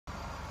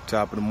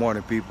Top of the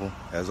morning, people.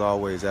 As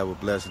always, have a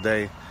blessed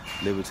day.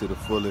 Live it to the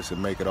fullest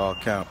and make it all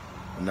count.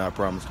 And not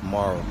promise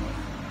tomorrow.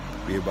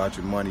 Be about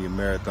your money, your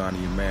marathon,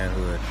 and your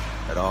manhood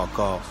at all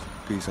costs.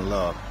 Peace and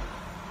love.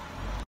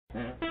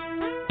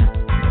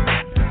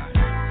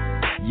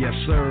 Yes,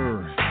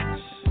 sir.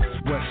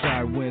 It's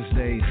Westside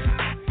Wednesdays,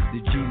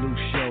 the G-Lew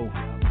Show,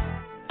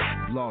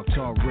 Blog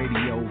Talk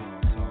Radio,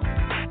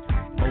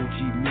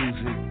 OG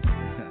Music,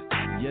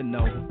 you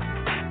know,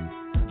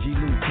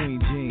 G-Lew Queen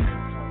Jean,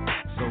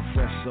 so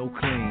fresh, so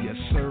clean, yes,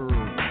 sir.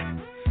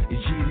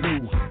 It's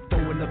G-Lew,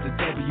 throwing up the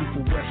W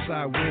for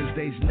Westside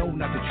Wednesdays, no,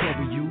 not to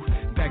trouble you.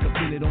 Back up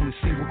in it on the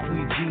scene with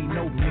Queen Jean,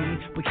 no mean,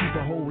 but keep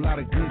a whole lot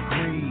of good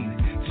green.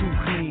 Too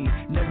clean,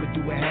 never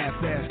do a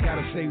half-ass.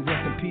 Gotta say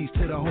rest in peace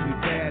to the homie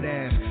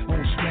badass.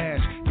 On smash,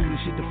 do the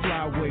shit the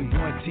flyway.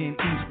 110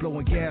 East,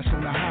 blowing gas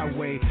on the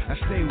highway. I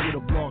stay with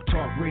a Blog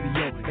Talk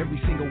Radio every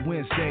single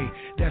Wednesday.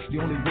 That's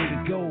the only way to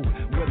go.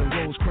 Whether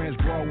Rosecrans,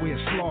 Broadway, or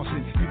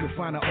Slauson, you can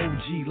find an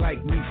OG like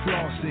me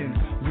flossing.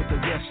 With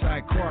the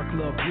Westside Car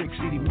Club, Brick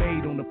City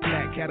made on the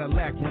plaque.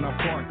 Cadillac when I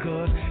park,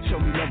 cuz. Show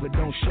me love, but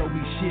don't show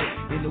me shit.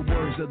 In the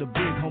words of the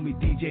big homie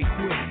DJ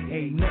Quick,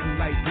 ain't nothing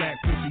like black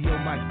pussy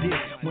on my dick.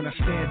 When I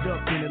stand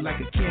up in it like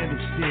a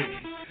candlestick,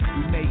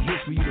 we make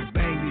hits for you to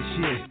bang this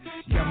shit.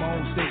 Got my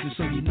own station,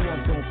 so you know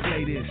I'm gonna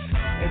play this.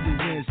 Every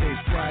Wednesday,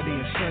 Friday,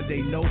 and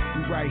Sunday, no,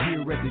 we right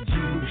here at the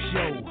G-Lew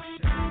Show.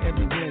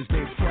 Every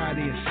Wednesday,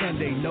 Friday, and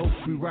Sunday, no,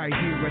 we right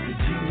here at the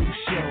G-Lew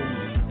Show.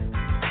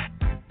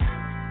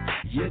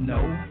 You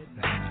know,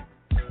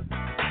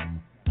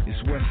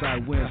 it's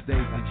Westside Wednesdays,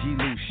 the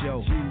G-Lew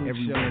Show.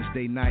 Every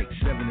Wednesday night,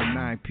 7 to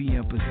 9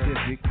 p.m.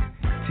 Pacific,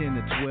 10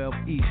 to 12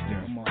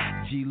 Eastern.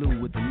 G-Lew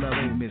with the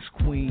lovely Miss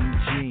Queen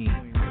Jean.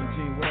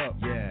 What up?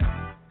 Yeah.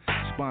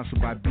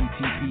 Sponsored by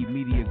BTP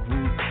Media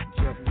Group,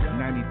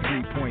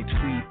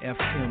 93.3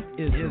 FM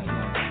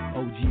Islam,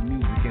 OG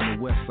Music, and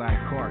the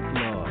Westside Car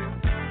Club.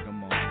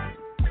 Come on.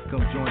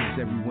 Come join us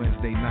every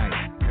Wednesday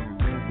night.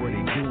 Where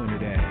they doing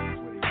it at.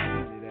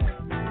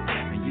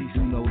 And you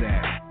do know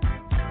that.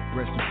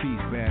 Rest in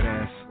peace,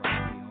 badass.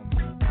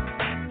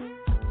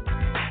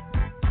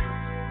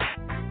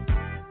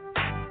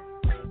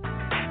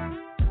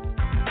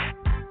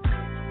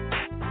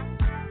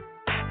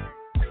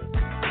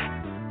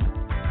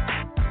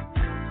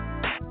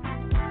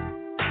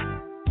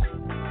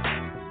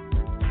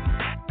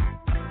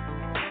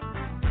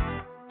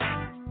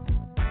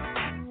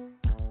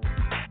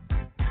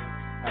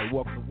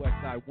 Welcome to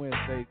Westside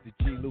Wednesdays, the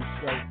G-Lew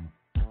Show.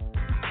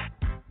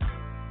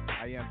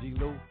 I am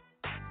G-Lew.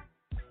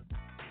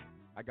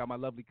 I got my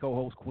lovely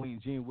co-host Queen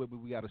Jean with me.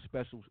 We got a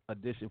special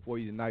edition for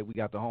you tonight. We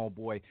got the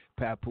homeboy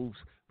Papoose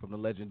from the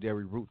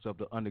legendary roots of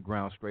the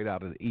underground, straight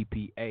out of the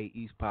EPA,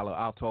 East Palo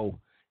Alto,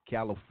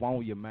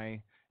 California,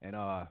 man. And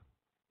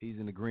he's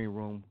in the green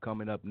room.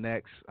 Coming up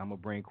next, I'm going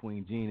to bring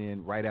Queen Jean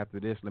in right after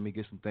this. Let me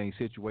get some things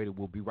situated.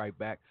 We'll be right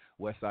back.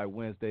 Westside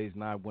Wednesdays,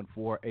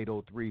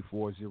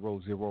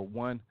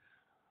 914-803-4001.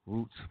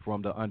 Roots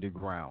from the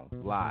Underground,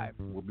 live.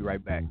 We'll be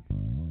right back.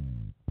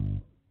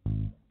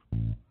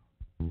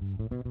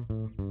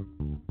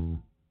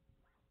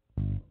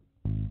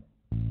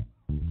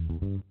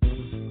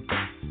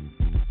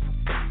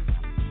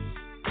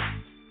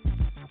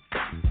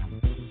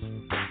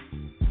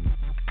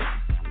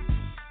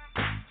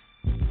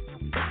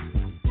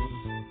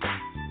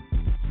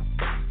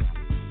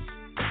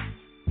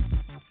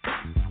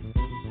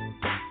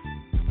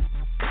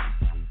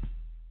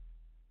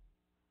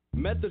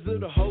 Met this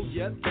little hoe,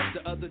 yep, just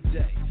the other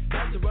day.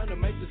 Had to run to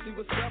make to see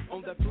what's up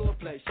on that floor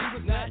play. She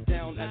was not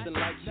down, acting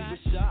like she was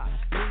shy.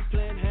 Me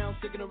playing hound,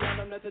 sticking around,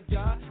 I'm not the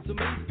guy. So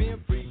me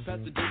being free,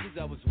 past the digits,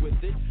 I was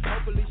with it.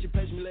 Hopefully she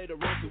pays me later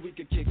on so we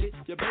could kick it.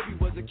 Your baby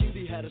was a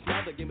cutie, had a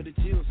smile that gave me the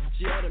chills.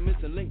 She had a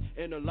missing link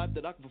in her life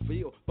that I could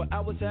fulfill. But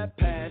hours had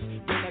passed,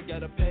 then I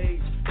got a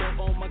page.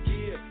 Throw on my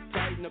gear,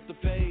 tighten up the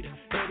fade.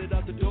 Headed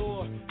out the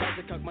door, had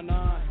to cock my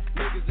nine.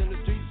 Niggas in the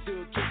streets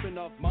still tripping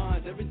off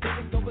mines. Everything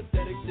was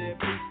copacetic, said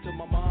peace to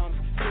my mom.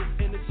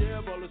 Sit in the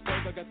chair, roll a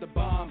stove, I got the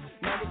bomb.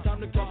 Now it's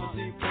time to come and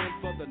see friends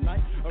for the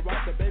night.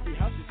 Arrived at baby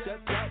house, she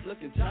stepped out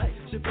looking tight.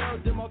 She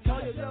belled them, I'll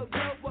tell you, yo,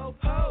 whoa,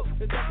 ho.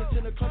 It's after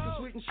 10 o'clock, it's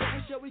sweet and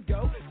short, shall we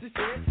go? She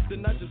said, the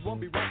night just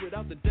won't be right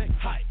without the deck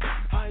hype.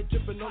 I ain't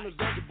tripping on the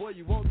budget, boy,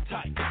 you won't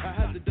tight. I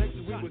had the deck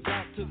so we was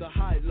out to the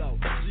high-low.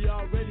 She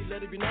already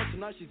let it be known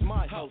tonight, she's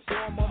my host. So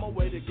I'm on my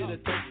way to get a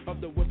taste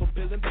of the whip of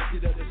pillin'. Baby,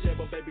 that is share,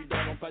 but baby,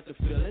 don't fight the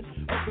feeling.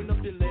 Open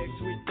up your legs,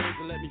 sweet things,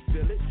 and let me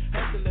feel it.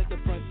 Have to let the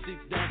front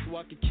seats down so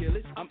I can kill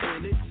it. I'm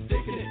in it,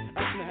 sticking it,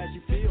 asking her how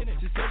she feel.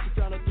 She said she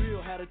found a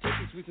thrill, had a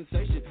tasty sweet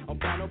sensation on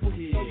Pineapple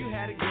Hill. So you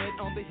had it good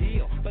on the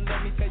hill, but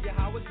let me tell you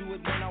how I do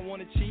it when I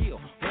wanna chill.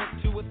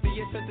 Went to a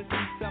theater to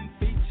see some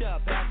feature.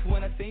 That's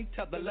when I seen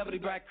the lovely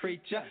black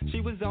creature.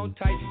 She was on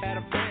tight, had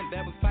a friend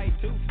that was tight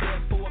too.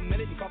 Stared for a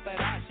minute and caught that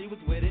eye, she was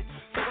with it.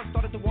 So I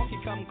started to walk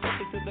and come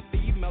closer to the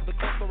female. The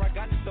closer I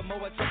got, the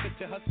more attracted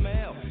to her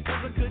smell.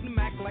 Cause I couldn't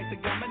mac like the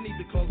gum, I need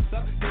to close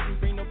up. Didn't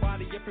bring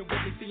nobody up here with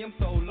me, see I'm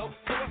solo.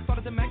 So I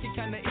started to mac it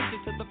kinda easy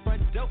to the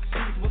front door. She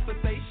was with the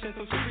station,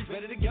 so she was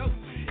ready to go.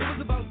 It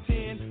was about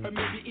 10, or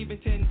maybe even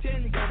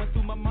 10 going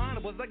through my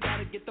mind was I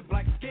gotta get the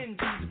black skin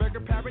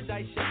cheeseburger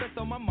paradise shit that's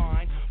on my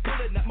mind.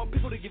 Pulling at my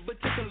people to give a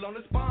tickle on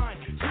the spine.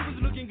 She was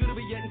looking good,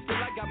 but yet and still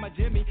I got my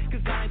Jimmy.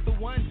 Cause I ain't the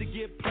one to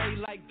get played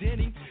like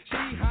Denny.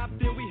 She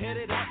hopped in, we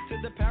headed out to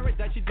the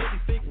paradise. She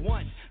didn't think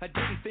once, I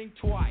didn't think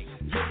twice.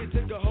 Yeah, we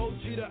took a whole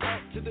cheetah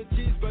out to the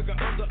cheeseburger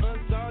on the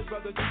unsage.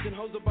 Brother teaching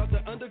hoes about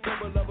the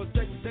undercover level.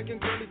 Taking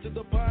girlie to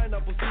the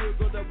pineapple. See her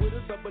go that with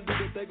us, I believe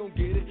that they gon'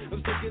 get it. I'm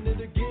sticking it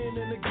again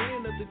and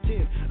again at the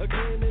 10.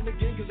 Again and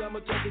again, cause I'm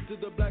attracted to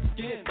the black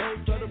skin. Oh,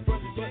 try to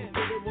front, so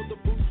they want the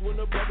boost. When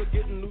the brother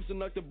getting loose and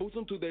like the boost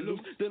them till they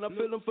loose. Then I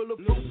fill them full of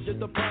fruit, get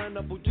the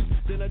pineapple juice.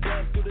 Then I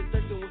dash to the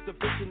section with the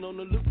fishing on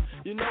the loop.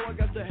 You know I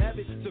got to have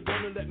it, so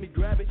gonna let me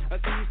grab it. I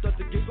see you start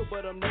to giggle,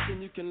 but I'm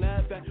nothing you can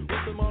laugh at.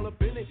 With them all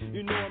up in it,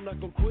 you know I'm not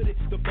gonna quit it.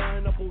 The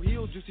pineapple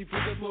heel, juicy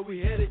fruit, that's where we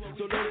headed.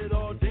 So let it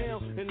all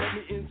down and let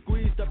me in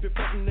squeeze. Stop your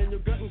frontin' and your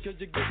gutting, cause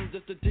you're getting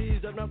just a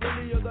tease. I'm not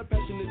really all that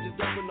passionate, just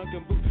jumping I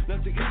can boot. Not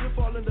too easy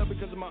falling down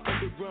because of my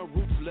underground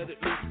roots. Let it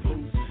loose,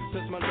 booze.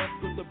 Touch my left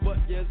with the butt,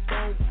 yeah, it's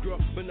on, girl.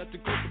 But not too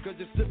close because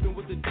you're slipping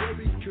with the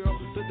Jerry curl.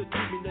 So the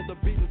treatment and the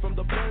beating from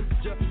the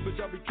plunger. But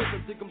y'all be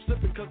tripping, think I'm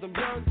slipping cause I'm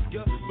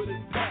younger. But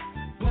it's pop,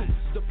 boom,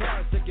 the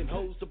prize taking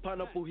hoes to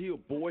Pineapple Hill,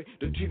 boy.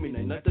 The treatment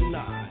ain't nothing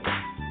nice.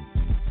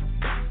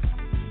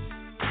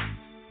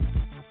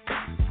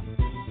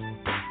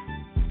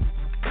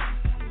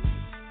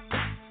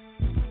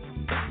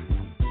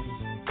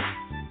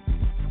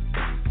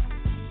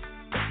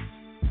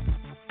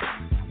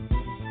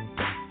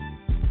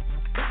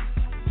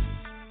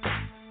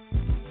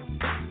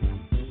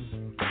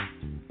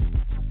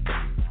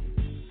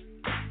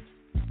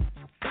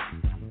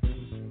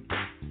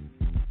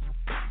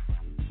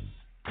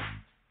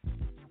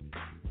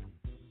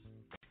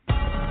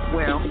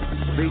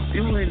 They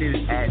doing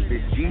it at the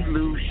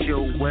G-Lew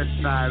Show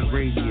Westside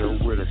Radio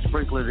with a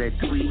sprinkler that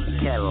tweets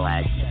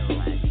Cadillac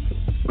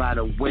by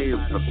the way of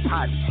the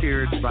pot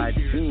shared by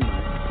Gene.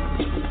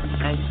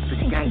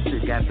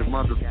 Gangsta got the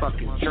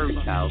motherfucking church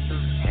house,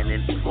 and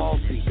then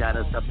Flossie got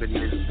us up in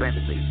this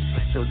Bentley.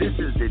 So this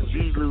is the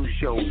G-Lew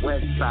Show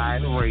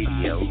Westside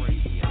Radio,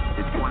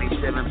 the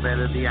 27th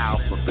letter of the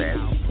alphabet,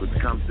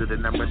 which comes to the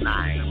number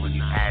 9 when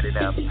you add it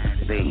up,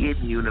 the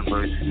hidden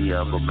University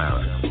of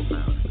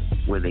America.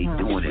 Where they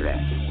doing it at?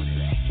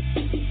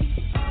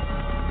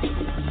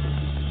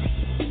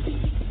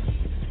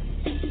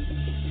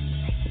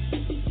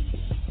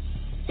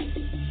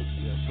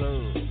 Yes,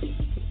 sir.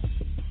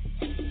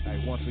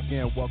 Hey, once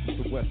again, welcome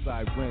to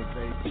Westside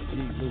Wednesday, the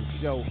G-Lew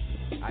Show.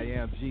 I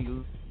am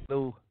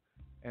G-Lew,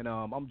 and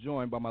I'm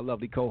joined by my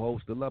lovely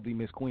co-host, the lovely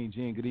Miss Queen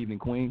Jean. Good evening,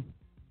 Queen.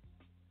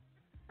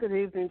 Good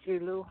evening,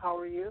 G-Lew. How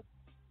are you?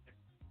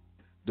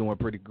 Doing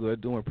pretty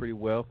good, doing pretty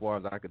well, as far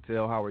as I could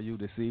tell. How are you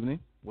this evening?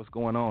 What's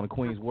going on in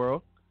Queen's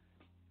world?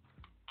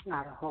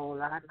 Not a whole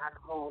lot.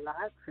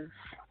 Just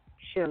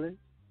chilling.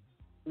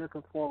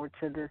 Looking forward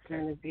to this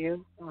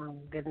interview.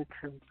 Getting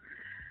to,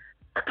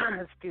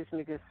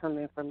 get some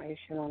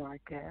information on our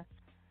guest.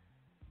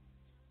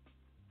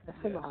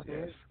 That's about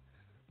it.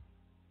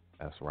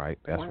 That's right.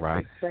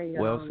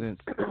 Since...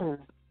 oh,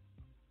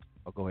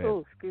 go ahead.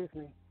 Oh, excuse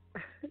me.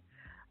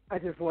 I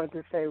just wanted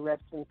to say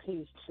rest in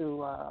peace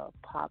to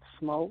Pop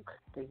Smoke,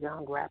 the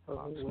young rapper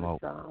who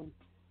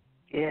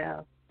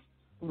was,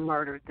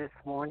 murdered this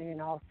morning,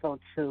 and also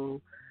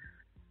to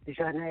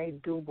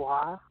Janae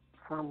Dubois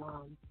from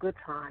Good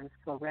Times.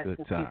 So rest in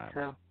peace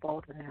to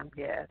both of them,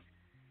 yes.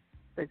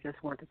 I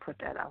just wanted to put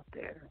that out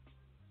there.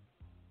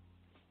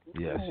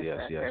 Yes.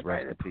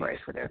 Rest in peace. Pray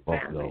for their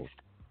both families.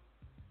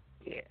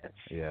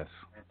 Yes.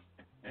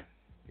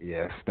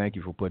 Thank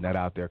you for putting that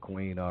out there,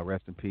 Queen.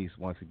 Rest in peace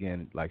once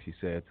again, like she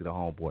said, to the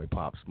homeboy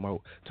Pop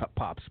Smoke.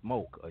 Pop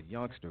Smoke, a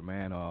youngster,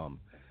 man.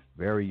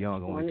 Very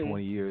young, only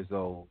 20 years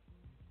old.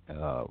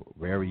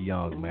 Very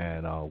young,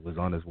 man. Was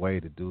on his way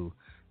to do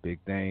big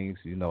things.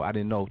 You know, I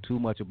didn't know too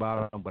much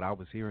about him, but I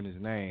was hearing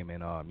his name,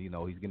 and he's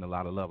getting a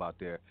lot of love out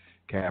there.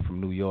 Cat from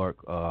New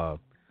York was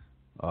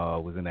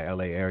in the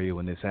LA area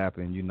when this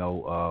happened,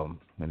 and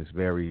it's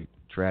very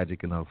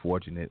tragic and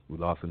unfortunate. We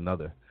lost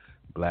another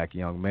black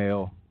young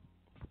male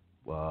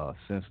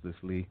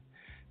senselessly,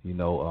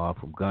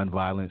 from gun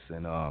violence,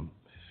 and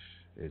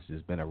it's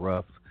just been a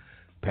rough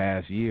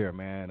past year,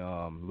 man.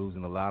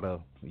 Losing a lot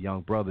of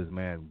young brothers,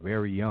 man,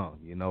 very young.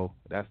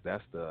 That's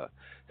the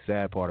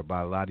sad part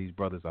about it. A lot of these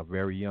brothers are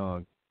very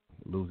young,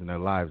 losing their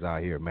lives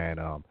out here, man.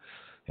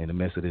 In the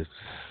midst of this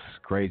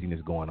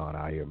craziness going on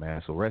out here,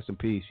 man. So rest in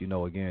peace,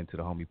 again, to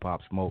the homie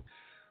Pop Smoke.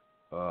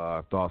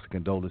 Thoughts and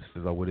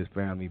condolences are with his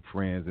family,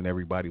 friends, and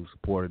everybody who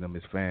supported him,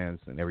 his fans,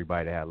 and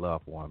everybody that had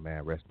love for him,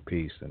 man. Rest in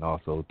peace. And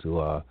also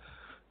to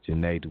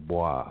Janae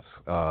Dubois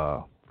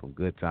from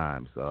Good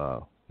Times,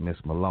 Miss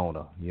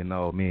Malona,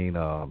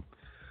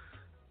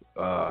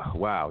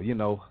 wow,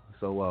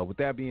 So with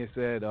that being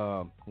said,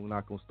 we're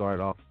not going to start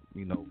off,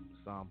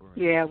 somber.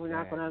 Yeah, we're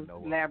not going to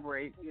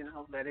elaborate,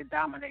 let it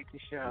dominate the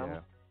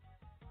show.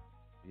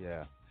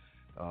 Yeah.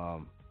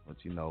 But,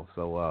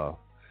 so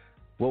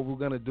What we're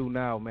going to do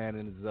now, man,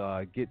 is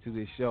get to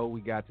this show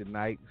we got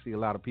tonight. See a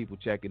lot of people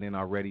checking in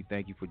already.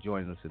 Thank you for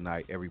joining us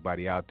tonight,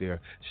 everybody out there.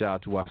 Shout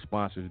out to our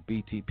sponsors,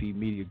 BTP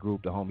Media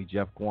Group, the homie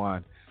Jeff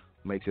Kwan.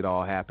 Makes it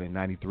all happen.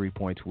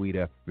 93.2 Tweet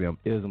FM.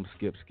 Ism,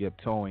 Skip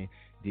Towing.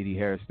 Didi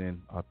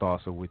Harrison, our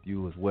thoughts are with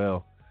you as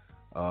well.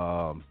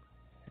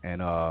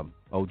 And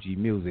OG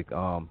Music.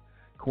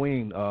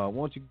 Queen, why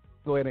don't you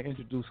go ahead and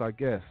introduce our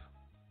guest?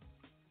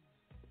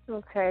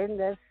 Okay,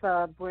 let's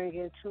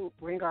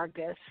bring our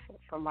guest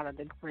from out of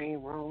the green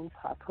room,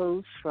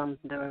 Papoose from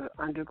the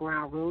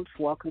Underground Roots.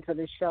 Welcome to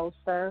the show,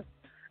 sir.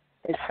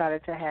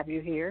 Excited to have you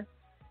here.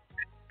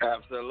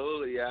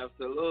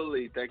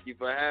 Absolutely. Thank you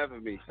for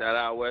having me. Shout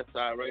out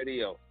Westside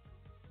Radio.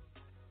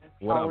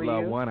 What up,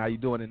 loved one? How you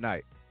doing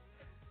tonight?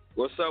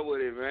 What's up with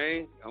it,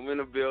 man? I'm in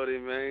the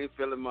building, man.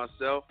 Feeling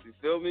myself. You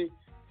feel me?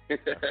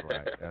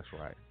 That's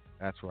right.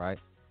 As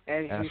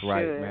That's you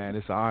right, should. man.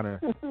 It's an honor.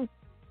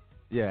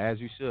 Yeah, as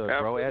you should,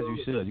 bro. Absolutely. As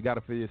you should. You got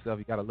to feel yourself.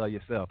 You got to love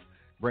yourself.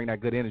 Bring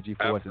that good energy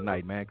for us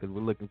tonight, man, because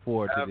we're looking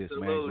forward to this,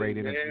 man. Great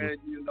energy. Man.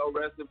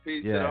 Rest in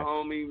peace to the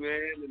homie,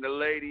 man, and the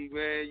lady,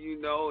 man.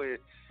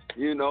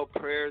 And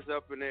prayers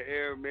up in the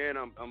air, man.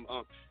 I'm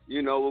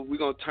we're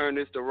gonna turn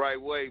this the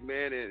right way,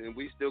 man, and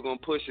we still gonna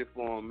push it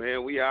for them,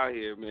 man. We out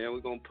here, man.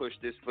 We're gonna push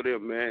this for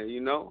them, man.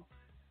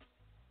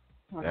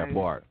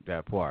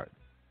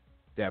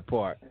 That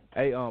part.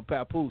 Hey,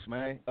 Papoose,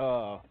 man.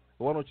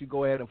 Why don't you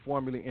go ahead and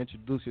formally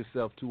introduce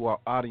yourself to our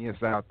audience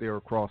out there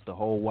across the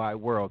whole wide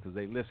world, because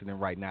they're listening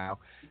right now.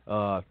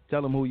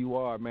 Tell them who you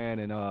are, man,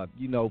 and,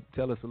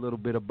 tell us a little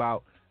bit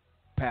about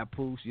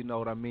Papoose, you know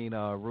what I mean,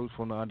 Roots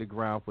from the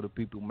Underground, for the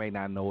people who may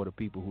not know, or the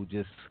people who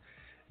just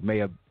may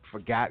have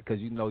forgot, because,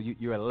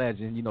 you're a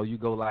legend. You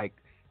go like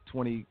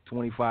 20,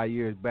 25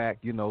 years back,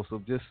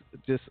 so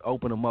just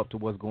open them up to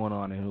what's going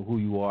on and who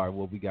you are and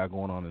what we got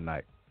going on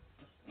tonight.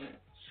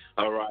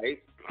 All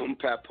right. I'm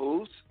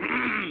Papoose.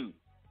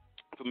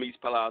 From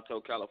East Palo Alto,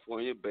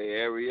 California, Bay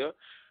Area,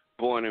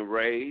 born and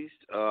raised.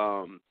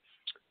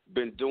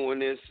 Been doing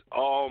this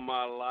all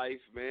my life,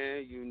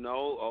 man.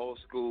 Old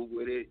school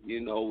with it.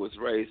 Was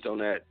raised on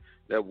that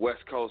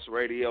West Coast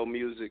radio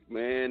music,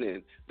 man,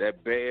 and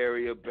that Bay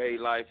Area, Bay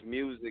life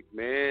music,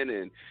 man,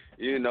 and,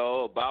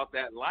 about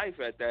that life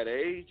at that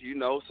age,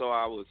 so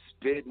I was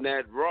spitting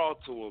that raw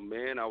to them,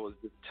 man. I was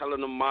just telling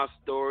them my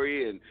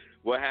story and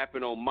what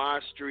happened on my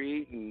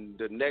street and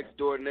the next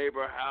door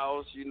neighbor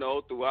house,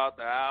 throughout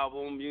the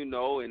album,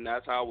 and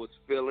that's how I was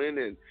feeling,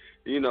 and,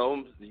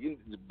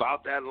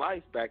 about that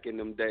life back in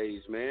them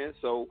days, man.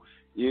 So,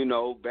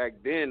 back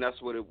then,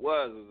 that's what it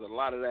was. It was a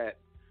lot of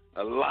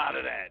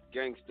that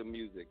gangster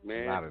music,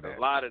 man. A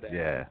lot of that.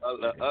 Yeah.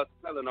 Us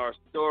telling our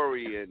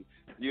story and,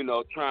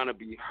 trying to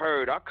be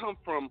heard. I come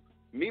from,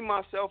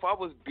 myself, I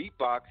was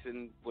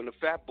beatboxing when the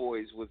Fat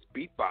Boys was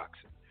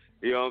beatboxing.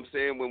 You know what I'm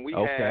saying? When we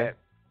had,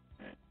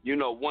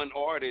 one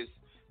artist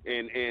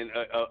and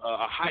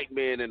a hype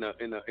man and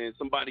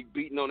somebody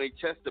beating on their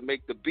chest to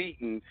make the beat,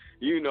 and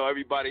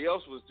everybody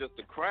else was just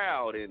a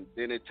crowd, and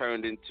then it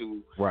turned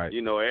into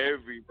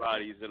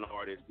everybody's an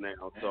artist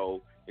now,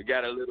 so it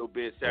got a little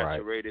bit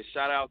saturated. Right.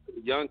 Shout out to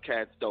the young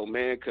cats though,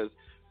 man, because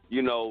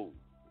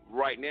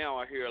right now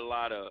I hear a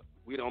lot of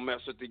we don't mess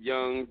with the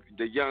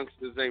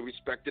youngsters ain't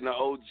respecting the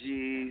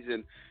OGs,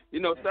 and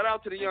shout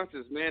out to the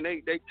youngsters, man.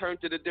 They turned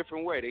it a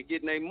different way. They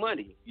getting their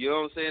money. You know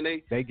what I'm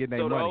saying? They getting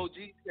their money. So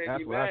the OGs can't That's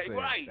be what mad. I said.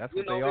 Right. That's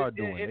what they are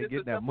doing. They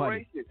getting that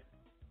money.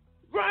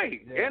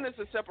 Right. Yeah. And it's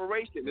a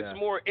separation. Yeah. It's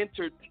more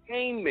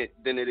entertainment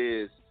than it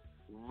is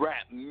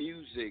rap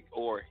music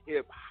or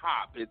hip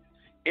hop. It's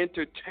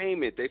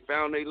entertainment. They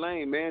found their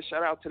lane, man.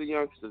 Shout out to the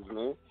youngsters,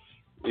 man.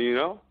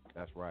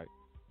 That's right.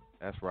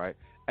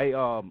 Hey,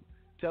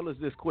 tell us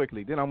this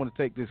quickly. Then I'm going to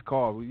take this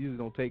call. We usually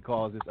don't take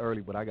calls this early,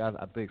 but I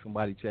think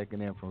somebody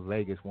checking in from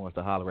Vegas wants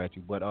to holler at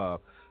you. But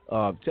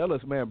tell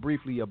us, man,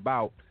 briefly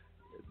about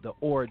the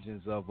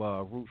origins of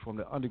Roots from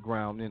the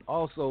Underground, and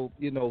also,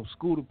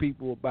 school the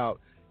people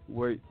about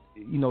where,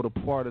 the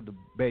part of the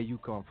Bay you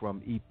come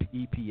from,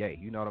 EPA.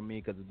 You know what I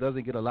mean? Because it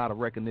doesn't get a lot of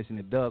recognition.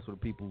 It does for the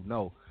people who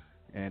know,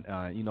 and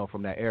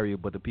from that area.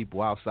 But the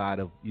people outside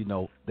of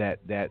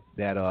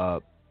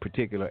that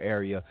particular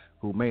area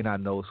who may not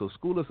know. So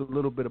school us a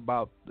little bit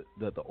about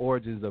the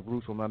origins of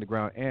Roots from the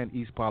Underground and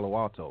East Palo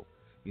Alto,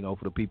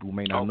 for the people who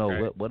may not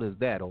know. What is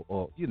that?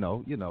 Or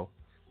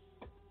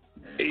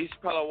East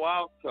Palo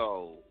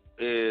Alto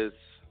is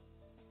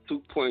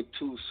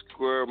 2.2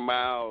 square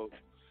miles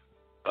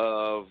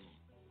of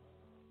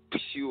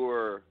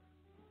pure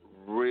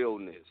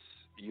realness.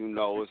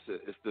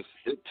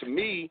 To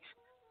me,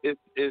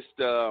 it's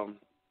the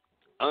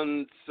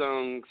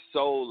unsung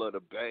soul of the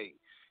Bay.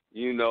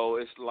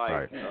 It's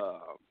like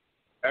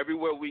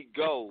everywhere we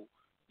go,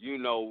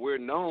 we're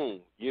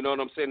known. You know what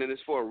I'm saying? And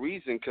it's for a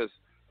reason, because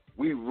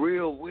we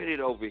real with it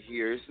over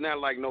here. It's not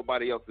like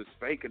nobody else is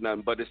fake or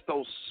nothing, but it's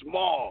so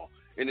small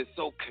and it's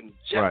so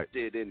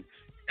congested, and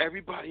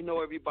everybody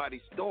know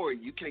everybody's story.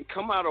 You can't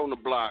come out on the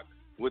block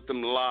with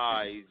them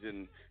lies,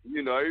 and,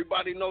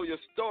 everybody know your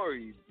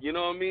story. You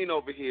know what I mean,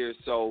 over here.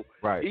 So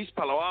East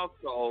Palo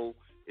Alto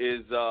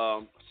is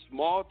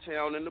small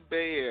town in the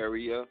Bay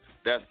Area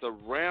that's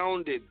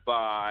surrounded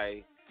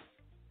by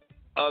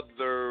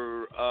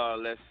other,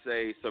 let's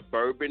say,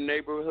 suburban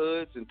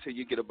neighborhoods until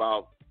you get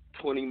about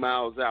 20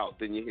 miles out.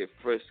 Then you hit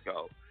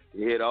Frisco,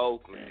 you hit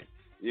Oakland,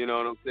 you know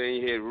what I'm saying?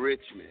 You hit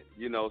Richmond,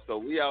 you know. So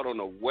we out on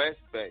the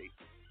West Bay,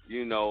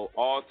 you know,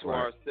 all to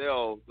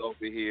ourselves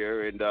over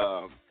here, and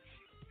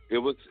it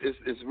was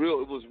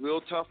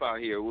real tough out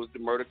here. It was the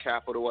murder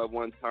capital at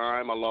one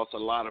time. I lost a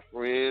lot of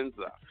friends.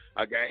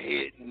 I got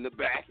hit in the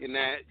back and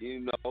that,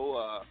 you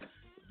know.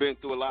 Been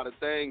through a lot of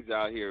things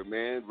out here,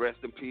 man.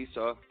 Rest in peace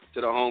to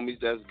the homies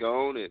that's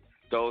gone, and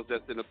those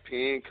that's in the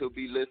pen could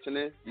be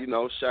listening, you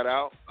know, shout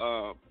out.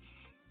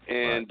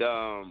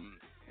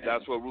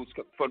 That's where Roots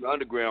from the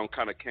Underground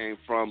kind of came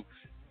from.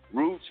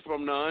 Roots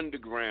from the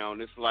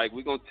Underground. It's like,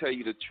 we're going to tell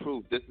you the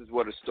truth. This is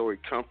where the story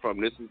come from.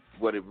 This is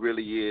what it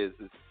really is.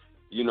 It's,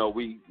 you know,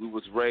 we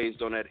was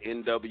raised on that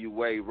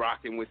NWA,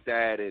 rocking with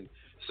that, and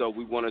so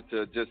we wanted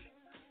to just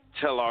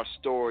tell our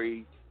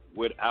story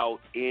without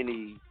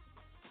any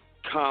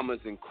commas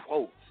and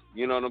quotes.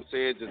 You know what I'm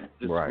saying? Just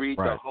read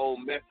the whole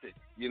message.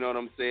 You know what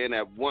I'm saying?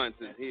 At once,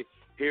 and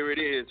here it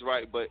is,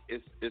 right? But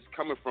it's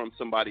coming from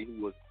somebody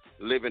who was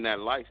living that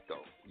life,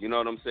 though. You know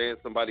what I'm saying?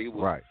 Somebody who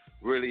was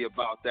really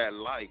about that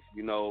life.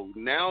 You know,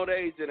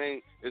 nowadays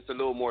it's a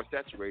little more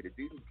saturated.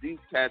 These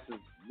cats is,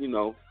 you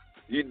know,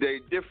 they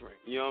different.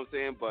 You know what I'm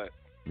saying? But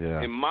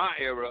in my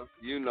era,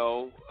 you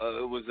know,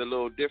 it was a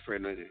little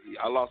different.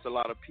 I lost a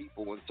lot of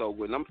people, and so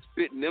when I'm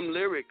spitting them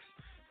lyrics,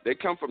 they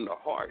come from the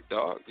heart,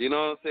 dog. You know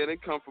what I'm saying? They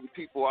come from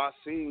people I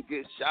seen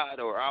get shot,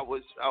 or I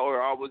was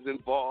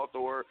involved,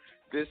 or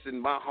this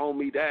and my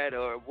homie that,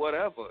 or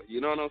whatever.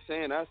 You know what I'm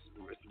saying? That's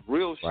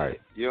real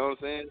shit. You know what I'm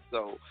saying?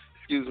 So,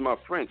 excuse my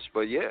French,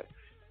 but yeah,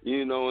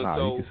 you know. And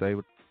so, you can say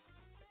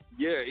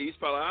yeah, East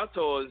Palo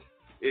Alto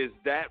is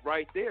that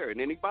right there, and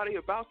anybody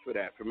vouch for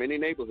that from any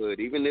neighborhood,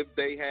 even if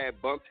they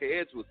had bumped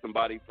heads with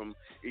somebody from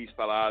East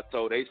Palo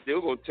Alto, they still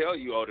gonna tell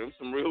you, oh, them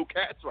some real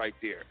cats right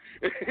there.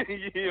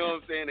 You know what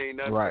I'm saying? Ain't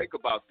nothing fake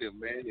about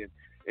them, man.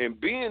 And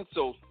being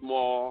so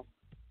small,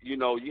 you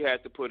know, you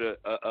had to put a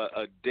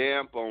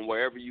damp on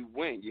wherever you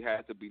went. You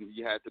had to be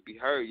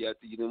heard. You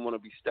didn't want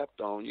to be stepped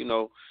on, you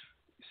know.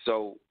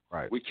 So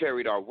we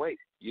carried our weight,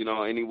 you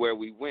know, anywhere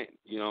we went.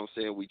 You know what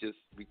I'm saying?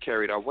 We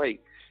carried our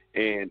weight.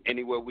 And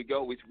anywhere we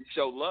go, we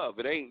show love.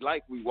 It ain't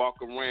like we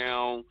walk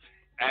around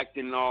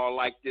acting all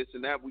like this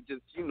and that. We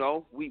just, you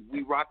know, we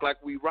rock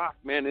like we rock,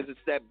 man. It's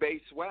that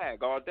bass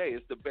swag all day.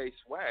 It's the bass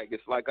swag.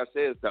 It's like I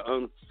said, it's the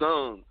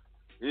unsung,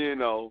 you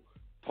know,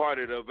 part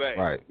of the Bay.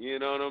 You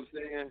know what I'm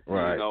saying? You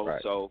know,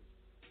 so,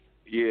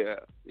 yeah.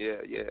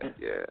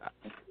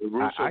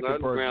 I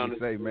can personally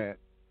say, man.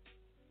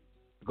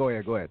 Go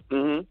ahead.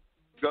 Mm-hmm.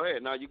 Go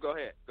ahead. No, you go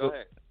ahead. Go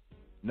ahead.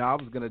 No, I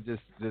was gonna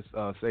just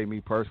say, me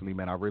personally,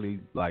 man, I really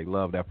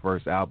love that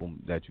first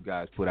album that you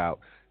guys put out.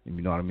 And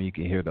you know what I mean? You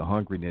can hear the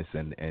hungriness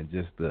and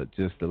just the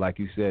like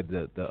you said,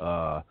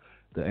 the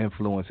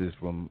influences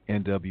from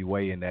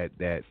NWA and that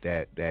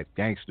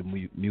gangster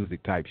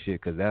music type shit,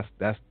 because that's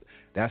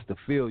the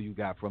feel you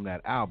got from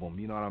that album.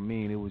 You know what I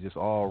mean? It was just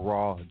all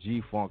raw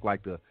G-funk,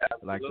 like the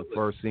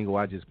first single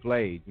I just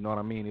played. You know what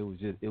I mean? It was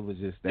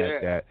just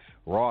that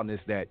rawness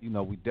that, you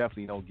know, we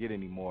definitely don't get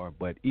anymore.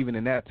 But even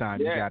in that time,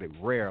 you got it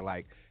rare,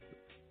 like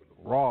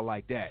raw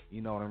like that.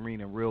 You know what I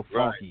mean? And real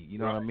funky. You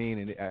know what I mean?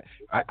 And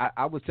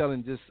I was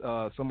telling just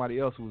somebody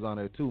else who was on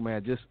there too,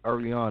 man. Just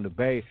early on, the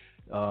Bay.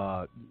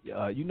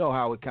 You know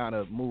how it kind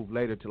of moved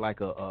later to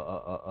like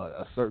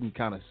a certain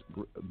kind of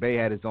Bay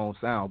had its own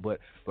sound, but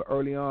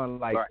early on,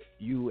 like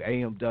you,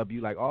 AMW,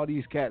 like all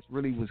these cats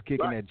really was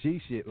kicking that G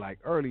shit like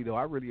early though.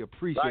 I really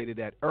appreciated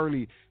that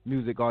early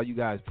music all you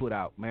guys put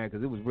out, man,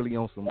 because it was really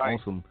on some of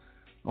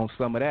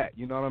that.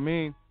 You know what I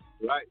mean?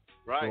 Right.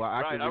 So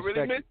I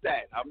really missed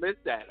that. I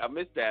missed that.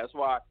 That's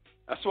why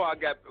I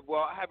got.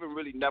 Well, I haven't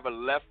really never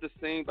left the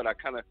scene, but I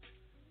kind of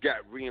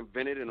got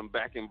reinvented, and I'm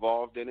back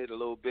involved in it a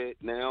little bit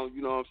now,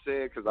 you know what I'm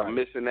saying? Because I'm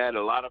missing that.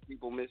 A lot of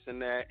people missing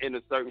that in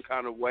a certain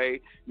kind of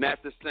way.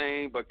 Not the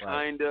same, but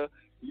kind of,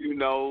 you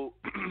know.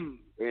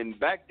 And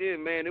back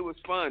then, man, it was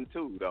fun,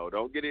 too, though.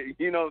 Don't get it.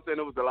 You know what I'm saying?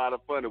 It was a lot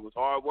of fun. It was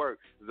hard work.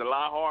 It was a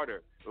lot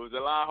harder. It was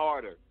a lot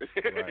harder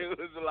to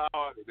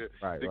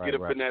get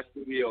up in that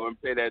studio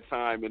and pay that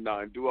time and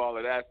do all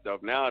of that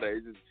stuff.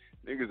 Nowadays, it's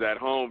niggas at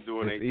home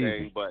doing their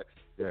thing, but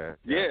yeah,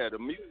 the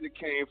music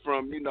came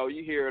from, you know,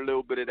 you hear a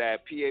little bit of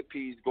that.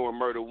 PAP's Going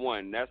Murder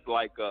One. That's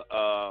like that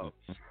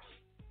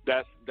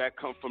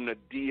come from the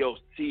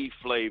DLC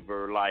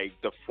flavor, like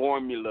the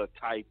formula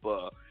type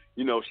of,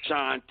 you know,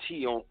 Sean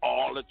T on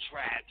all the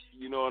tracks.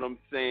 You know what I'm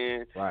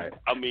saying? Right.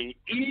 I mean,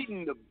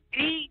 eating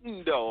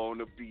though on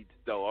the beats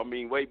though. I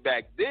mean, way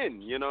back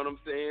then. You know what I'm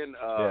saying?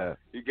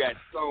 You got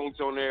songs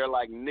on there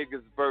like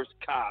Niggas vs.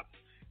 Cops.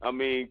 I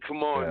mean,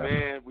 come on,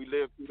 man. We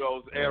lived through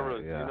those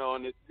eras, you know,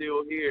 and it's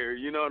still here.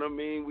 You know what I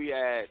mean? We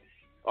had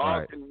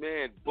Austin,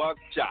 man,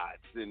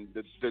 buckshots and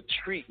the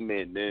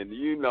treatment, and,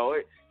 you know,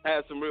 it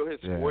had some real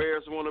hits.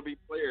 Squares Wanna Be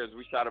Players.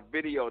 We shot a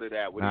video to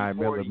that. With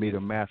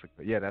 9mm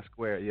Massacre. Yeah, that's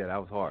Square. Yeah, that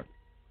was hard.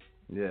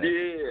 Yeah.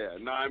 Yeah,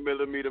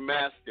 9mm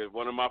Massacre,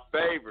 one of my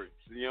favorites.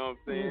 You know what I'm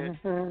saying?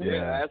 Mm-hmm.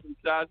 Yeah, had some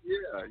shots.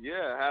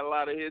 Yeah, had a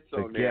lot of hits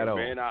on there,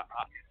 man.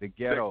 The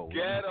Ghetto. The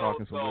Ghetto.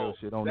 Talking some real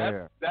shit on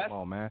there. Come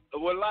on, man.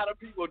 What a lot of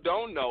people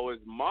don't know is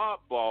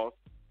Mob Boss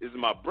is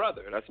my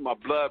brother. That's my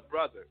blood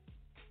brother.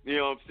 You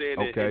know what I'm saying?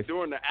 Okay. And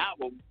during the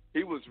album,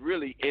 he was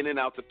really in and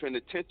out the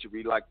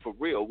penitentiary, like for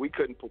real. We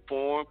couldn't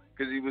perform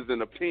because he was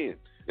in a pen.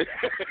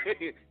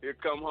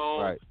 He'd come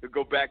home to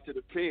go back to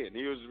the pen.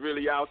 He was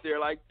really out there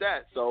like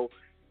that. So,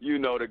 you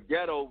know, the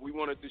Ghetto, we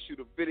wanted to shoot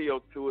a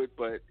video to it,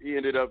 but he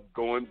ended up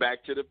going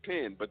back to the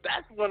pen. But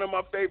that's one of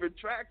my favorite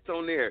tracks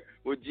on there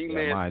with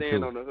G-Man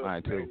Stan on the hook.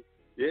 Mine too.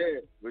 Yeah,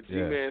 with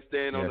G-Man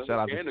Stan on the hook. Shout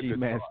out to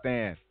G-Man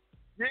Stan.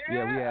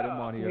 Yeah, we had him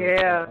on here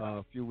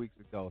a few weeks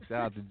ago.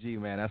 Shout out to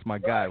G-Man. That's my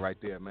guy right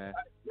there, man.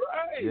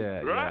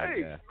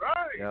 Right.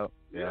 Yep.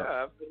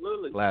 Yeah,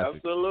 absolutely. Classic.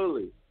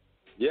 Absolutely.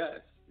 Yes.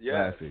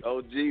 Classic.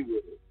 OG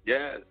with it.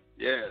 Yes.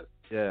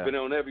 Yeah. Been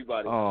on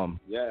everybody.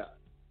 Yeah.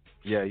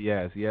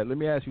 Let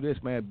me ask you this,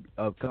 man.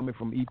 Coming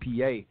from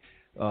EPA,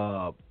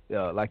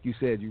 like you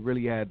said, you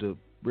really had to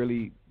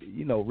really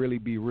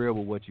be real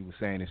with what you were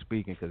saying and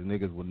speaking, because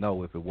niggas would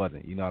know if it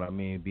wasn't. You know what I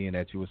mean? Being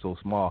that you were so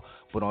small.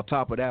 But on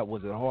top of that,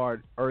 was it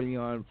hard early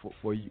on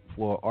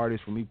for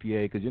artists from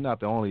EPA? Because you're not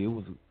the only. It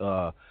was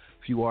a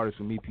few artists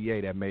from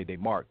EPA that made their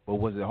mark. But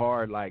was it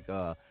hard, like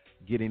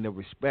getting the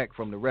respect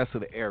from the rest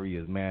of the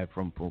areas, man,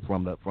 from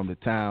the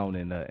town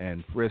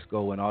and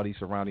Frisco and all these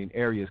surrounding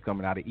areas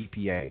coming out of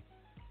EPA?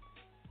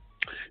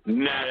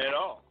 Not at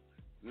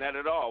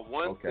all.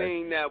 One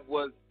thing that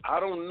was, I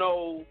don't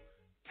know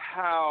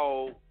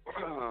how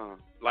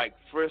like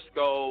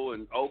Frisco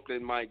and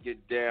Oakland might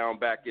get down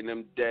back in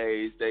them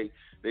days. They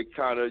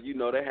kind of,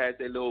 they had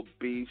their little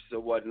beefs or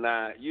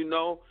whatnot,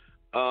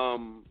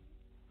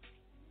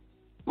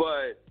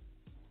 but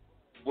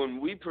when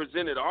we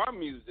presented our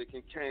music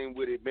and came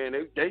with it, man,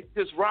 they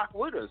just rocked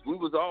with us. We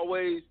was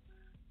always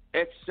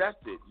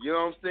accepted. You know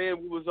what I'm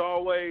saying? We was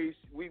always,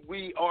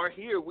 we are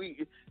here.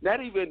 We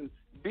not even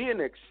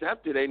being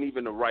accepted ain't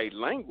even the right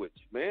language,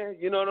 man.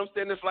 You know what I'm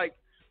saying? It's like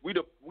we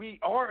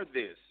are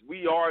this.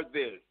 We are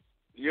this.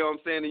 You know what I'm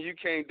saying? And you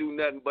can't do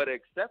nothing but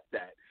accept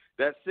that.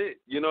 That's it.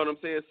 You know what I'm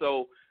saying?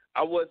 So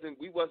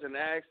we wasn't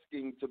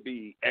asking to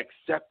be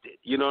accepted.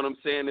 You know what I'm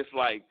saying? It's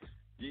like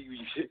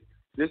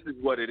this is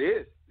what it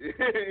is.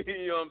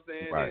 You know what I'm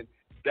saying? Right. And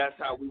that's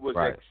how we was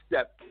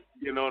accepted.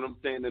 You know what I'm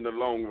saying? In the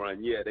long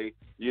run, yeah, they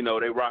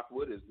rock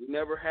with us. We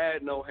never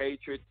had no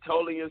hatred.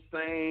 Totally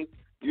insane.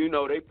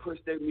 They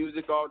pushed their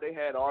music off. They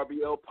had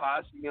RBL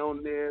Posse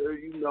on there.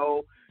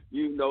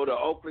 The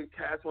Oakland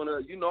cats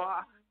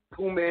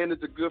Pooh Man is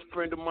a good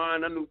friend of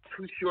mine. I knew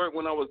Too Short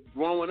when I was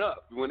growing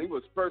up, when he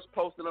was first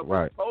posting up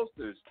his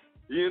posters.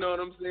 You know what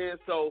I'm saying?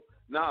 So,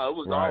 it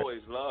was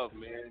always love,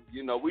 man.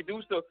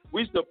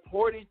 We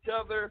support each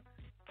other,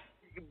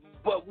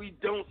 but we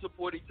don't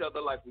support each other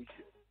like we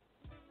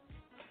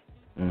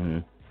should. Mm-hmm.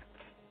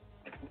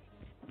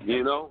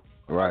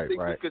 I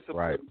think we could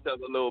support each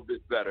other a little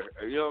bit better.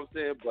 You know what I'm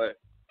saying? But,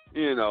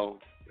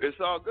 it's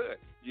all good.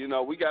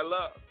 We got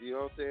love. You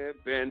know what I'm saying?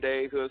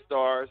 Band-Aid, Hood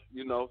Stars,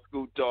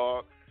 Scoot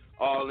Dog,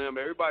 all them.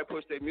 Everybody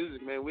push their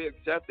music, man. We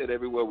accept it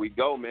everywhere we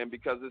go, man,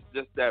 because it's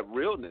just that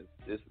realness.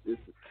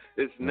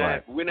 It's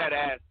not. We're not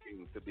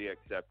asking to be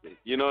accepted.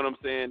 You know what I'm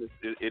saying?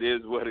 It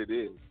is what it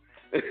is.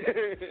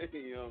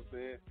 You know what I'm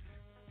saying?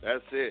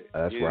 That's it.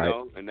 That's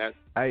right. And that's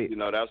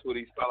what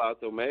these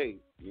Palazzo made.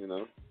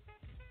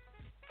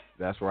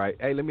 That's right.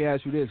 Hey, let me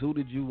ask you this: who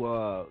did you,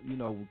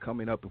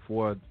 coming up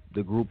before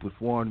the group was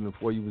formed,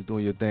 before you was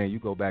doing your thing? You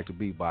go back to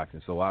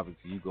beatboxing, so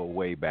obviously you go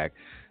way back,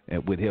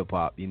 and with hip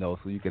hop, so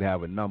you could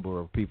have a number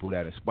of people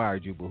that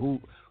inspired you. But who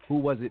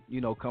was it,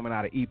 coming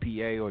out of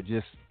EPA or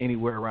just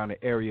anywhere around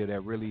the area that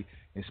really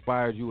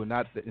inspired you, and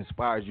not that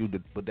inspired you,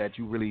 but that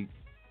you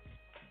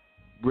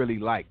really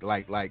liked,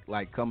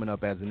 like coming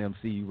up as an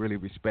MC, you really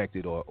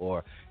respected,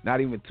 or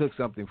not even took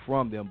something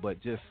from them, but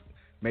just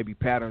maybe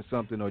pattern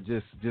something, or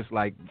just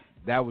like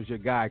that was your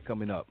guy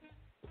coming up,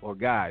 or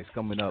guys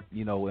coming up,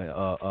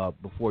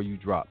 before you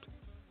dropped?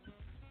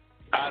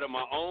 Out of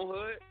my own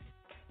hood?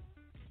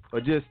 Or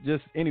just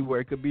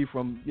anywhere. It could be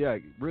from,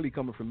 really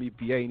coming from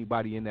EPA,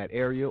 anybody in that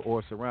area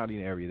or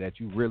surrounding area that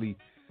you really,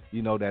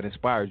 that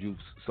inspired you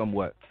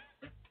somewhat.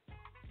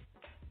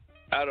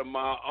 Out of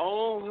my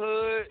own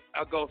hood,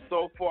 I go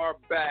so far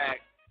back,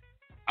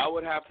 I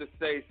would have to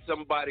say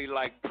somebody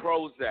like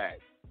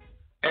Prozac.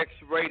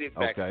 X-Rated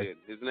back then.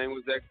 His name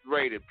was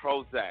X-Rated,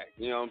 Prozac.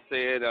 You know what I'm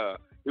saying?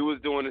 He was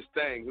doing his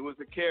thing. He was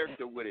a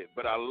character with it.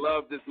 But I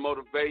loved his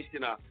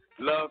motivation. I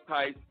loved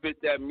how he spit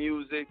that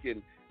music.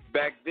 And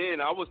back then,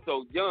 I was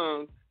so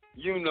young,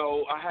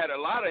 I had a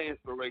lot of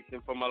inspiration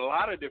from a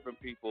lot of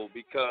different people,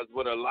 because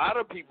what a lot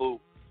of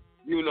people,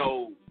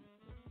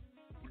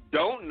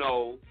 don't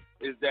know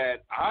is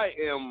that I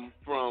am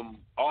from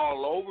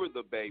all over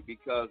the Bay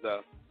because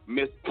of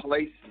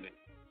misplacement.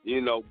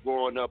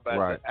 Growing up as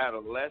an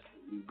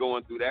adolescent,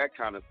 going through that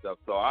kind of stuff.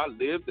 So I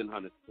lived in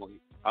Hunters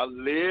Point. I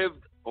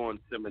lived on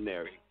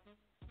Seminary.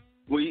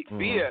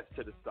 BS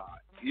to the side.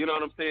 You know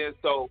what I'm saying?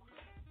 So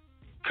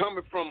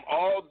coming from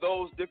all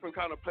those different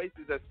kind of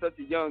places at such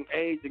a young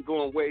age and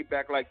going way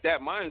back like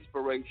that, my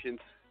inspiration,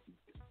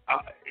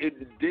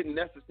 it didn't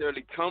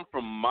necessarily come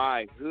from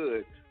my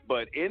hood,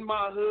 but in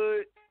my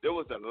hood, there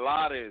was a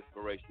lot of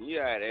inspiration. You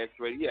had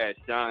X-Ray, you had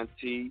Sean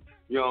T,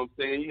 you know what I'm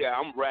saying? Yeah,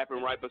 I'm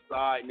rapping right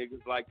beside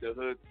niggas like the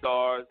Hood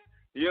Stars,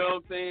 you know what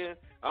I'm saying?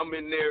 I'm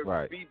in there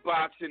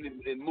beatboxing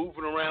and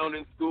moving around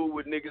in school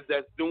with niggas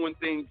that's doing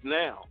things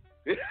now.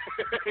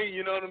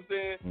 You know what I'm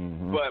saying?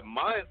 Mm-hmm. But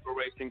my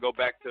inspiration go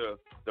back to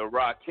the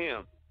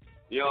Rakim.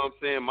 You know what I'm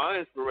saying? My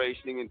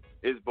inspiration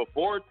is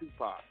before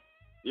Tupac.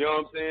 You know what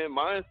I'm saying?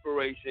 My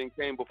inspiration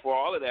came before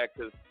all of that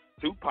because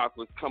Tupac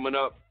was coming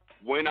up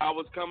when I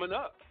was coming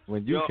up.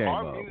 When you came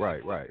our up, music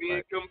right. was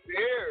being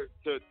compared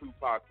to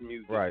Tupac's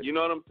music. Right. You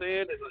know what I'm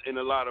saying? In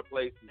a lot of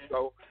places.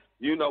 So,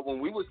 you know, when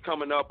we was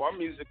coming up, our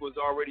music was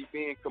already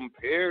being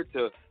compared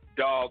to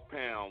Dog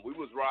Pound. We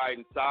was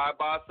riding side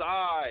by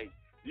side,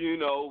 you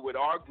know, with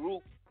our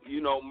group, you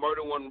know,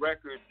 Murder One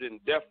Records and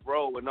Death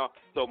Row and all.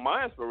 So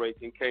my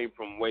inspiration came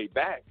from way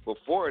back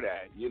before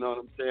that. You know what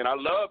I'm saying? I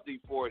love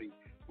D40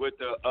 with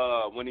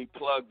the when he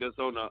plugged us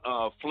on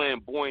the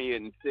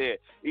Flamboyant and said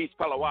East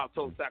Palo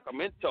Alto,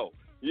 Sacramento.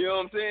 You know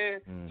what I'm saying?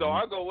 Mm-hmm. So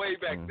I go way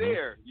back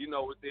there, you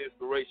know, with the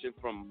inspiration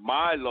from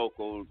my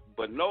local,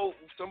 but no,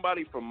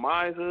 somebody from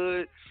my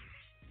hood,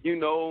 you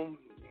know,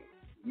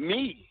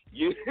 me.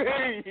 You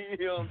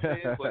know what I'm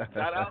saying? But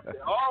shout out to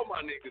all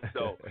my niggas,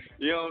 though.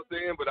 You know what I'm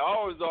saying? But I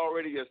was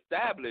already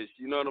established,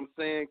 you know what I'm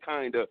saying?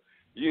 Kind of,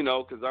 you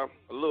know, because I'm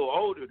a little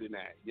older than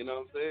that. You know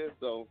what I'm saying?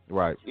 So,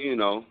 you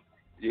know,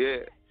 yeah.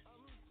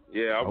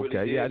 Yeah, I really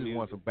did. I just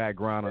want some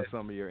background on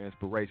some of your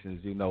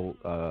inspirations, you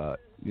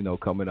know,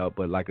 coming up.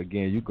 But, like,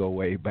 again, you go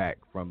way back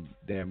from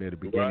damn near the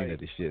beginning of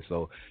the shit.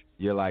 So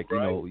you're like, you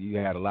know, you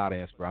had a lot of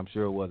inspiration. I'm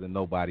sure it wasn't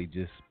nobody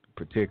just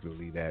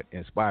particularly that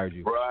inspired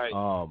you.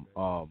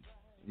 Right.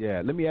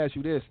 Yeah, let me ask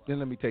you this. Then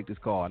let me take this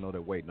call. I know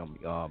they're waiting on me.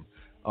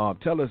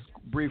 Tell us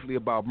briefly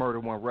about Murder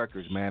One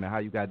Records, man, and how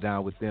you got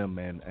down with them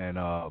and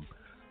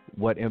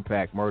what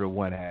impact Murder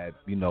One had,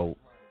 you know,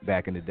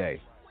 back in the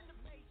day.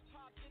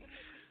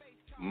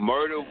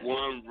 Murder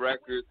One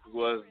Records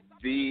was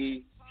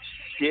the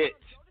shit.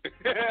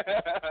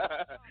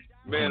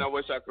 Man, I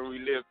wish I could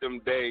relive them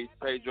days.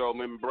 Pedro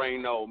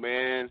Membrano,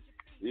 man.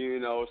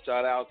 You know,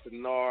 shout out to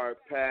Nard,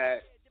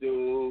 Pat,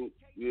 Dude,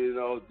 you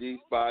know,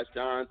 G-Spot,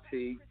 Sean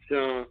T,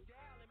 Chun,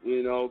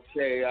 you know,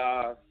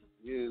 Chaos,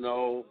 you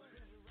know.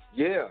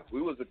 Yeah,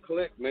 we was a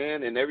clique,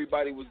 man, and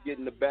everybody was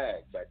getting the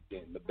bag back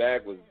then. The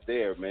bag was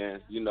there,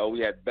 man. You know, we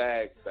had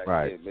bags back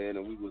then, man,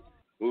 and we was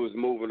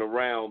moving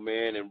around,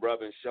 man, and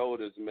rubbing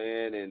shoulders,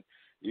 man, and,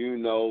 you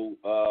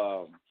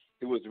know,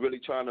 he was really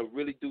trying to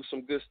really do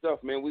some good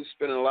stuff, man. We was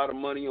spending a lot of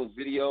money on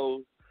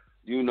videos,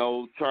 you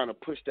know, trying to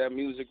push that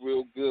music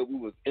real good. We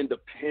was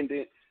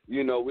independent.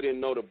 You know, we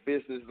didn't know the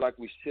business like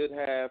we should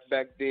have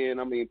back then.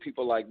 I mean,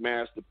 people like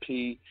Master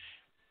P.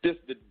 This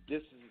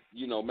is,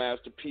 you know,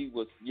 Master P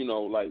was, you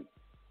know, like,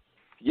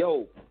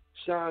 yo,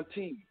 Sean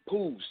T,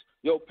 Papoose,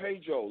 yo,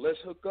 Pedro, let's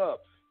hook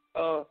up.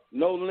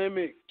 No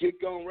Limit,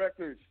 Get Gone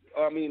Records.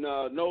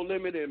 No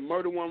Limit and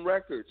Murder One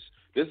Records.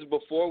 This is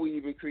before we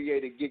even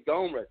created Get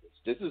Gone Records.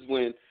 This is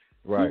when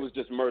we was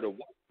just Murder One.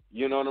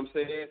 You know what I'm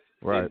saying?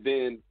 Right. And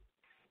then,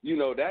 you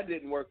know, that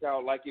didn't work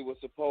out like it was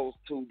supposed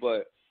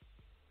to,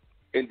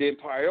 and then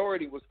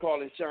Priority was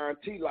calling Sean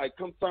T, like,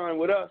 come sign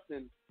with us.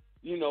 And,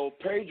 you know,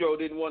 Pedro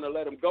didn't want to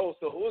let him go.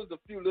 So it was a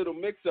few little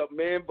mix-up,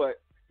 man.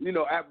 But, you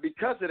know,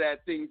 because of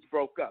that, things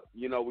broke up.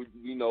 You know,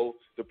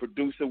 the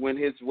producer went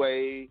his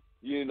way.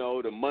 You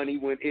know, the money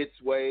went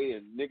its way.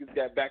 And niggas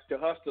got back to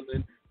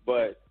hustling.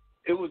 But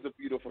it was a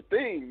beautiful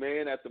thing,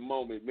 man, at the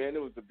moment, man.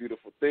 It was a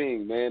beautiful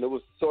thing, man. It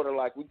was sort of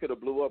like we could have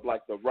blew up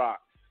like The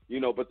Rock. You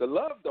know, but the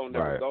love don't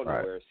never go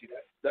nowhere. See,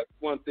 that's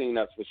one thing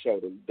that's for sure.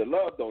 The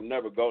love don't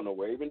never go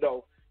nowhere. Even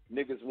though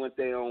niggas went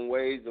their own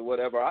ways or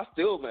whatever, I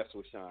still mess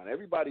with Sean.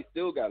 Everybody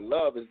still got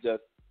love. It's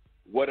just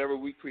whatever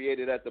we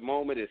created at the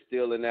moment is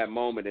still in that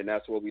moment, and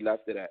that's where we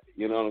left it at.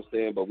 You know what I'm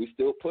saying? But we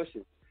still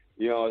pushing.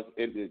 You know,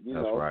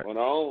 on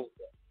our own.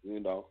 You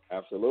know,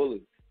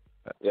 absolutely.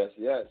 Yes.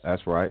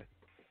 That's right.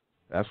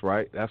 That's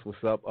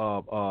what's up.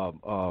 Now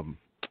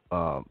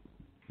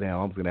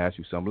I'm gonna ask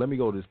you something. Let me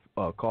go to this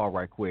call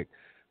right quick.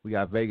 We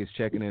got Vegas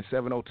checking in.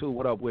 702,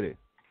 what up with it?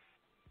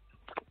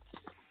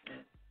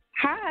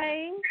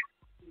 Hi.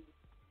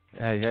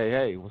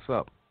 Hey, what's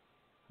up?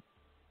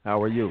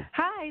 How are you?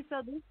 Hi,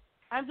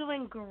 I'm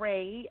doing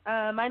great.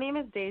 My name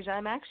is Deja.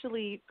 I'm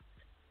actually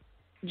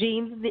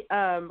Jean's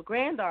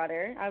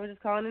granddaughter. I was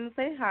just calling in to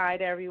say hi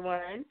to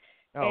everyone.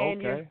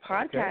 And your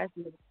podcast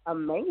is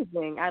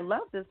amazing. I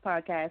love this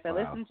podcast. I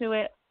listen to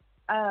it.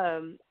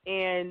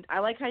 And I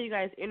like how you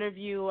guys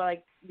interview,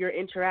 like your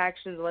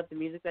interactions. I love the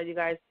music that you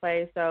guys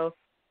play. So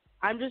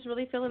I'm just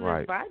really feeling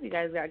this vibe you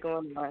guys got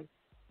going on.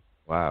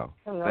 Wow.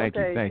 Thank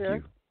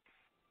you.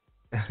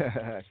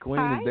 Queen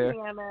Hi, is there.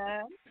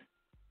 Anna.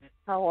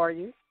 How are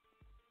you?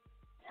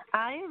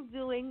 I am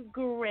doing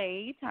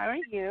great. How are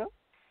you?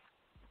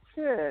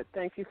 Good.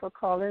 Thank you for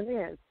calling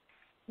in.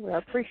 Well, I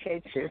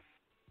appreciate you.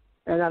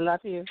 And I love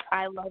you.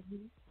 I love you.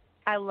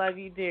 I love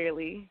you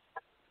dearly.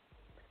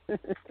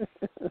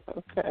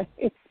 Okay.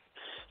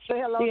 Say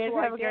hello to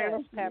our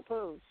guest,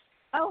 Papoose.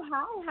 Oh,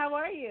 hi. How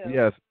are you?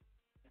 Yes.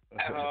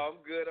 I'm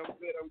good.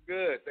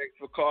 Thanks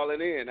for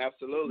calling in.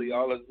 Absolutely.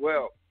 All is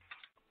well.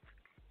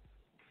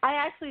 I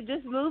actually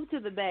just moved to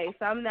the Bay,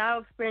 so I'm now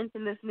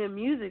experiencing this new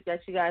music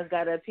that you guys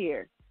got up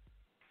here.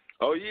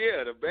 Oh,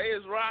 yeah. The Bay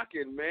is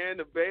rocking, man.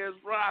 The Bay is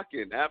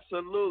rocking.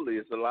 Absolutely.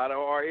 It's a lot of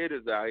hard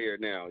hitters out here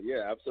now.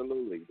 Yeah,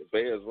 absolutely. The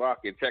Bay is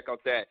rocking. Check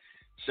out that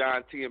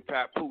Sean T and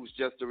Papoose,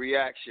 Just a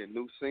Reaction,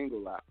 new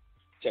single out.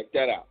 Check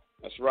that out.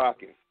 That's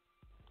rocking.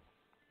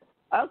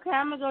 Okay,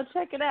 I'm going to go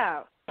check it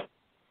out.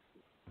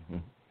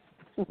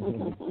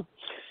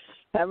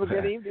 Have a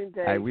good evening,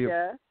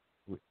 Deja.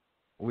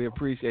 We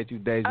appreciate you,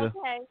 Deja.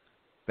 Okay.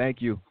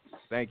 Thank you.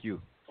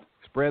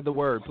 Spread the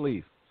word,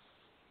 please.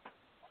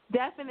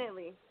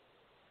 Definitely.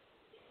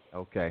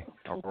 Okay.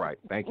 All right.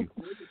 Thank you.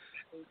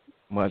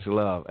 Much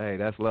love. Hey,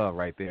 that's love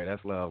right there.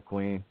 That's love,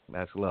 Queen.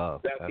 That's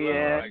love. That's love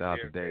right out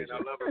there, to man. I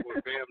love it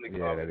when family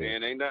yeah, comes,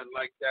 man. Ain't nothing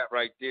like that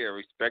right there.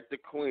 Respect the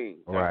Queen.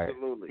 Right.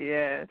 Absolutely.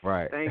 Yes.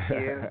 Right. Thank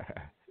you.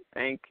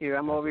 Thank you.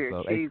 I'm over here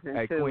cheesing,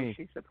 hey, too. Queen.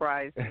 She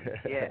surprised me.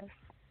 Yes.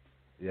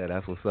 Yeah,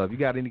 that's what's up. You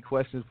got any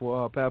questions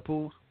for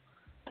Papoose?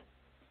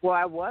 Well,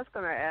 I was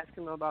going to ask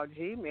him about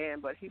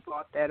G-Man, but he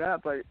brought that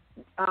up. But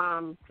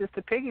just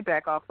to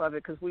piggyback off of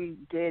it, because we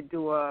did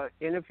do an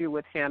interview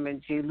with him, and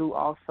G-Lew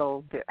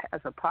also has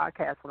a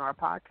podcast on our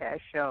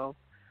podcast show.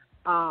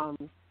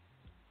 The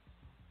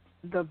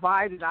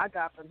vibe that I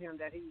got from him,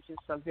 that he was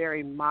just a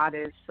very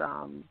modest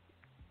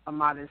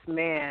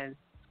man.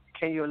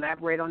 Can you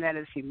elaborate on that?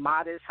 Is he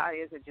modest? How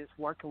is it just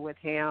working with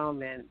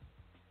him? And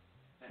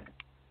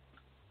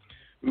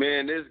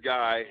man, this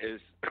guy is...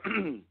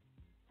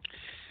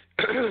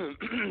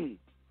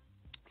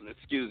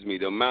 excuse me,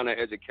 the amount of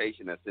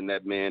education that's in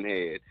that man's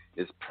head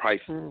is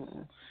priceless.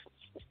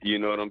 You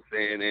know what I'm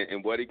saying?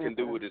 And what he can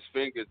do with his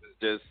fingers is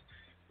just,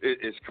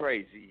 it's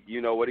crazy.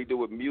 You know, what he do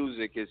with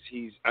music is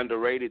he's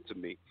underrated to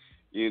me.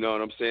 You know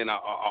what I'm saying? I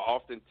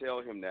often tell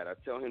him that.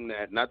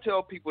 And I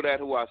tell people that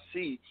who I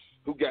see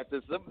who got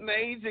this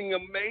amazing,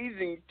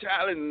 amazing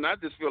talent, and I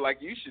just feel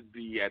like you should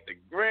be at the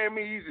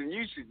Grammys and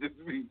you should just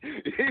be,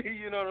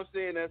 you know what I'm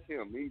saying? That's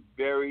him. He's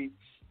very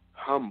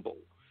humble.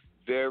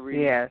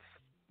 Very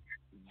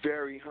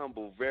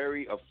humble,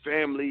 very a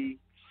family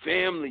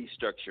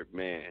structured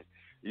man.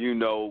 You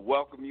know,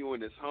 welcome you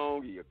in his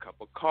home, give you a cup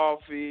of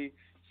coffee,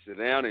 sit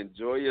down,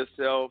 enjoy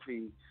yourself.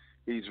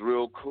 He's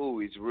real cool.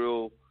 He's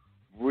real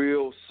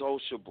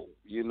sociable.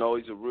 You know,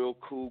 he's a real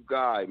cool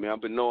guy, man.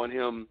 I've been knowing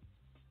him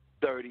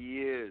 30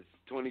 years,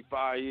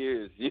 25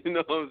 years. You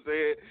know what I'm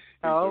saying?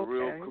 He's a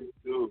real cool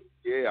dude.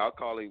 Yeah, I'll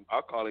call him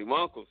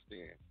Uncle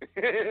Stan.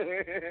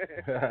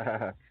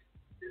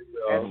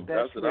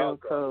 That's real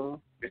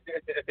cool.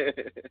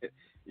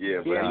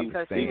 Yeah,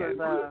 because he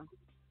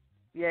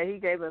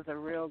gave us a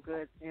real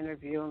good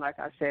interview, and like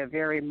I said,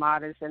 very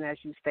modest, and as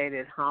you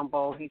stated,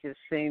 humble. He just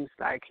seems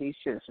like he's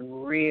just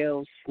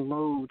real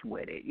smooth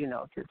with it, you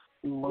know, just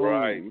smooth.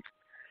 Right.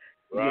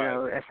 You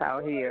know, that's how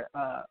he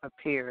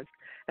appears.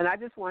 And I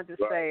just wanted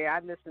to say, I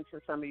listened to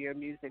some of your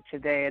music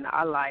today, and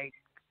I like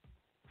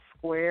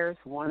Squares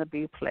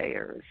Wannabe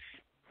Players.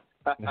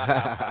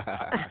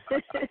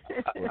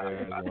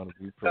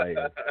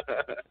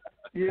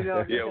 You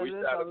know, because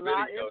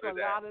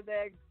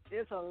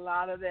there's a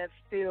lot of that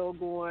still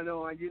going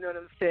on. You know what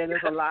I'm saying?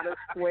 There's a lot of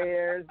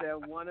squares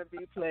that want to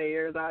be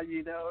players.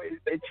 You know,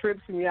 it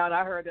trips me out.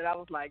 I heard that. I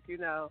was like, you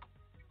know,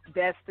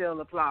 that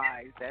still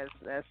applies. That's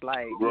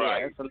like, yeah,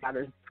 there's a lot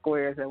of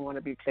squares that want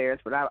to be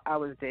players. But I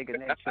was digging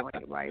that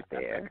joint right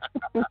there.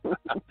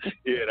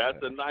 Yeah, that's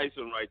a nice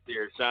one right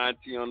there. Sean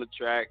T on the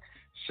track.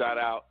 Shout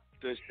out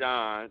to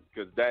Sean,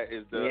 because that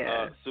is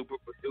the super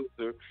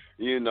producer.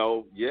 You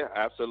know, yeah,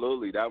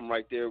 absolutely. That one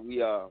right there.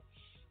 We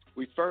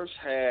first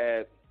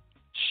had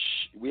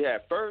the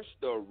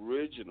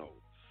original.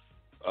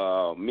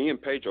 Me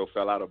and Pedro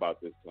fell out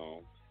about this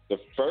song. The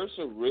first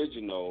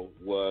original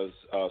was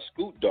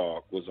Scoot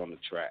Dogg was on the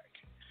track,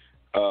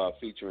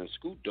 featuring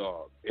Scoot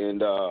Dogg,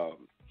 and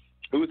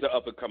he was an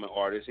up and coming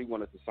artist. He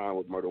wanted to sign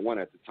with Murder One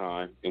at the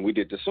time, and we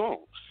did the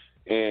song,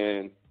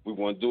 and we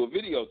want to do a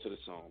video to the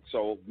song.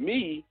 So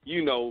me,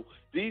 you know,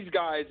 these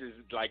guys is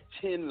like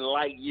 10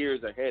 light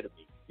years ahead of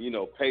me. You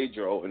know,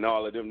 Pedro and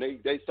all of them,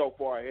 they so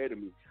far ahead of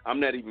me. I'm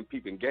not even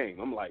peeping game.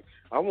 I'm like,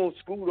 I want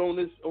Scoot on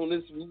this.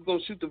 We're going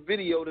to shoot the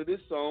video to this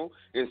song,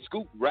 and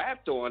Scoot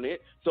rapped on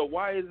it. So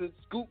why isn't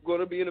Scoot going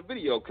to be in the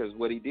video? Because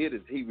what he did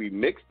is he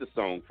remixed the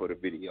song for the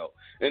video.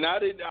 And I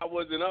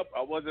wasn't up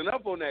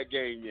on that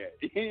game yet.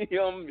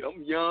 I'm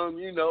young,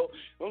 you know.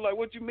 I'm like,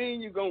 what you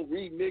mean you're going to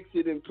remix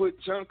it and put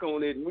Chunk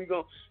on it? And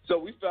so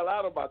we fell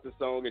out about the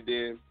song, and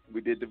then we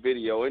did the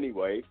video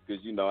anyway,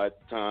 because, you know, at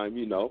the time,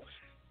 you know,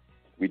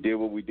 we did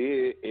what we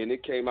did, and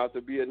it came out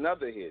to be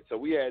another hit. So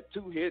we had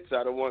 2 hits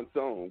out of one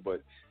song,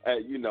 but,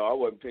 you know, I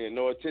wasn't paying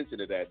no attention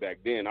to that back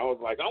then. I was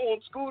like, I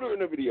want Scooter in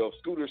the video.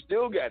 Scooter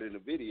still got in the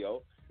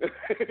video.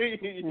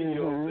 You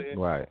know what I'm saying?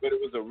 Right. But it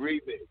was a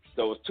remix.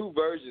 So it's 2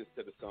 versions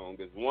to the song.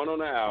 There's one on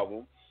the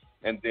album,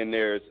 and then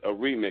there's a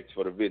remix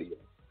for the video.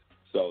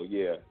 So,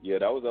 yeah,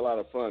 that was a lot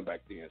of fun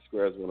back then.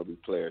 Squares Wanna Be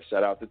Players.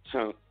 Shout out to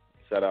Chunk.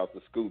 Shout out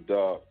to Scoop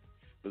Dogg.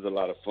 It was a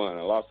lot of fun.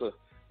 I lost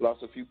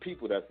a few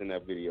people that's in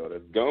that video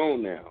that's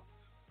gone now.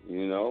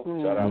 You know,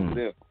 shout out to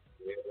them.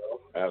 You know?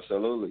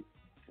 Absolutely.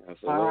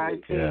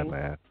 Yeah,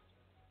 man.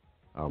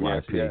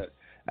 R.I.P. Yes.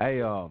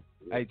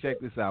 Hey, check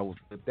this out.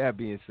 With that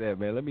being said,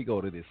 man, let me go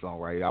to this song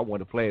right here. I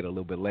want to play it a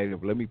little bit later,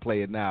 but let me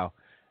play it now.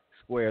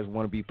 Squares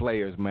Wanna Be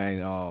Players,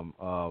 man.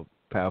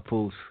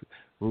 Papoose,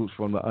 Roots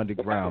from the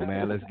Underground,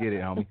 man. Let's get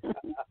it, homie.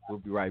 We'll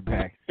be right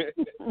back.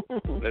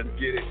 Let's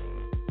get it.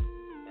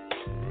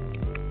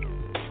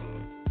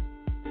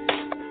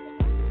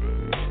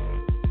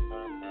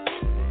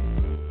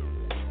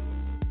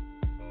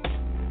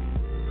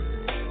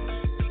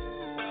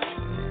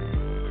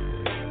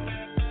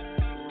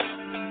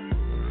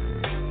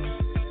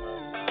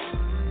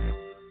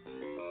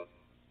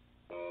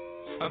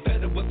 I'm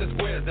fed up with the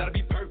squares that'll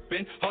be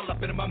perping, all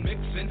up into my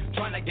mixing,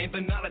 trying to gain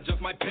the knowledge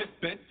of my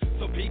pimpin'.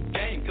 So peep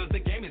game, cause the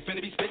game is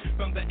finna be spit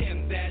from the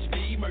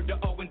M-B, murder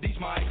O&D's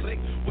my click.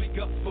 Wake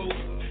up, fool,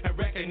 and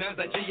recognize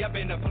that G, I've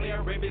been a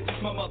player, baby, since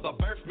my mother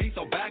birthed me.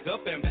 So back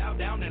up and bow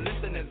down and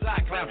listen as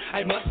I clown.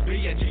 I must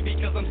be a G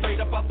because I'm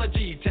straight up off the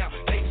G-town.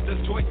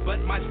 Taster's choice,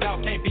 but my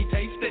style can't be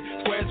tasted.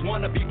 Squares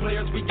wanna be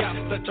players, we got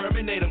to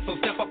terminate them. So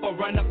step up or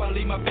run up, I'll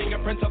leave my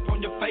fingerprints up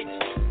on your face.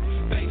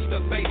 Face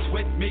to face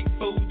with me,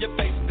 fool, your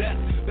face death.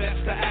 Best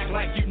to act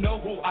like you know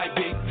who I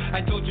be. I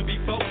told you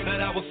before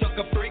that I was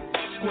sucker freak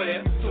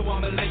square, so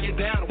I'ma lay it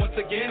down once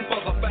again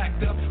for the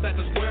fact that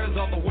the squares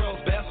are the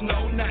world's best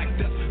known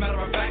actors. Matter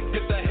of fact,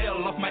 get the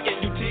hell off my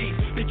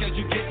NUTs because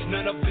you get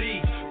none of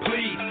these.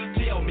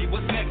 Please tell me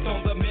what's next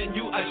on the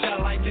menu. I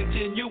shall I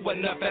continue?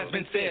 Enough has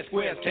been said.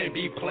 Squares can't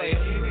be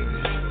played.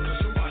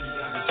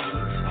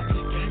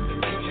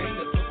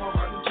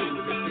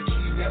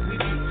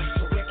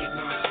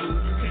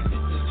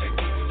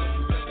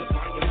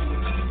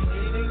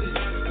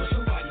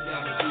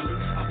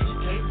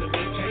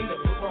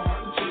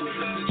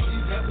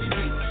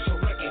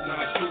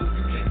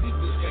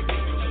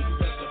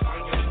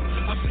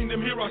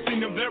 I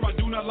seen them there, I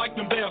do not like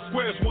them there.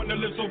 Squares want to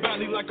live so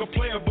badly like a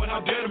player, but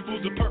how dare them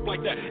fools to perk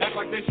like that, act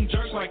like they some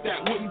jerks like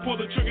that. Wouldn't pull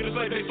the trigger to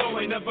say they soul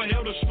ain't never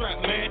held a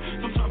strap, man.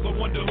 Sometimes I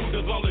wonder who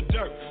does all the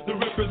dirt. The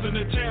rippers in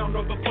the town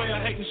or the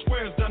player hating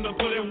squares done to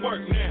put in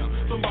work now.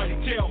 Somebody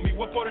tell me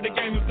what part of the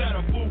game is that?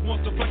 A fool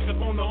wants to flex up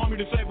on the homie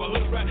to save a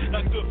hood rat.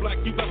 That's good black,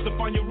 you best to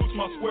find your roots,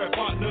 my square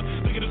partner.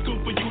 Think it is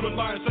cool for you to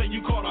lie and say you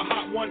caught a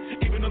hot one.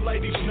 Even the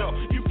ladies know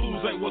you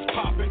fools ain't what's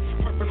poppin'.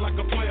 Perfect like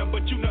a player,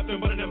 but you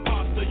nothing but an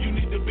imposter. You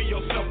need to be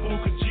yourself, fool,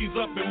 cause G's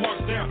up and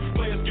marks down.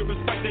 Players get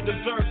respect they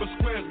deserve, but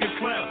squares get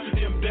clowned.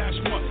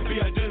 M-1 be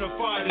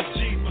identified as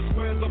G's, but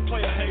squares are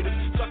player haters,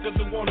 suckers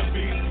and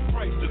wannabes,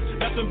 praisters.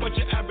 Nothing but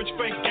your average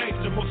fake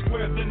gangster. More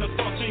squares than a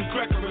saltine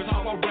cracker is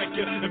how I rank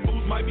you. And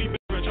fools might be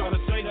bitter, trying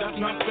to say that's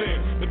not fair,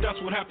 but that's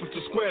what happens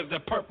to squares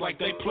that perp like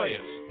they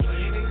players.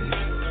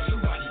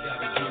 Somebody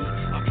gotta do it.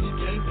 I keep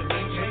games and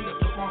maintain to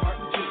put my heart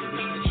into it.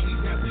 It's the G's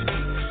that we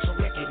need, so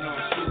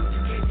recognize who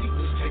you can't beat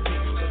this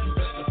taking, so you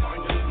best to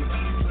find out who you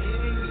need.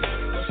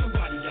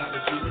 Somebody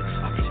gotta do it.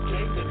 I keep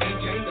games and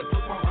maintain to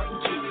put my heart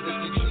into it.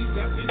 It's the G's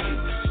that we need,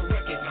 so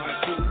recognize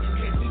who you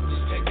can't beat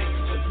this taking,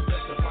 so you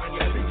best to find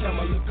out. Every time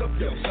I look up,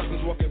 yo,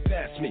 suckers walking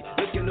past me,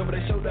 looking over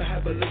their shoulder,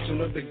 have a listen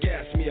of the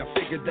gas me. I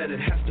figured that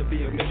it has to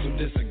be a mutual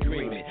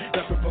disagreement.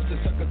 Not proposed to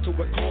sucker to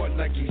a chord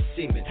like he's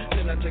seeming.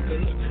 Then I take a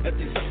look at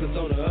these suckers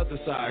on the other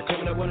side.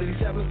 Coming at one of these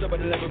havens,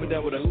 nobody never been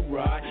down with a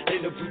hoorah.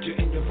 Ain't no future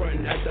in your front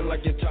and acting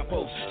like your top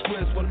host.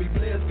 Squares wanna be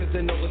players cause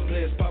they know it's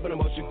players popping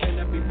them out. You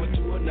cannot be what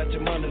you are, not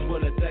your mind as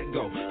well, let that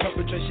go.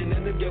 Perpetration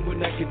in the game will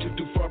not get you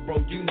too far, bro,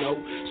 you know.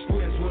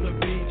 Squares wanna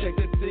be, check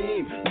the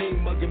theme.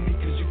 Mean mugging me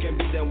cause you can't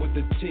be down with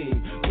the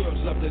team. Girls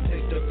love the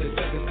taste of this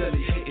second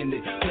steady hating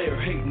it. Player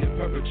hating it,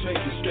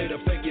 perpetrating, straight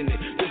up faking it.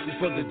 This is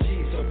for the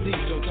G's, so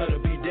please don't try to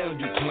be down,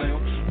 you clown.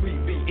 We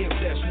be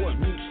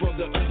M-1, roots from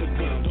the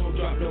underground. Don't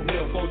drop no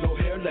mail for no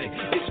hair lay.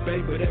 It's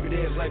paid, but every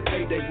day is like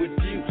payday with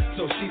you.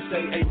 So she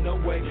say, ain't no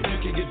way you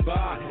can get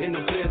by in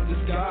the player's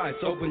disguise.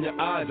 Open your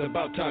eyes,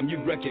 about time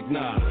you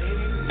recognize.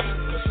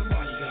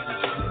 Somebody gotta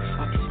do it.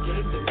 I keep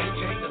getting the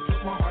maintain to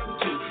put my heart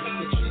into it.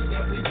 It's the G's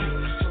that we need,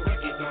 so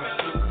recognize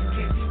who you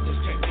can't beat this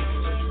technique,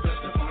 so you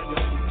best to find out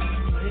who you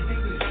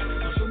need.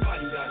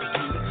 Somebody gotta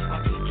do it. I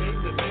keep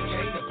getting the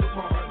maintain to put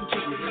my heart into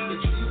it. It's the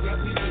G's that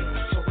we need,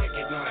 so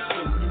recognize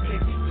who you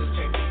can't beat this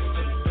technique,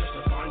 so you best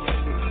to find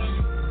out who.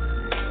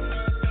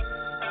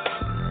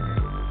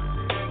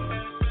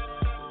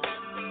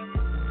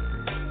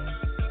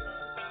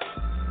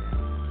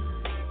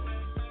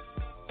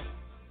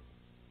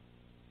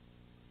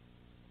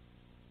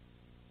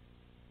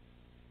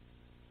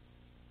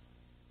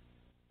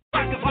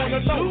 Wanna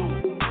know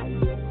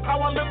how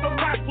I live the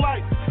rap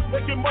life.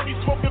 Making money,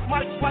 smoking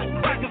mics like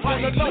crackers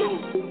wanna know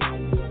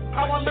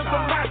how I live the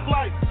Mac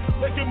life.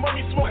 Making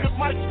money, smoking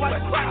mics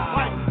like crack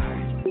pipe.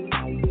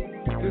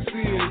 This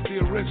is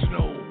the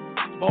original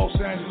Los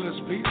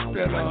Angeles beat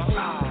spitter,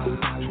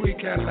 Tweet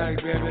Cadillac,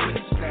 baby.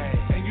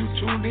 And you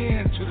tuned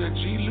in to the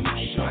G-Lew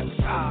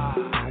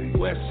Show.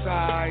 West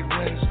Side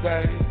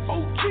Wednesday,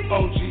 OG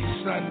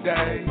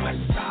Sunday.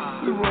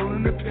 We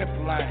rolling the pimp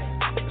line.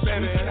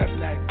 Tweet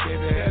Cadillac,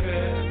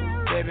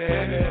 baby.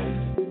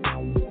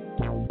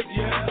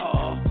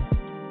 Yeah.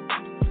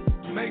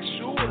 Make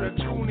sure to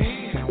tune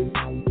in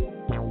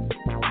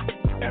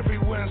every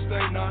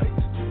Wednesday night,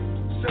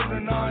 7 to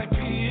 9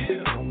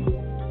 p.m.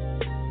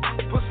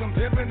 Put some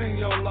pimpin' in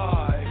your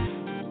life.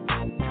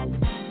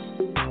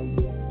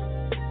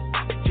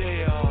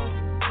 Yeah.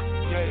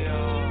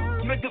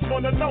 Niggas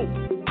wanna know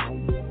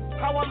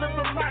how I live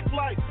the Mac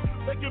life.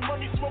 Making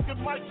money, smoking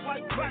mics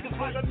like crackers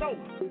wanna know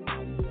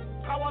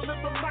how I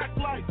live the Mac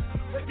life.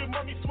 Making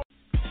money, smoking.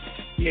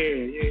 Yeah.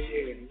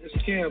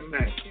 It's Kel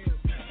Mac,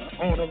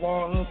 owner of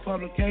all her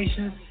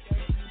publications,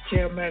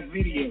 Kel Mac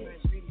Videos.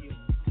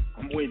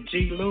 I'm with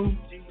G-Lew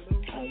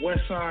on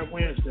West Side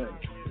Wednesday.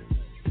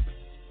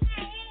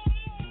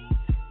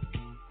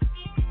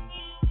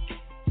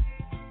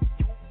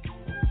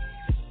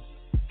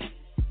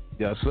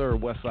 Yes, sir.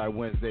 Westside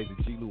Wednesdays,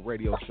 the G-Lew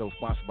Radio Show,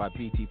 sponsored by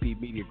PTP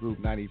Media Group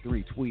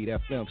 93, Tweed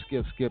FM,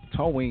 Skip,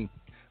 Towing,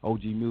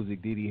 OG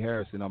Music, D.D.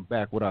 Harrison. I'm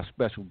back with our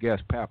special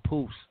guest,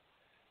 Papoose,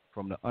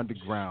 from the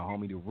underground,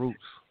 homie, the Roots,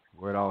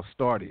 where it all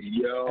started.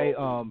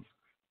 Yo.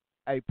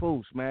 Hey,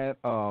 Poose, man.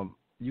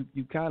 You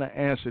kind of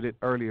answered it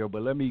earlier,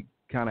 but let me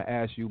kind of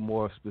ask you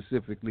more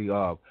specifically.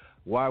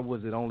 Why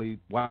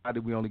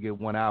did we only get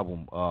one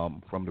album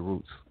from the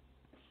Roots,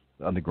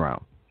 the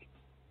underground?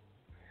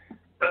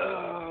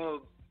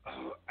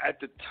 At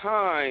the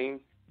time,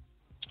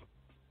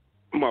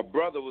 my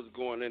brother was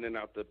going in and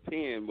out the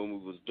pen when we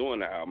was doing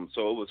the album,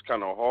 so it was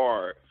kind of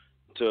hard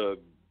to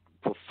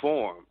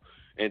perform.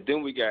 And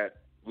then we got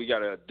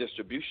a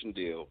distribution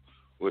deal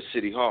with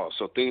City Hall,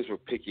 so things were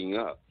picking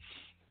up.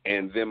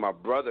 And then my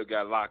brother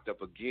got locked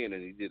up again,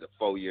 and he did a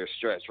 4-year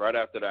stretch. Right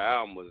after the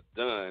album was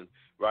done,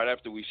 right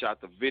after we shot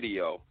the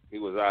video, he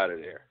was out of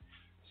there.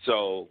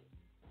 So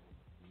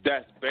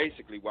that's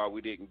basically why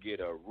we didn't get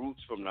a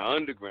Roots from the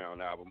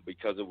Underground album,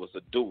 because it was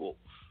a duel.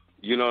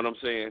 You know what I'm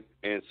saying?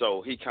 And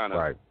so he kind of,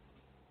 right,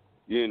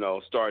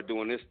 started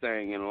doing this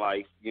thing in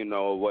life,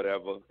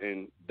 whatever.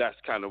 And that's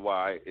kind of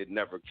why it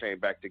never came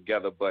back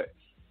together. But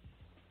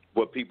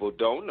what people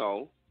don't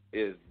know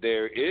is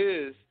there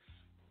is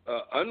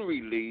an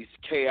unreleased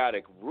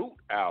Chaotic Root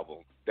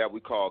album that we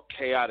call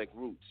Chaotic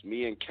Roots,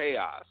 me and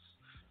Chaos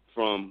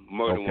from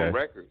Murder One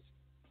Records.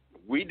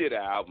 We did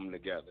an album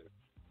together.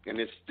 And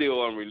it's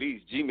still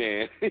unreleased.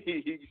 G-Man,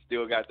 he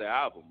still got the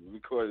album. We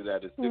recorded it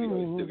at the studio.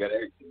 He still got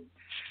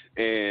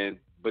everything.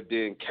 But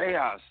then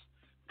Chaos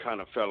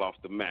kind of fell off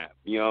the map.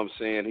 You know what I'm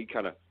saying? He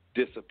kind of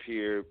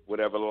disappeared,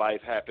 whatever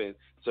life happened.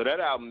 So that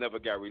album never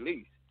got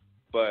released.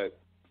 But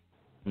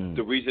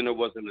the reason it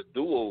wasn't a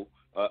duel,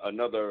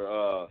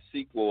 another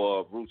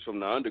sequel of Roots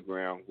from the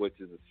Underground, which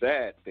is a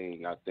sad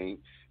thing, I think,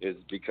 is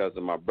because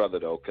of my brother,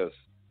 though, because,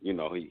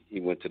 he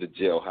went to the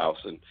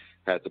jailhouse and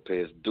had to pay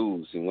his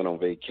dues and went on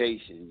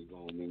vacation, you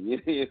know what I mean?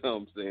 You know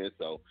what I'm saying?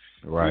 So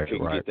we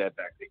couldn't get that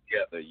back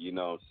together, you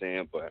know what I'm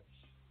saying? But,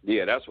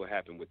 yeah, that's what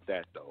happened with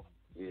that, though.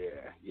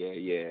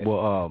 Yeah.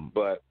 Well,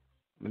 but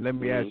let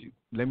me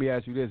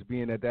ask you this,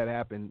 being that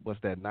happened,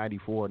 what's that,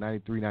 94,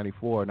 93,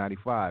 94,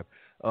 95,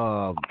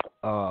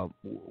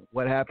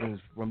 what happens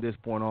from this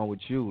point on with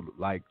you?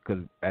 Like,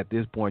 because at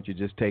this point you're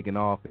just taking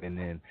off, and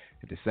then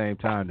at the same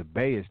time the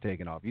Bay is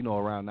taking off.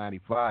 Around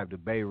 95, the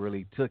Bay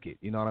really took it.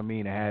 You know what I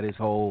mean? It had its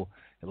whole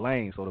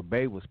lane, so the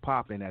Bay was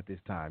popping at this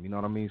time. You know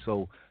what I mean?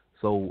 So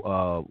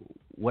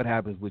what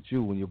happens with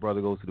you when your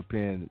brother goes to the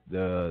pen?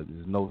 There's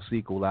no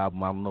sequel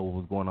album. I don't know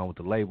what's going on with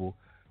the label.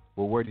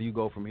 But where do you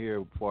go from here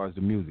as far as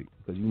the music?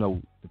 Because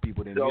the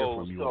people didn't hear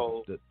from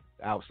you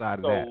outside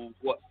of that.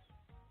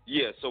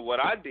 So what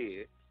I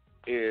did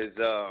is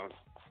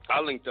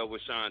I linked up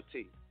with Sean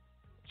T.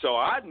 So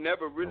I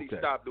never really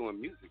stopped doing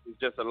music. It's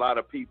just a lot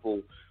of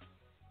people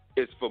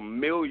is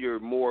familiar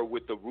more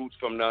with the Roots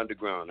from the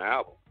Underground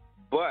album.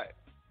 But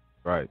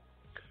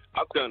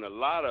I've done a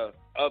lot of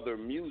other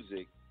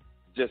music,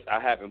 just I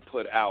haven't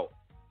put out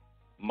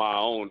my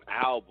own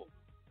album.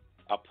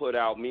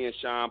 Me and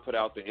Sean put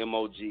out the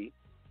MOG, you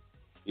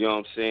know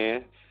what I'm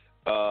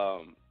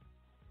saying?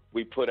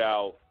 We put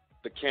out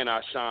the Can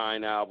I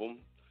Shine album.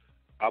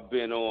 I've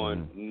been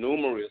on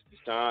numerous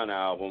Sean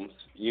albums,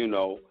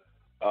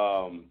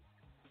 I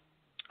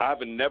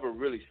haven't never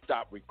really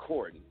stopped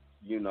recording,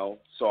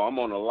 so I'm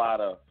on a lot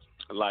of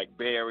like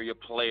Bay Area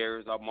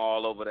Players. I'm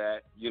all over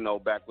that,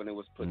 back when it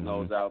was putting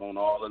those out on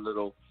all the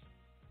little,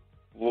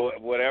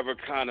 whatever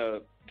kind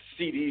of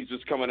CDs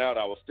was coming out,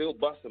 I was still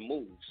busting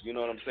moves, you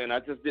know what I'm saying? I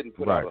just didn't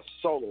put out a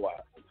solo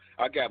album.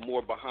 I got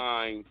more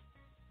behind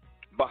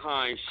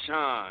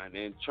Sean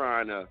and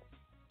trying to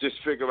just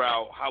figure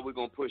out how we're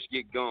going to push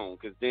Get Gone,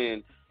 because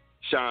then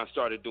Sean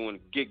started doing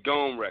Get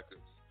Gone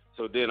records.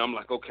 So then I'm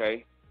like,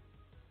 okay,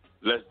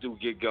 let's do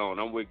Get Gone.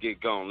 I'm with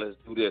Get Gone. Let's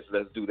do this.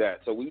 Let's do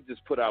that. So we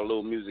just put out a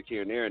little music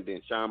here and there, and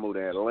then Sean moved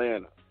to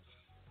Atlanta.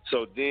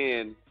 So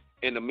then,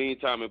 in the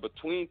meantime, in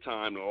between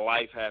time,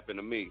 life happened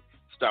to me.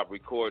 Stopped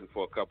recording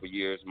for a couple of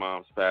years.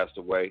 Mom's passed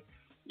away,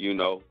 you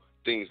know,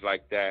 things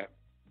like that.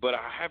 But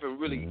I haven't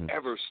really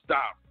ever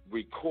stopped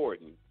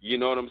recording. You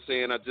know what I'm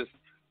saying? I just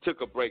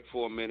took a break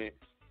for a minute.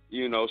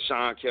 You know,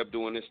 Sean kept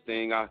doing this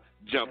thing. I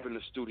jump in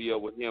the studio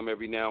with him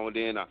every now and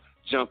then. I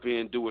jump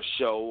in, do a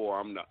show, or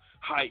I'm the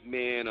hype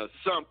man or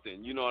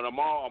something. You know, and I'm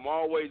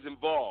always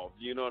involved.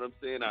 You know what I'm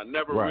saying? I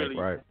never really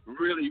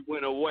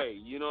went away.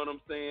 You know what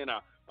I'm saying?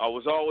 I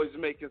was always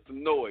making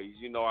some noise.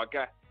 You know,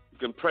 you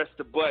can press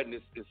the button.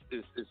 It's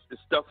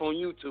stuff on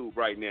YouTube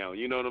right now.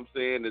 You know what I'm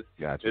saying?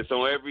 It's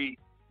on every,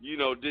 you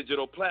know,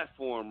 digital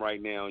platform right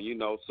now. You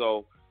know,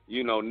 so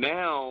you know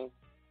now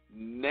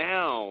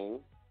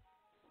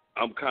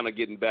I'm kind of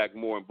getting back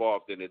more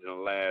involved in it in the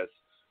last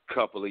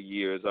couple of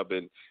years. I've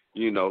been,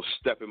 you know,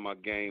 stepping my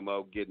game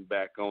up, getting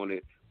back on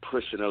it,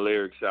 pushing the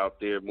lyrics out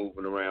there,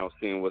 moving around,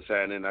 seeing what's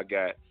happening. I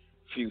got a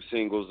few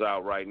singles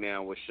out right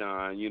now with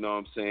Sean, you know what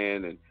I'm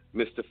saying, and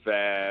Mr.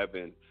 Fab,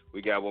 and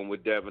we got one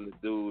with Devin the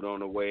Dude on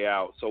the way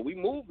out. So we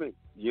moving,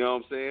 you know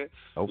what I'm saying?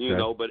 Okay. You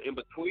know, but in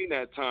between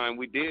that time,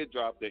 we did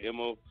drop the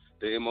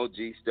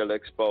MOG Still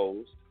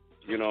Exposed,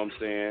 you know what I'm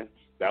saying?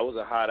 That was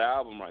a hot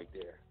album right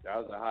there. That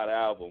was a hot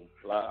album.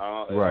 That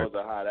was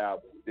a hot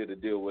album. We did a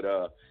deal with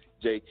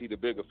JT the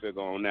Bigger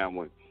Figure on that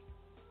one.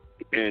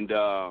 And,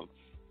 I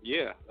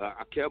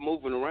kept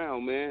moving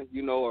around, man,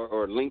 you know,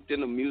 or linked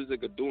into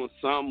music or doing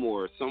some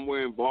or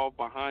somewhere involved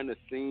behind the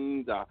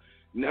scenes. I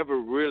never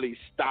really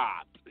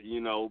stopped,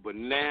 you know, but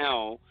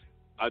now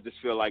I just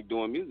feel like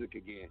doing music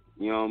again.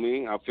 You know what I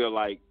mean? I feel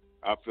like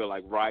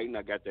writing.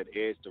 I got that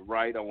edge to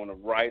write. I want to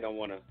write. I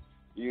want to,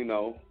 you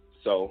know,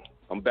 so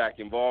I'm back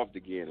involved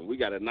again. And we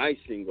got a nice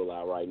single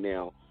out right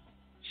now,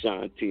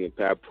 Sean T and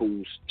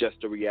Papoose,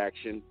 Just a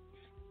Reaction.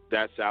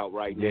 That's out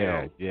right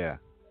now. Yeah.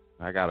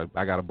 I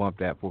gotta bump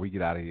that before we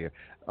get out of here.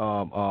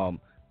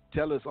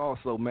 Tell us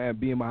also, man,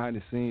 being behind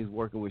the scenes,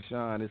 working with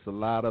Sean, it's a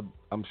lot of,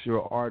 I'm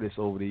sure, artists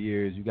over the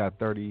years. You got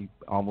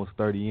almost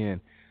 30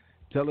 in.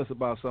 Tell us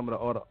about some of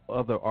the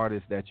other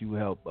artists that you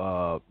help,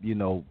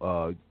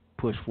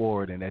 push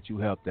forward, and that you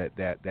helped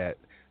that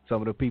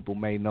some of the people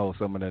may know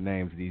some of the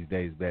names these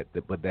days,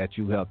 but that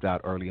you helped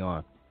out early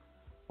on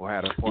or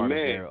had a part of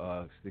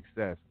their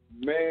success.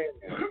 Man.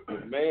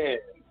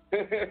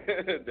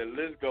 The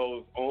list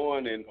goes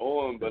on and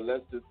on, but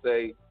let's just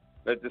say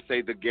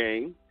The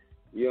Game.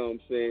 You know what I'm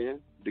saying?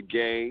 The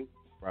Game.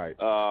 Right.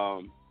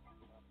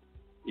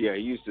 He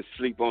used to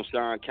sleep on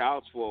Sean's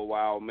couch for a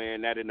while,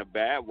 man. That in a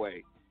bad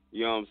way.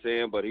 You know what I'm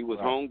saying? But he was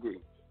hungry.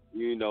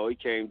 You know, he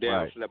came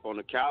down, slept on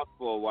the couch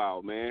for a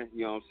while, man.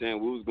 You know what I'm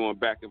saying? We was going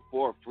back and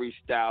forth,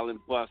 freestyling,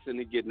 busting,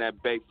 and getting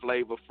that baked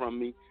flavor from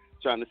me,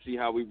 trying to see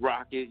how we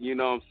rock it. You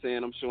know what I'm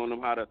saying? I'm showing him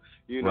how to,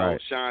 you know,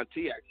 Sean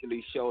T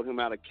actually showed him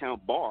how to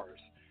count bars.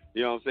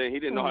 You know what I'm saying? He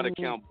didn't know how to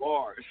count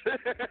bars.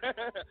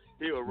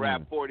 He would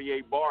rap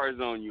 48 bars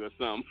on you or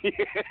something.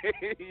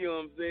 You know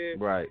what I'm saying?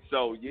 Right.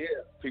 So,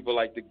 people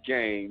like The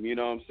Game, you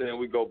know what I'm saying?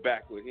 We go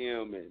back with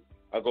him, and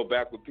I go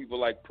back with people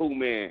like Pooh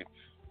Man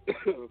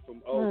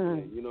from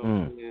Oakland, you know what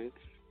I'm saying?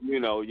 You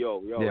know, we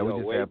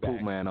just had Pooh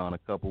Man on a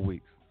couple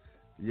weeks.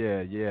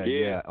 Yeah.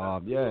 That's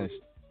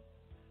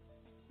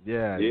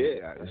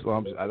why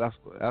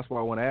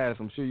I want to ask.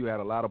 I'm sure you had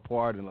a lot of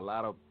part in a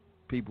lot of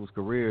people's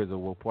careers, or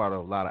were part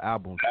of a lot of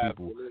albums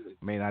people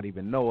may not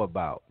even know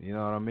about. You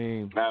know what I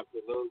mean?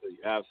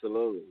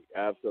 Absolutely.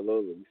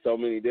 So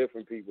many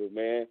different people,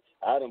 man.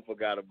 I done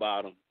forgot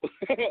about them.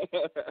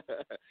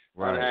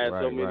 I had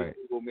so many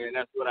people, man.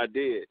 That's what I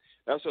did.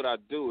 That's what I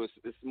do.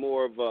 It's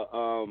more of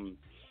a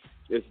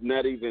it's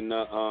not even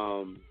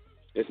a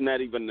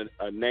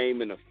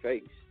name and a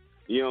face.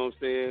 You know what I'm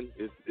saying?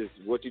 It's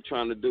what you're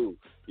trying to do.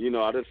 You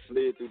know, I just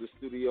slid through the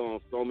studio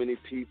on so many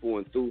people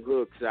and threw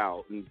hooks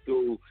out and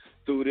threw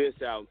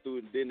this out,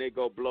 then they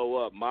go blow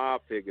up my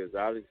figures.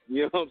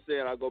 You know what I'm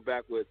saying? I go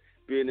back with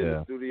being in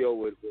the studio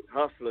with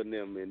hustling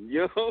them, and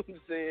you know what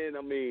I'm saying?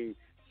 I mean,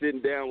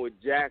 sitting down with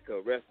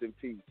Jacka, rest in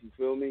peace. You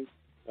feel me?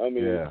 I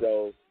mean,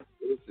 so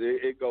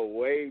it go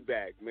way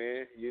back,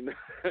 man. You know,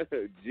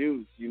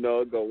 Juice. You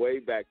know, it go way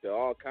back to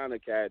all kind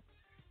of cats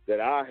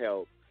that I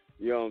helped.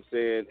 You know what I'm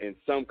saying? In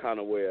some kind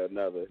of way or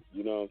another.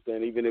 You know what I'm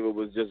saying? Even if it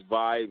was just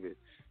vibing,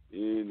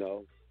 you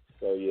know.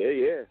 So,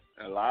 yeah.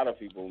 A lot of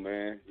people,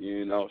 man.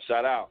 You know,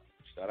 shout out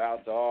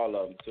to all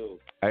of them, too.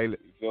 Hey, you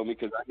feel me?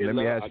 Because I let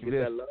me ask you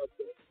this. That love.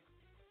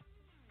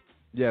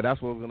 Yeah,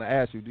 that's what I was going to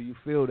ask you. Do you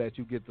feel that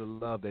you get the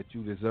love that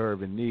you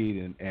deserve and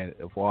need, and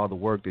for all the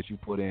work that you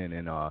put in?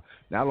 And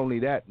not only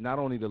that, not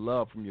only the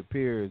love from your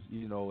peers,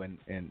 you know,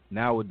 and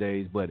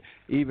nowadays, but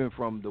even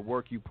from the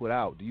work you put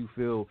out, do you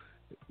feel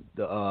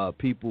the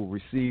people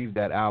receive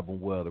that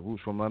album well, the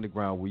Roots from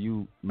Underground, where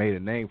you made a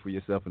name for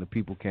yourself and the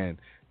people can,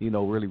 you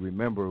know, really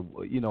remember,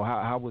 you know,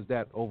 how was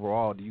that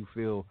overall? Do you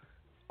feel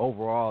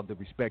overall the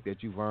respect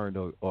that you've earned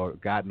or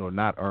gotten or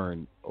not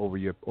earned over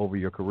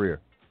your career?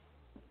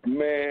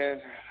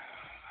 Man,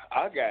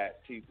 I got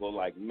people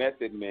like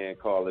Method Man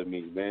calling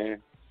me,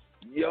 man.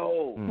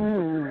 Yo,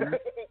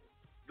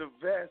 the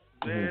vest,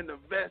 man, the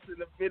vest in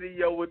the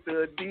video with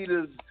the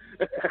Adidas.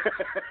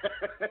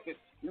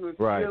 He was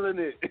feeling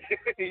it.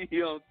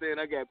 You know what I'm saying?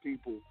 I got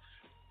people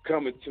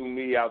coming to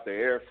me out the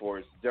Air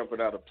Force,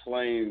 jumping out of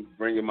planes,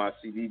 bringing my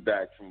CD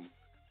back from,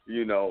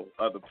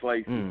 other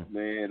places,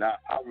 man. I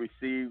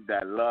received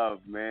that love,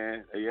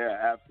 man. Yeah,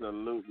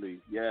 absolutely.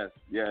 Yes.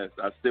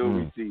 I still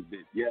received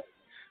it. Yes.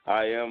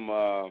 I am,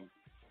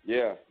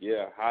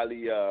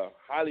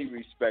 highly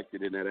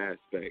respected in that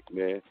aspect,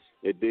 man.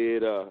 It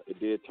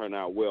did turn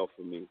out well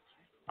for me.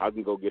 I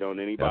can go get on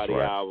anybody's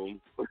album.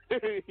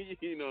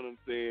 You know what I'm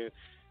saying?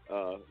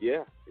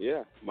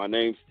 My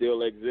name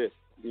still exists.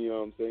 You know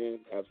what I'm saying?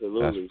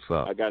 Absolutely.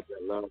 I got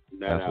that love from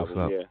that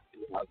album. Yeah,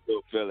 I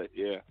still feel it.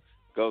 Yeah,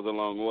 goes a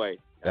long way.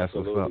 That's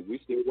absolutely. We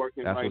still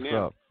working right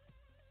now. Up.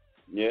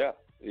 Yeah.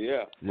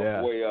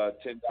 My boy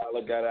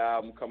 $10 got an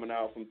album coming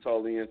out from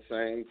Totally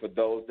Insane. For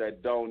those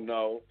that don't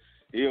know,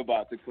 he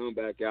about to come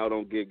back out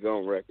on Get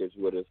Gone Records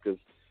with us because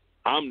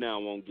I'm now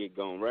on Get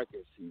Gone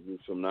Records. He was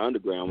from the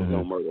underground, was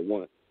on Murder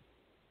One.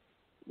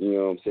 You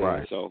know what I'm saying?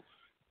 Right. So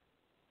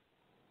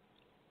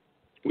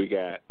we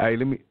got. Hey,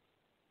 let me.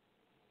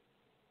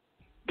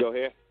 Go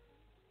ahead.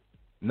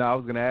 No, I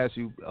was going to ask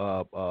you,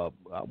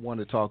 I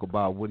wanted to talk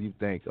about what do you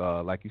think,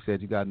 like you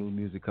said, you got new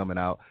music coming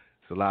out.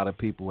 So a lot of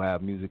people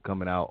have music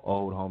coming out,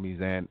 old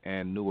homies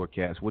and newer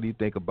cats. What do you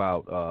think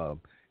about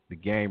the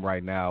game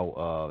right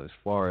now as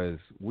far as,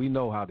 we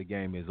know how the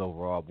game is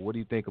overall, but what do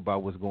you think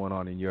about what's going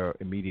on in your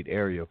immediate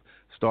area,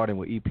 starting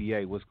with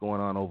EPA, what's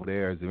going on over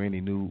there? Is there any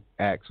new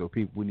acts or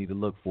people we need to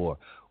look for,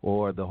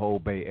 or the whole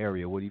Bay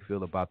Area? What do you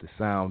feel about the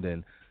sound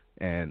and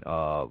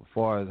as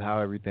far as how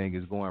everything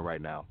is going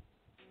right now?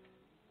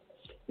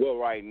 Well,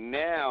 right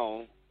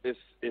now it's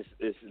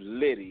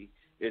litty.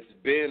 It's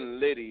been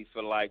litty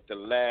for like the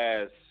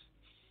last,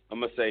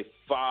 I'm gonna say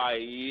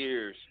 5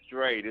 years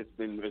straight. It's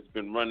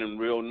been running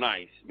real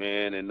nice,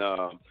 man. And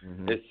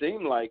it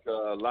seemed like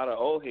a lot of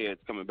old heads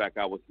coming back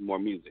out with some more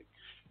music.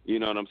 You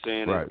know what I'm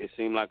saying? Right. It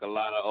seemed like a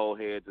lot of old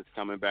heads is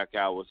coming back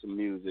out with some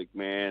music,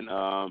 man.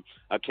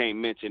 I can't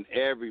mention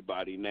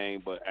everybody's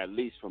name, but at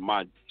least from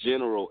my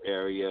general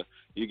area,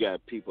 you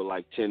got people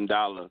like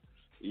 $10,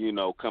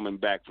 coming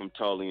back from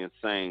Totally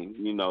Insane.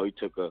 He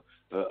took a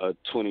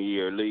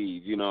 20-year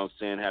leave, you know what I'm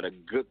saying? Had a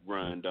good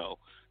run, though.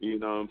 You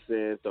know what I'm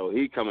saying? So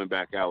he coming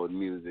back out with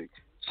music.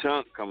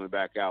 Chunk coming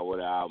back out with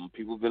an album.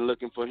 People been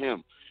looking for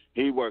him.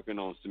 He working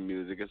on some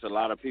music. It's a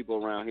lot of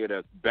people around here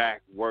that's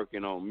back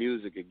working on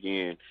music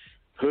again.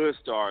 Hood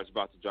Star is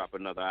about to drop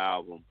another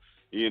album.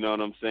 You know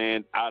what I'm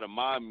saying? Out of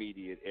my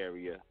immediate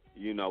area.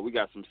 We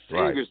got some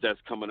singers that's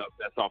coming up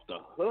that's off the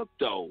hook,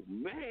 though.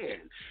 Man,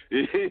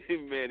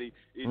 man,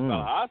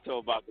 Palo Alto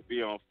about to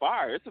be on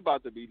fire. It's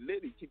about to be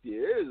lit. Keep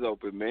your ears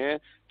open, man.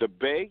 The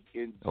Bay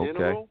in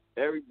general,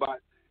 everybody.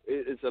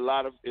 It's a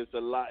lot.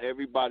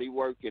 Everybody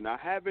working. I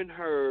haven't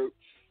heard.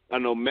 I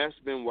know Mess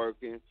been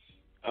working.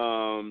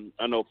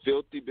 I know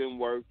Filthy been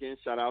working.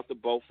 Shout out to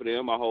both of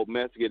them. I hope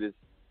Mess get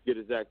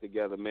his act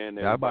together, man.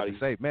 Yeah, I'm about to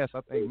say Mess.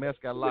 I think Mess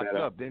got locked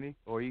up, didn't he?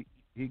 Or he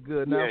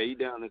good now? Yeah, he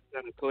down in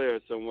Santa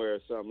Clara somewhere or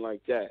something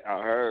like that.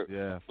 I heard.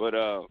 Yeah. But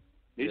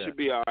he should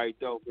be all right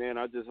though, man.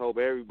 I just hope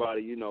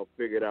everybody,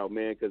 figure it out,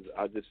 man, because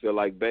I just feel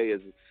like Bay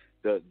is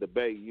the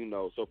Bay,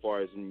 so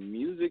far as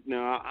music.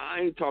 Now,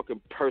 I ain't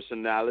talking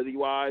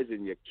personality-wise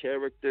and your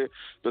character,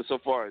 but so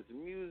far as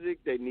music,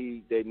 they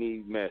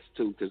need Mess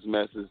too, because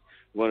Mess is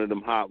one of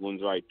them hot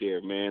ones right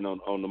there, man,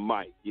 on the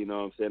mic. You know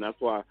what I'm saying?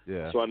 That's why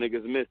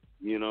niggas miss.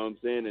 You know what I'm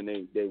saying? And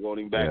they want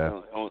him back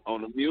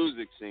on the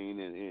music scene.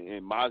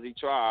 And Mozzie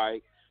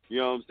tried. You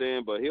know what I'm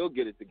saying? But he'll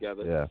get it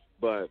together. Yeah.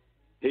 But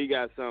he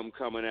got something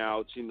coming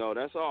out.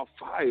 That's all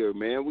fire,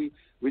 man. We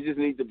just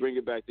need to bring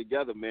it back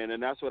together, man.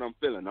 And that's what I'm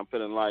feeling. I'm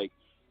feeling like,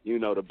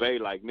 the Bay,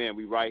 like, man,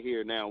 we right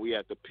here now. We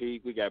at the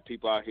peak. We got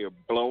people out here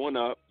blowing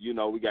up.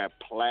 We got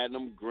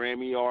platinum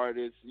Grammy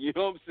artists, you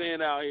know what I'm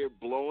saying, out here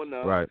blowing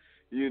up. Right.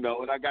 And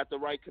I got the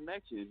right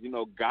connections.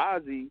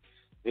 Ghazi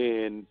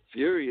and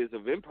Furious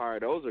of Empire,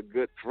 those are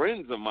good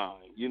friends of mine,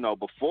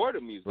 before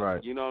the music.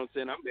 Right. You know what I'm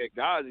saying? I met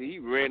Ghazi. He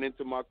ran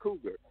into my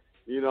Cougar.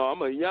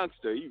 I'm a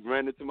youngster. He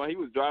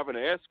was driving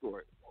an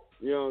Escort.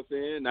 You know what I'm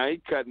saying? Now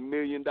he cutting $1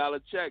 million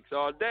checks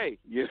all day.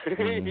 You know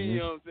what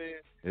I'm saying?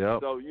 Yep.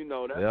 So,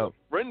 that's a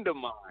friend of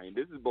mine.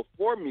 This is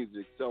before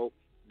music. So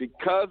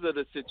because of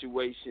the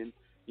situation,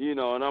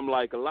 and I'm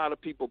like, a lot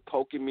of people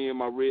poking me in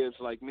my ribs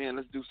like, man,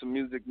 let's do some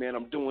music, man.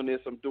 I'm doing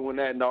this, I'm doing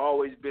that. And I've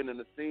always been in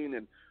the scene,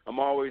 and I'm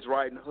always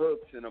writing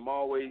hooks, and I'm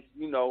always,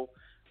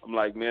 I'm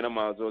like, man, I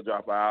might as well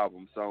drop an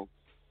album. So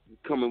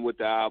coming with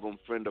the album,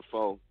 Friend or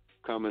Foe,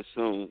 coming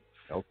soon.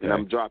 Okay. And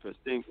I'm dropping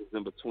singles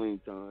in between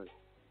times.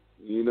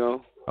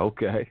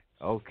 Okay.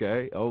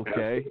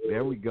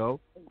 There we go.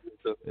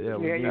 Yeah,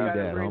 we need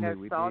that, homie.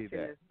 We need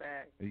that.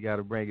 Back. You got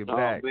to bring it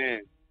back.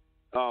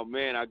 Oh,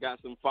 man, I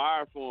got some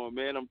fire for them,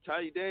 man. I'm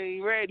telling you, they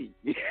ain't ready.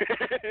 They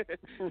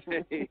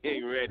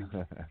ain't ready.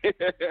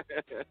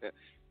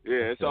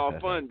 Yeah, it's all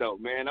fun, though,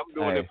 man. I'm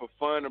doing it for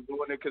fun. I'm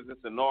doing it because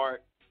it's an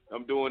art.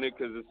 I'm doing it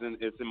because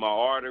it's in my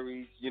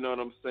arteries. You know what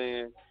I'm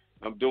saying?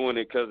 I'm doing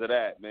it because of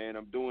that, man.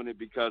 I'm doing it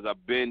because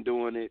I've been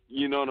doing it.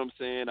 You know what I'm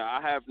saying? I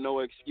have no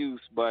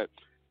excuse, but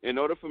in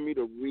order for me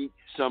to reach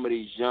some of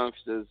these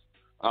youngsters,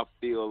 I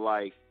feel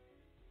like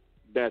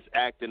that's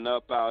acting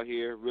up out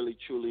here, really,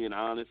 truly, and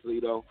honestly,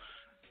 though.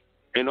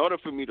 In order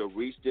for me to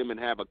reach them and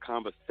have a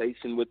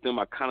conversation with them,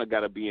 I kind of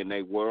got to be in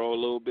their world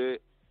a little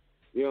bit.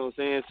 You know what I'm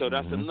saying? So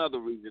that's another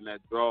reason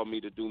that draw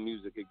me to do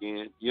music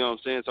again. You know what I'm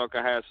saying? So I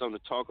can have something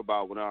to talk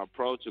about when I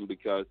approach them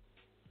because,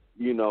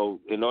 you know,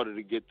 in order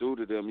to get through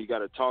to them, you got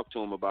to talk to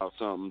them about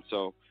something.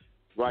 So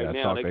right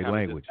now they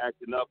kind of just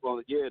acting up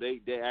on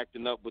they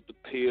acting up with the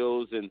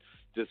pills and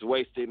just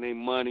wasting their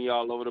money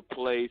all over the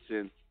place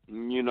and,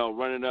 you know,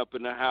 running up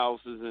in the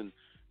houses and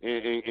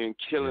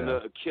killing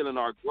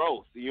our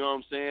growth. You know what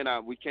I'm saying?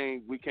 We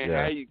can't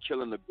have you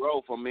killing the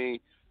growth. I mean,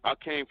 I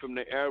came from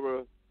the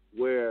era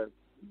where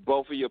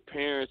both of your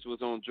parents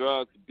was on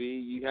drugs, B.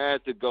 You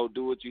had to go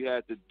do what you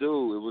had to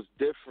do. It was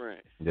different.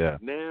 Yeah.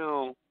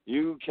 Now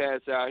you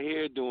cats out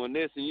here doing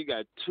this, and you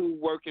got 2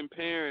 working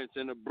parents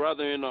and a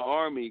brother in the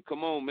army.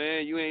 Come on,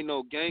 man. You ain't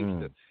no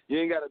gangster. You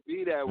ain't got to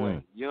be that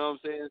way. You know what I'm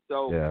saying?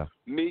 So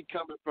me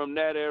coming from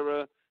that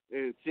era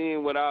and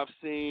seeing what I've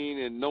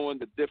seen and knowing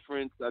the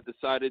difference, I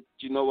decided,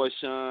 you know what,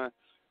 Sean,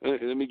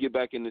 let me get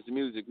back in this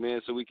music,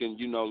 man, so we can,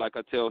 you know, like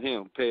I tell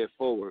him, pay it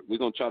forward. We're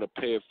going to try to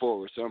pay it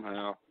forward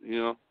somehow, you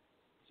know?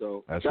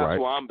 So that's right.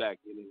 why I'm back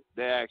in it.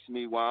 They ask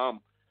me why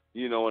I'm,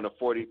 you know, in a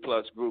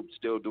 40-plus group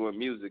still doing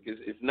music.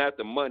 It's not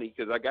the money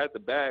because I got the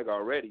bag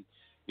already.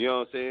 You know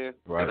what I'm saying?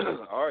 Right.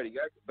 I already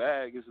got the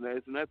bag.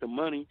 It's not the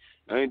money.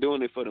 I ain't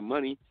doing it for the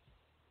money.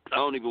 I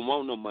don't even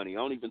want no money. I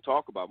don't even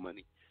talk about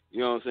money.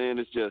 You know what I'm saying?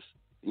 It's just,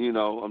 you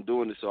know, I'm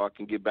doing it so I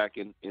can get back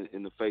in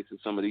the face of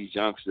some of these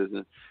youngsters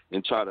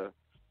and try to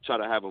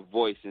have a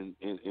voice in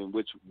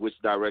which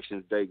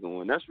directions they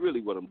going. That's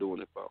really what I'm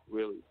doing it for,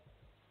 really.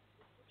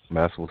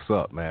 That's what's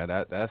up, man.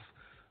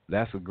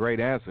 That's a great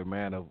answer,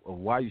 man, of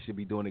why you should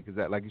be doing it.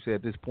 Because, like you said,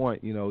 at this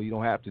point, you know, you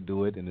don't have to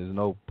do it, and there's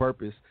no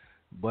purpose,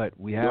 but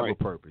we have a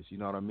purpose. You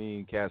know what I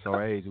mean? Cats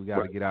our age, we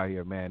got to get out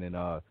here, man,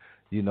 and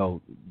you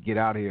know, get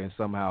out here and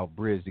somehow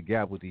bridge the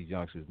gap with these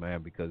youngsters,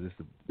 man, because it's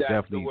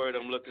definitely the word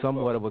I'm looking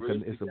somewhat for. of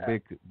a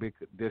big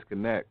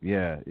disconnect.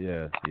 Yeah,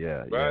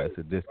 it's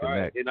a disconnect.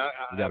 Right. And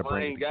we got to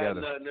bring it together.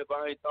 Got nothing, if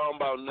I ain't talking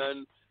about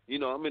nothing, you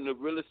know, I'm in the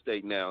real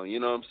estate now. You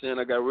know what I'm saying?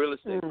 I got real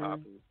estate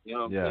popping. You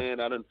know what I'm saying?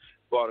 I done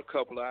bought a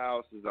couple of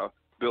houses. I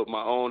built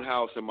my own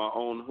house in my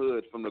own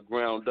hood from the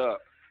ground up.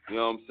 You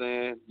know what I'm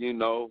saying? You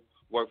know,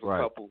 work for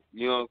a couple.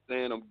 You know what I'm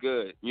saying? I'm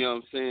good. You know what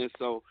I'm saying?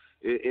 So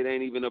it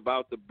ain't even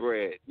about the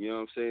bread. You know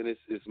what I'm saying?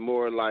 It's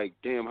more like,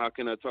 damn, how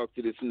can I talk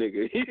to this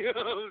nigga? You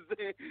know what I'm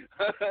saying?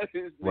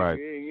 This nigga,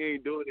 he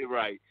ain't doing it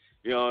right.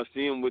 You know, I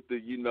see him with the,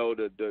 you know,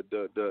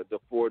 the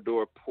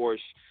 4-door Porsche.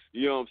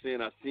 You know what I'm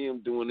saying? I see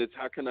him doing this.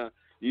 How can I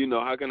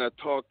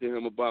talk to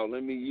him about,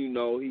 you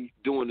know, he's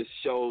doing his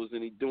shows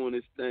and he's doing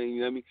his thing.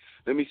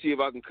 Let me see if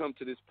I can come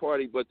to this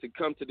party. But to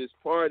come to this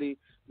party,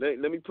 let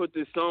me put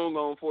this song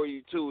on for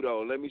you too,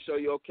 though. Let me show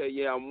you, okay,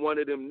 yeah, I'm one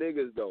of them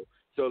niggas, though.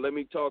 So let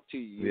me talk to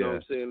you. You know what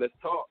I'm saying? Let's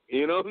talk.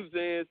 You know what I'm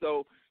saying?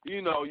 So,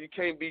 you know, you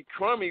can't be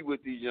crummy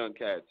with these young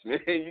cats, man.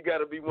 You got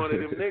to be one of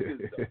them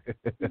niggas, though.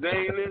 They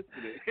ain't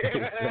listening.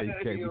 You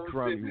can't be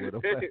crummy with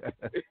them.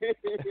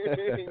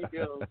 You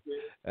know what I'm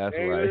saying? That's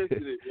they right. Ain't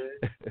listening,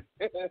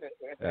 man.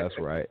 That's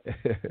right.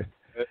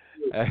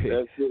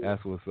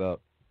 That's what's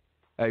up.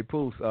 Hey,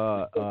 Poose,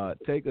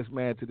 take us,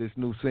 man, to this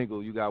new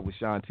single you got with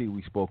Sean T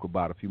we spoke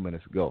about a few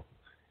minutes ago.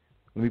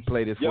 Let me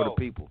play this for the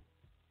people.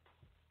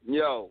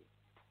 Yo.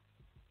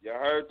 You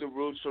heard the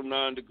roots from the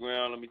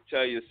underground. Let me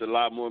tell you, it's a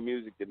lot more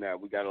music than that.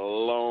 We got a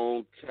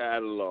long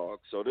catalog.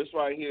 So this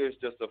right here is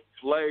just a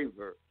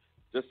flavor,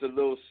 just a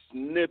little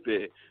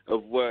snippet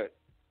of what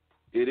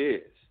it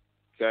is,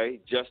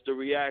 okay? Just a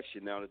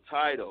reaction. Now, the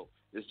title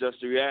is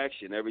Just a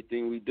Reaction,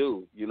 everything we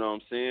do. You know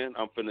what I'm saying?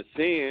 I'm finna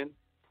sin,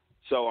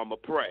 so I'm a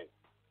pray.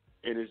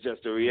 And it's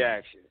just a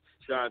reaction.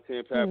 Sean T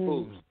and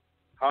Papoose,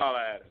 holla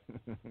at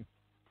him.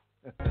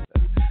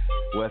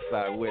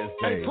 Westside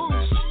Wednesday. Hey,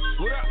 Poose,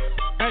 what up?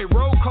 Hey,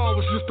 roll call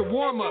was just a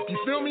warm-up, you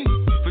feel me?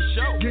 For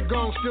sure. Get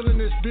going, still in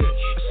this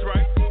bitch. That's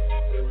right.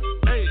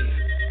 Hey,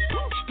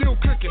 still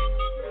cooking.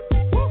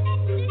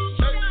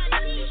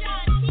 Hey.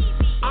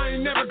 I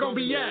ain't never gonna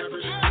be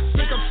average.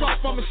 Think I'm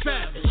soft, I'm a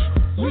savage.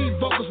 Lead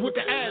vocals with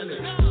the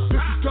ad-libs.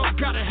 This is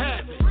dope, gotta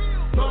have it.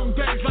 Long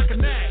days like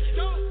an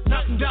addict.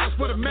 Nothing doubts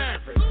but a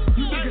maverick.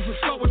 You niggas are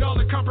slow with all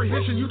the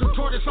comprehension. You the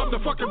tortoise, I'm the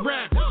fucking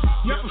rabbit.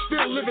 Yep, I'm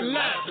still living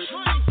lavish.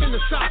 In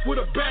the South with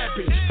a bad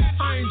bitch.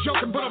 I ain't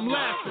joking, but I'm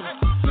laughing.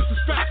 This is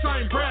facts,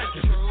 I ain't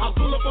bragging. I'll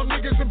pull up on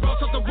niggas and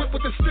bounce out the whip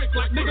with a stick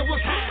like nigga,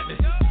 what's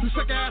happening? You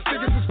sick ass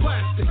niggas is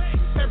plastic.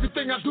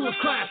 Everything I do is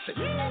classic.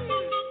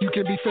 You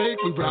can be fake,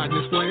 we riding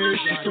this wave.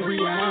 It's just a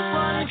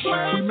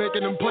reaction. We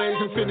making them plays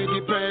and finna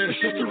get paid.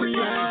 It's just a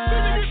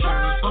reaction.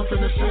 I'm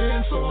finna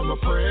sin, so I'ma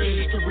pray.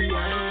 It's just a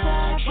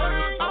reaction.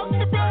 I'm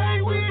the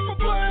play, we for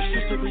play.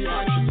 It's just a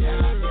reaction,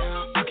 yeah.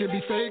 You can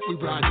be fake, we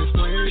ride this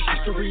wave. It's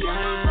just a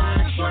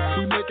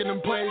reaction. We making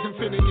them plays and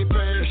finna get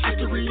paid. It's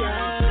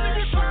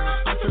reaction.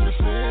 I'm finna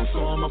sin, so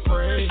I'm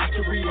afraid. It's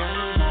the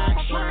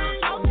reaction.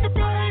 I'm the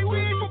play,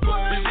 we for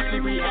play. It's really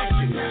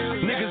reaction now.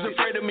 Niggas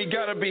afraid of me,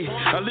 gotta be.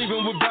 I leave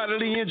them with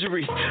bodily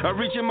injury. I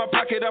reach in my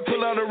pocket, I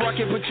pull out a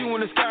rocket, put you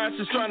in the sky,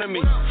 it's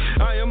astronomy.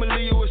 I am a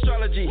Leo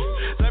astrology.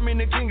 That mean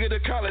the king of the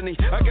colony.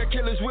 I got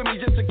killers with me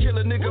just to kill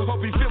a nigga.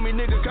 Hope you feel me,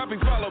 nigga. Copy,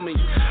 follow me.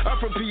 I'm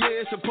from PA,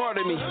 it's a part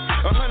of me.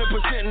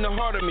 100% in the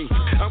heart of me.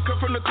 I'm come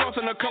from the cross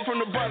and I come from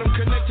the bottom.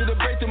 Connect to the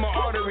brain through my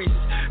arteries.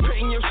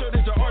 Painting your shirt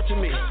is the art to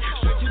me.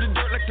 Straight to the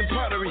dirt like the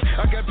pottery.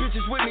 I got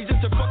bitches with me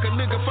just to fuck a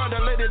nigga. Find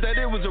out later that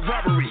it was a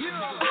robbery.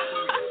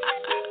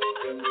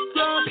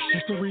 It's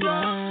just a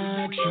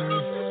reaction.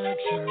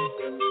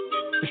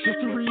 It's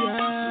just a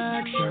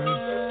reaction.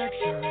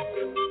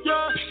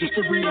 It's just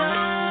a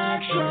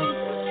reaction.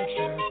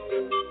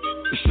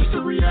 It's just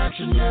a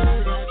reaction,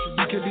 yeah.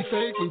 You can be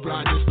fake, we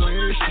ride this way.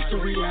 It's just a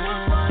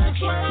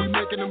reaction. We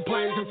making them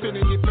plays,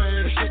 infinity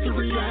fade. It's just a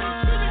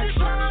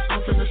reaction.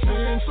 I'm finna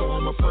sin, so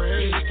I'm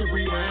afraid. It's just a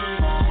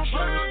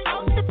reaction.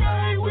 I'm the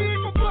play, we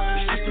for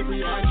play. It's just a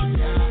reaction,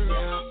 yeah.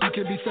 You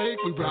can be fake,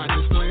 we ride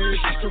this way.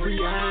 It's just a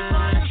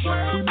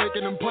reaction. We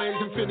making them plays,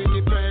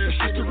 infinity fade. It's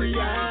just a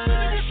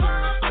reaction.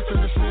 I'm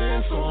finna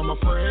sin, so I'm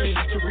afraid. It's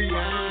just a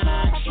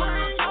reaction.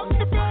 I'm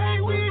the play,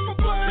 we for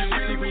play. It's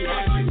just a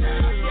reaction, yeah.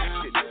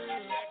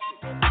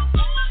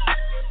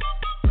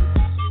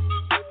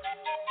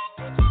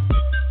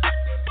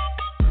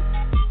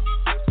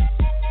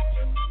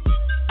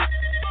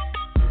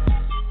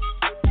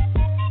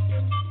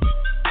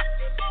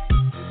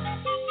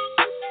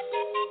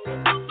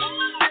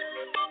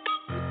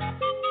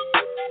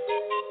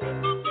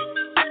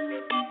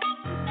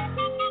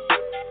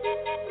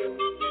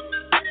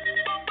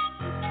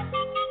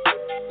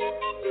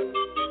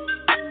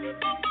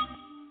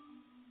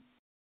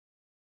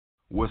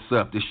 What's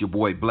up? This your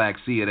boy Black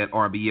Sea at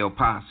RBL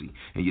Posse,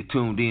 and you're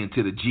tuned in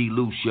to the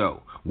G-Lew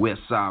Show,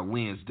 Westside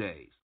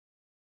Wednesdays.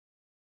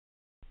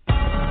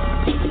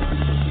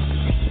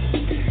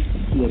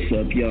 What's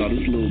up, y'all?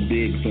 This Lil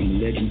Big from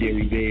the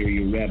legendary Bay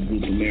Area rap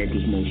group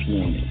America's Most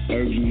Wanted,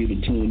 urging you to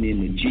tune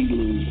in to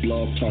G-Lew's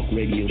blog talk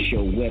radio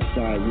show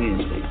Westside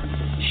Wednesday.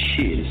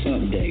 Shit, it's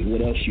hump day.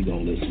 What else you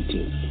gonna listen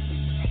to?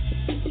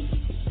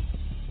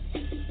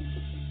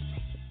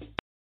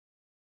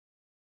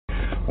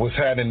 What's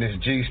happening? This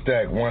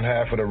G-Stack, one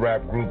half of the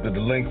rap group The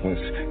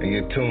Delinquents, and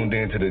you're tuned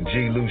in to the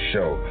G-Lew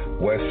Show,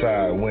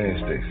 Westside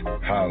Wednesdays.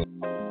 Holla.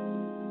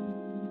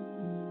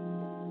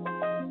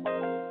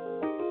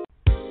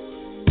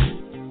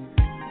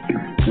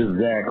 This is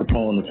Zach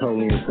Capone, the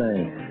Totally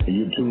Insane, and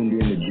you're tuned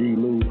in to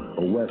G-Lew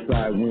or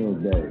Westside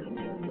Wednesdays.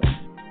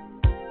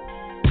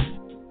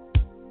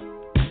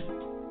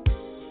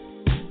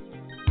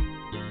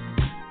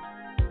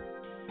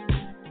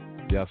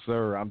 Yes,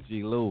 sir. I'm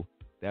G-Lew.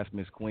 That's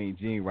Miss Queen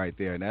Jean right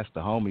there, and that's the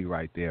homie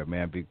right there,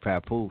 man. Big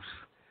Papoose,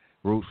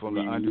 roots from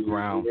the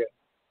underground.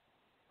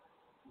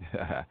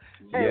 Yeah,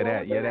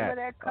 that. Remember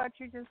that cut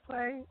you just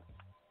played?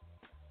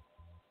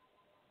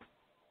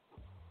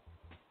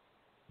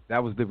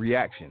 That was the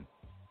reaction.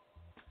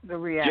 The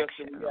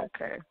reaction.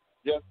 Okay.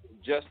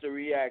 Just a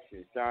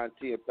reaction. Sean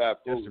T and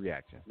Papoose. Just a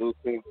reaction. New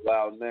single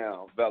out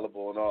now,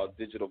 available on all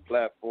digital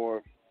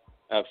platforms.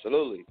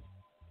 Absolutely.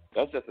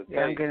 That's just a thing.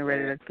 Yeah, I'm getting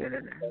ready to get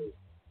it.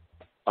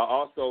 I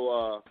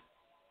also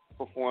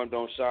performed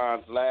on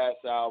Sean's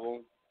last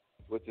album,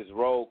 which is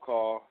Roll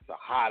Call. It's a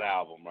hot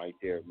album right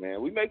there,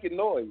 man. We making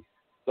noise.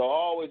 So I've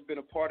always been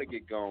a part of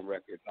Get Gone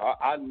Records.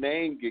 I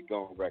named Get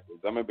Gone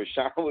Records. I remember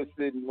Sean was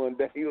sitting one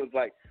day. He was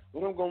like,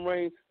 "When I'm gonna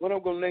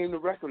name the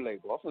record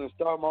label? I'm gonna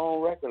start my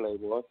own record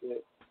label." I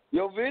said,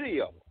 "Your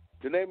video.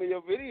 The name of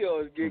your video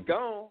is Get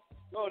Gone.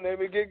 No,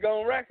 name it Get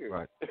Gone Records."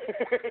 Right.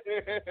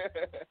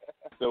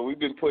 So we've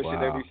been pushing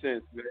ever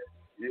since, man.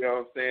 You know what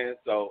I'm saying?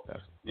 So,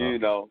 you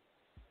know,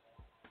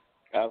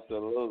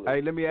 absolutely.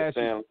 Hey, let me ask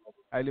you,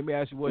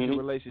 what's your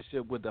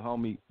relationship with the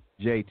homie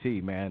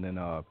JT, man? And,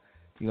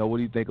 what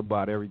do you think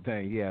about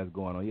everything he has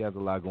going on? He has a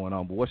lot going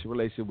on. But what's your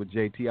relationship with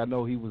JT? I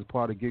know he was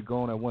part of Get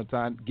Going at one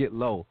time, Get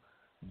Low.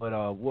 But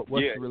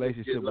what's your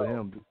relationship with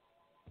him?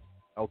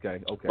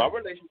 Okay.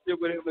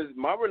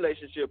 My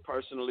relationship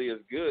personally is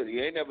good. He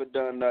ain't never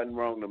done nothing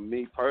wrong to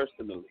me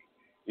personally.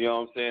 You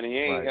know what I'm saying? He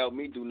ain't helped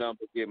me do nothing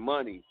but get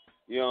money.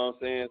 You know what I'm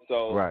saying?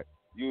 So,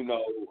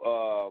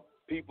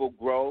 people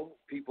grow.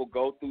 People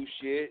go through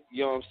shit.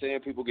 You know what I'm saying?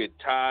 People get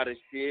tired of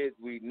shit.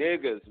 We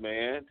niggas,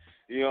 man.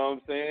 You know what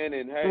I'm saying?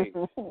 And, hey,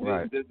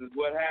 this is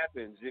what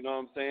happens. You know what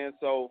I'm saying?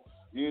 So,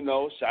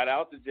 shout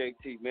out to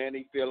JT, man.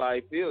 He feel how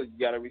he feels. You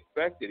got to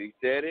respect it. He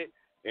said it,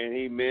 and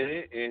he meant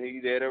it, and he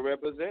there to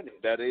represent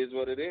it. That is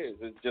what it is.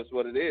 It's just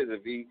what it is.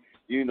 If he,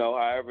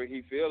 however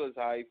he feels is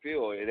how he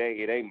feel. It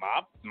ain't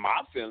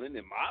my feeling,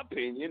 in my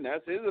opinion.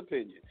 That's his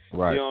opinion.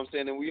 Right. You know what I'm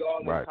saying? And we all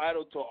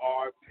entitled to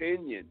our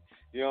opinion.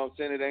 You know what I'm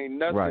saying? It ain't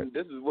nothing. Right.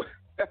 This is what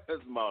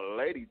my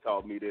lady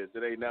taught me this.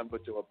 It ain't nothing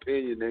but your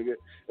opinion, nigga.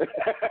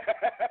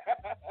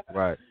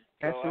 Right.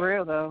 That's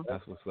real, though.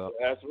 That's what's up.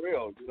 That's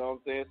real. You know what I'm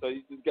saying? So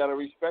you just gotta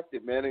respect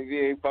it, man. If he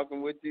ain't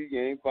fucking with you,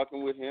 you ain't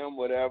fucking with him,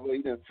 whatever.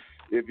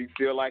 If you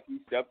feel like he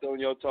stepped on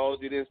your toes,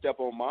 he didn't step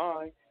on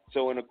mine.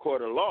 So in the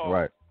court of law,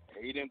 right,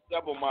 he didn't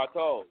step on my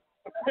toes.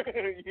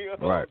 You know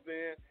what I'm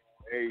saying?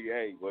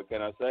 Hey, what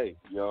can I say?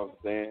 You know what I'm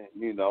saying?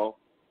 You know,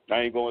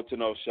 I ain't going to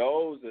no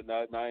shows and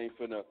nothing. I ain't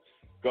finna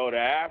go to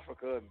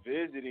Africa and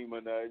visit him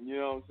or nothing. You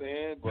know what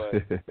I'm saying?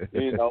 But,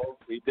 you know,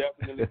 he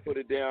definitely put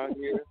it down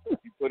here.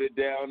 He put it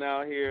down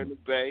out here in the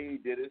Bay. He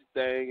did his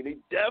thing. And he's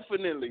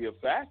definitely a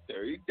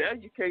factor. You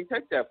can't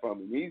take that from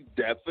him. He's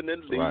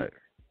definitely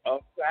a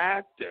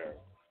factor.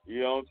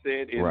 You know what I'm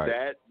saying? In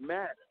that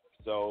matter.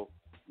 So,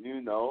 you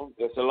know,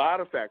 there's a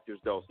lot of factors,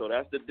 though. So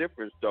that's the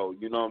difference, though.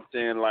 You know what I'm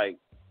saying?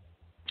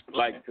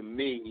 Like to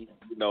me,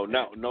 you know,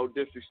 no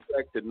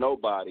disrespect to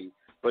nobody,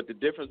 but the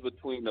difference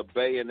between the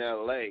Bay and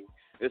L.A.,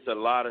 it's a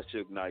lot of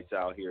Suge Knights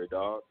out here,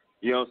 dog.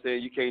 You know what I'm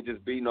saying? You can't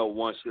just be no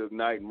one Suge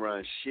Knight and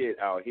run shit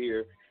out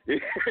here. You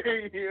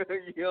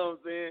know what I'm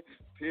saying?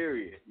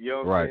 Period. You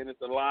know what I'm saying?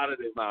 It's a lot of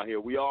them out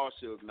here. We all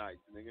Suge Knights,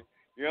 nigga.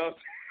 You know what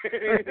I'm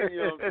saying? You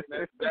know what I'm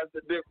saying? That's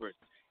the difference.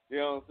 You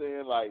know what I'm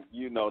saying? Like,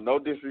 you know, no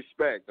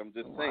disrespect. I'm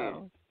just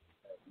saying.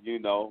 You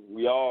know,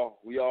 we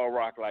all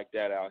rock like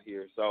that out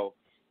here. So,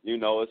 you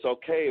know, it's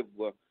okay if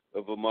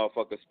a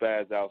motherfucker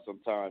spaz out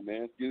sometime,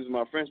 man. Excuse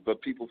my French,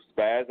 but people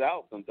spaz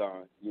out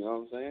sometimes. You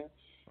know what I'm saying?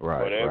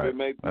 Whatever it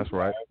may be. That's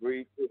right. I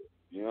agree too.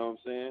 You know what I'm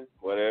saying?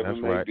 Whatever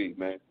it may be,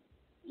 man.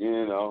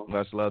 You know.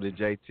 Much love to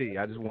JT.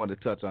 I just wanted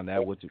to touch on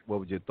that. What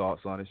were your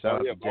thoughts on it?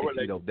 Shout out to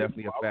JT, though.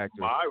 Definitely a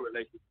factor. My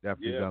relationship.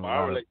 Definitely done a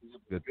lot of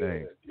good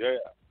things.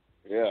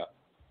 Yeah.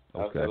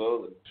 Okay.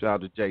 Absolutely.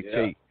 Shout out to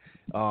JT.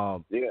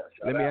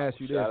 Let me ask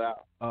you this.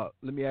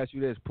 Let me ask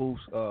you this, Poose.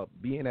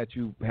 Being that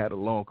you had a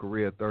long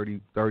career,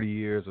 30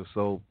 years or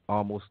so,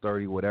 almost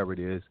 30, whatever it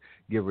is,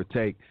 give or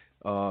take,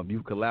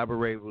 you've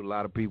collaborated with a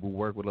lot of people,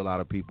 worked with a lot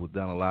of people,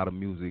 done a lot of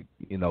music,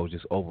 you know,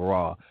 just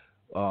overall.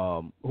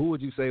 Who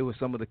would you say were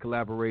some of the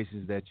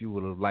collaborations that you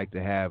would have liked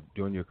to have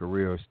during your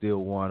career or still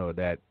want, or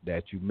that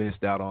you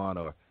missed out on,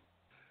 or,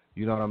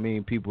 you know what I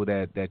mean, people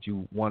that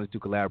you wanted to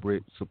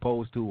collaborate,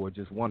 supposed to, or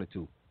just wanted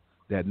to,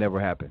 that never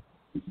happened?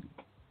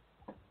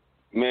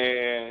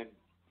 Man,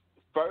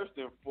 first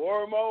and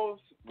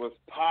foremost was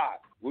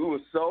Pac. We were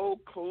so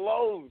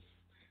close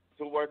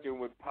to working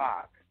with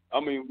Pac. I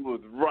mean, we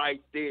was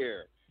right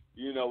there.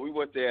 You know, we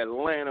went to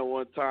Atlanta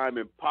one time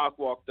and Pac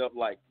walked up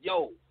like,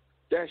 yo,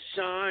 that's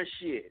Sean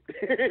shit.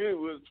 We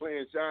was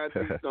playing Sean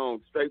T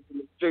songs straight from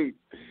the streets.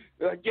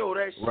 Like, yo,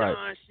 that's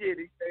Sean shit.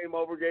 He came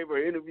over, gave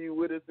her an interview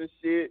with us and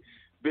shit.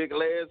 Big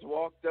Les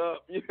walked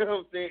up, you know what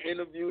I'm saying,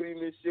 interviewed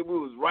him and shit. We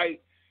was right,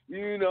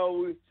 you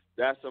know,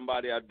 that's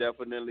somebody I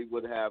definitely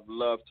would have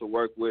loved to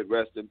work with.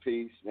 Rest in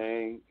peace,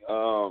 man.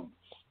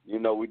 You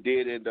know, we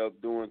did end up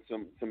doing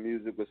some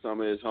music with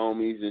some of his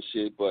homies and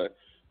shit, but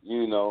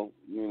you know,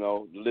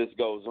 the list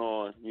goes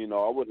on. You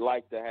know, I would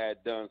like to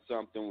have done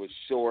something with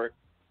Short.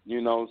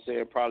 You know what I'm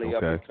saying? Probably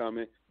up and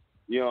coming.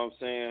 You know what I'm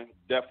saying?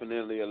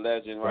 Definitely a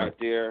legend right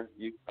there.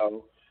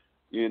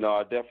 You know,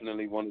 I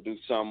definitely want to do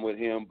something with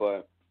him,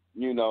 but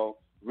you know,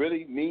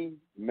 really me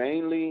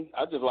mainly,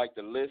 I just like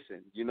to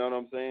listen. You know what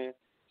I'm saying?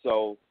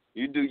 So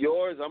you do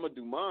yours, I'm going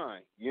to do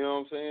mine. You know what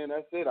I'm saying?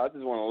 That's it. I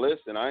just want to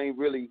listen. I ain't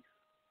really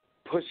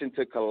pushing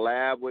to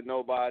collab with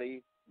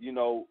nobody, you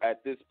know,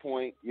 at this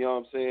point. You know what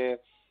I'm saying?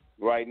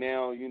 Right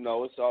now, you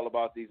know, it's all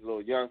about these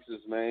little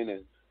youngsters, man,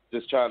 and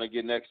just trying to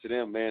get next to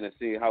them, man, and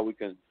see how we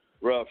can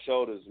rub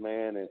shoulders,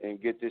 man,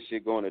 and get this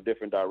shit going a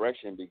different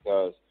direction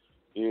because,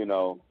 you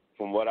know,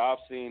 from what I've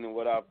seen and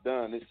what I've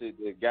done,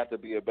 it got to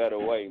be a better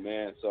way,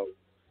 man. So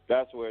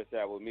that's where it's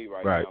at with me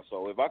right now.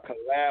 So if I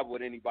collab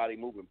with anybody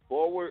moving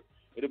forward,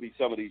 it'll be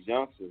some of these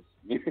youngsters.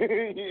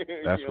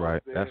 That's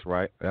right. That's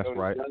right.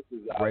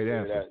 Great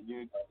answer.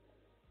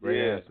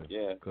 Great answer.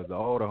 Yeah. Because the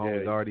older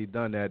homies already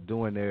done that,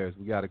 doing theirs.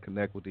 We got to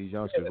connect with these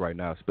youngsters right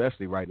now,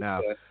 especially right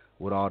now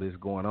with all this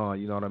going on.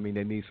 You know what I mean?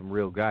 They need some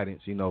real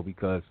guidance, you know,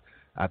 because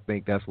I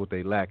think that's what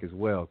they lack as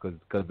well.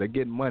 Because they're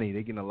getting money.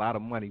 They're getting a lot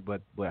of money,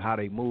 but how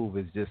they move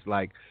is just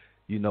like,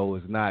 you know,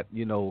 it's not,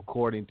 you know,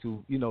 according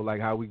to, you know,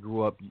 like how we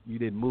grew up, you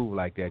didn't move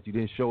like that. You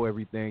didn't show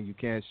everything. You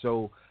can't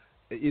show,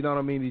 you know what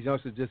I mean? These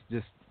youngsters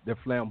just they're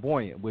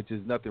flamboyant, which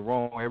is nothing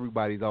wrong.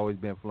 Everybody's always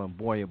been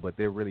flamboyant, but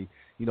they're really,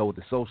 you know, with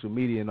the social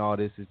media and all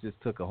this, it just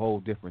took a whole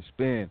different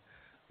spin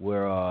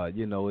where,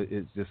 you know,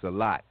 it's just a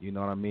lot, you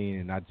know what I mean?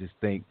 And I just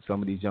think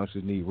some of these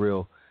youngsters need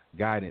real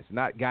guidance,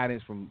 not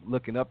guidance from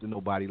looking up to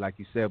nobody, like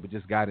you said, but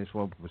just guidance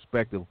from a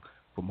perspective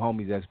from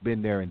homies that's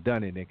been there and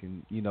done it and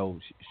can, you know,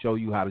 show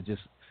you how to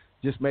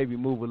just maybe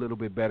move a little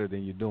bit better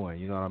than you're doing,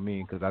 you know what I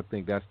mean? Because I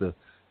think that's the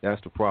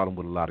problem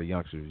with a lot of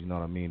youngsters, you know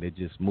what I mean? They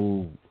just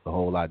move a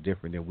whole lot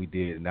different than we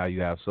did. And now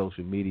you have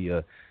social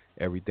media,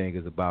 everything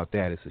is about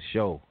that. It's a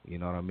show, you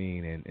know what I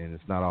mean? And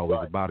it's not always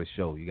about a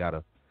show. You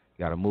gotta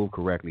Got to move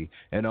correctly.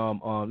 And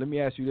let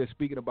me ask you this.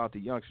 Speaking about the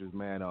youngsters,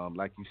 man,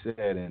 like you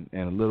said, and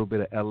a little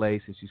bit of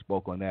L.A. since you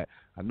spoke on that.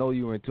 I know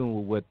you were in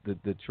tune with what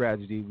the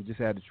tragedy. We just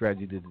had the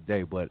tragedy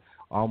today, but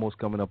almost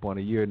coming up on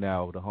a year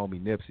now with the homie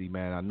Nipsey,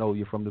 man. I know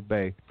you're from the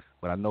Bay,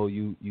 but I know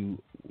you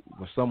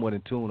were somewhat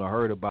in tune or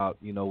heard about,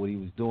 what he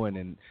was doing.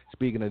 And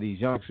speaking of these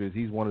youngsters,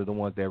 he's one of the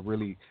ones that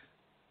really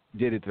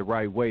did it the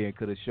right way and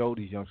could have showed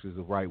these youngsters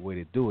the right way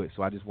to do it.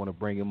 So I just want to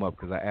bring him up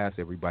because I asked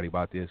everybody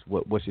about this.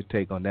 What's your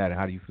take on that, and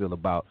how do you feel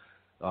about,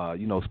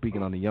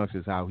 speaking on the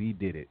youngsters, how he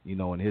did it,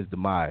 and his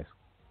demise?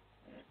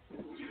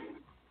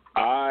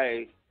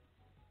 I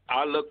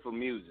look for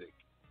music.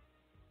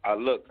 I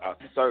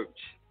search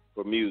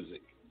for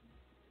music.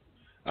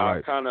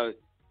 Right.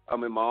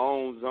 I'm in my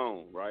own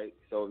zone, right?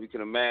 So if you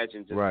can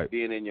imagine just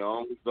being in your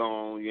own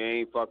zone, you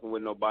ain't fucking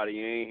with nobody,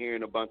 you ain't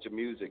hearing a bunch of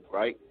music,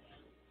 right?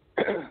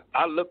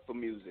 I look for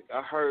music.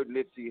 I heard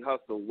Nipsey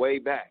Hussle way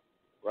back,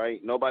 right?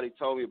 Nobody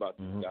told me about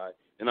this guy,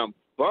 and I'm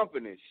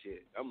bumping this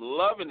shit. I'm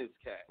loving this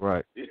cat.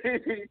 Right. You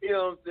know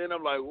what I'm saying?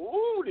 I'm like,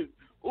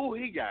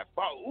 he got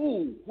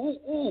ooh.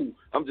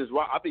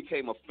 I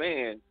became a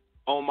fan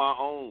on my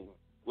own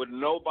with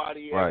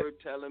nobody ever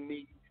telling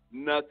me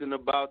nothing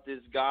about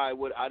this guy.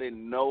 I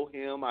didn't know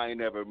him. I ain't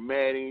never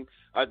met him.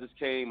 I just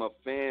became a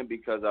fan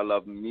because I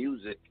love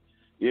music.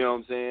 You know what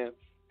I'm saying?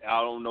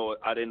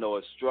 I didn't know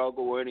a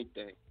struggle or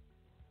anything.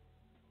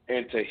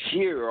 And to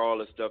hear all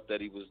the stuff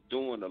that he was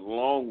doing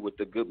along with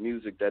the good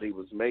music that he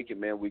was making,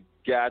 man, we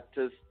got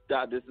to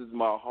stop. This is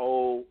my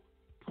whole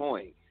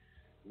point.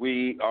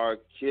 We are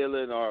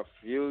killing our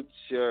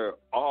future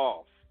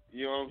off.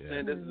 You know what I'm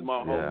saying? This is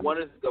my whole. What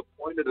is the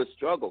point of the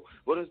struggle?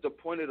 What is the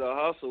point of the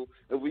hustle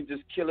if we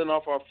just killing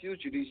off our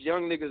future? These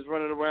young niggas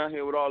running around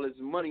here with all this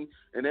money,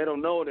 and they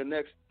don't know in the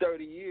next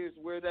 30 years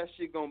where that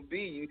shit gonna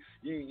be.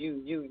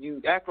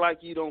 You act like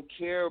you don't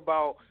care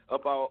about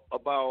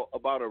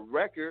a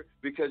record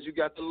because you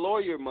got the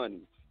lawyer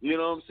money. You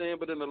know what I'm saying?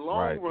 But in the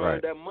long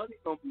run, that money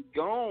gonna be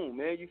gone,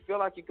 man. You feel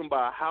like you can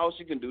buy a house,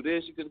 you can do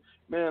this,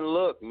 man.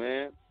 Look,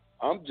 man.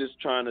 I'm just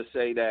trying to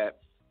say that.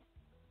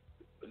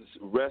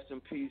 Rest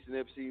in peace,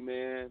 Nipsey,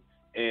 man,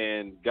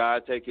 and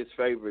God take his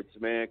favorites,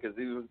 man, because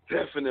he was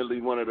definitely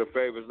one of the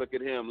favorites. Look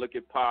at him, look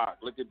at Pac,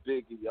 look at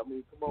Biggie. I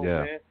mean, come on,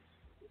 man.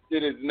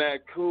 It is not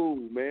cool,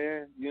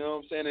 man. You know what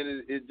I'm saying?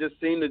 And it just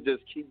seemed to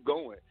just keep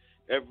going.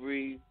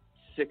 Every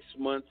 6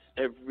 months,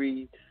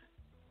 we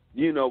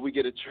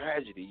get a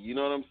tragedy. You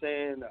know what I'm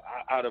saying?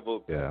 Out of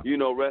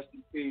rest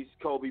in peace,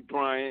 Kobe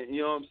Bryant.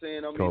 You know what I'm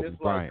saying? I mean,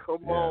 it's like,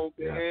 come on,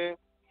 man.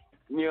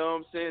 You know what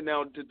I'm saying?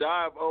 Now, to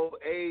die of old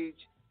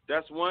age,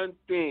 that's one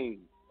thing,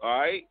 all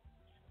right?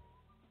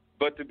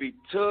 But to be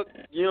took,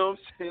 you know what I'm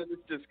saying,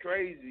 it's just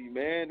crazy,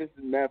 man. This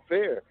is not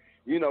fair.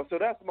 So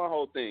that's my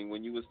whole thing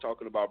when you was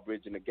talking about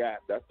bridging the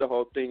gap. That's the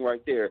whole thing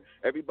right there.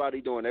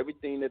 Everybody doing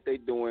everything that they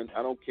doing,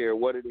 I don't care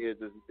what it is,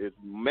 it's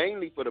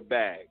mainly for the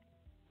bag.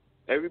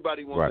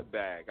 Everybody wants a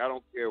bag. I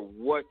don't care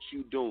what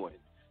you doing.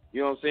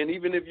 You know what I'm saying?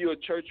 Even if you're a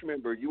church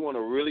member, you want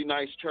a really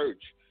nice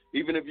church.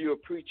 Even if you're a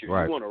preacher, you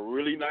want a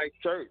really nice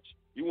church.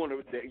 You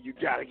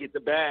got to get the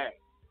bag.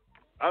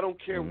 I don't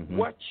care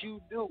what you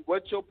do,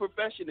 what your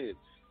profession is.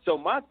 So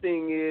my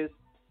thing is,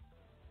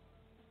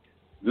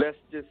 let's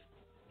just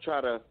try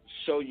to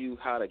show you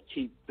how to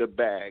keep the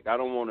bag. I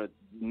don't want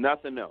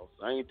nothing else.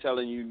 I ain't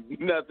telling you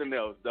nothing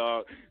else,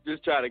 dog.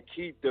 Just try to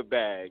keep the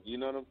bag. You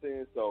know what I'm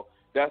saying? So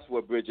that's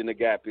what bridging the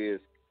gap is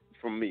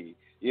from me.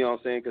 You know what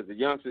I'm saying? Because the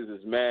youngsters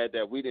is mad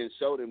that we didn't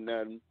show them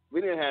nothing.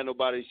 We didn't have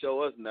nobody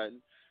show us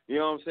nothing. You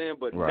know what I'm saying?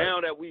 But now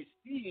that we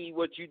see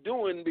what you're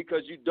doing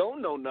because you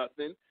don't know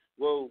nothing,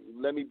 well,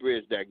 let me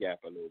bridge that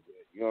gap a little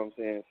bit. You know what I'm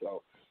saying?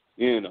 So,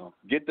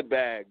 get the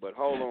bag, but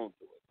hold on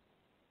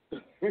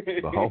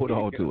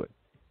to it.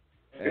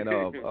 And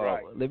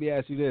let me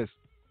ask you this.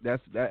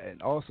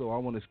 And also I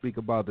want to speak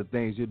about the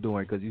things you're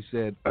doing because you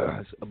said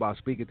about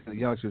speaking to the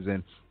youngsters,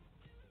 and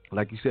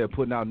like you said,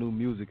 putting out new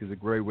music is a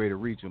great way to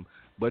reach them.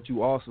 But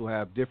you also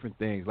have different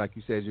things. Like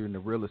you said, you're in the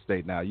real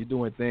estate now. You're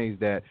doing things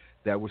that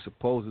we're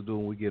supposed to do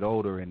when we get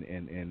older and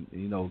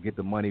get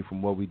the money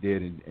from what we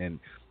did and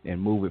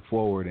move it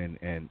forward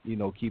and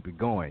keep it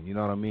going. You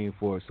know what I mean?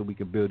 So we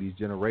can build these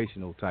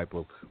generational type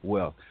of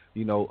wealth.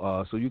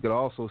 So you could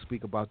also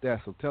speak about that.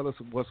 So tell us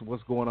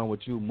what's going on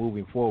with you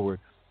moving forward.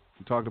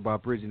 You talked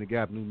about bridging the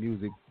gap, new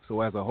music.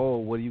 So as a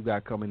whole, what do you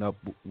got coming up?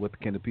 What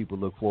can the people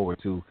look forward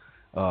to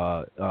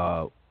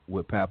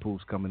with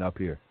Papoose coming up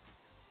here?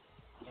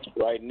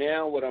 Right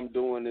now, what I'm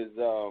doing is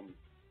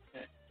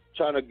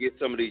trying to get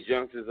some of these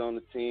youngsters on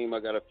the team. I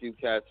got a few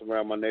cats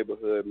around my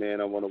neighborhood,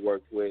 man, I want to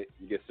work with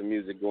and get some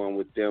music going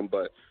with them.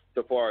 But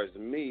so far as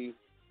me,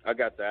 I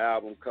got the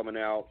album coming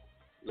out.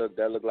 Look,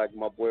 that look like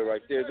my boy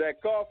right there. Is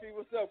that Coffee?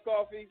 What's up,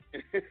 Coffee?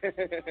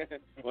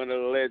 One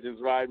of the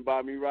legends riding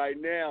by me right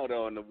now,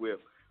 though, on the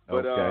whip.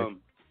 But,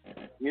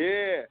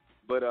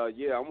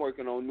 I'm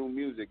working on new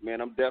music,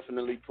 man. I'm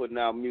definitely putting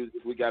out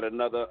music. We got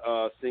another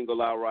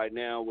single out right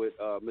now with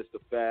Mr.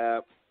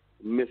 Fab,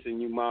 Missing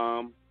You,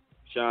 Mom.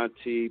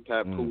 Shanti,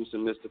 Papoose,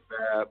 and Mr.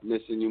 Fab,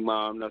 Missing You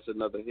Mom. That's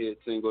another hit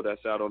single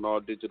that's out on all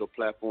digital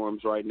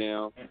platforms right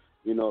now.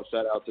 You know,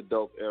 shout out to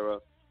Dope Era.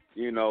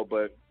 You know,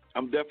 but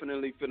I'm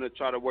definitely finna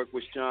try to work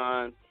with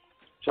Sean,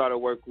 try to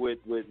work with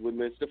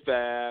Mr.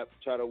 Fab,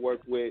 try to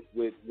work with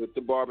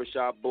the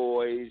Barbershop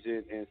Boys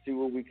and see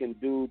what we can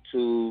do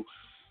to,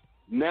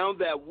 now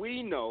that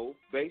we know,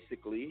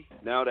 basically,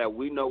 now that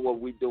we know what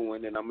we're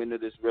doing, and I'm into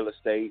this real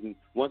estate, and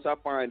once I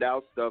find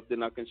out stuff,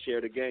 then I can share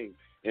the game.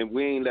 And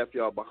we ain't left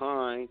y'all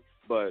behind,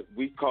 but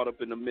we caught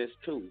up in the mist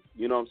too.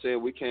 You know what I'm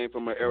saying? We came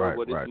from an era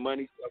where this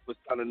money stuff was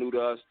kind of new to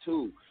us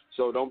too.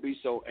 So don't be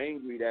so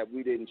angry that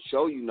we didn't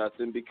show you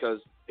nothing, because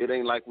it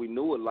ain't like we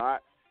knew a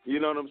lot. You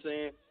know what I'm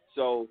saying?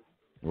 So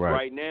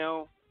right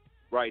now,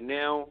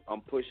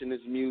 I'm pushing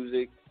this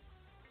music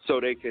so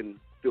they can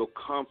feel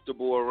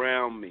comfortable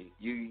around me.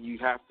 You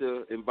have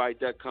to invite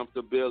that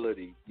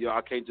comfortability. You know,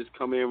 I can't just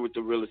come in with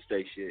the real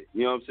estate shit.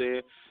 You know what I'm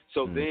saying?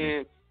 So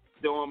then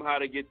show them how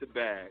to get the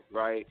bag,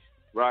 right?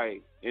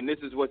 Right. And this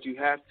is what you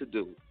have to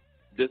do.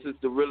 This is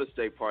the real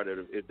estate part of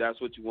it, if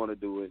that's what you want to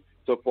do. And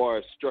so far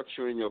as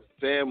structuring your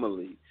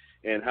family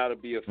and how to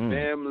be a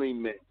family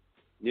man,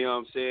 you know what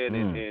I'm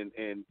saying?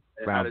 And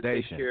how to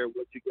take care of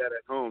what you got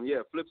at home.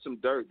 Yeah, flip some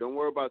dirt. Don't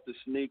worry about the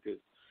sneakers.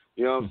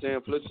 You know what I'm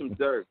saying? Flip some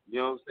dirt. You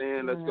know what I'm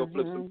saying? Let's go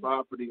flip some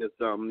property or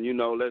something. You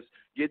know, let's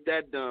get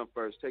that done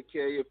first. Take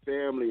care of your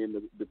family and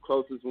the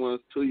closest ones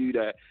to you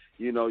that,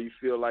 you know, you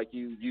feel like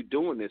you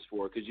doing this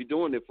for, because you're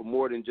doing it for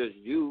more than just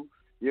you.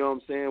 You know what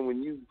I'm saying?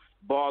 When you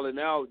balling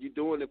out, you're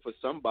doing it for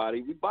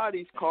somebody. We buy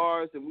these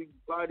cars and we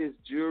buy this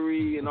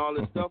jewelry and all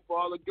this stuff for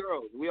all the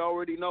girls. We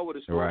already know what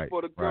it's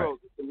for the girls.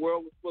 If the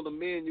world was full of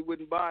men, you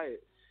wouldn't buy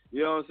it.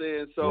 You know what I'm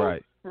saying?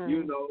 So,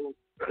 you know,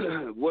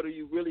 what are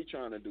you really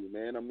trying to do,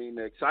 man? I mean,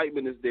 the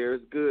excitement is there.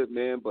 It's good,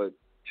 man, but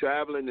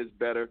traveling is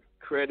better.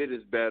 Credit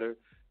is better.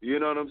 You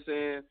know what I'm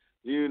saying?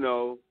 You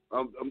know,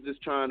 I'm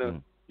just trying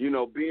to, you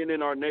know, being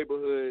in our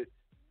neighborhood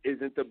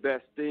isn't the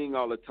best thing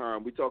all the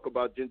time. We talk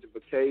about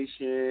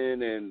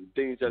gentrification and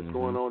things that's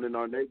going on in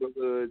our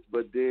neighborhoods,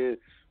 but then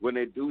when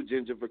they do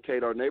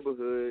gentrificate our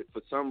neighborhood,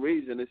 for some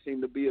reason it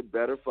seemed to be a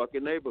better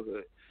fucking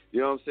neighborhood.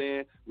 You know what I'm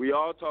saying? We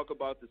all talk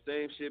about the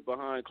same shit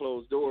behind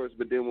closed doors,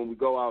 but then when we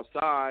go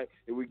outside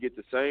and we get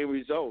the same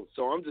results.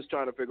 So I'm just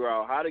trying to figure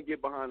out how to get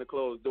behind the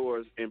closed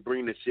doors and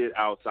bring the shit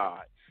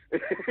outside.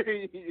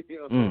 You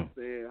know what I'm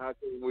saying? How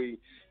can we,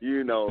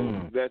 you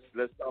know,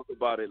 let's talk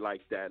about it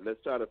like that.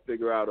 Let's try to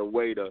figure out a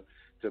way to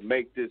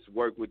make this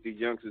work with these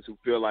youngsters who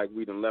feel like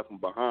we done left them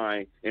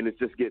behind, and it's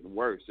just getting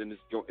worse, and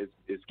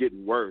it's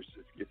getting worse.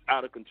 It's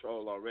out of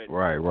control already.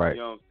 Right. You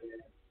know what I'm saying?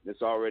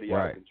 It's already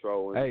out of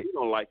control, and we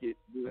don't like it,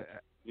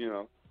 you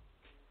know.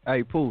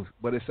 Hey, Poose,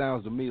 but it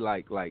sounds to me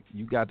like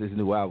you got this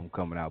new album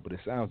coming out, but it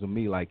sounds to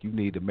me like you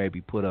need to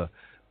maybe put a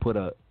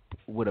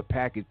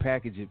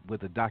package it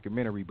with a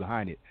documentary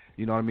behind it.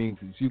 You know what I mean?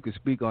 'Cause you can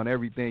speak on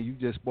everything. You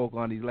just spoke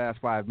on these last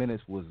 5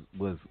 minutes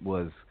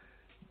was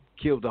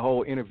killed the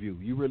whole interview.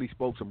 You really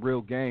spoke some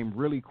real game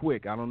really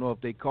quick. I don't know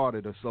if they caught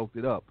it or soaked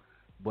it up,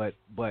 but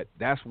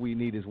that's what we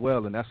need as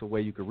well, and that's the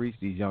way you can reach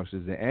these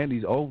youngsters and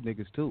these old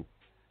niggas too,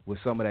 with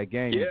some of that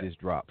game you just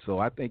dropped. So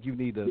I think you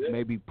need to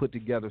maybe put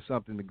together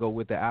something to go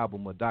with the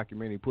album, a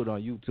documentary, put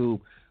on YouTube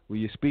where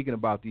you're speaking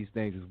about these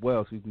things as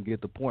well, so you can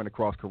get the point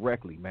across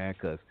correctly, man,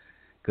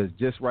 because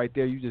just right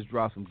there, you just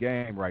dropped some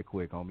game right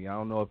quick, homie. I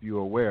don't know if you're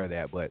aware of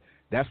that, but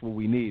that's what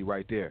we need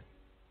right there.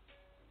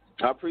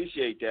 I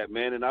appreciate that,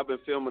 man, and I've been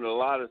filming a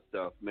lot of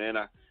stuff, man.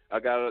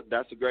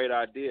 That's a great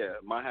idea.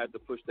 Might have to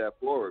push that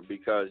forward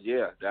because,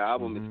 the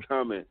album is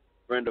coming,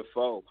 friend or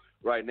foe.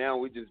 Right now,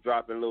 we just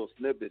dropping little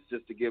snippets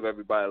just to give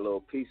everybody a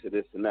little piece of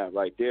this and that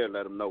right there,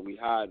 let them know we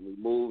hot and we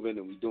moving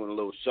and we doing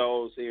little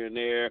shows here and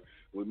there.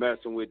 We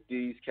messing with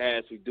these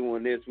cats, we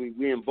doing this,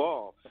 we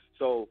involved.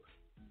 So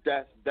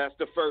that's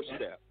the first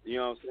step. You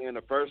know what I'm saying?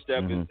 The first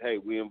step is, hey,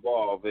 we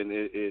involved, and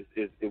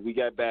we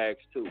got bags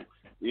too.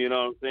 You know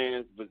what I'm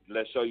saying? But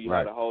let's show you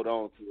how to hold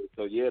on to it.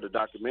 So the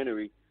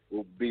documentary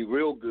will be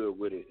real good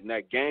with it. And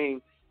that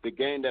game, the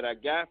game that I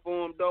got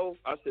for him though,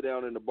 I sit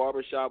down in the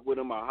barbershop with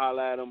him, I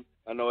holler at him.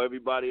 I know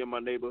everybody in my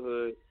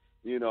neighborhood,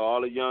 you know, all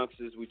the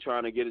youngsters, we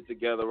trying to get it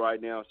together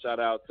right now. Shout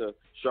out to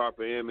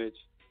Sharper Image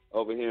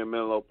over here in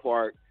Menlo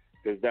Park,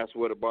 because that's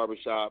where the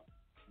barbershop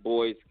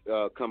boys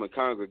come and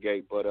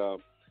congregate. But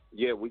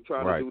we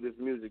trying to do this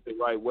music the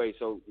right way.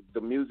 So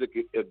the music,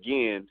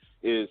 again,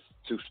 is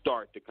to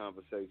start the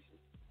conversation.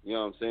 You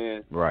know what I'm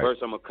saying? Right.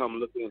 First, I'm going to come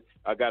looking.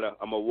 I'm going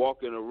to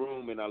walk in a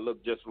room and I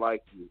look just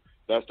like you.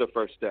 That's the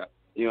first step.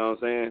 You know what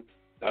I'm saying?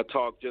 I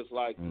talk just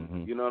like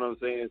you. You know what I'm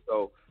saying?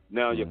 So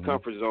now your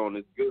comfort zone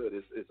is good.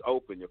 It's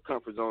open. Your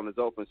comfort zone is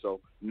open. So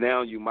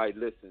now you might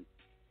listen.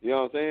 You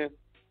know what I'm saying?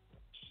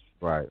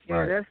 Right.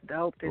 Yeah, that's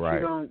dope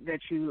that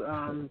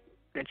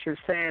you're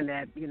saying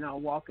that, you know,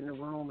 walk in the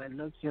room and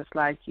look just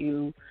like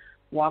you,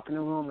 walk in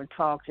the room and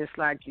talk just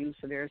like you,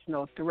 so there's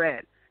no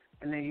threat.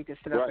 And then you can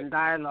sit up and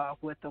dialogue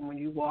with them when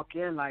you walk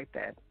in like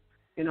that.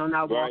 You know,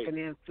 not walking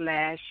in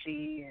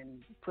flashy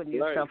and putting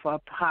yourself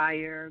up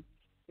higher.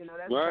 You know,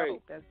 that's right.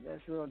 dope.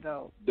 That's real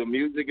dope. The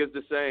music is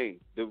the same.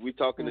 We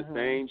talking the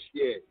same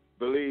shit.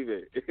 Believe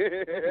it.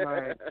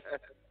 Right.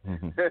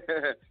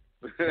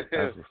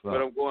 But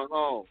I'm going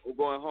home. I'm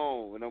going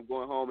home, and I'm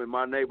going home in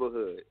my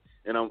neighborhood,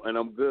 and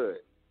I'm good.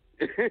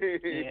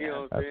 You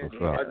know what I'm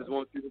saying? I just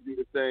want you to be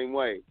the same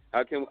way.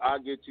 How can I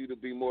get you to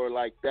be more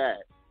like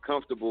that,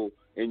 comfortable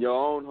in your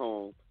own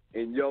home,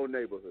 in your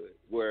neighborhood,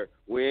 where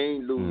we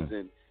ain't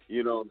losing,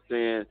 you know what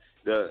I'm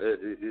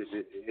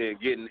saying,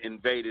 getting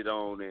invaded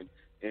on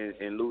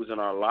and losing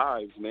our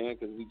lives, man,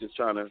 because we just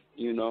trying to,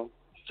 you know,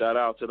 shout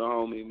out to the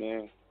homie,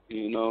 man,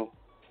 you know.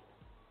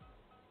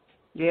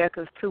 Yeah,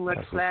 because too much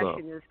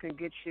flashiness can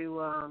get you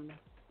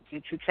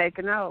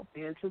taken out.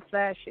 Being too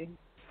flashy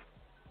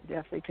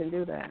definitely can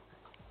do that.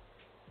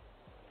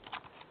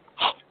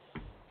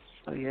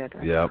 So yeah.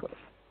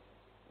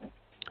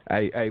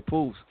 Hey,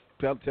 Poose,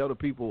 tell the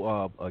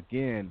people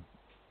again.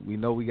 We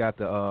know we got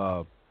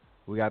the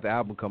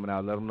album coming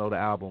out. Let them know the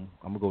album.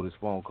 I'm gonna go to this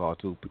phone call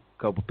too.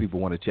 A couple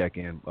people want to check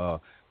in.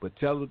 But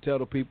tell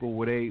the people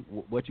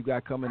what you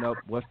got coming up.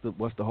 What's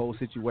the whole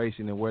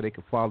situation and where they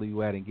can follow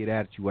you at and get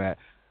at you at,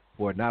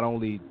 for not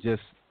only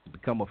just to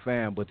become a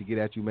fan, but to get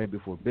at you maybe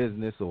for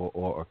business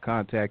or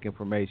contact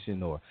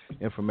information or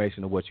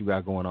information of what you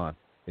got going on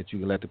that you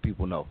can let the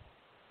people know.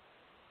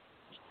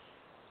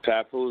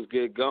 Papoose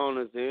Get Gone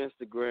is the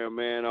Instagram,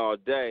 man, all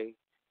day.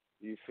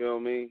 You feel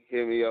me?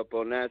 Hit me up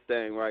on that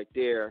thing right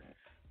there.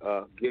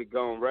 Get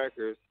Gone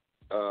Records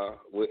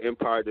with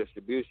Empire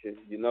Distribution.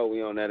 You know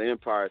we on that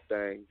Empire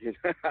thing. You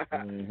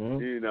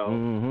know,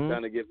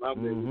 trying to get my $1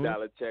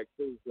 million check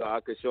too, so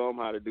I could show them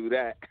how to do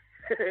that.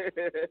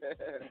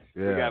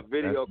 We got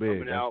video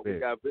coming out. We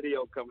got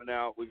video coming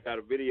out. We got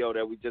a video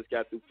that we just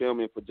got through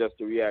filming for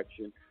Just a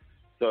Reaction,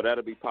 so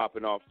that'll be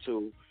popping off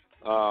too.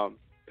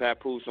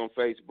 Papoose on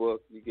Facebook.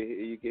 You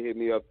can hit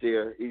me up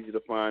there. Easy to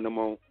find. I'm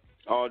on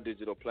all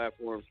digital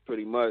platforms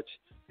pretty much.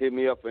 Hit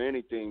me up for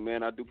anything,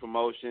 man. I do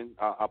promotion.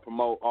 I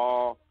promote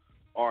all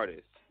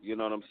artists. You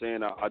know what I'm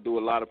saying? I do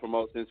a lot of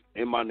promotions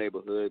in my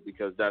neighborhood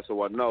because that's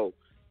who I know.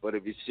 But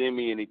if you send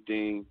me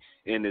anything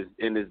and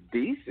it's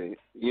decent,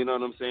 you know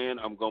what I'm saying,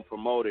 I'm going to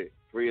promote it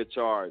free of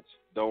charge.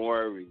 Don't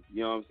worry.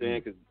 You know what I'm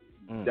saying?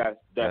 Because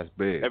that's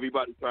big.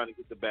 Everybody's trying to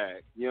get the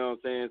bag. You know what I'm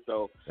saying?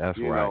 So that's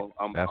you right.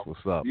 know, that's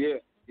what's up. Yeah.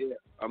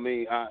 I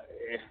mean,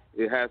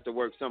 it has to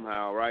work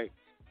somehow, right?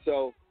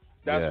 So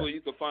that's where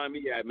you can find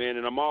me at, man.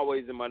 And I'm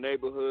always in my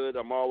neighborhood.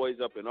 I'm always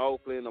up in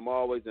Oakland. I'm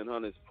always in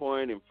Hunters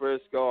Point and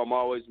Frisco. I'm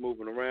always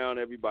moving around.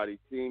 Everybody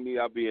see me.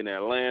 I'll be in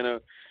Atlanta.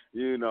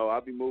 You know,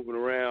 I'll be moving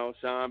around.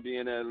 Sean be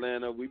in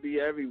Atlanta. We be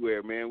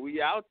everywhere, man.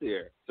 We out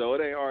there. So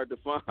it ain't hard to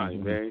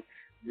find, man.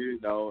 You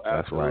know,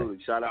 absolutely.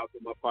 Right. Shout out to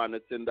my partner,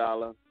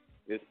 $10.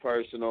 It's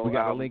personal. We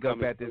got to link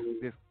up at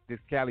this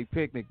Cali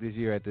picnic this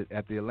year at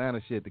the Atlanta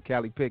shit, the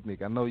Cali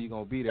picnic. I know you're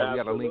going to be there. We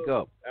got to link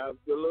up.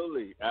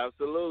 Absolutely.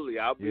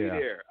 I'll be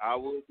there. I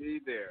will be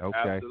there. Okay.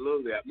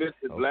 Absolutely. I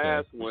missed the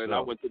last one. Sure.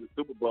 I went to the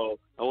Super Bowl.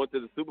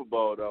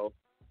 Though,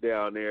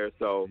 down there.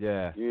 So,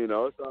 you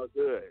know, it's all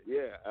good.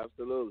 Yeah,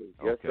 absolutely.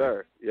 Yes,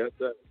 sir.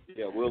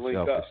 Yeah, we'll link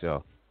up. For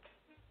sure.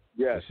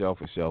 Yes.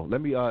 For sure.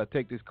 Let me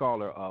take this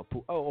caller.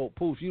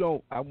 Poose,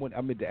 I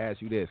meant to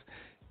ask you this.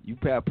 You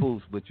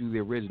Papoose, but you the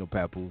original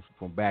Papoose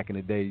from back in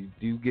the day.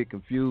 Do you get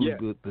confused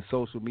with the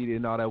social media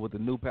and all that with the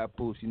new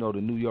Papoose, you know,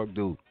 the New York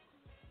dude?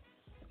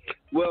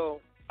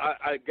 Well,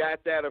 I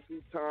got that a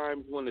few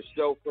times when the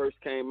show first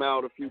came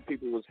out. A few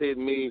people was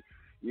hitting me,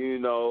 you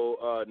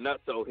know,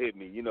 Nutso hit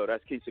me. You know,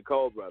 that's Keisha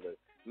Cole brother.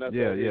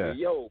 Nutso hit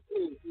me. Yo,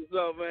 Poose, what's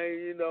up, man?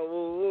 You know,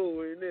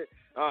 woo, and then,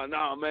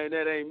 no, man,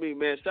 that ain't me,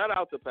 man. Shout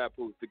out to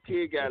Papoose. The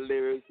kid got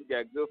lyrics. He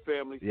got good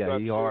family structure. Yeah,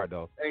 he hard,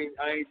 though.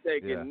 I ain't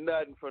taking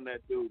nothing from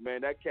that dude,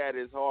 man. That cat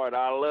is hard.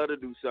 I love to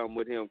do something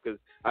with him because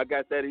I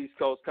got that East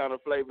Coast kind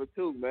of flavor,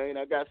 too, man.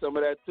 I got some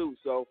of that, too.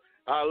 So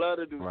I love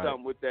to do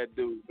something with that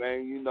dude,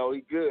 man. You know,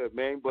 he good,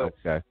 man. But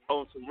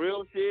on some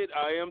real shit,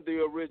 I am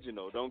the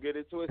original. Don't get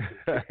it twisted.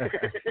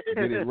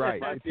 Get it right.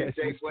 My shit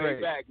dates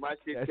way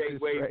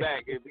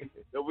back. If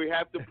we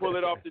have to pull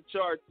it off the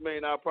charts,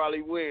 man, I'll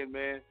probably win,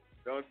 man.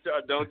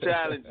 Don't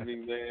challenge me,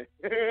 man.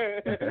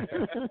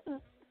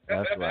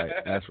 That's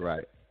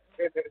right.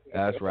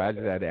 I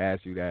just had to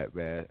ask you that,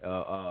 man.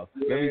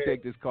 Let me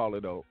take this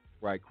caller, though,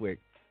 right quick.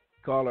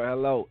 Caller,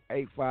 hello,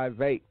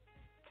 858.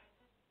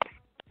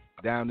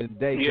 Down in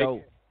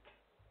Daco.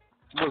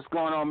 What's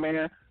going on,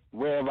 man?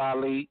 Rev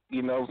Ali,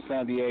 you know,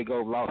 San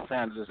Diego, Los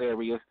Angeles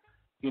area.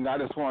 You know, I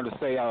just wanted to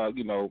say,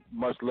 you know,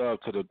 much love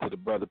to the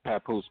brother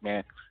Papoose,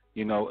 man.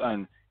 You know,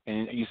 and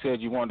you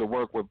said you wanted to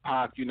work with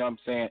Pac, you know what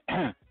I'm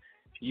saying?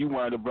 You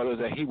one of the brothers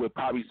that he would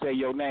probably say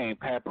your name,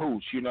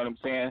 Papoose, you know what I'm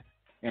saying?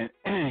 And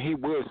he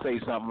would say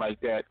something like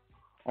that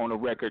on the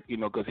record, you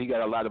know, because he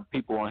got a lot of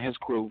people on his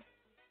crew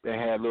that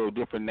had little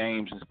different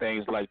names and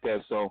things like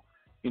that. So,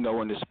 you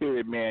know, in the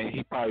spirit, man,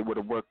 he probably would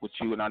have worked with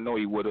you, and I know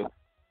he would have.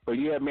 But,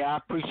 yeah, man, I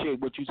appreciate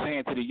what you're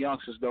saying to the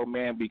youngsters, though,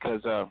 man,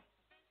 because,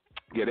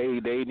 they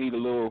need a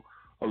little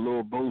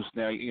boost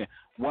now. Yeah.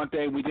 One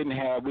thing we didn't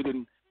have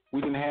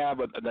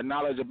the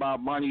knowledge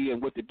about money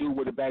and what to do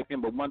with it back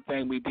then, but one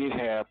thing we did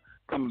have,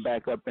 coming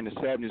back up in the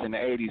 70s and the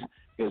 80s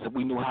is that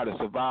we knew how to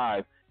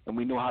survive and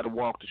we knew how to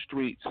walk the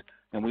streets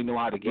and we knew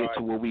how to get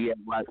to where we at.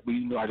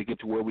 We knew how to get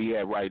to where we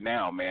at right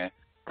now, man.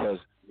 Because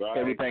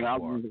everything I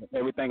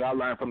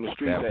learned from the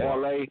streets of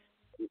LA,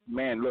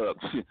 man, look,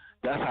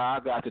 that's how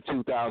I got to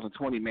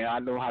 2020, man. I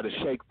know how to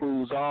shake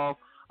fools off.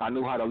 I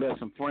knew how to let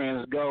some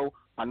friends go.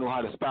 I knew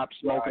how to stop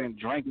smoking and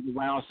drinking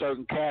around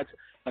certain cats.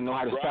 I know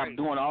how to stop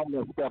doing all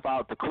that stuff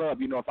out the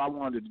club. You know, if I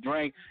wanted to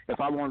drink, if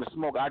I wanted to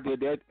smoke, I did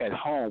that at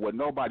home where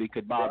nobody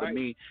could bother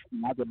me.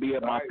 I could be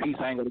at my peace.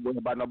 I ain't going to worry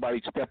about nobody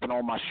stepping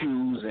on my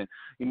shoes and,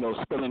 you know,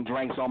 spilling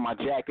drinks on my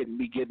jacket and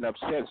me getting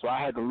upset. So I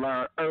had to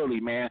learn early,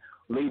 man,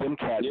 leave them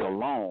cats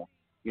alone.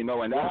 You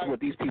know, and that's what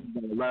these people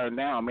are going to learn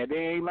now, man. They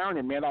ain't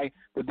learning, man. Like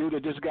the dude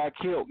that just got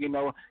killed, you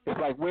know, it's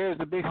like, where's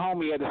the big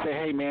homie at to say,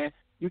 hey, man,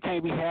 you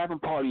can't be having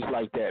parties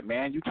like that,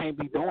 man. You can't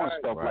be doing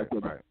stuff like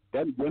that.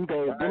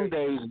 Them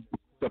days,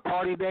 the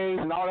party days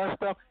and all that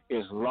stuff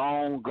is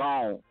long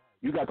gone.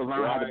 You got to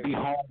learn how to be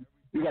home.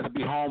 You got to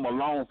be home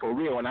alone for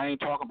real. And I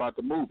ain't talking about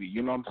the movie.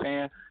 You know what I'm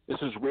saying? This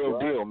is real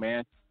deal,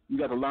 man. You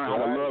got to learn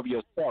how to love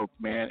yourself,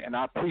 man. And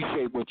I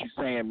appreciate what you're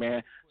saying,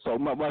 man. So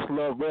much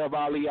love, Rev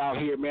Ali out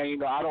here, man. You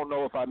know, I don't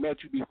know if I met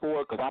you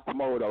before because I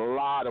promoted a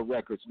lot of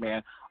records,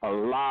 man. A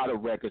lot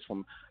of records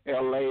from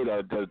L.A.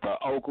 to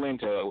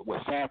Oakland to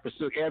San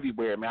Francisco,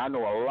 everywhere, man. I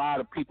know a lot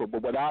of people.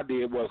 But what I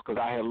did was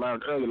because I had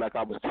learned early, like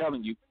I was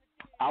telling you,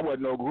 I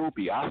wasn't no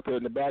groupie. I stood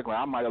in the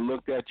background. I might have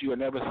looked at you and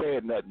never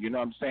said nothing. You know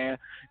what I'm saying?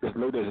 Just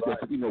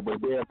you know, was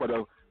there for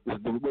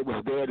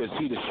was there to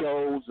see the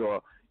shows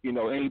or, you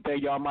know, anything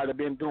y'all might have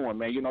been doing,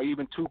 man. You know,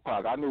 even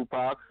Tupac. I knew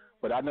Pac,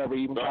 but I never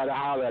even tried to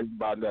holler at him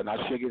about nothing.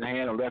 I shook his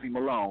hand and left him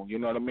alone. You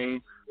know what I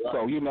mean?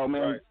 So, you know,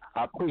 man,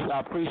 I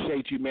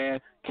appreciate you, man.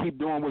 Keep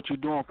doing what you're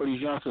doing for these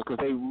youngsters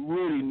because they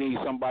really need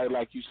somebody,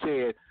 like you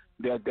said,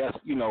 that's,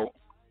 you know,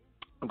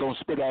 going to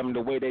spit at them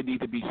the way they need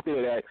to be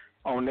spit at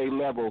on their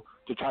level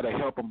to try to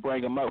help them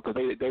bring them up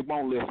because they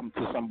won't listen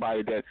to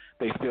somebody that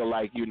they feel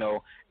like, you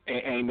know,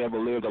 ain't never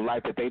lived the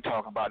life that they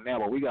talk about now.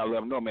 But we got to let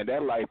them know, man,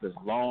 that life is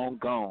long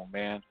gone,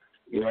 man.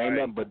 You know, ain't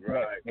nothing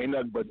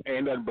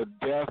but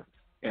death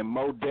and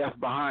more death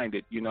behind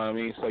it. You know what I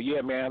mean? So,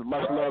 yeah, man,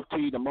 much love to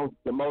you. The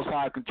Most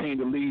High continue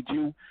to lead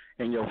you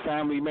and your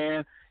family,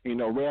 man. You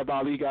know, Rev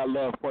Ali got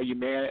love for you,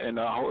 man. And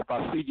if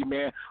I see you,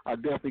 man, I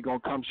definitely gonna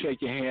come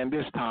shake your hand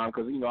this time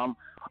because you know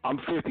I'm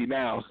 50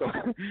 now, so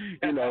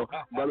you know,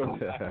 brother,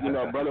 you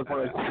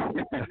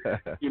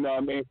know what I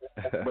mean.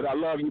 But I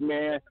love you,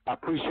 man. I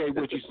appreciate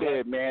what you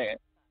said, man.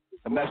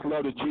 And much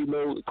love to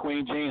G-Lew,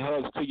 Queen Jean.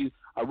 Hugs to you.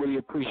 I really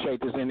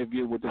appreciate this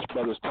interview with this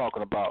brother's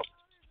talking about.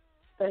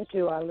 Thank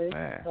you, Ali.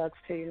 Hugs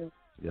to you.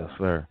 Yes,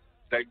 sir.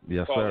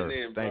 Yes, sir.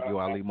 Thank you,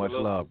 Ali. Much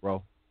love,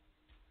 bro.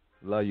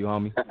 Love you,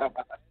 homie.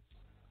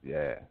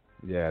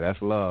 Yeah,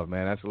 that's love,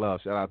 man. That's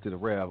love. Shout out to the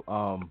Rev.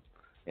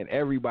 And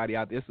everybody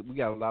out there. We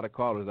got a lot of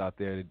callers out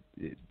there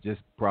that just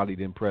probably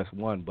didn't press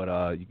one, but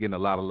you're getting a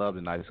lot of love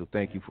tonight. So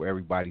thank you for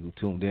everybody who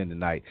tuned in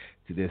tonight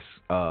to this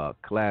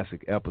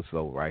classic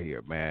episode right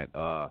here, man.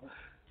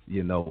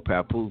 You know,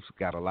 Papoose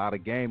got a lot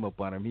of game up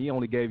on him. He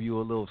only gave you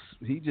a little.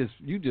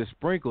 You just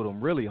sprinkled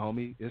him, really,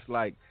 homie. It's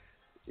like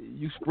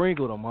you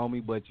sprinkled them,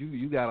 homie, but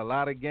you got a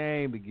lot of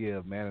game to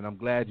give, man, and I'm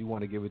glad you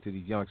want to give it to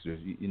these youngsters,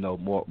 you know,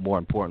 more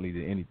importantly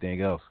than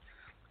anything else,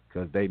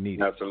 because they need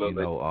it. You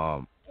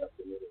know,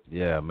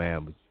 yeah,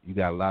 man, but you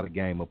got a lot of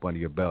game up under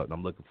your belt, and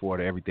I'm looking forward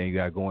to everything you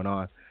got going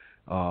on.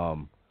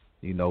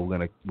 You know,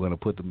 we're gonna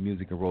put the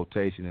music in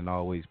rotation and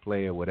always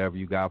play it. Whatever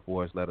you got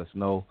for us, let us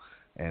know,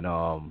 and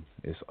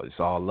it's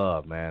all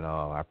love, man.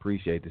 I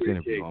appreciate this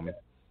interview, homie.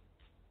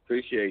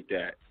 Appreciate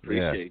that.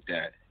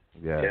 That.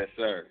 Yeah. Yes,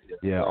 sir.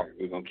 Yeah. Sir.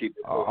 We're gonna keep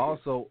it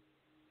also,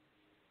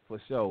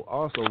 for sure.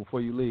 Also,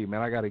 before you leave,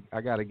 man,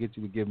 I gotta get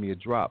you to give me a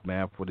drop,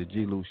 man, for the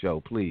G-Lew show,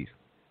 please.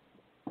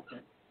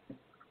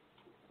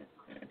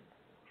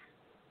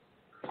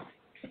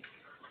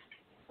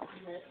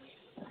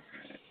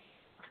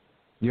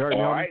 You heard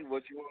me? All right.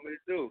 What you want me to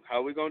do?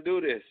 How we gonna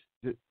do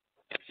this?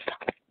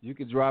 You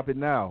can drop it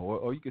now,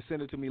 or you can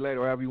send it to me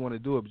later, however you want to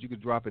do it. But you can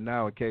drop it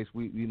now in case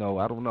we, you know,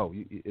 I don't know.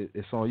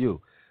 It's on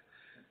you.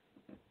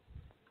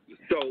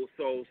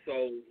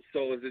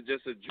 So is it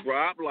just a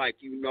drop? Like,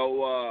 you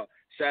know,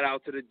 shout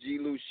out to the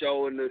G-Lew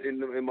show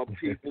and my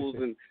peoples,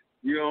 and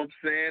you know what I'm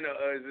saying?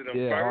 Or is it a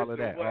verse? all of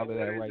that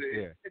right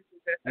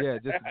there.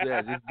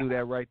 Just do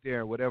that right there,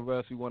 and whatever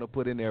else you want to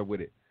put in there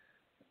with it.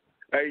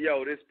 Hey,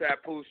 yo, this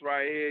Papoose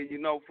right here, you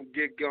know, from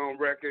Get Gone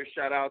Records.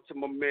 Shout out to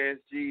my man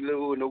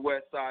G-Lew and the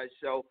West Side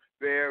Show,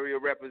 Bay Area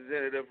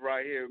representative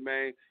right here,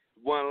 man.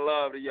 One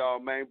love to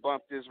y'all, man.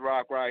 Bump this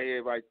rock right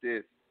here, like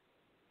this.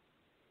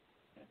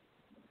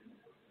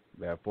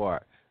 That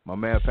part. My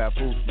man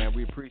Papoose, man,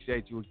 we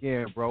appreciate you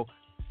again, bro.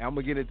 And I'm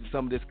going to get into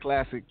some of this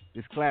classic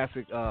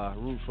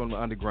roots from the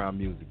underground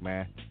music,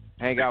 man.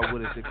 Hang out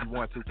with us if you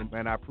want to,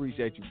 man. I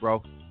appreciate you,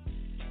 bro.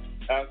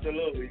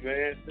 Absolutely,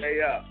 man.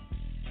 Stay up.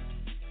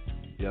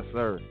 Yes,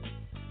 sir.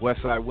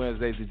 Westside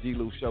Wednesdays, the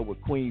G-Lew Show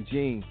with Queen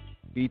Jean,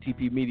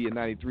 BTP Media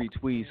 93,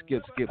 Tweed,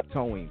 Skip,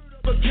 Towing.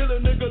 for kill a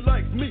nigga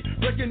like me.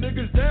 Breaking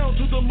niggas down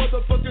to the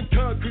motherfucking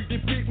concrete.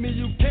 Defeat me,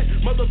 you can't,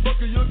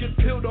 motherfucker, you'll get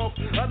peeled off.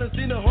 I done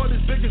seen the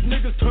hardest, biggest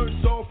niggas turn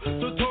soft.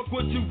 So talk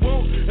what you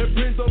want and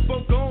bring the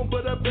funk on.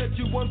 But I bet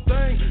you one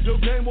thing, your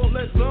game won't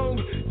last long.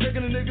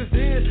 Taking the niggas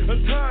in,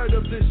 I'm tired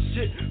of this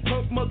shit.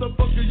 Punk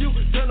motherfucker, you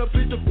trying to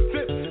beat the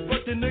fifth.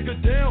 Fuck the nigga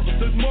down,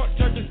 the mark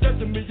tried to step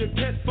to me. You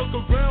can't fuck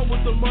around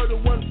with the murder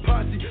one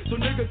posse. So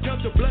nigga,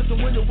 count your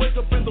blessing when you wake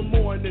up in the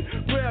morning.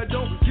 Pray I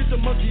don't get the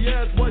monkey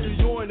ass while you're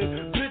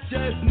yawning. Bitch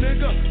ass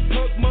nigga,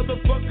 punk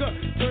motherfucker.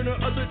 Turn the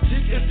other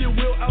cheek if you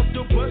will out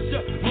the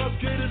buster. Mom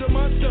created a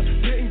monster,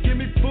 didn't give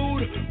me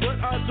food, but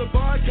I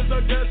survived cause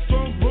I got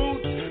strong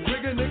roots.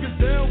 Bringing niggas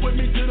down with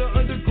me to the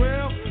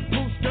underground.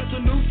 Boots got the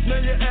noose, now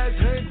your ass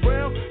hang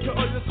round. To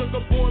all your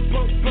sucker born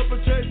punk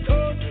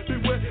perpetrators,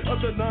 beware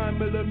of the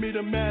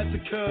 9mm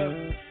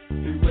massacre.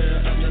 Beware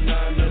of the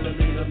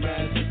 9mm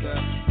massacre.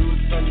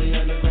 Roots from the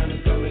underground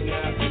is coming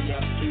after ya.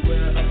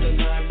 Beware of the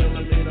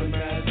 9mm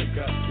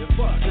massacre. You're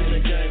fucked in the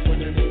game when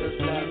the niggas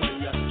blasting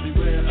ya.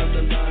 Beware of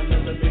the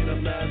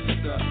 9mm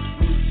massacre.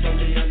 Roots from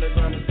the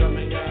underground is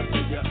coming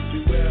after ya.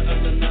 Beware of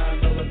the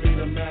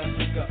 9mm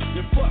massacre.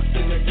 You're fucked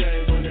in the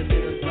game when the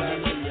niggas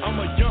blasting ya. I'm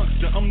a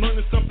youngster, I'm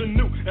learning something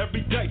new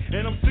every day.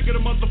 And I'm sick of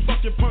the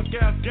motherfucking punk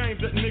ass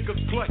games that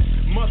niggas play.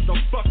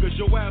 Motherfuckers,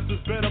 your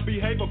asses better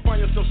behave or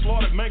find yourself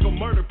slaughtered, mangled,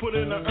 murdered. Put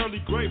in an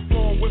early grave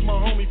form with my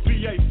homie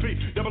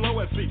PAP, double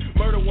OSC.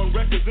 Murder one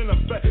records in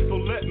effect, so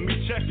let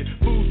me check it.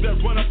 Fools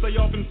that run up, they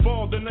often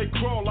fall, then they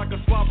crawl like a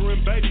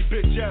slobbering baby.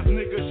 Bitch ass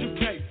niggas, you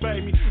can't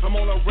fade me. I'm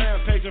on a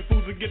rampage and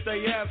fools that get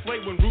their ass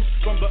laid when roots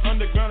from the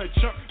underground and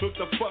chunk. Hook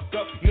the fuck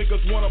up,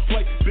 niggas wanna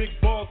play big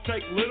balls,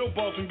 take little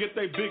balls and get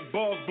their big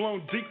balls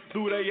blown deep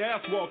through their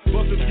ass walls.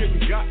 Busters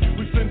getting got,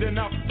 we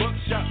sending out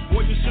buckshots.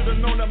 Boy, you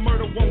should've known that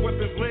murder one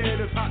weapon's lead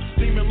is hot,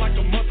 steaming like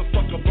a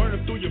motherfucker,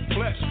 burning through your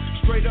flesh.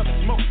 Straight up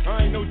smoke,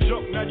 I ain't no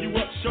joke, now you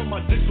up, show my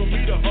dick for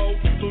me to hold.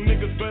 So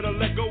niggas better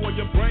let go or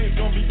your brain's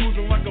gonna be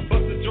oozing like a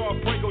busted jar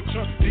of Prego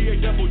chunk.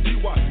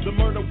 D-A-double-G-Y, the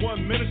murder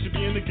 1 minute should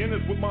be in the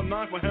Guinness with my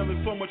knife for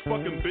handling so much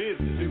fucking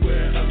business.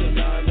 Beware of the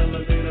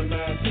 9mm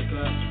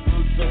massacre.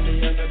 Roots from the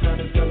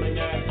underground is coming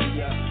after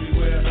ya.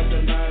 Beware of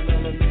the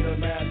 9mm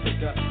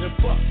massacre. You're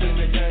fucked in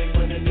the game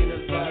when the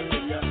niggas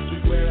blasting ya.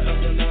 Beware of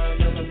the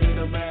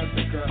 9mm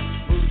massacre.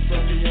 Roots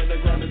from the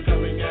underground is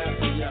coming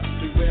after ya.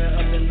 Beware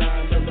of the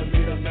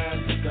 9mm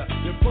massacre.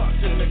 You're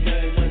fucked in the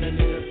game when the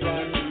niggas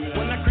blasting ya.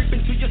 When I creep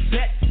into your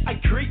set, I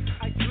creep.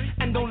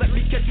 And don't let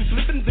me catch you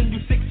slipping, then you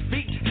 6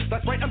 feet.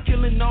 That's right, I'm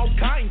killing all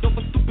kinds of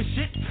stupid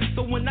shit.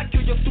 So when I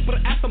kill your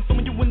stupid ass, I'm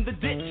throwing you in the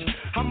ditch.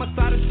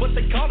 Homicide is what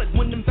they call it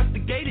when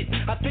investigated.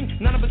 I think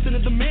 90%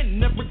 of the men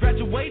never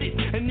graduated.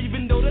 And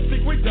even though they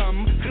think we're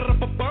dumb,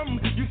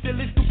 you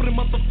silly stupid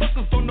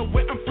motherfuckers don't know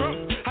where I'm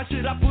from. How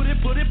should I put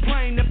it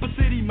plain? Upper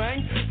city,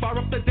 man. Fire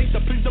up the things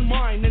to please the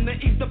mind and to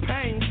ease the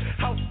pain.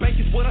 House bank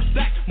is what I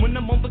stack when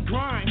I'm on the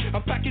grind.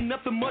 I'm packing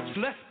nothing much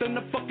less than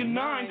a fucking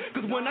 9.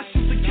 Cause when I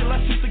shoot to kill, I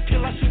shoot to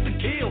kill, I shoot to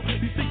kill.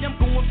 You see, I'm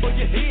going for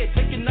your head,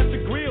 taking out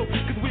the grill.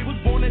 Cause we was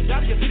born and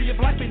died, your city of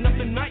life ain't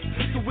nothing nice.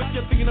 So if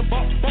you're thinking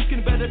about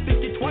fucking, better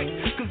think it twice.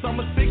 Cause I'm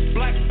a sick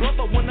black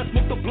brother when I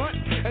smoke the blunt.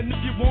 And if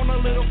you want a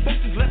little funk,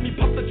 just let me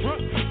pop the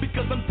trunk.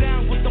 Because I'm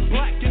down with the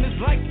black and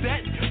it's like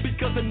that.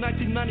 Because in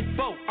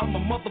 1994, I'm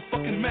a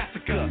motherfucking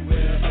massacre.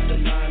 Beware of the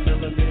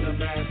 9mm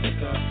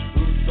massacre.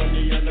 Roots from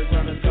the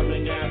underground is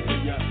coming after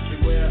ya.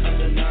 Beware of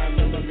the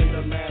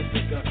 9mm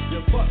massacre.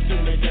 You're fucked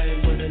in the game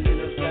when the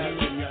niggas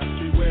blasting ya.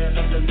 Beware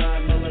of the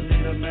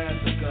 9mm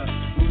massacre.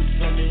 Roots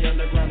from the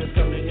underground is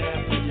coming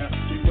after ya.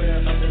 Beware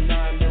of the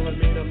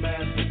 9mm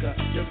massacre.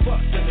 You're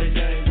fucked in the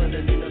game when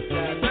the niggas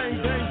blasting ya. Bang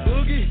bang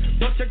boogie,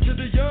 buck check to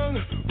the young.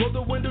 Roll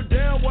the window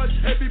down, watch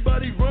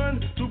everybody run.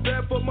 Too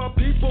bad for my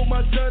people,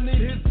 my son need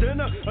his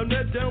dinner. I'm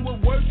not down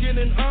with working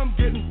and I'm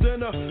getting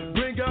thinner.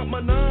 Bring out my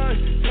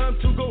 9, time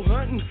to go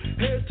hunting.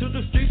 Head to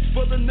the streets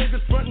for the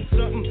niggas frontin'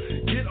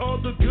 something. Get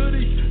all the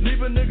goodies,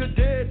 leave a nigga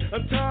dead.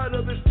 I'm tired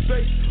of his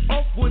face,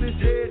 off with his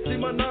head. See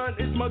my 9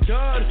 is my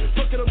God,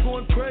 fuck it, I'm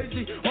going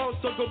crazy. All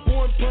sucker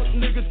born punk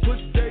niggas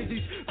push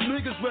daisies.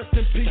 Niggas rest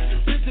in peace,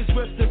 bitches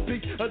rest in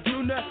peace. I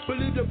do not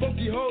believe the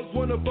funky hoes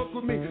wanna fuck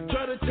with me.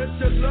 Try to test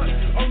your luck,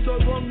 I'm the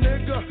wrong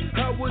nigga.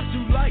 How would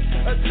you like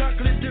a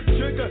chocolate dip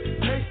trigger?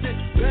 Taste it,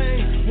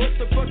 bang, what's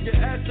the fuck your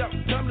ass out?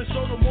 Time to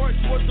show the marks,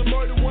 what the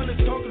murder one is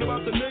talking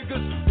about. The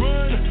niggas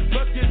run,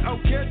 fuck it,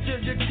 I'll catch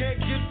ya. You can't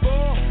get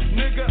far,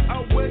 nigga,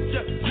 I'll wet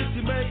ya.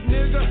 Sissy made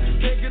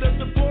nigga, can't get up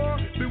the bar.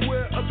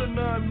 Beware of the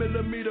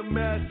 9mm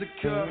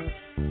massacre.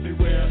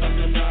 Beware of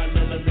the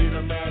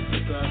 9mm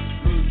massacre.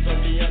 Roots from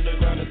the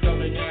underground is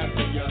coming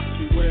after ya.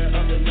 Beware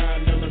of the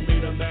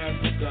 9mm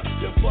massacre.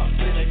 You're fucked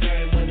in the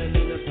game when the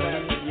niggas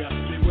blasting ya.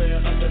 Beware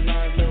of the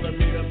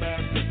 9mm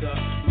massacre.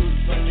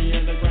 Roots from the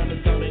underground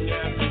is coming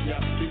after ya.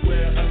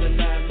 Beware of the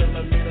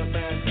 9mm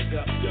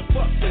massacre. You're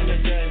fucked in the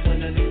game when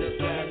the niggas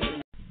blasting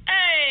ya.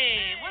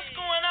 Hey, what's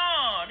going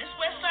on? It's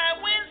Westside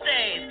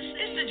Wednesdays.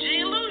 It's the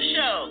G-Lew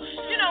Show.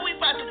 You know we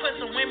about to put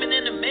some women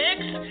in the mix.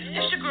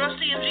 It's your girl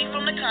CMG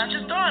from the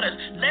Conscious Daughters.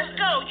 Let's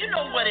go. You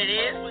know what it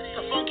is. It's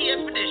a funky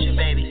expedition,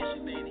 baby.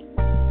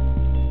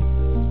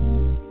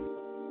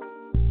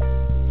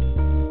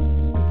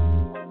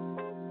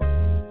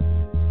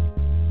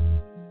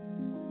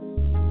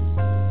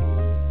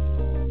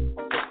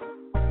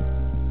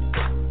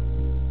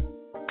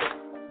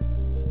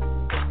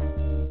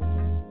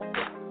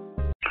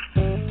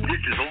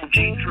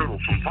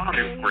 out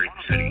in Brick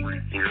City.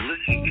 You're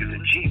listening to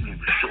the G-Lew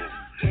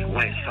Show,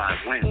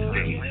 Westside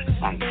Wednesdays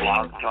on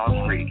Blog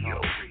Talk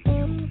Radio.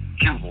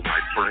 Jumbo my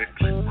bricks.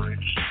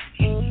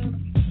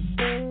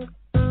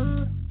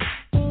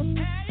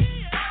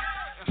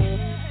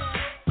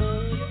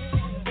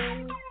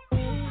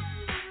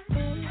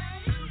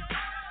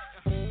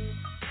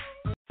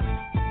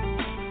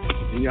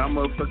 Y'all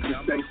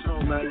motherfuckers stay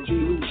tuned, man.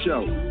 G-Lew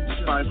Show.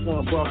 Spice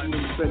One, Boston,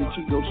 Steady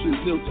Chico,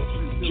 shit,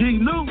 Newton.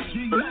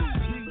 G-Lew.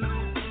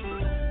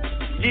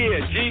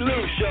 Yeah,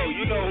 G-Lew Show.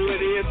 You know who it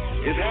is.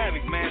 It's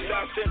Havoc, man.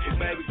 South Central,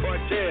 baby.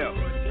 Cartel.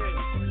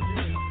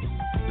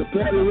 The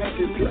Battle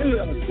Rocket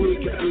player,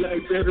 we got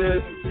like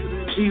that.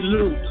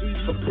 G-Lew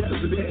for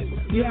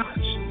president. Yacht.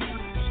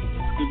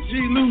 The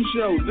G-Lew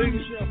Show,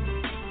 nigga.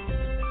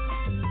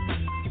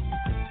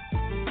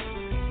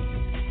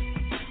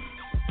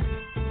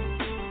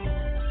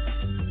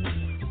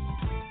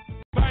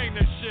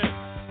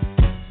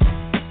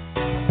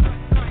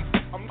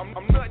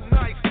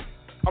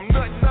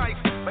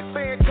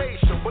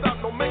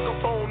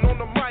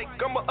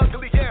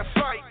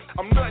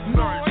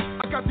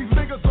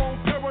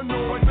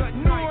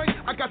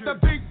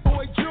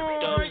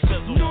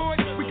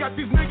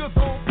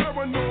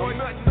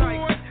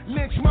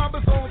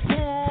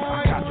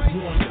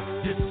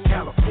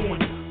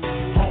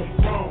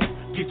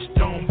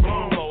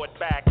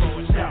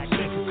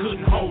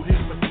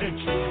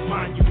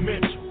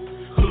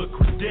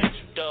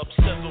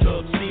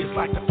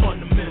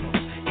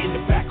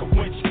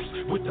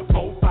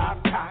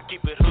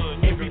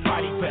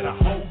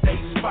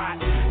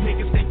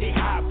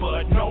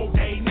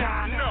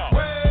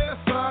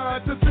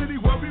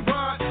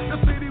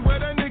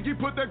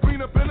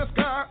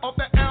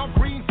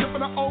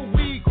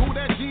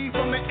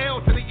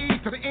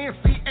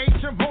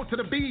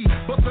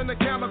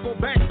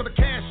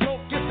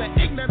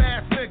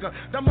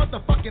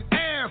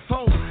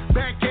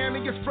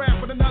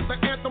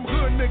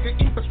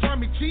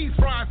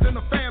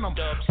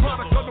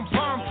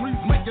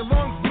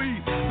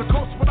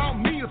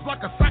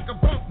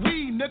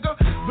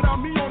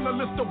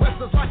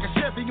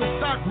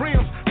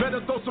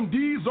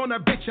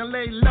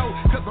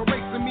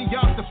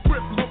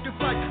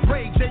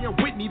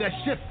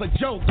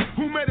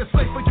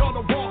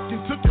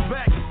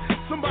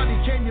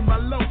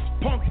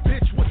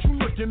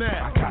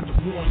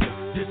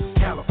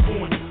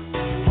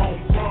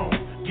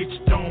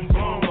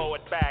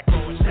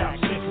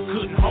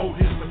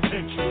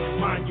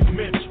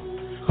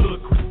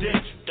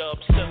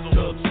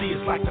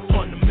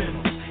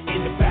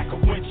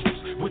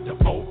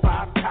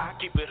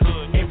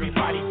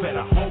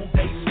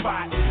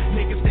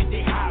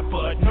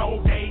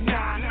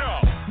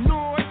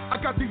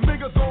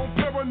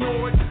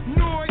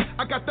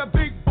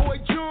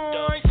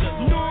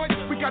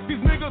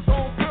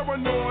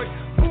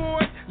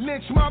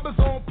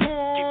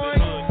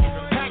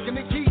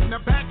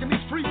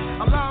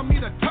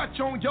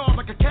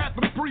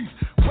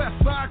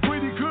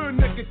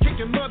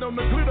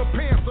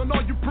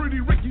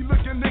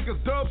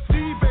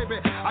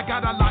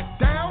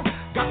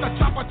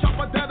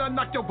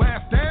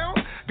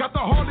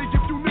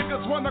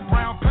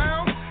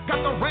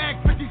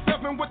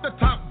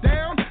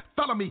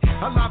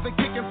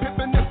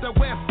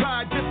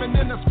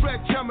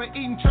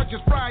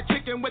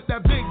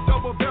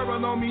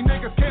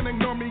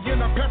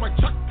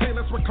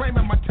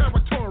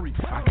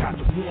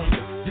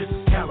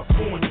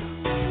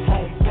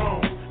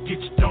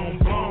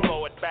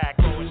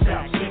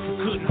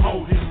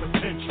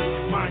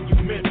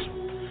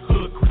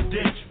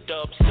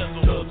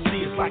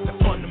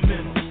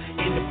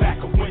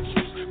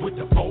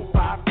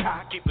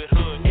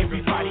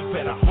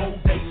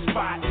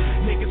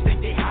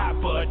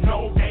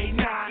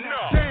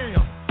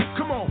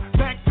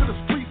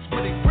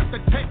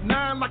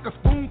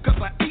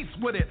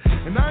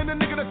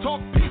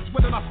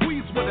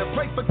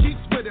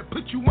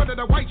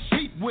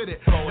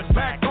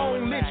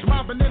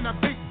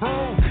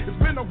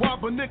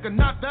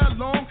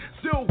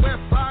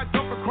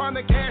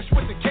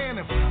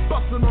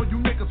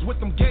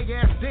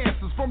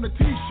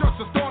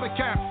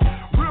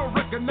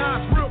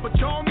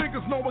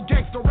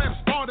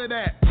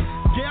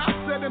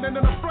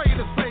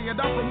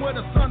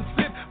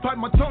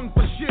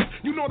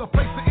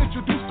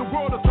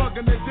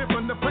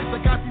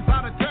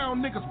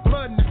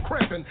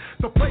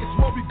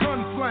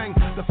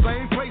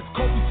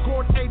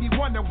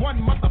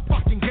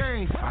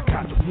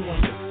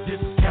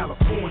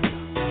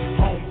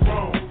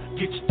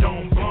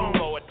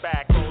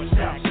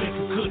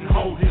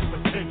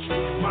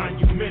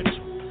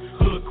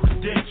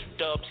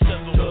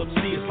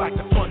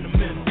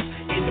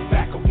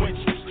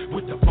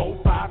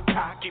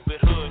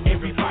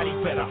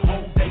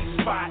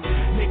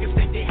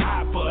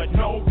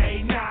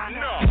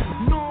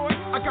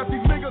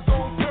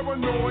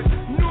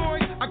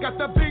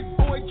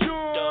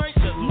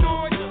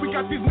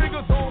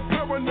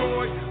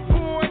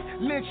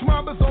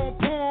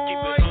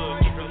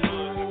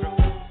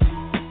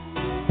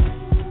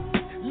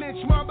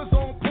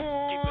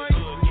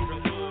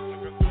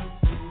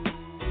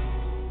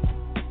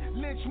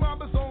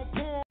 Schmobbers on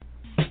porn.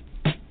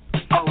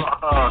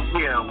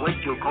 Yeah,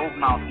 wake your gold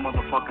mouth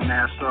motherfucking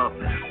ass up.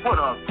 What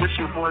up? This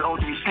your boy OG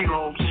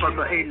CeeLo,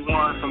 circa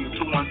 81 from the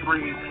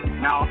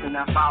 213, now up in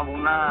that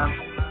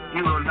 509.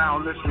 You are now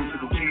listening to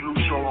the G-Lew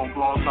Show on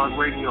Blog Talk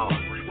Radio.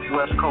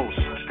 West Coast,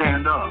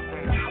 stand up.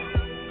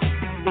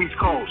 East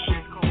Coast,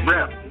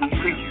 rep, we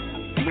see you.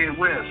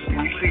 Midwest,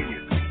 we see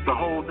you. The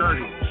whole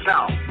dirty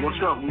South, what's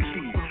up? We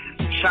see you.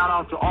 Shout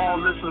out to all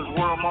listeners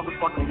world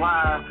motherfucking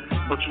wide,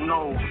 but you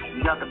know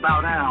you got to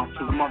bow down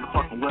to the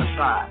motherfucking West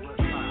Side.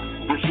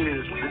 This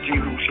is the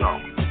G-Lew Show.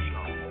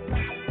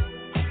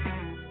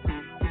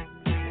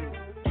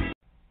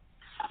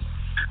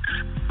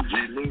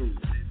 G-Lew,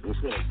 what's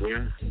up,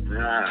 man?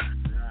 Nah,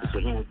 it's a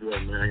homeboy,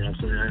 man, you know what I'm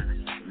saying?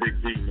 Big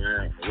D,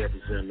 man, I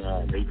represent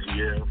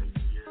ATL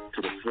to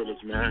the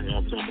fullest, man, you know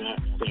what I'm talking about?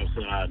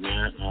 Southside,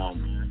 man.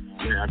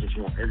 Man, I just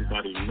want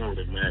everybody to know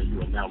that, man,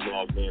 you are now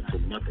logged into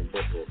nothing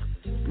but the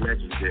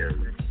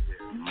legendary,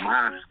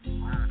 my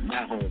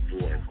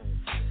homeboy.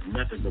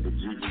 Nothing but the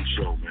G-Lew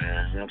Show,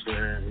 man. You know what I'm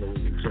saying? You know, we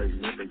can tell you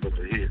nothing but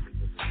the hit.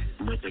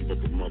 Nothing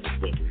but the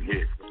motherfucking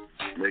hit.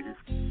 Nigga,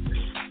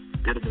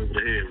 get him over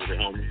the head with it,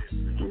 homie.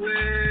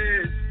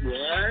 Wait,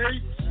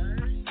 right?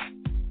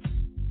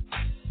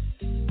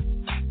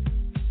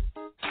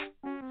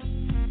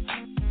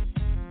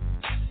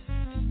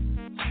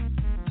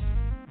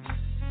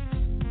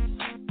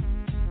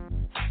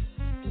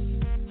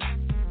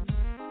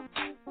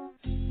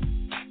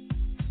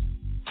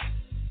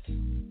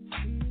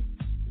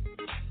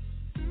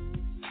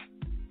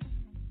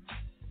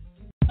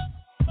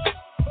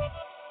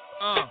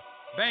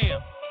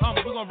 Bam.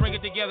 Homie, we're gonna bring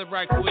it together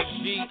right quick,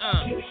 G.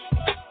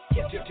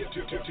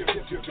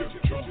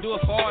 Do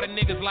it for all the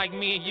niggas like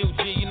me and you,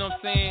 G, you know what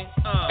I'm saying?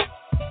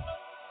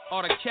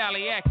 All the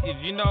Cali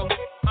actives, you know?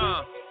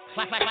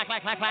 Clack, clack, clack,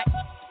 clack, clack, clack.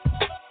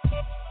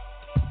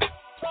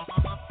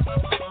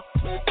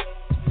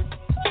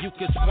 You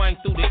can swing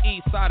through the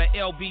east side of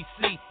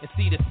LBC and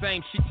see the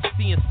same shit you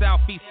see in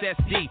Southeast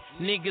SD.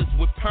 Niggas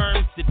with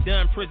perms that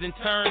done prison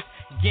terms,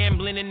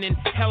 gambling and then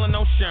hellin'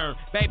 on Sherm.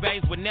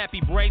 Babies with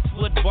nappy braids,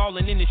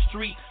 footballing in the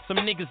street. Some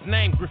niggas'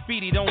 name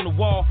graffitied on the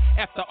wall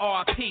after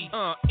RP.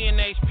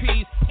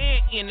 NHPs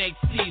and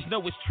NHCs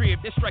know it's trip.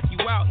 They strike you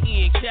out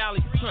here in Cali.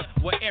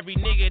 Where every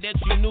nigga that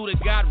you knew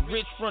that got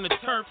rich from the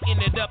turf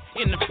ended up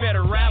in the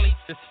federale.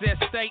 Success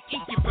state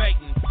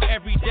incubating.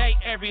 Every day,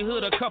 every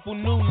hood, a couple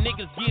new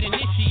niggas get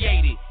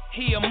initiated.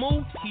 He a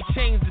move, he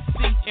changed the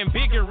seat and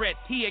biggerette.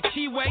 He a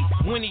keyway,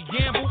 when he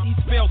gamble, he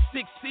spelled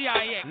 6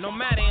 CIX. No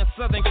matter in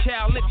Southern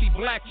Cal, if he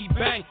black, he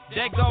bang.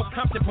 They go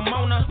Compton,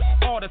 Pomona,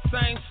 all the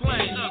same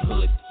slang. In any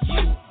hood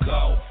you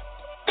go,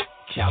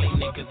 Cali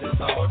niggas is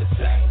all the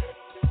same.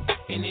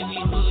 In any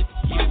hood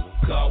you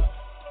go,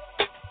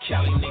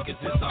 Cali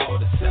niggas is all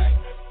the same.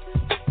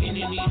 In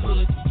any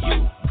hood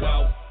you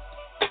go,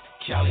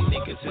 Cali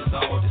niggas is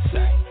all the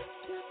same.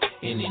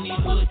 In any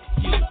hood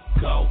you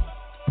go,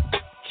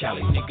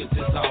 Cali niggas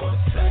is all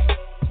the same.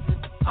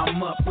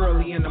 I'm up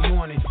early in the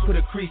morning, put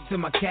a crease to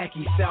my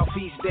khakis.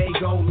 Southeast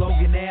Dago,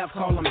 Logan Ave,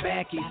 call them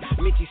backies.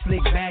 Mitchie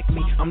Slick back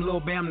me, I'm Lil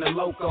Bam the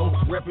Loco.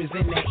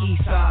 Representing the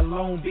east side,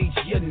 Long Beach,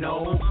 you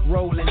know.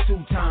 Rolling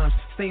 2 times,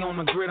 stay on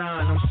the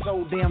gridiron. I'm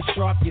so damn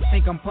sharp, you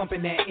think I'm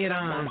pumping that it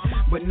on.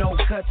 But no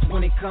cuts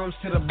when it comes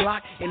to the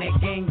block. And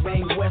that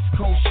gangbang West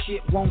Coast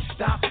shit won't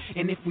stop.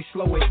 And if we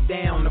slow it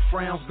down, the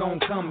frowns gon'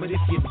 come. But if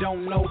you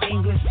don't know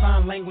English,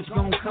 sign language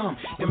gon' come.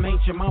 Them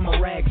ain't your mama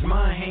rags,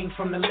 mine hang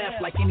from the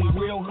left. Like any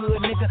real hood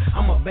nigga,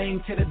 I'ma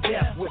bang to the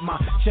death with my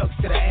chucks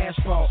to the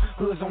asphalt.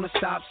 Hoods on the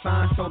stop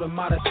sign, so the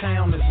out of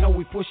towners know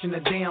we pushing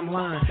the damn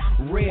line.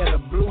 Red or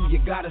blue, you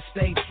gotta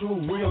stay true.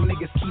 Real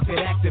niggas keep it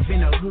active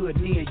in a hood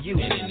near you.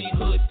 In any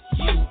hood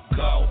you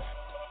go,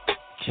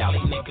 Cali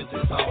niggas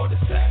is all the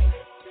same.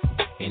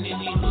 In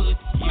any hood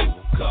you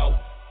go,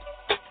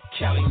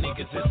 Cali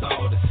niggas is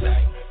all the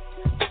same.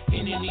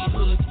 In any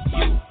hood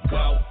you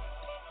go,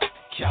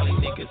 Cali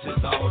niggas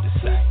is all the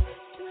same.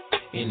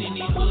 In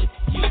any hood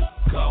you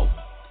go,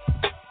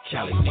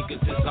 Cali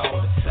niggas is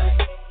all the same.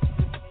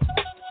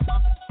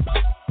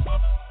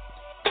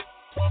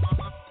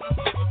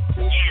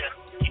 Yeah,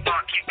 you know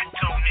I keep it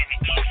tuned in the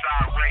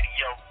Eastside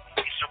Radio.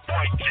 It's your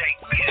boy Jake,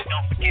 man.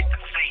 Don't forget to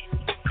see.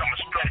 Coming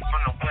straight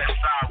from the west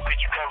side with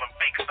you rolling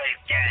big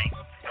face gang.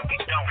 And we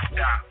don't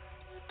stop.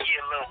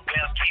 Yeah, Lil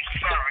Bell keep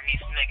serving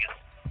these niggas.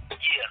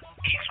 Yeah,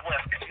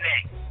 East-West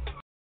Connect.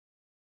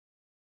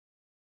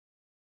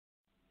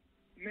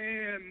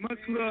 Man,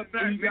 much love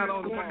back there.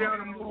 Going down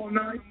tomorrow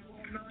night.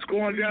 It's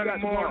going down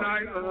tomorrow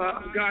night.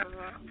 I got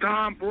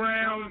Don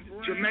Brown,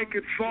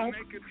 Jamaican Funk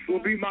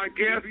will be my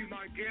guest,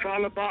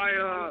 followed by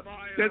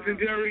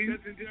legendary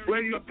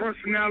radio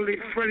personality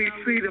Freddie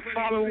C the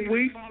following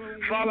week,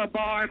 followed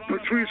by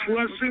Patrice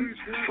Russian,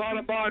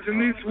 followed by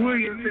Denise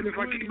Williams. And if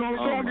I keep on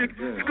talking,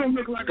 it's going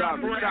to look like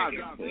I'm bragging.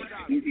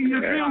 You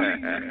feel me?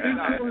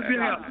 It's going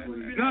down.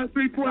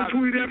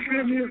 93.3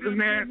 FM is the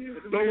man.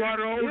 Low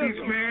Rider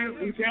Oldies,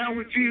 man. We down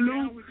with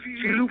G-Lew.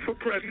 G-Lew for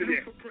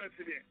president.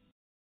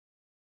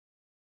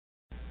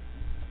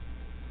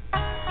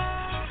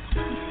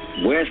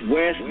 West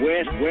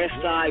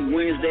Side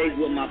Wednesdays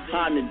with my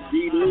partner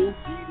G-Lew,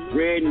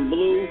 red and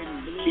blue,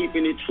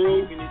 keeping it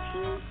true.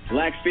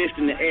 Black fist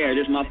in the air,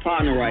 this is my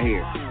partner right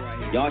here.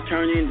 Y'all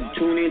tune in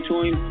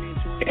to him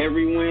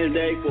every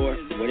Wednesday for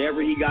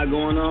whatever he got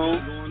going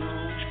on.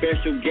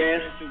 Special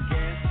guests,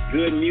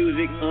 good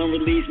music,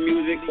 unreleased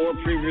music, or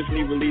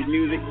previously released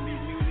music.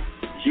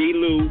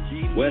 G-Lew,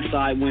 West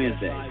Side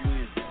Wednesday.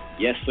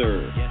 Yes,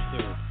 sir. Yes,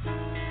 sir.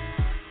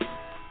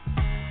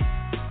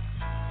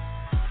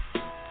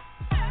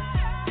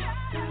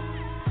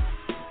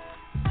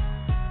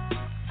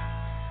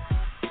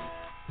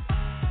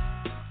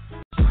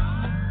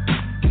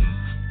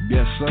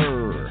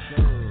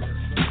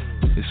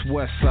 It's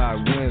West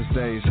Side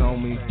Wednesdays,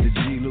 homie. The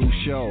G-Lew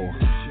Show.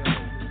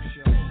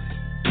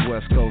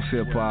 West Coast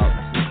hip hop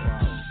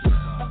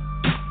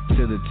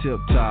to the tip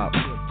top.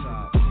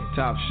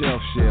 Top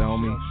shelf shit,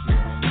 homie.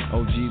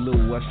 OG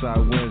Lou, West Side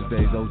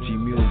Wednesdays, OG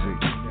Music.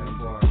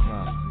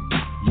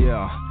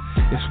 Yeah.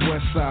 It's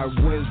Westside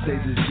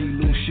Wednesdays, the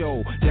G-Lew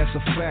Show. That's a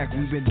fact.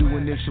 We've been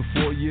doing this for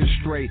 4 years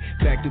straight,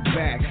 back to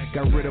back.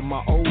 Got rid of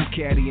my old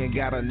caddy and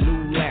got a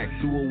new lack.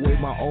 Threw away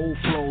my old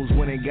flows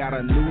when it got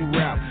a new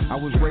rap. I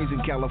was raised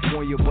in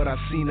California, but I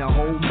seen a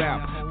whole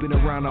map. Been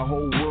around the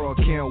whole world,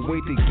 can't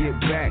wait to get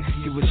back.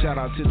 Give a shout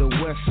out to the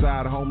West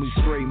Side, homies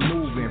straight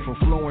moving. From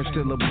Florence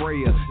to La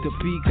Brea, to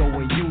Pico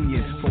and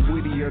Union. From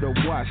Whittier to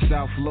Watts,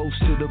 South Los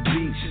to the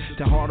beach.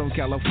 To Harlem,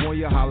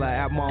 California, holla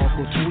at my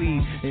Uncle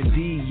Tweed.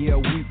 Indeed, yeah,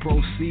 we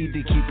proceed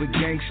to keep it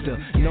gangster.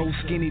 No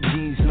skinny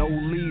jeans, no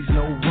Lees,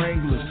 no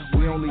Wranglers.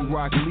 We only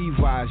rock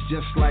Levi's,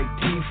 just like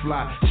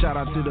T-Fly. Shout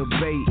out to the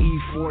Bay,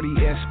 E40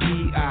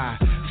 SPI.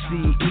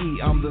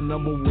 CE, I'm the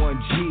number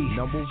one G.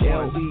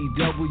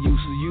 LEW,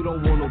 so you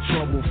don't want no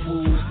trouble,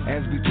 fools.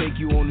 As we take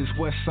you on this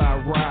West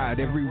Side ride,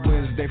 every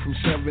Wednesday from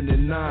 7 to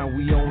 9,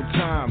 we on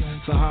time.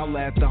 So holla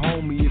at the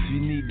homie if you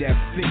need that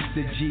fix.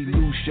 The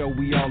G-Lew Show,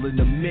 we all in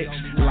the mix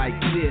like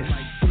this.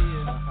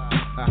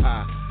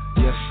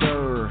 Yes,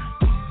 sir.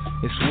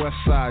 It's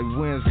Westside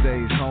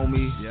Wednesdays,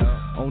 homie.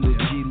 On the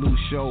G-Lew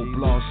Show,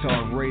 Blog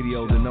Talk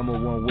Radio, the number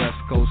one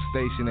West Coast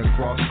station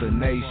across the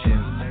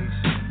nation.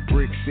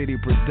 Brick City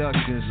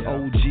Productions,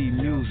 OG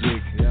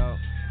Music,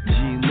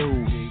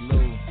 G-Lew.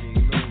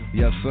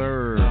 Yes,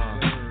 sir.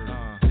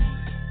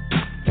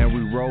 And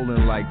we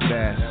rolling like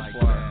that.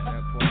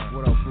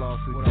 What up,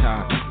 Flossie?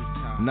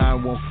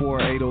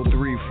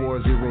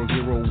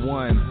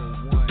 914-803-4001.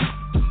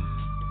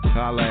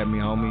 Holla at me,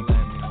 homie.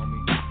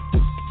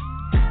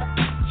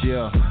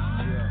 Yeah.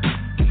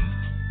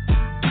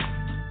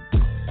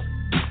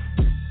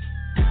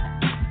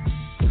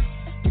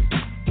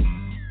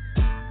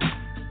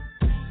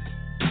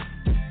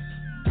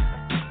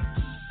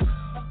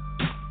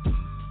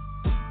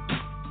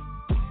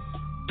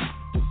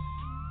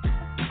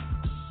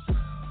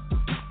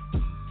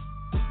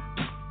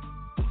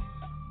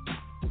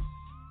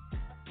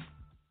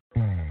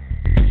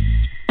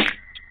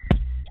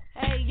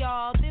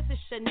 Y'all, this is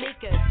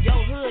Shanika,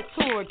 your hood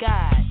tour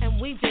guide,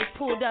 and we just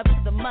pulled up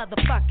to the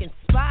motherfucking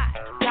spot.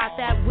 Got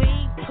that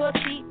weed,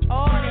 pussy,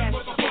 all that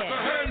shit.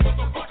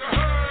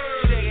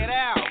 Check it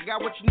out,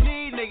 got what you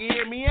need, nigga,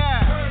 hear me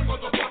out. I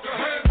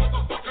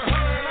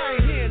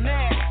ain't hearing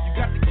that, you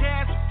got the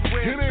cash,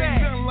 where it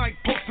ain't nothing like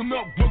posting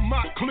up with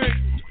my clique.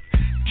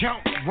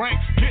 Count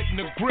ranks, getting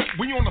the grip.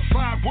 We on the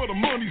side where the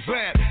money's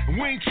at. And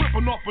we ain't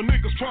tripping off of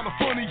niggas trying to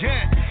funny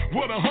hat.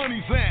 Where the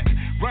honey's at?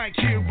 Right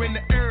here in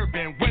the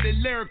urban, where they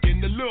lurking.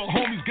 The little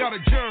homies got a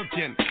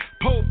jerkin.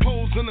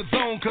 Po-pos in the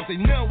zone, cause they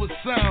know it's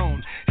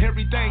sound.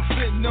 Everything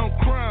sitting on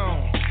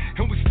crown.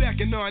 And we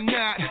stacking our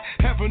knot,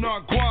 having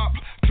our guap.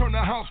 Turn the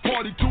house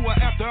party to a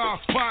after our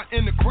spot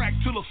in the crack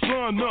till the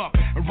sun up.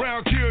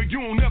 Around here,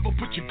 you don't ever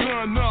put your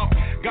gun up.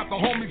 Got the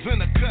homies in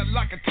the cut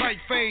like a tight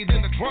fade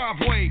in the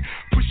driveway.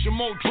 Pushing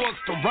more drugs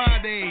to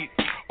Rite Aid.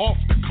 Off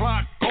the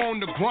clock, on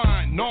the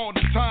grind, all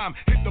the time.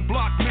 Hit the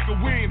block, nigga,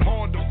 we ain't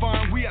hard to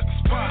find. We at the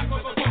spot.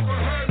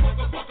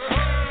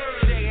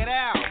 Check it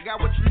out,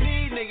 got what you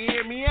need, nigga,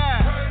 hear me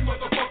out. I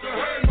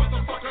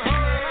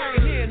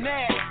ain't hearing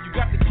that, you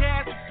got the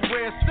cash,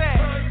 where it's at.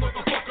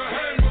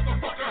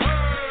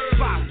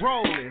 Spot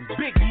rolling,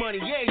 big money,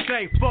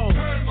 everything phone.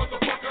 Me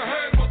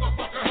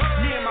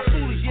and my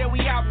foolish, yeah, we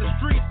out in the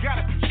streets,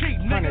 gotta be cheap,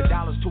 nigga.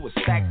 $100 to a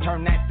stack,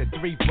 turn that to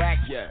 3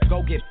 racks. Yeah.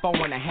 Go get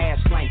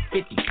 4.5 slang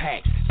 50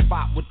 packs.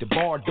 Spot with the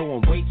bar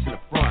doing weights in the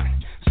front.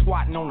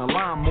 Squatting on the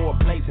lawnmower,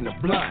 blazing the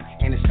blunt.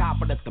 And it's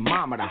top of the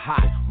thermometer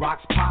hot.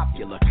 Rocks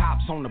popular,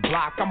 cops on the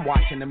block. I'm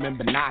watching them in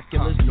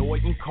binoculars.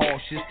 Annoyed and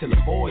cautious till the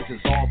boys is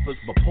offers.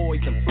 But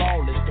poised and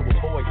flawless to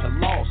avoid the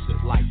losses.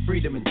 Like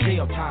freedom and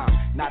jail time.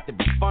 Not to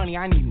be funny,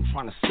 I ain't even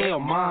trying to sell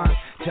mine.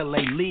 Till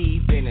they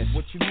leave, then it's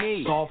what you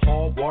need. Soft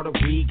hard water,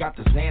 weed, got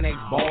the Xanax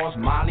bars,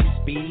 Molly,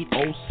 speed,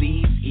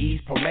 OCs,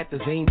 E's,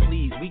 promethazine,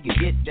 please. We can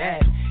get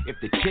that. If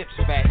the chip's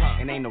fat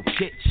and ain't no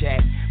chit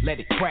chat, let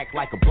it crack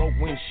like a broke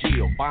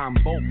windshield. Buy 'em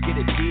both, get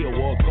a deal,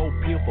 or go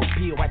peel for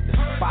peel at the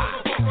spot.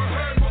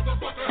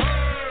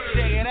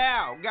 Check it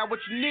out, got what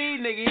you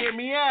need, nigga, hear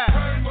me out. I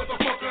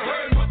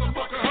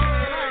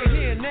ain't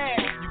hearing that,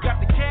 you got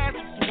the cash,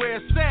 where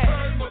it's at.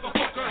 Hey,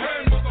 motherfucker,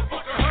 hey,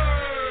 motherfucker,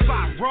 hey.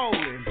 Spot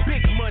rolling,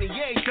 big money,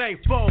 everything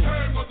folding.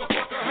 Hey,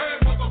 motherfucker, hey,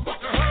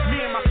 motherfucker, hey. Me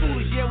and my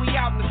foolish, yeah, we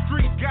out in the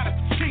streets, got it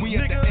for cheap, We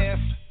nigga. at the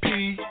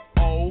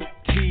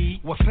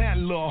S-P-O-T. What's that,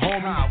 little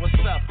homie? What's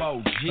up,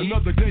 OG?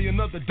 Another day,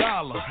 another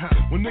dollar.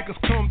 When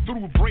niggas come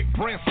through, break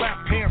bread,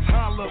 slap pants,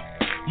 holler.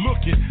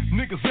 Looking,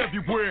 niggas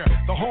everywhere.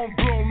 The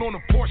homegrown on the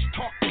porch,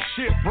 talk the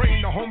shit,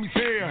 bring the homies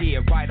here. Yeah,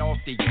 right off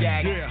the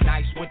yak. Yeah.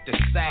 Nice with the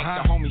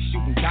sack. The homies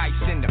shooting dice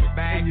in the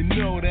bag. And you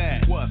know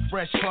that. What?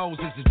 Fresh clothes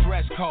is the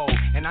dress code.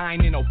 And I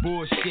ain't in no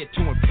bullshit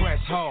to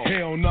impress hoes.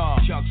 Hell nah.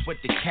 Chucks with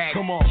the cat.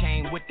 Come on.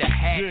 Chain with the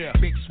hat. Yeah.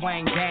 Big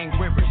swang gang,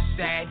 river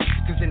sad.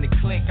 Cause in the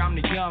clique, I'm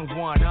the young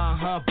one.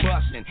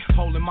 Bustin'.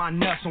 Holding my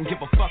nuts, don't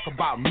give a fuck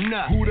about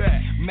nothing. Who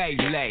that?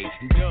 Melee.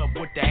 Dub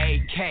with the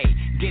AK.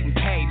 Getting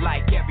paid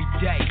like every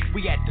day.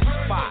 We at the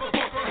spot.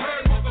 Motherfucker,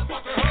 hey,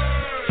 motherfucker,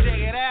 hey. Check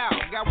it out,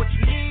 got what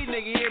you need,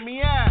 nigga, hear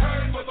me out.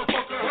 Hey,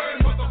 motherfucker, hey,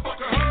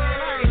 motherfucker, hey.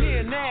 I ain't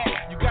hearing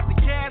that, you got the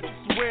cash, this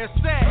is where it's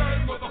at.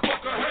 Hey,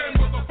 motherfucker, hey,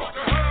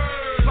 motherfucker,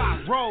 hey. Spot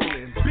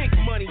rolling, big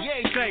money,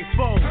 everything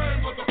folding. Hey,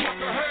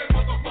 motherfucker, hey,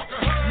 motherfucker,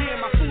 hey. Me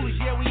and my foolish,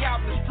 yeah, we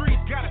out in the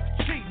streets, got it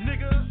for cheap,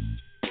 nigga.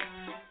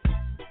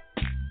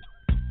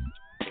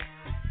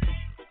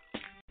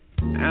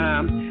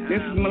 This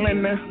is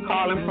Melinda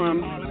calling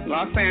from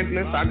Los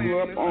Angeles. I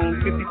grew up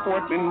on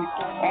 54th and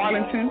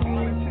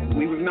Arlington.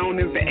 We was known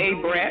as the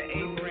A-Brat.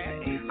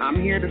 I'm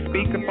here to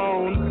speak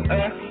upon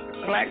us,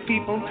 black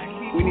people.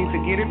 We need to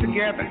get it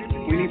together.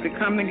 We need to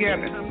come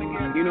together.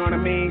 You know what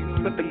I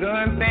mean? Put the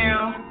guns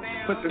down,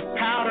 put the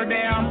powder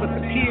down, put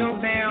the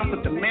pills down,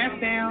 put the meth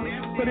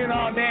down, put it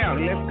all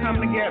down. Let's come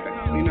together,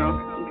 you know.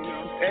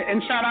 And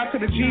shout out to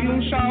the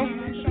G-Lew show.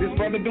 This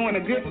brother doing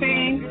a good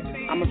thing.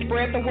 I'm going to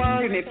spread the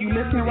word, and if you're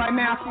listening right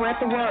now, spread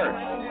the word.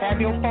 Have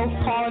your folks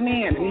calling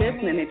in,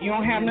 listening. If you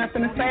don't have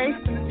nothing to say,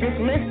 just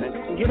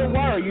listen. Get a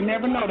word. You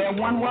never know. That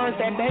one word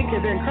that day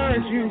could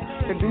encourage you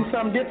to do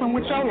something different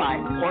with your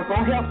life or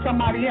go help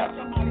somebody else,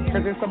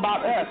 because it's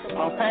about us,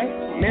 okay?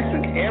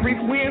 Listen, every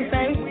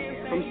Wednesday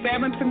from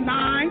 7 to 9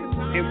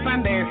 and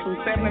Sundays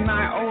from 7 to 9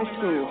 old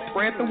school.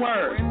 Spread the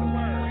word.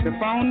 The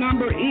phone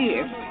number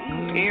is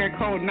area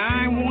code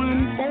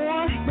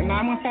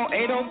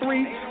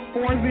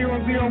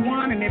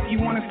 914-803-4001, and if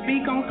you want to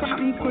speak on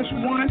something, push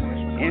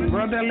 1, and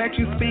brother will let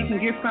you speak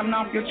and get something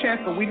off your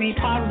chest. But we need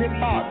positive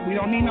thoughts. We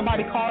don't need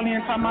nobody calling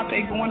in talking about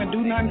they going to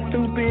do nothing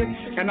stupid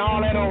and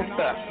all that old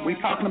stuff. We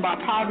talking about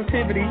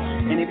positivity,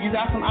 and if you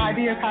got some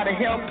ideas how to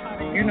help,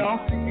 you know,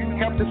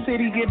 help the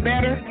city get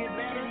better,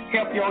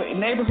 help your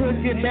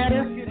neighborhood get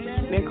better,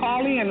 then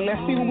call in and let's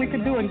see what we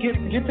can do and get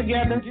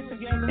together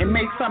and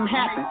make something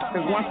happen.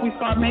 Because once we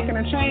start making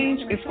a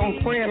change, it's going to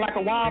spread like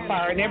a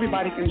wildfire and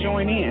everybody can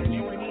join in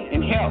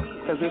and help,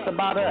 because it's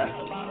about us.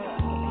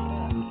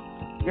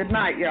 Good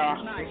night, y'all.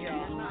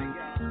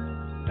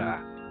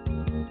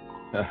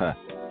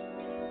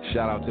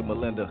 Shout out to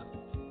Melinda.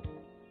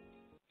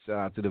 Shout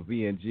out to the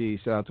VNG.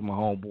 Shout out to my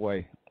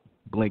homeboy,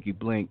 Blinky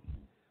Blink,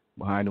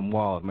 behind them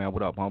walls, man.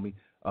 What up, homie?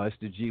 It's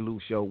the G-Lew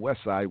Show,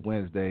 Westside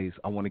Wednesdays.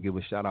 I want to give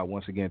a shout-out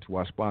once again to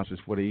our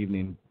sponsors for the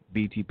evening,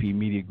 BTP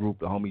Media Group,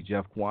 the homie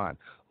Jeff Kwan,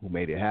 who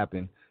made it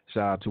happen.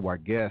 Shout-out to our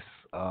guests,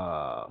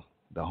 the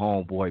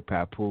homeboy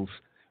Papoose,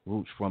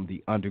 Roots from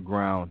the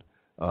Underground.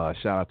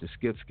 Shout-out to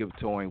Skip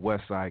Towing,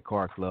 Westside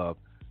Car Club,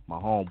 my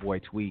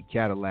homeboy Tweed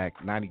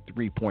Cadillac,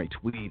 93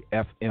 Tweed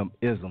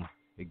FM-ism.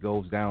 It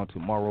goes down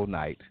tomorrow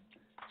night,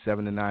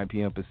 7 to 9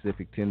 p.m.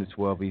 Pacific, 10 to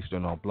 12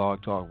 Eastern on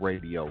Blog Talk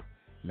Radio.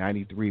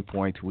 93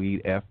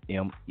 Tweed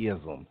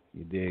FM-ism.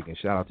 You dig? And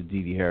shout out to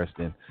Dee Dee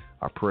Harrison.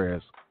 Our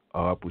prayers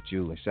are up with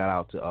you. And shout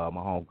out to my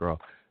homegirl.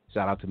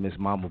 Shout out to Miss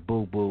Mama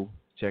Boo Boo.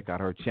 Check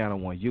out her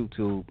channel on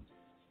YouTube.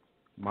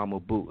 Mama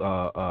Boo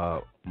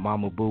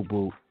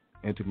Boo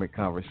Intimate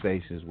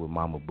Conversations with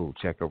Mama Boo.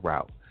 Check her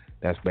out.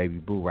 That's Baby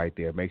Boo right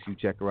there. Make sure you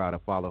check her out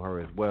and follow her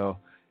as well.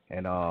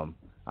 And I'm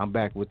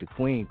back with the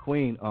Queen.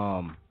 Queen,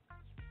 I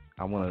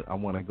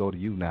wanna go to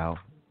you now.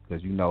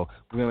 Because, you know,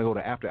 we're going to go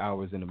to after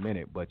hours in a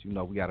minute, but, you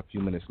know, we got a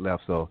few minutes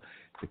left, so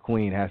the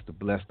Queen has to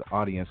bless the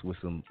audience with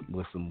some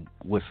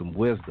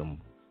wisdom,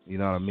 you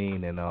know what I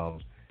mean? And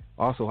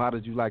also, how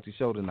did you like the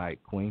show tonight,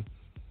 Queen?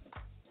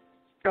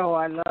 Oh,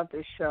 I love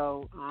this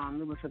show.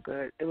 It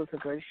was a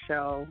good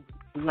show.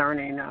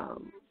 Learning,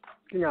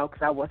 you know,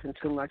 because I wasn't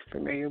too much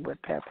familiar with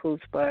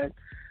Papoose, but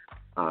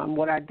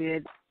what I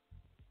did,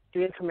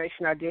 the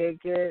information I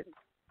did get,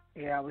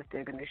 yeah, I was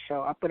digging the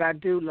show. But I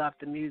do love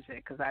the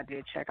music, because I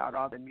did check out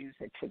all the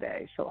music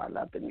today, so I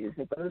love the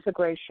music. But it was a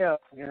great show.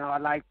 You know, I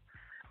liked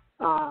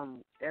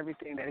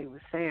everything that he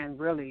was saying,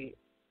 really,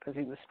 because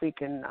he was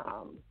speaking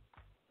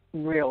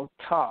real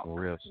talk.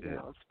 Real shit. You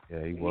know?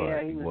 Yeah, he was.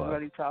 Yeah, he was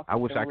really talking. I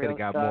wish I could have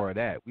got stuff. more of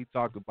that. We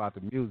talked about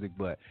the music,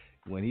 but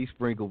when he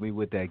sprinkled me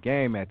with that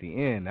game at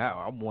the end,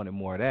 I wanted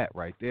more of that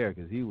right there,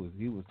 because he was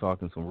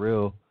talking some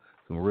real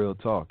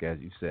talk, as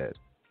you said.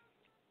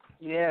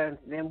 Yeah,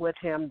 and with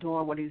him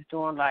doing what he's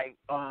doing, like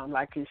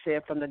he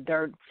said, from the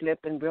dirt,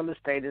 flipping real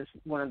estate is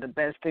one of the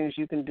best things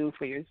you can do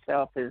for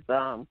yourself, is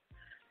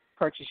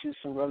purchase you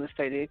some real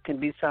estate. It can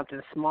be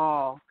something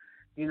small,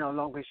 you know, as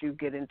long as you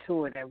get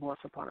into it. And once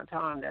upon a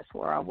time, that's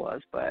where I was.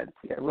 But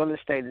yeah, real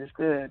estate is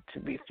good to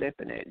be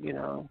flipping it, you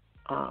know.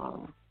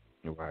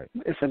 Right.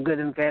 It's a good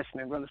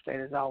investment. Real estate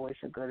is always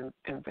a good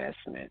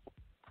investment.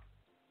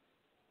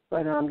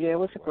 But yeah, it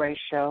was a great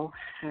show,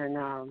 and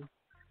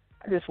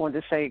I just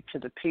wanted to say to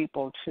the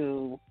people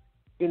to,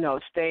 you know,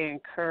 stay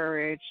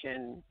encouraged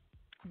and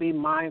be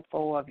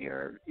mindful of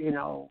your, you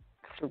know,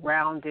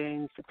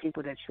 surroundings, the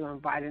people that you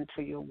invite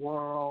into your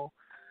world.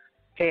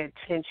 Pay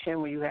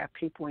attention when you have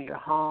people in your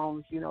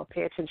homes. You know,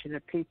 pay attention to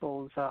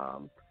people's,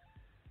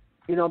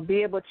 you know,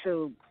 be able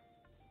to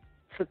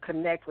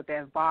connect with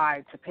that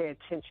vibe, to pay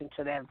attention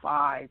to that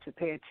vibe, to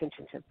pay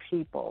attention to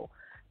people.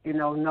 You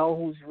know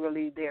who's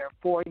really there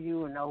for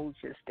you and know who's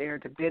just there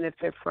to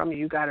benefit from you.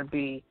 You got to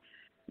be,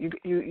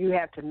 you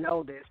have to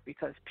know this,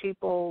 because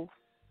people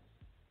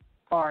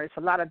it's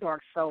a lot of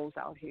dark souls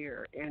out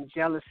here, and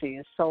jealousy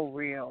is so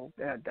real.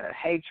 The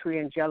hatred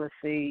and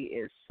jealousy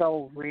is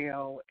so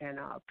real, and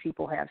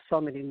people have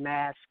so many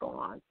masks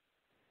on,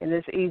 and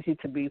it's easy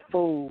to be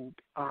fooled.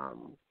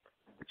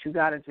 But you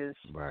got to just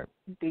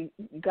you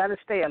got to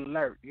stay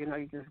alert. You know,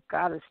 you just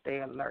got to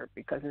stay alert,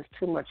 because there's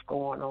too much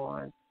going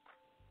on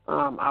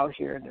out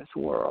here in this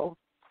world,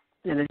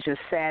 and it just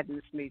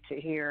saddens me to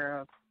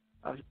hear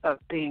of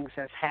things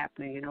that's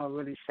happening. You know, it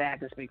really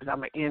saddens me, because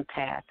I'm an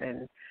empath,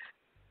 and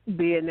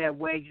being that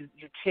way, you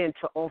tend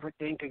to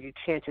overthink, or you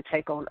tend to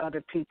take on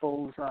other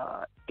people's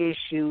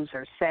issues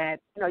or sad.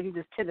 You know, you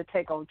just tend to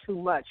take on too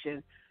much,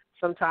 and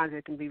sometimes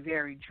it can be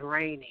very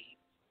draining.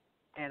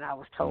 And I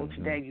was told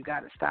today you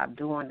got to stop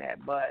doing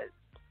that. But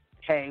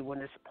hey, when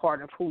it's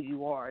part of who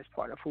you are, it's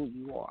part of who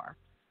you are.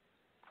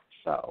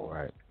 So,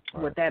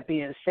 with that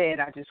being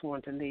said, I just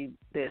want to leave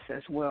this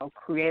as well.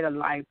 Create a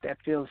life that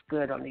feels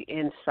good on the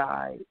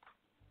inside,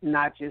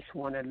 not just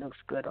one that looks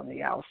good on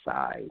the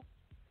outside.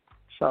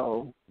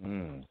 So,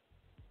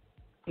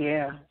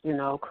 yeah, you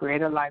know,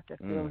 create a life that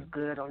feels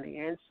good on the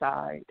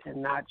inside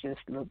and not just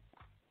look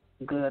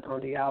good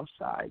on the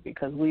outside,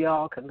 because we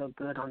all can look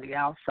good on the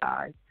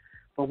outside,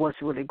 but what's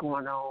really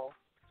going on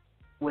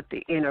with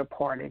the inner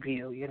part of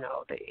you, you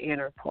know, the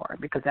inner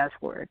part, because that's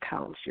where it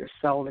counts, your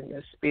soul and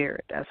your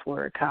spirit. That's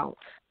where it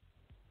counts.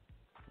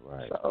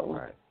 Right, so,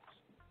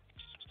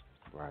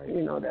 right.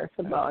 You know, that's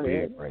about big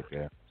it. Right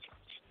there.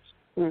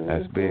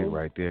 That's big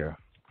right there.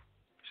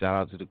 Shout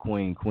out to the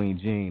Queen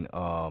Jean.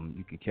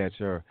 You can catch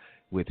her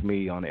with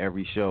me on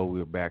every show.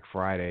 We're back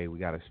Friday. We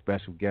got a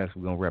special guest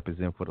we're going to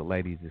represent for the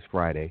ladies this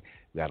Friday.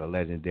 We got a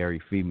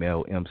legendary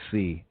female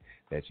MC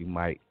that you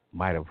might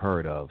have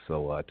heard of.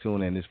 So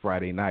tune in this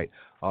Friday night.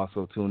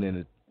 Also tune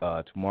in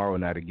tomorrow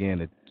night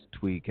again at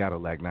Tweed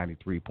Cadillac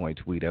 93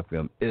 Tweed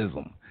FM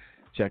ISM.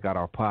 Check out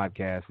our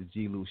podcast, the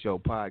G-Lew Show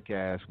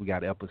podcast. We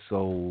got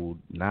episode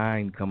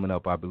 9 coming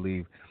up, I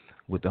believe,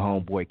 with the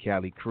homeboy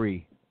Cali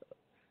Cree.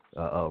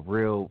 A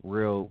real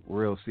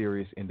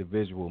serious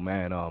individual,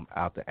 man,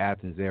 out the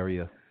Athens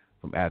area,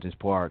 from Athens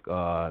Park.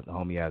 The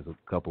homie has a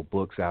couple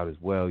books out as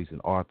well. He's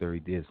an author.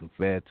 He did some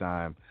Fed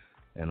Time,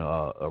 and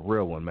a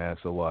real one, man.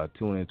 So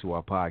tune into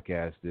our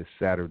podcast this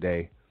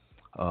Saturday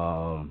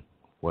for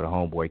the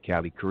homeboy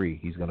Cali Cree.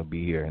 He's going to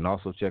be here. And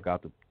also check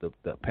out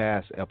the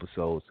past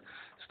episodes.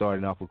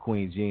 Starting off with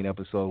Queen Jean,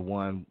 episode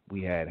 1,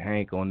 we had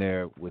Hank on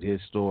there with his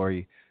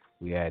story.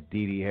 We had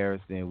Dee Dee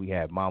Harrison. We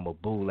had Mama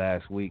Boo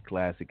last week,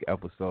 classic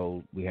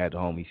episode. We had the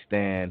homie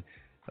Stan,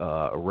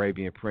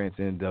 Arabian Prince,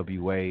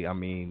 NWA. I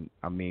mean,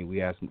 we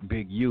had some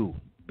Big U.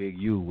 Big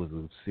U was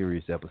a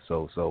serious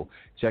episode. So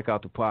check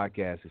out the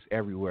podcast. It's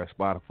everywhere: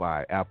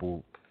 Spotify,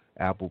 Apple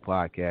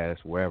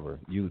Podcasts, wherever,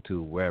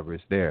 YouTube, wherever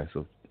it's there.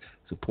 So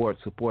support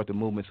the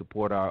movement.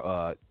 Support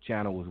our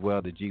channel as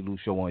well, the G-Lew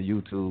Show on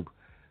YouTube.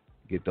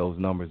 Get those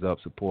numbers up,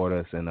 support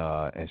us, and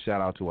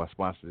shout out to our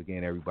sponsors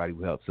again, everybody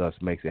who helps us,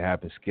 makes it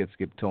happen. Skip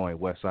Towing,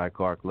 Westside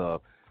Car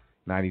Club,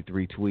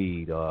 93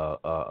 Tweed,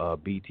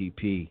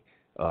 BTP,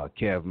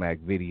 Kev Mac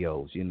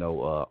Videos. You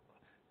know,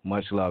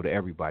 much love to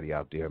everybody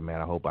out there, man.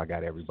 I hope I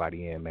got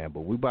everybody in, man.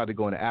 But we're about to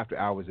go into after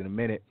hours in a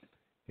minute.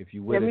 If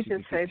you will, you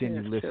can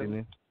continue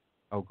listening.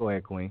 Oh, go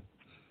ahead, Queen.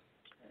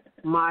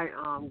 My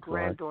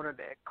granddaughter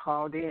that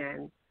called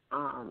in,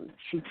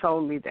 she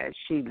told me that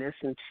she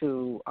listened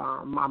to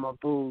Mama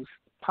Boo's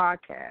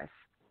podcast,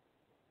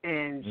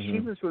 and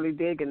she was really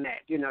digging that.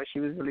 You know, she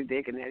was really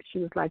digging that. She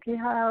was like, yeah,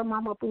 I heard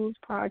Mama Boo's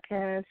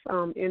podcast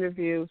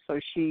interview. So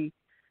she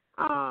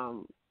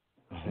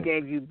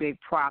gave you big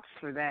props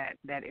for that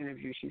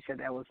interview. She said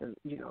that was a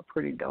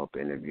pretty dope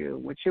interview,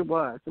 which it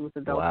was. It was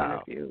a dope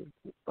interview.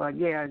 But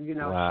yeah, you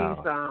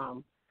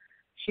know,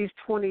 she's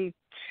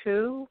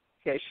 22.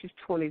 Yeah, she's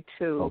 22.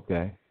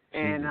 Okay.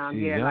 And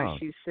she's yeah, young. like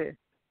she said.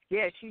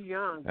 Yeah, she's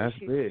young. That's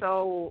she's big.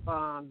 So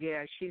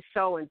she's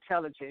so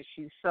intelligent.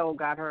 She's so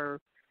got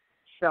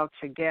herself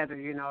together,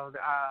 you know.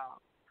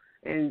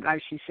 And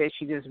like she said,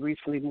 she just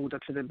recently moved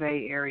up to the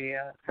Bay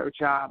Area. Her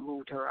job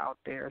moved her out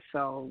there.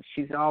 So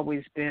she's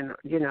always been,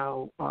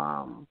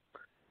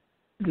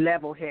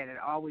 level-headed,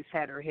 always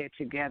had her head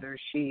together.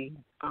 She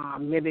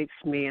mimics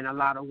me in a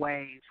lot of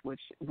ways,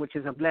 which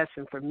is a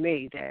blessing for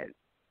me that,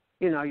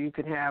 you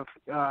can have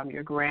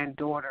your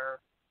granddaughter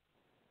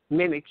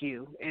mimic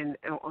you and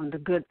on the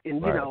good,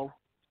 and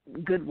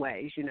good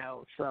ways,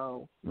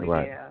 So,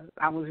 yeah,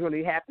 I was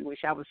really happy.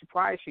 I was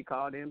surprised she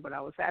called in, but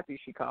I was happy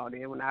she called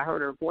in. When I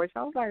heard her voice,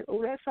 I was like,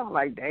 oh, that sounds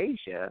like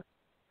Deja.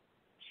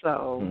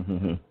 So,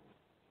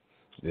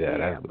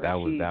 that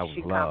was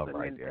love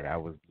right there.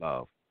 That was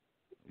love.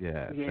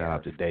 Yeah, shout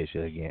out to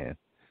Deja again.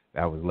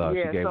 That was love.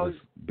 She gave us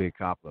big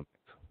compliments.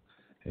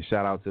 And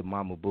shout out to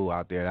Mama Boo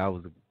out there. That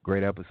was a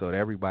great episode.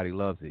 Everybody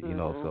loves it,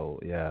 So,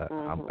 yeah,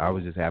 I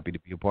was just happy to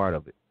be a part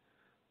of it,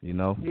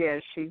 Yeah,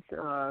 she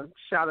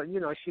shout out,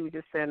 she was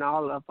just saying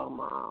all of them,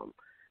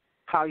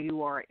 how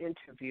you are an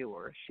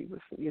interviewer. She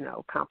was,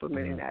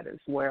 complimenting that as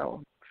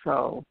well.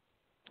 So,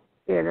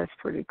 yeah, that's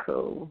pretty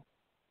cool.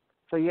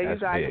 So yeah, you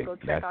guys can go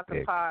check out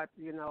the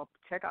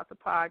check out the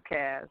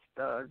podcast,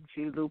 the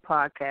G-Lew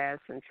podcast,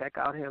 and check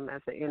out him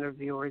as an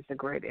interviewer. He's a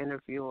great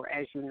interviewer,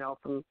 as you know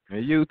from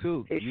and you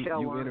too. His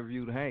show you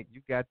interviewed Hank.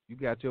 You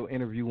got your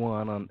interview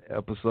on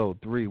episode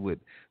 3 with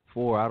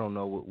 4. I don't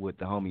know with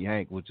the homie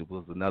Hank, which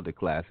was another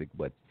classic,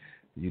 but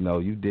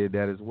you did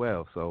that as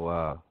well.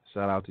 So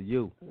shout out to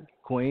you,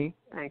 Queen.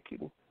 Thank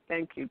you,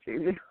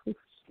 G-Lew.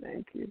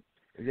 Thank you.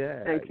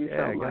 Yeah, thank you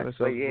so much. Gotta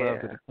show some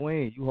love to the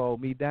Queen. You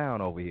hold me down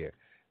over here.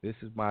 This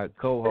is my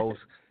co-host,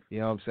 you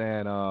know what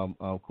I'm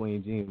saying?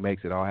 Queen Jean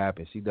makes it all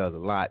happen. She does a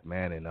lot,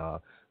 man, and I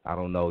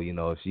don't know,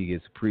 if she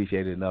gets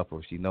appreciated enough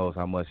or if she knows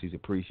how much she's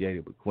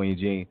appreciated. But Queen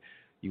Jean,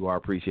 you are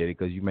appreciated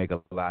because you make a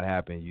lot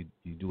happen.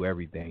 You do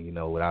everything,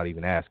 without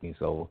even asking.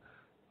 So,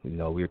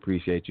 we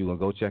appreciate you. And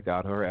go check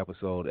out her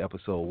episode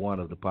 1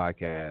 of the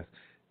podcast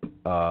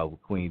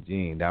with Queen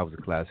Jean. That was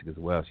a classic as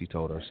well. She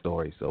told her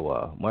story.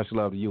 So much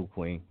love to you,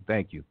 Queen.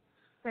 Thank you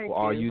for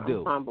all you do.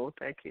 I'm humble.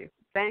 Thank you.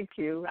 Thank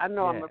you. I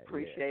know I'm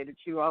appreciated.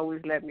 You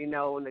always let me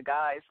know, and the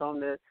guys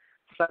on the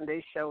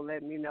Sunday show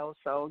let me know.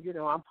 So,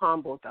 I'm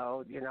humbled,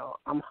 though.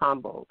 I'm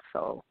humbled.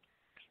 So,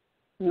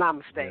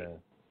 namaste.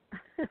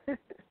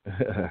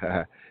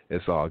 Yeah.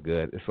 It's all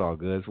good. It's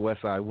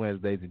Westside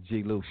Wednesdays, the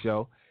G-Lew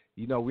Show.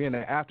 We're in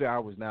the after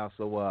hours now,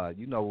 so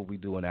you know what we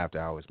do in after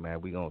hours,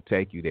 man. We're going to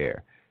take you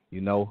there.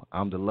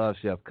 I'm the love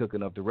chef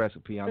cooking up the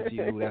recipe. I'm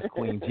G-Lew. That's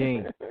Queen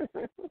Jean.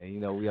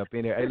 And, we up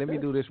in there. Hey, let me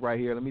do this right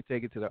here. Let me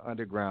take it to the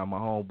underground. My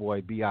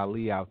homeboy B.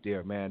 Ali out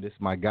there, man. This is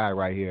my guy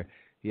right here.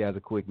 He has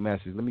a quick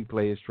message. Let me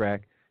play his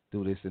track,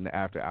 do this in the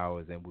after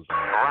hours, and we're going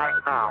to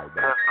right now,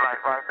 just like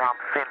right now, I'm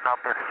sitting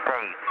up in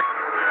state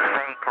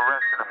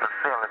correctional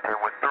facility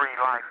with 3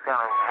 life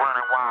centers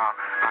running wild.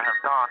 I have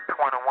done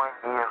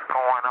 21 years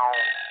going on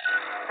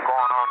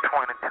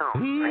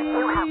 22.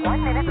 You have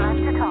 1 minute left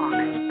to talk.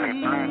 It's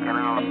black in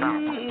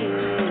Alabama.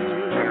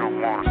 They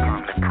don't want to come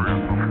to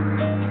prison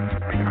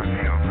because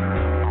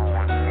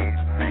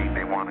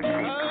they want to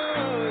keep you.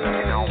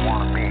 They don't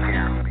want to be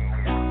here.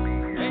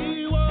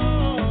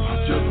 I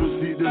just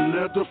received a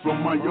letter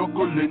from my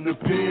uncle in the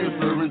pen,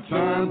 serving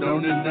time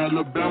down in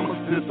Alabama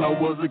since I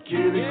was a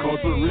kid.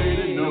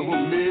 Incarcerated, never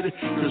made it,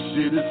 cause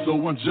shit is so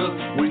unjust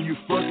when you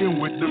fucking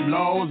with them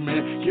laws,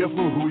 man.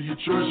 Careful who you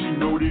trust,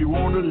 they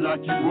wanna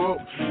lock you up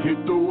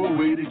and throw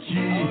away the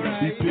key.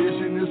 Be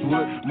patient is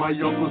what my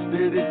uncle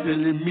steady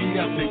telling me.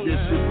 I take that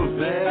shit for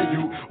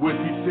value. What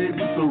he said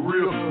be so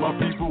real. My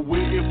people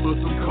waiting for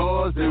some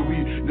cars that we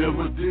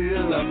never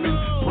did. I've been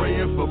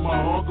praying for my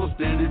uncle,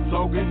 steady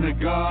talking to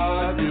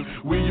God. If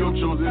we your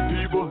chosen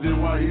people,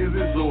 then why is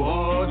it so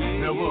hard?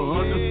 Never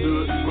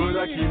understood, but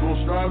I keep on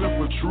striving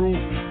for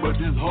truth. But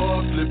this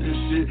hard slipping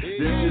shit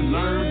that you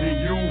learn in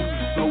you.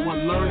 So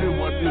unlearning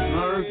what this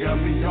learned got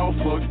me all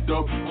fucked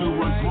up. To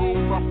run through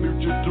my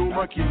future doom,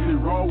 I keep it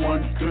raw,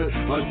 uncut.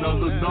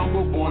 Another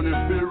number born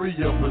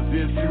inferior,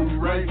 presents you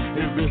right.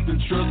 Invest in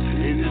trust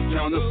in this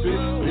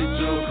counterfeit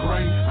picture of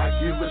Christ. I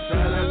give a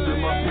shout out to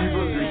my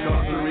people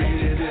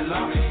incarcerated and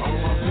locked. All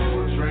my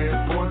people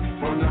transport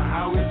from the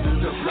highway to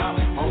the block.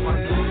 All my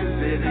niggas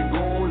said they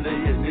gon'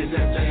 lay it in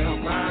that damn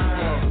line.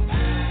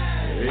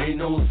 Ain't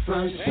no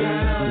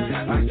sunshine.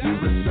 I give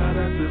a shout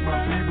out to my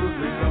people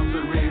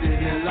incarcerated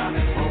and locked.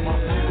 All my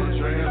people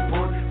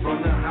transport from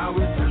the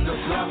highway to the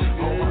block.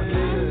 All my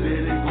niggas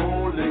said they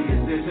gon' lay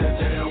it in that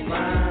damn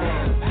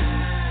line.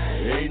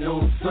 Ain't no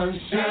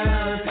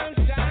sunshine.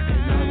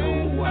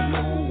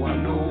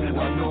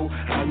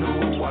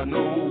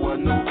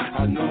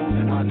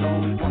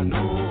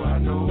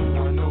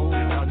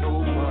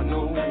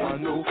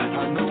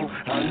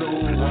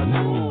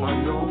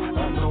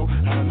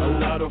 A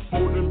lot of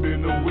folk have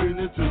been a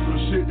witness to some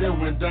shit that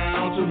went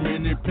down. Too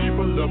many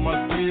people of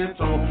my skin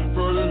tone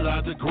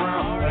fertilize the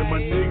ground. Like my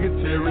nigga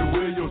Terry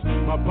Williams,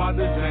 my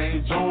partner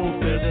James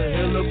Jones said the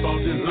hell about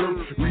this earth.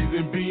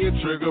 Reason being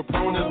trigger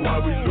prone, that's why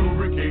we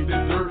lubricate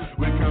this earth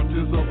with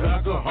contents of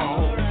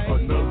alcohol.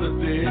 Another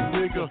dead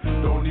nigga,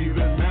 don't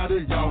even matter,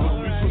 y'all.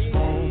 We some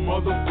strong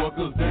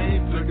motherfuckers, they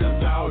ain't took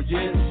us out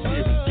yet.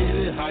 Shit, get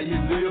it how you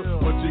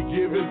live, what you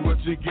give is what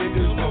you get.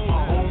 Is for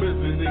my homies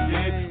in the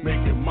game,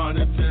 making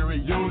monetary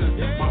units.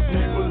 My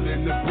people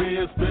in the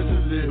pen,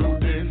 especially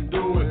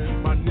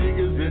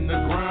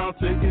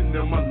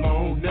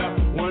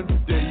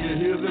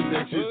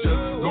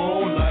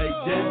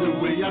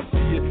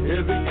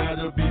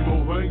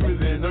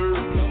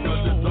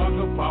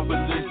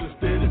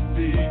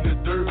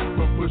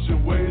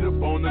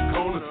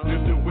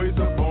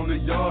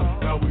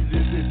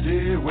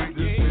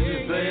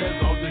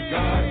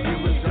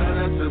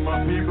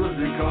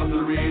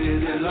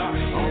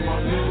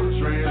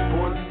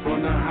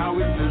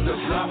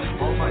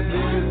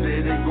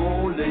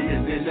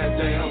that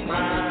damn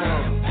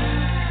mind.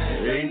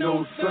 Ain't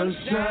no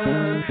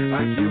sunshine.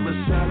 I give a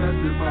shout out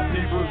to my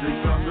people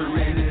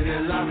incarcerated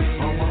and locked.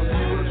 All my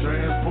people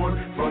transport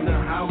from the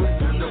highway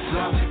to the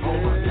block. All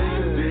my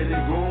niggas dead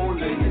and gone,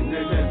 laying in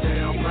that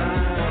damn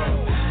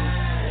mind.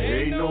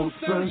 Ain't no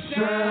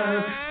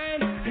sunshine.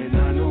 And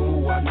I know.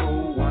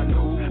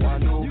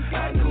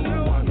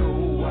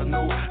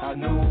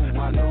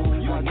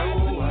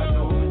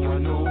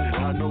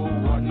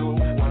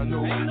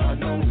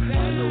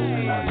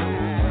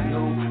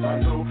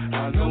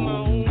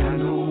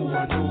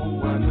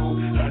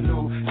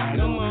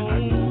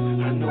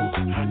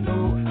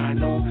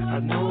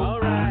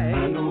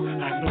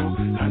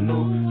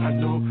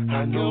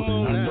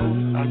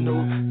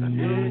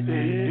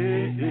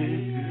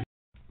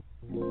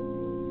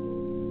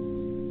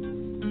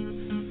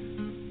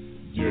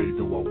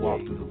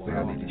 Walk through the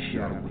valley of the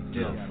shadow of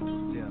death,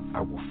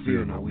 I will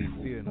fear no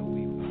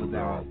evil, for thou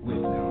art with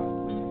me.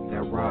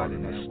 That rod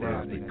and that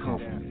staff, they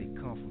comfort me.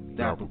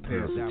 Thou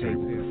preparest a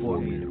table before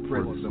me in the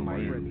presence of my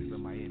enemies.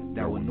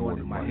 Thou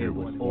anointed my head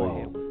with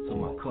oil, so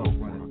my cup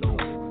runneth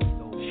over.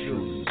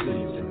 Surely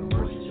goodness and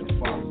mercy shall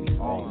follow me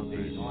all the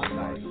days of my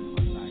life,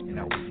 and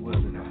I will dwell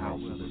in the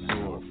house of the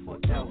Lord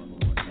forever.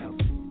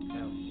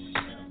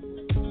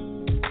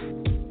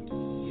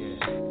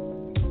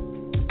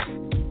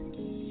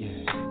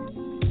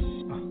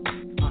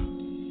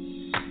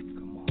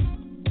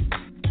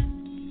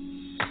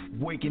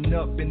 Waking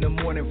up in the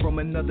morning from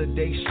another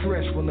day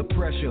stressed from the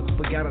pressure,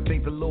 but gotta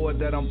thank the Lord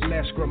that I'm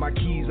blessed. Grab my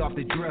keys off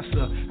the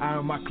dresser,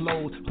 iron my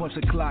clothes, punch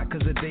the clock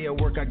cause the day at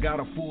work I got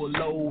a full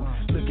load.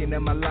 Looking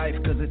at my life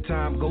cause the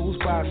time goes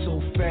by so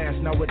fast.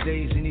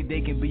 Nowadays any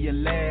day can be your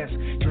last.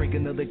 Drink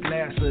another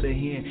glass of the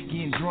hen,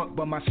 getting drunk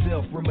by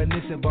myself,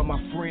 reminiscing by my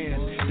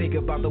friends. Think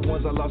about the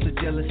ones I lost to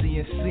jealousy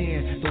and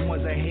sin, the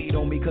ones that hate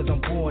on me cause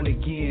I'm born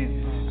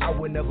again. I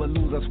would never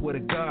lose, I swear to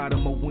God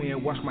I'ma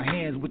win. Wash my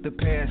hands with the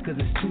past cause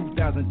it's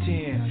 2010.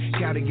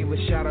 Gotta give a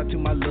shout out to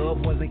my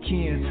loved ones and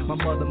kin, my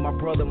mother, my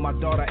brother, my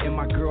daughter, and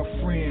my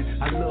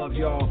girlfriend. I love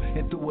y'all,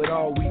 and through it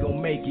all we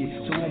gon' make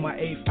it. So on my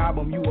 8th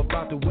album, you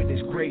about to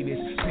witness greatness.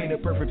 Paint a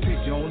perfect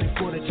picture only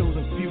for the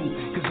chosen few,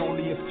 cause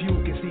only a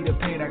few can see the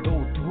pain I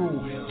go through.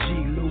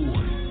 G-Lew,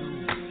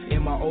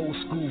 in my old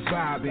school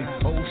vibing,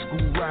 old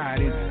school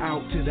riding,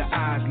 out to the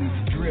Isley,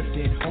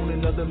 drifting on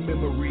another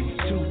memory.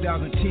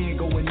 2010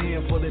 going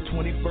in for the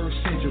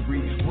 21st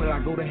century. Will I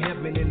go to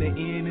heaven in the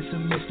end? It's a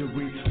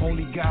mystery.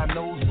 Only God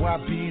knows where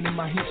I've been in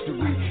my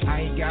history.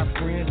 I ain't got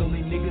friends,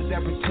 only niggas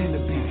that pretend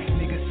to be.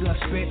 Niggas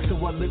suspect, so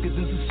I look at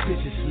them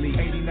suspiciously.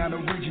 89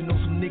 original,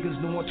 some niggas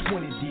knowing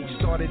 20 deep.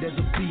 Started as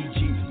a PG,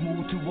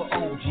 moved to an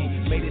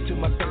OG. Made it to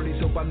my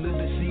 30s, hope I live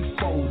to see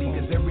 40.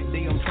 Cause every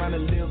day I'm trying to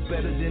live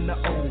better than the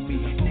old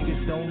me.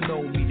 Niggas don't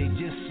know me, they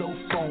just so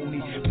phony.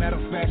 Matter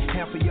of fact,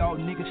 half of y'all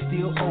niggas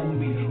still owe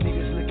me.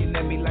 Niggas looking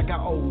at me like I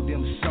owe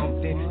them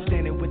something.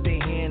 Standing with their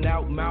hand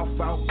out, mouth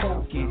out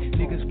poking.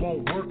 Niggas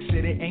won't work,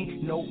 said it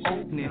ain't no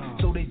opening.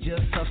 So they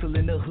just hustle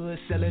in the hood,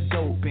 selling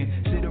dope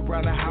and sit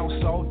around the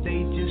house all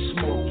day just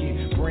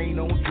smoking. Brain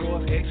on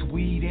drugs,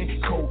 ex-weed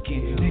and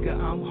coking. Nigga,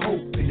 I'm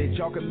hoping that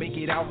y'all can make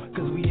it out,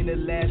 cause we in the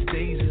last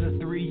days, it's a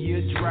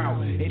 3-year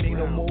drought. It ain't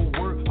no more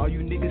work, all you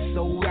niggas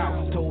sold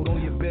out. Told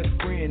on your best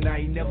friend, now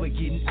he never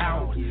getting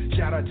out.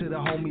 Shout out to the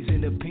homies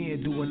in the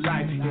pen doing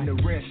life, and the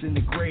rest in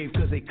the grave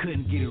cause they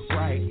couldn't get it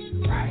right.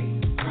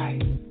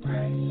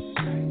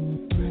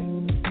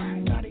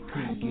 Now they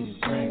couldn't get it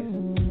right.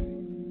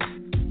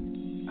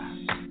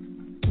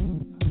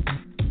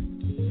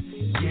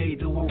 Yea,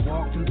 though I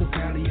walk through the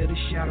valley of the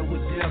shadow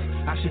of death,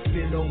 I should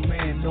fear no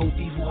man, no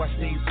evil, I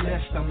stay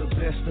blessed. I'm the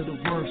best of the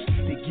worst,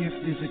 the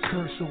gift is a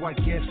curse, so I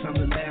guess I'm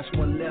the last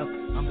one left.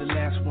 I'm the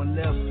last one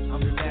left, I'm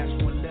the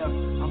last one left,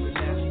 I'm the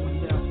last one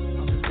left,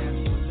 I'm the last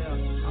one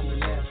left, I'm the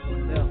last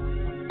one left.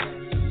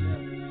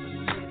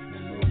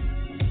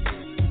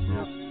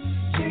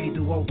 Yea,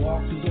 though I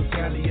walk through the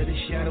valley of the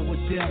shadow of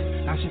death,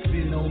 I should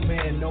fear no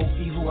man, no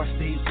evil, I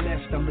stay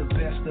blessed. I'm the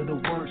best of the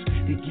worst,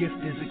 the gift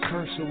is a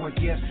curse, so I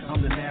guess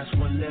I'm the last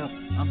one left,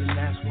 I'm the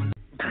last one left.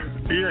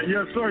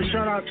 Yes, sir.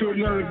 Shout out to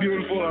another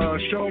beautiful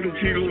show, the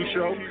G-Lew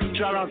Show.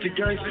 Shout out to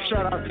Gangsta,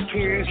 shout out to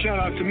Twin, shout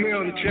out to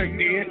Mel that checked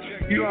in.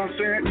 You know what I'm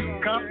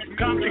saying?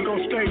 Compton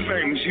gonna stay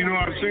famous, you know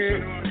what I'm saying?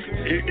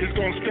 It's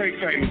gonna stay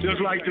famous, just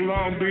like the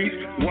Long Beach,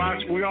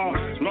 Watts, we all.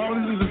 As long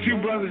as there's a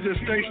few brothers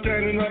that stay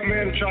standing up,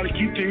 man, and try to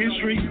keep the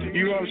history,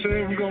 you know what I'm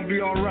saying? We're gonna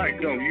be all right,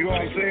 though, you know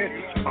what I'm saying?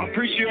 I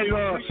appreciate,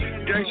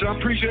 Gangsta, I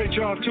appreciate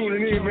y'all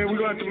tuning in, man. We're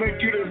gonna have to make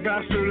you the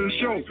ambassador of the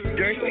show,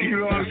 Gangsta, you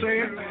know what I'm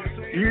saying?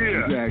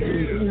 Yeah.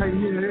 Exactly.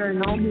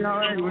 Yeah, homie,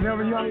 all right.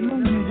 Whenever y'all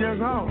move, you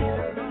just on.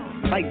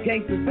 Like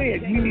Gangsta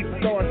said, you need to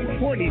start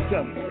supporting each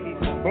other.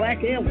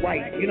 Black and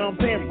white, you know what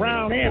I'm saying?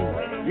 Brown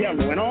and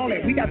yellow and all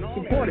that. We got to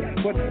support it.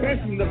 But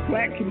especially the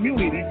black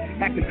community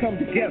have to come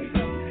together.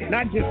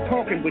 Not just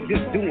talking, but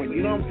just doing,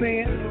 you know what I'm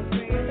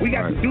saying? We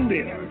got to do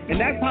this. And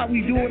that's how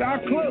we do it our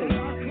clubs.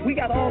 We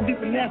got all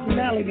different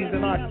nationalities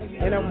in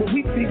but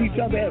we see each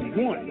other as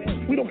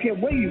one. We don't care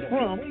where you're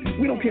from.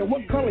 We don't care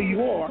what color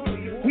you are.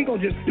 We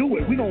gonna just do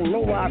it. We gonna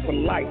low ride for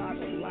life.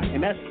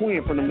 and that's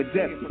Twin from the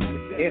Majestic,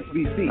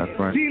 SBC. That's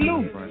right.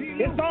 G-Lew,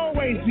 it's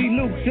always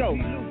G-Lew show.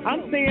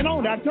 I'm staying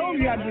on it. I told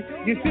you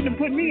you shouldn't have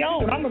put me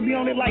on. I'm going to be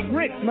on it like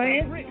Rich,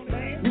 man.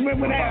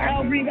 Remember when that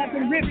Al Green got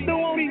them Rich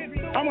through on him?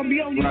 I'm going to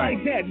be on you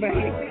like that,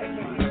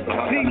 man.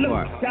 G-Lew,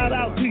 shout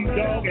out to you,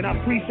 dog, and I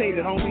appreciate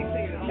it, homie.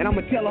 And I'm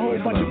going to tell a whole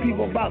bunch of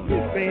people about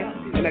this,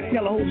 man. And I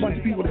tell a whole bunch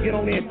of people to get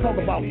on there and talk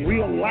about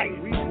real life,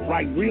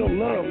 like real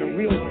love and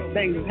real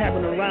things that's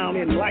happening around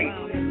in life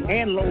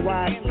and low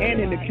ride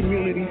and in the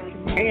community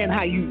and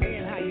how you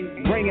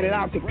bringing it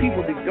out to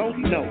people that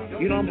don't know.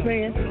 You know what I'm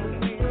saying?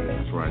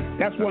 That's right.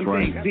 That's one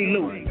thing.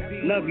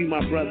 G-Lew, love you,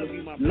 my brother.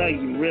 Love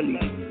you, really.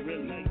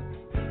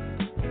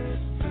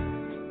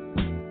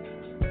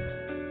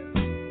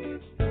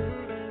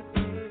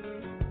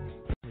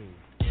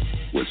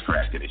 What's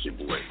cracking? It's your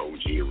boy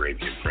OG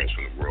Arabian Prince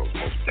from the world's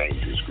most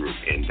dangerous group,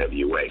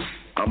 NWA.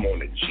 I'm on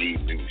the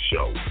G-Lew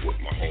show with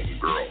my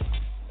homegirl,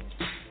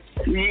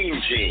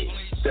 Queen Jean,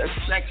 the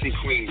sexy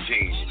Queen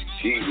Jean,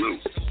 G-Lew,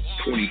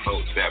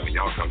 24/7.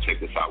 Y'all come check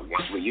this out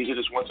once a week. Usually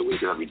just once a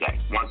week or every day.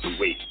 Once a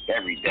week,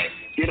 every day.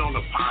 Get on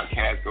the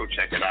podcast, go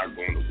check it out,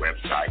 go on the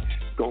website,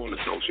 go on the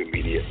social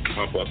media,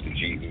 pump up the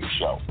G-Lew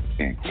show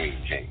and Queen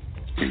Jean.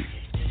 Peace.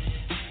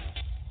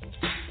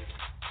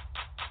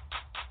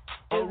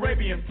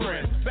 Arabian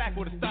Prince, back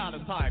with a style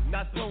of type.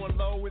 Not slow and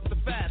low, it's the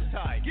fast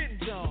type. Getting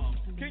dumb.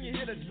 Can you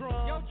hear the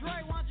drum? Yo,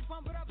 Dre, why don't you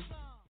pump it up some?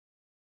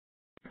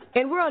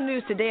 In world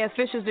news today,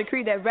 officials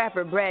decree that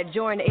rapper Brad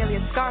Jordan,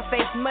 alias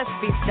Scarface, must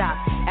be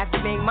stopped.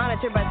 After being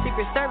monitored by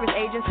Secret Service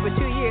agents for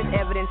 2 years,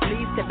 evidence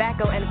leads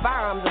tobacco and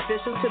firearms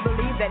officials to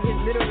believe that his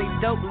literally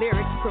dope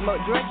lyrics promote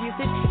drug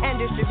usage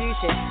and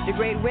distribution,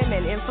 degrade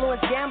women,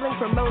 influence gambling,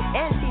 promote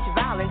and teach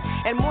violence,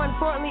 and more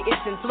importantly,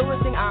 it's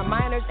influencing our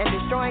minors and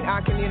destroying our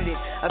communities.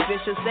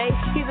 Officials say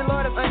he's the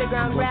lord of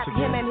underground rap.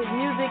 Him and his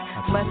music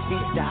must be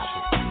stopped.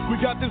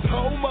 We got this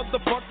whole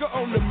motherfucker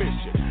on the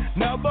mission.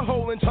 Now the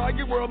whole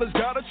entire world has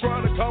got to try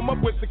to come up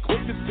with the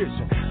quick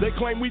decision. They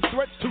claim we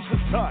threats to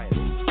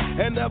society,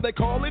 and now they're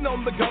calling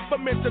on the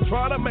government to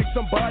try to make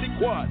somebody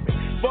quiet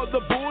for the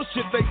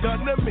bullshit they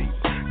done to me.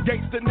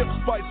 Gangsta Nip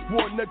Spice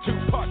Warden the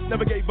Tupac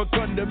never gave a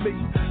gun to me,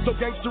 so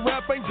gangsta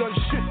rap ain't done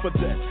shit for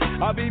that.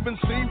 I've even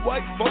seen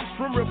white folks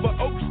from River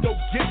Oaks go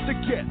get to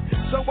get.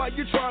 So why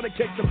you trying to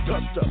kick some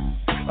dust up?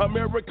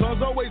 America's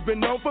always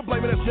been known for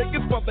blaming us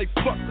niggas, but they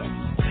fucked us,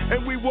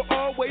 and we were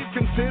always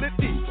considered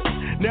evil.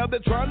 Now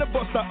they're trying to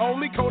bust our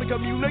only code of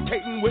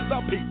communicating with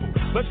our people.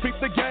 Let's peep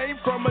the game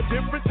from a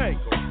different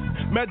angle.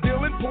 Matt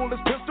Dillon pulled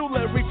his pistol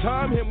every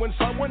time him when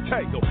someone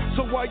tangled.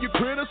 So why you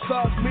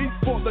criticize me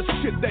for the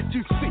shit that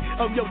you see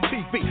on your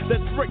TV?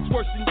 That's breaks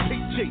worse than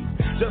PG.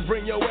 Just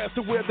bring your ass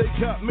to where they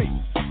got me,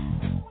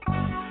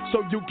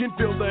 so you can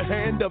feel the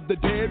hand of the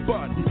dead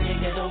body.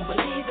 Nigga don't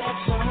believe that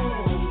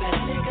song, that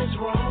nigga's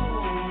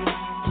wrong.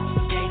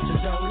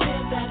 Gangsters don't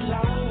live that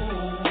long.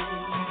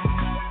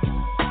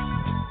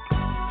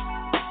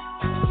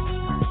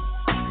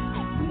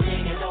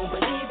 Nigga don't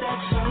believe that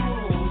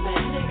song,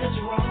 that nigga's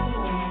wrong.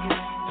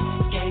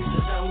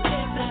 Gangsters don't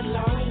live that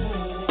long.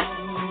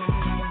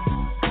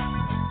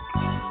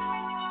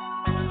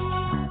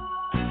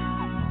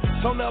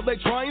 So now they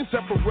trying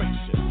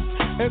separation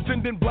and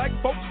sending black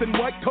folks in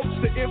white coats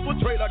to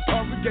infiltrate our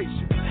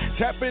congregation,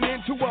 tapping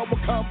into our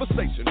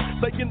conversation,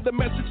 saying the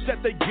message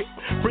that they get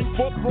bring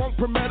forth wrong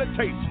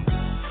premeditation.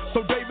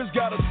 So David's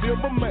got a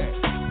silver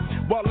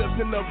man. While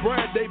listening to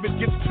Brad, David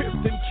gets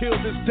pissed and kills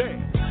his dad.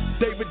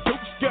 David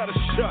Duke's got a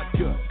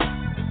shotgun.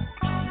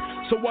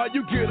 So why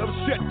you get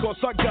upset? Cause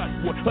I got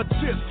one. A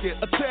tisket,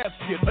 a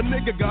tasket. A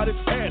nigga got his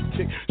ass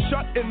kicked,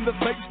 shot in the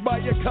face by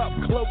a cop,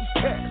 closed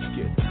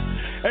casket.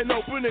 An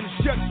open and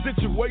shut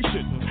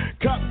situation.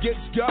 Cop gets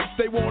got,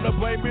 they wanna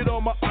blame it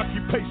on my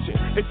occupation.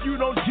 If you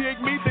don't dig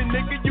me, then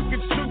nigga you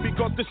can sue me,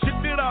 cause the shit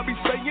that I be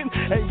saying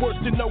ain't worse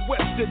than a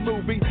Western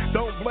movie.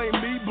 Don't blame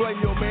me, blame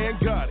your man,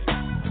 got it.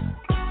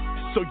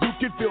 So you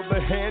can feel the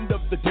hand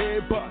of the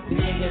dead body.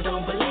 Nigga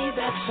don't believe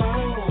that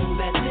song,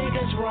 that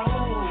nigga's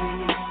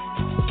wrong.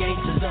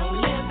 Gangsters don't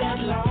live that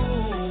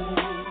long.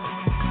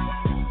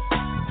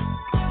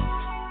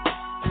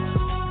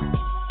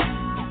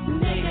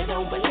 Nigga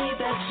don't believe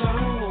that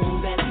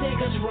song, that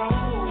nigga's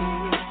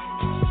wrong.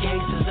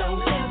 Gangsters don't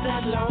live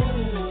that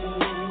long.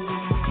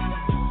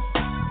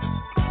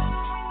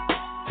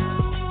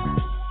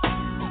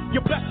 You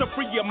better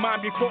free your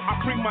mind before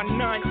I free my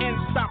nine and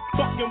stop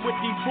fucking with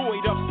these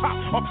void of pop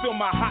or feel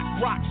my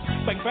hot rocks.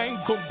 Bang bang,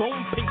 boom boom,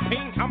 ping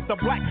ping. I'm the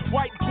black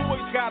white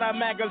boys got a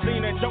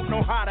magazine and don't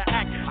know how to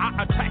act. I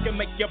attack and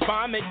make you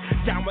vomit.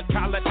 Down with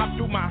Khaled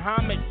Abdul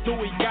Muhammad.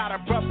 Dewey got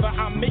a brother,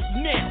 I'm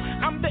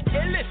McNeil. I'm the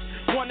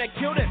illest. Wanna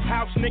kill this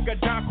house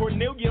nigga Don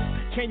Cornelius.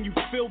 Can you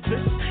feel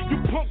this? You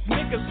punk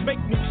niggas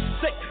make me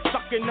sick.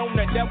 Sucking on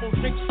the devil's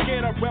dick,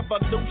 scared of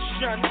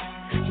revolution.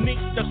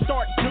 Need to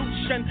start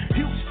douching.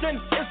 Houston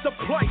is the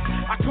place.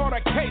 I caught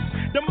a case.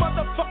 The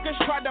motherfuckers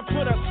tried to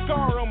put a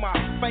scar on my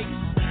face,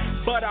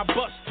 but I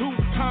bust 2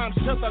 times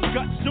to the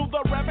guts, to the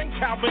Reverend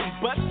Calvin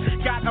Butts.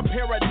 Got a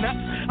pair of nuts.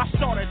 I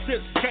started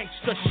this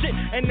gangster shit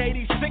in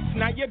 86.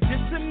 Now you're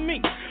dissing me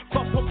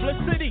for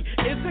publicity.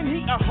 Isn't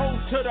he a hoe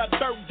to the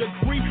third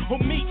degree? Who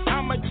me?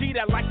 I'm a G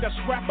that like to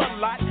scrap a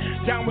lot.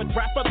 Down with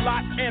rap a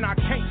lot, and I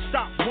can't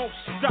stop, won't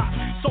stop.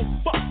 So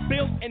fuck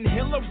Bill and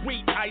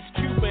Hillary. Ice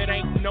Cube, it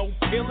ain't no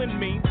killing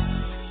me.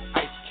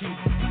 Ice Cube,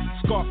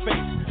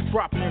 Scarface,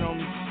 dropping it on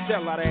these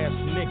sellout ass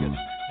niggas,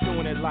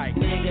 doing it like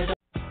niggas.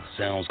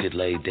 Sounds get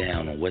laid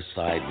down on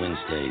Westside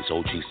Wednesdays,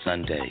 OG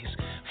Sundays,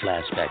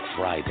 Flashback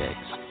Fridays.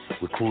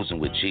 We're cruising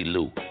with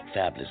G-Lew,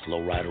 fabulous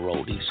lowrider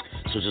oldies.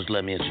 So just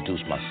let me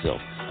introduce myself.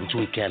 I'm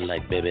Tweet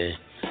Cadillac, baby.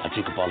 I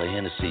drink up all the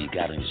Hennessy you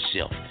got on your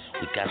shelf.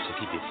 We got to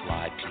keep it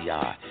fly,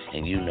 PI,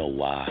 and you know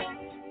why.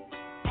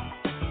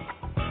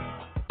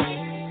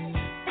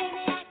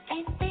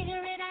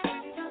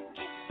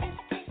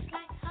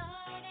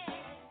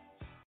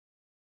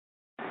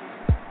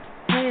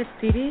 Hey, it's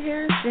Dee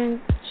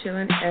Harrison,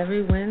 chilling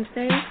every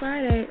Wednesday and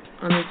Friday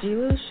on the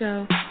G-Lew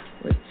Show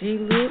with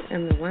G-Lew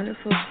and the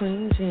wonderful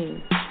Queen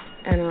Jean.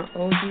 And on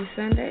OG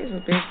Sundays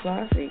with Big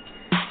Flossy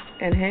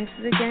and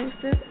Hankster the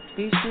Gangster.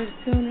 Be sure to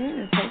tune in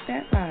and take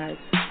that vibe.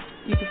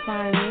 You can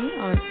find me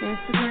on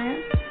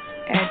Instagram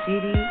at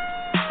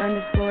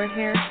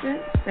DD_Harrison,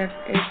 that's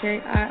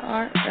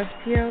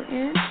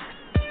HAIRSTON,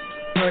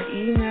 or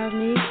email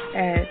me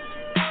at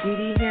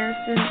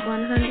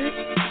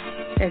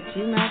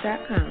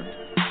ddharrison100@gmail.com.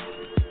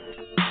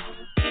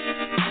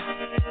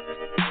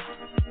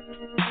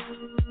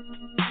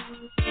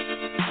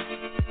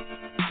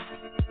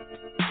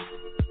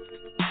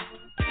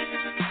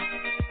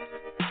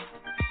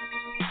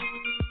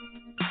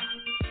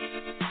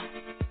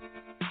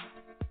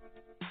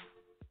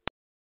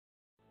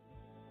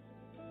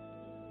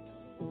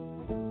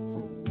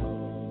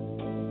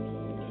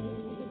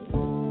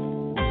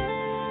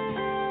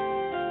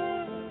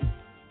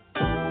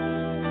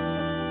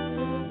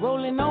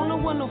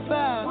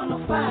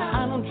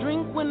 I don't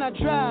drink when I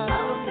drive,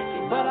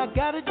 but I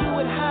gotta do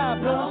it high.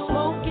 Blow the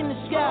smoke in the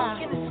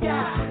sky.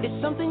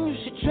 It's something you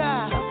should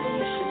try.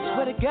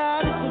 Swear to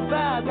God, it's a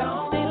vibe. Got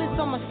some stainless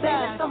on my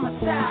side.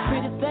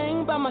 Pretty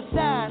thing by my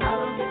side.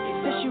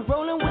 Said she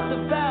rolling with the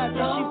vibe.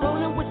 Yeah, she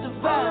rolling with the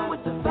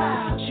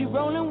vibe. She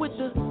rolling with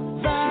the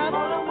vibe.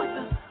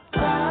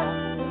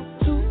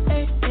 2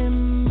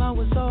 a.m. I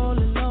was all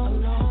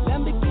alone.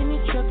 Lamborghini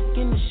truck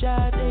in the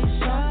Sade.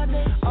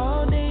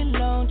 All day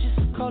long, just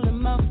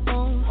calling my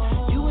phone.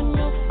 You and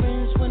your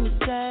friends when they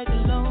tag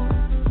along.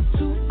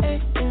 2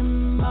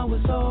 a.m. I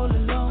was all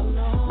alone.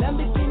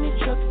 Lamborghini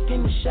truck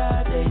in the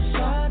Sade.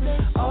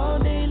 All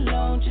day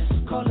long, just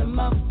calling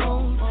my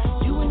phone.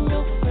 You and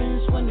your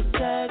friends when they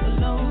tag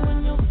along. You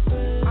and your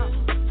friends.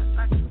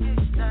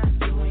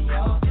 You and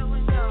your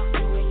friends.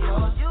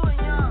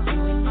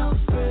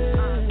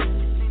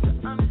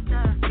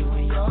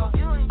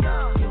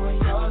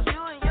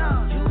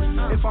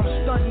 If I'm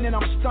stunting and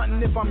I'm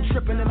stunting, if I'm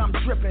dripping and I'm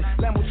dripping.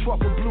 Lambo truck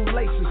with blue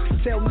laces,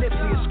 tell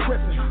Nipsey it's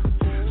crippin'.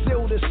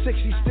 0 to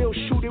 60, still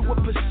shoot it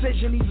with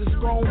precision. These is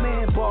grown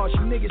man bars,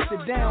 you niggas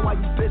sit down while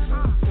you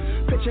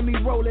pissing. Picture me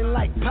rolling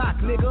like Pac,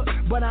 nigga,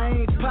 but I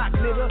ain't Pac,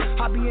 nigga.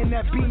 I be in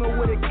that Beamer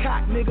with a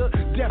cock, nigga.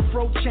 Death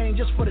row chain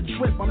just for the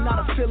trip, I'm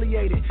not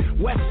affiliated.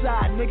 West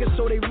side, nigga,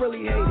 so they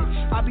really hate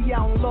it. I be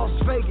out in Las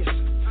Vegas,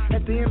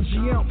 at the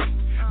MGM,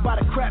 by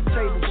the crap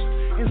tables,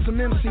 in some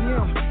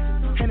MCM.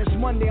 And it's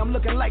Monday, I'm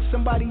looking like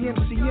somebody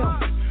MCM.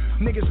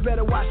 Niggas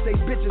better watch they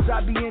bitches,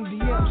 I be in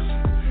DMs.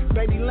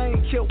 Baby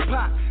Lane killed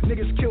Pac,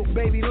 niggas killed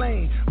Baby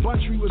Lane.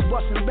 Buntry was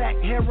busting back,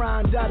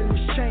 heroin dotted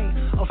his chain.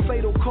 A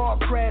fatal car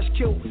crash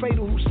killed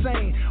Fatal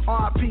Hussein.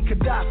 R.I.P.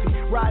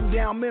 Gaddafi, riding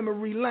down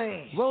memory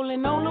lane.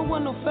 Rolling on the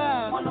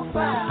 105.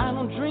 I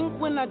don't drink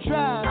when I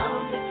drive,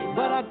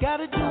 but I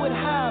gotta do it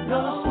high.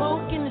 Blow the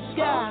smoke in the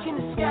sky.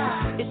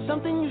 It's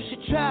something you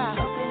should try.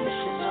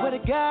 Swear to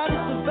God, it's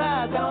a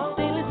vibe. Got some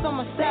stainless on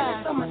my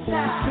side.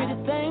 Pretty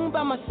thing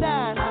by my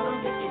side.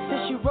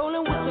 Said she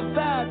rolling with the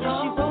vibe.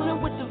 Yeah, she rolling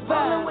with the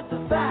vibe.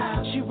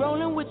 She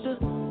rolling with the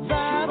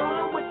vibe.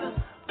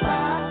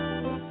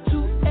 2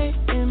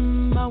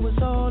 a.m. I was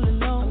all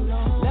alone.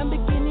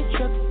 Lamborghini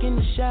truck in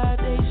the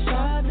Sade.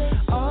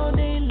 All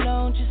day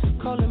long, just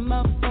calling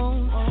my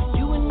phone.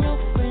 You and your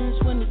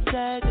friends when they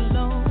tag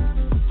along.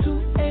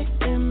 2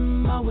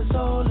 a.m. I was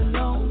all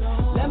alone.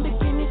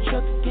 Lamborghini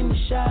truck in the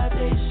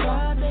Sade.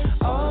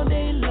 All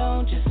day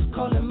long, just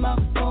calling my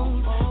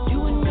phone.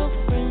 You and your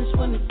friends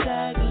when they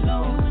tag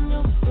along.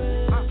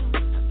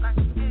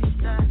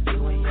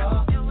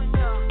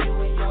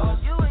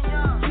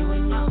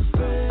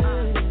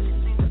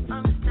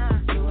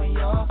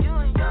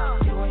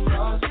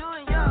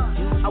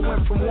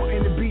 From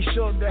wanting to be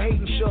Shug to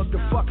hating Shug to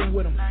fucking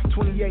with him.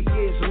 28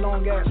 years, a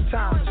long ass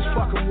time, just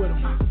fucking with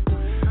him.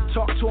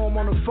 Talked to him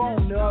on the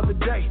phone the other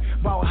day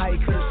about how he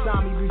could've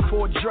signed me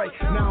before Dre.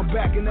 Now I'm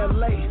back in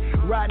LA,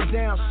 riding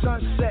down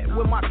Sunset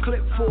with my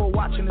clip full,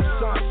 watching the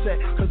sunset.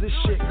 Cause this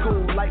shit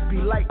cool, life be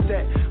like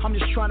that. I'm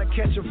just trying to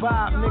catch a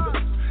vibe, nigga.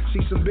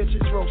 See some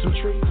bitches, throw some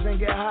trees and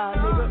get high,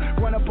 nigga.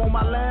 Run up on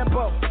my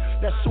Lambo.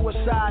 That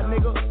suicide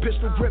nigga,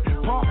 pistol grip,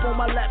 pump on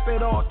my lap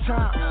at all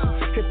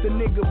times. If the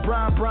nigga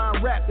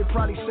Brian rap, it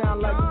probably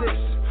sound like this.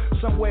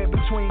 Somewhere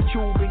between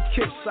Cube and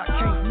Kiss, I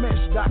can't miss.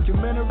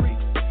 Documentary,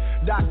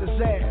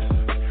 Doctor's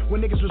ass.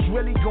 When niggas was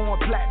really going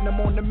platinum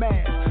on the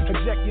mass.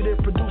 Executive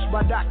produced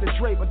by Dr.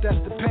 Dre, but that's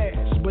the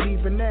past. But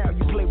even now,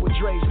 you play with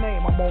Dre's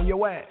name, I'm on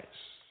your ass.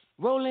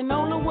 Rolling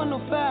on the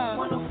 105.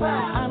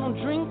 I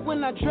don't drink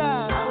when I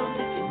drive,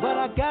 but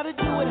I gotta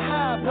do it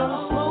high.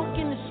 Blowing smoke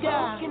in the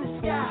sky.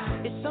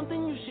 It's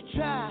something you should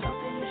try.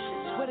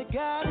 Swear to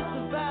God, it's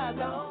a vibe.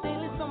 Got the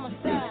stainless on my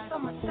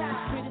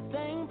side. Pretty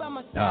thing by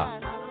my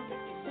side.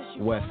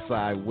 West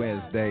Side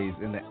Wednesdays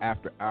in the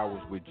after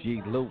hours with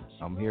G-Lew.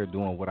 I'm here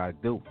doing what I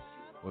do.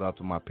 What up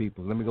to my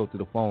people? Let me go to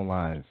the phone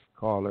lines.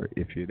 Caller,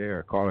 if you're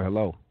there. Caller,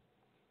 hello.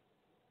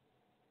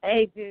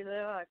 Hey, G-Lew,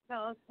 I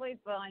fell asleep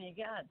on you.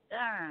 God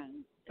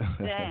darn.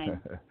 Dang.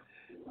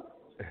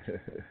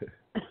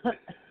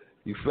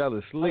 You fell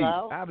asleep.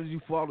 Hello? How did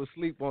you fall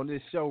asleep on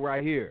this show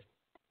right here?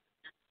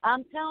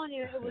 I'm telling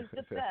you, it was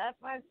the best.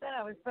 I said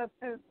I was so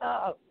pissed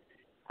off.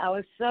 I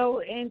was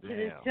so into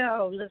the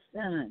show.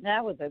 Listen,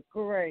 that was a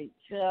great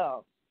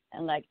show.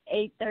 And like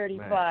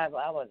 8:35, I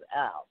was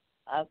out.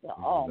 I said,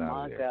 oh,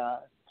 my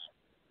God.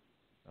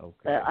 Okay.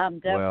 But I'm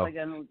definitely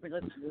going to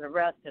listen to the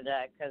rest of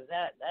that because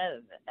that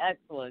is an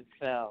excellent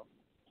show.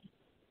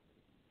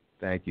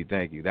 Thank you.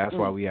 That's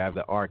why we have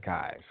the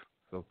archives.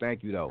 So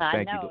thank you, though.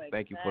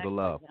 Thank you for the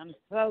love. I'm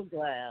so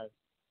glad.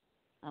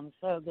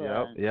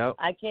 Yep.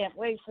 I can't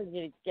wait for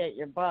you to get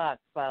your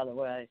box, by the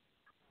way.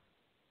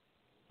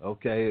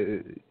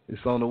 Okay,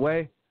 it's on the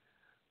way?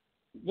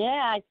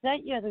 Yeah, I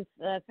sent you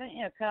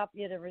a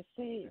copy of the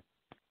receipt,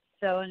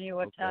 showing you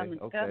what time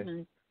it's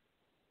coming.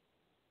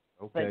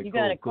 Okay, but you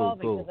got to call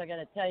me because I got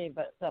to tell you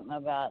about something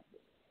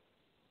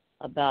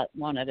about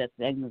one of the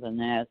things in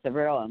there. It's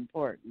real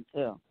important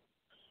too.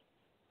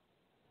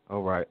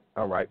 All right,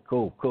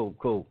 cool.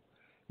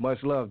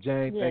 Much love,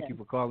 Jane. Yeah. Thank you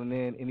for calling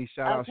in. Any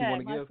shout-outs you want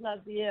to give? Much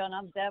love to you, and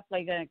I'm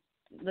definitely going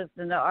to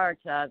listen to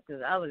archives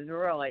because I was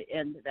really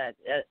into that.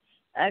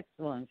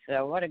 Excellent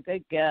show. What a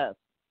good guest.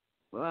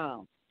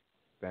 Wow.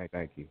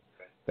 Thank you.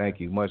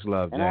 Much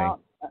love, Jane. I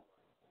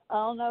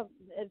don't know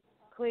if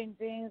Queen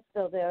Bean's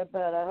still there,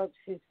 but I hope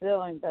she's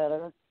feeling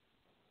better.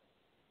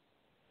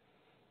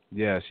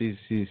 Yeah, she's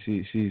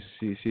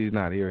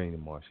not here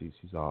anymore. She's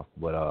off,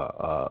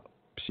 but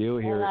she'll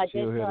hear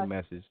the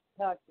message.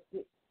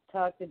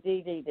 Talk to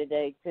Dee Dee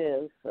today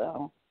too.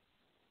 So.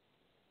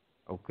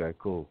 Okay,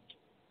 cool.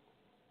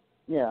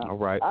 Yeah. All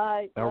right.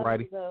 All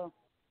righty.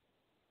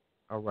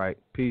 All right.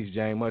 Peace,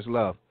 Jane. Much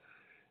love.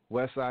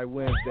 Westside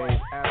Wednesdays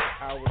after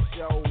our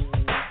show.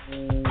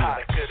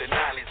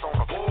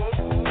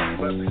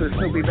 To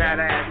Snoopy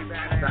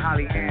Badass, the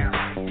Holly Ham,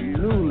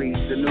 Luli,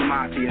 the new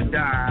Mafia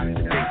Dime, the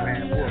Big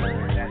Man Wolf.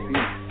 That's me.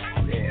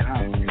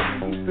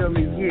 Yeah, you feel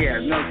me? Yeah,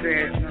 you know what I'm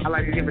saying? I'd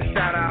like to give a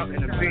shout out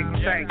and a big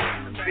thanks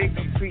and a big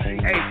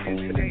appreciation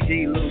to the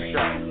G-Lew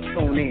Show.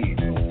 Tune in.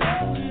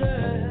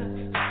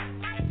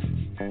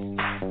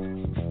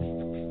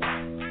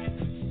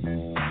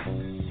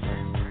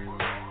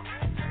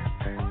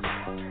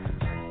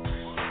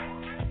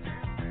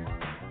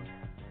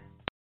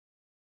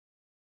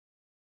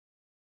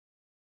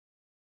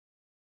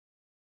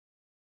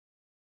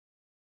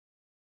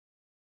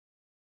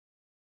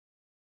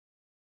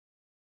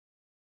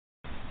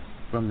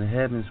 From the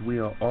heavens, we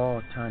are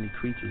all tiny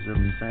creatures of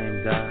the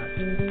same God,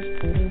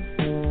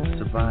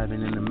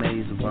 surviving in the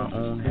maze of our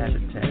own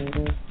habitat,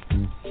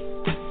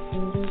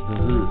 the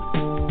hood.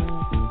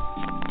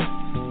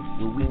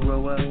 When we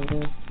grow up,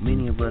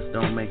 many of us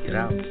don't make it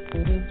out. We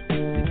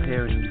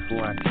perish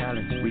before our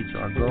talents reach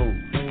our goals,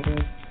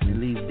 and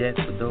leave debt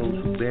for those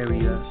who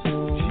bury us.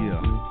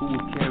 Who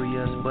will carry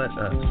us but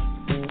us?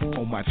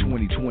 On my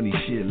 2020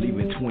 shit,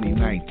 leaving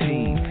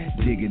 2019.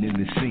 Digging in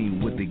the scene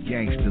with the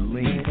gangster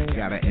lean.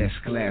 Got a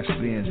S-Class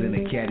Benz and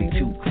a caddy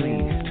too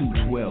clean.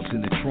 212s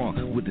in the trunk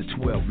with the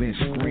 12-inch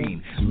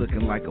screen.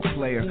 Looking like a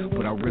player,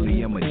 but I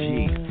really am a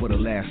G. For the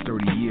last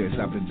 30 years,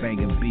 I've been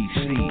banging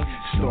BC.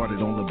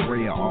 Started on La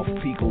Brea off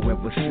Pico and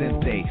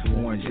Vicente.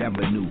 Orange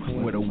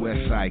Avenue, where the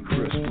West Side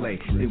Crips play.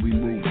 Then we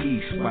moved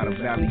east by the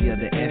valley of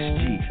the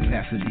SG.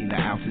 Pasadena,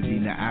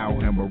 Altadena,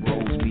 Alhambra,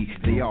 Roseby.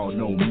 They all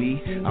know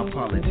me. I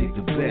politic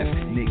the best.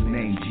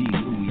 Nickname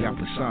G-Lew, I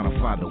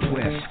personify the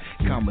West.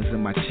 Commas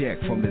in my check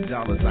from the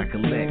dollars I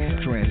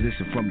collect.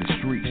 Transition from the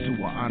streets to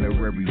an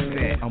honorary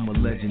vet. I'm a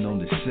legend on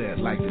the set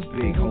like the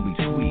big homie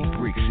Tweet.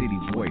 Brick City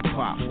boy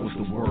Pops, what's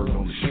the word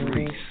on the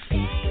streets?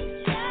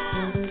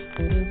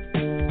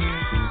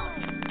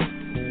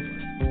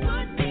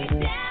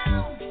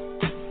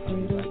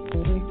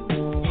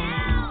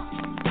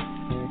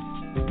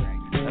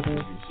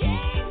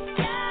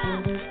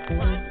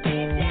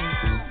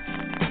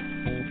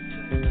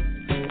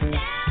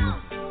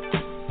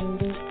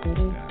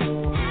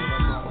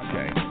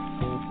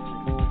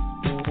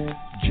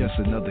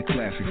 Another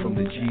classic from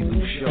the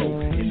G-Lew show.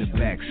 In the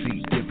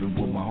backseat, dipping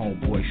with my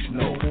homeboy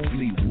Snow.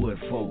 Fleetwood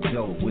folk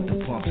dough with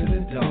the pumps in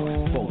the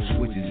dump. 4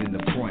 switches in the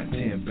front,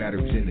 10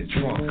 batteries in the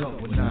trunk.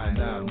 Couple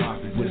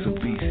 9 with some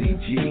BC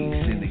G's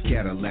in the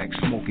Cadillac,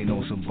 smoking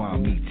on some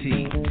bomb ET.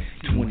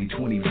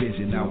 2020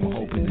 vision, now I'm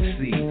hoping to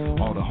see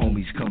all the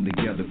homies come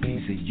together,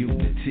 peace and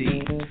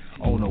unity.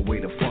 On our way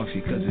to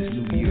function, cause it's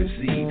New Year's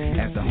Eve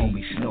at the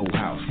homie Snow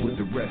House with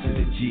the rest of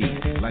the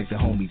G's. Like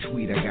the homie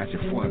tweet, I got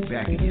your front,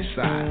 back, and your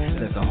side.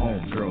 Let the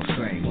homegirl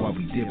sing while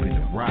we dipping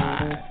the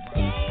ride.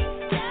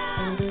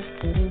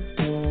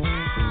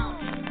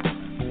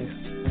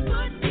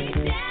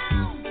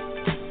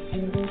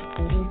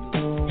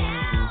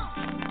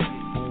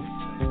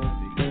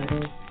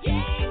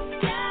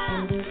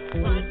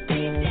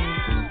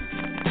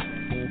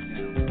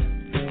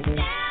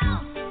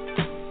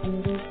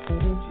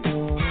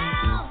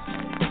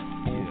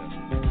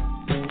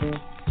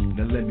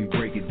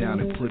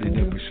 Put it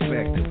in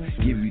perspective,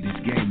 give you this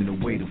game in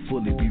a way to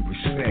fully be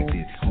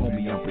respected.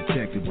 Homie, I'm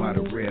protected by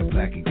the red,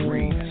 black, and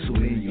green.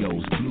 Sueños,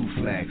 blue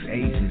flags,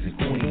 Asians, and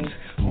queens.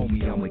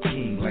 Homie, I'm a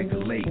king like the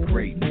late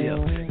great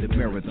Nip. The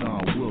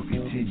marathon will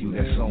continue,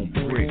 that's on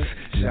bricks.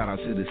 Shout out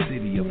to the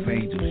city of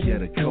angels, yeah,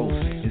 the coast.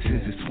 And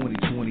since it's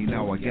 2020,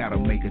 now I gotta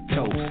make a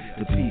toast.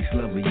 The peace,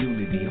 love, and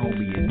unity,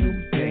 homie, a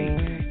new day.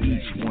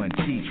 Each one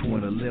teach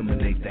one,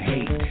 eliminate the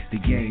hate. The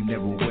game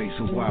never waits,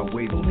 so why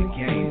wait on the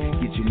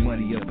game? Get your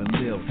money up and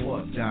live,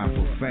 fuck dying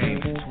for fame.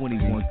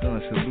 21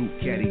 guns, salute,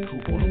 caddy,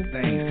 coop on them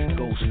things.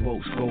 Go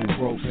spokes, go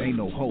ropes, ain't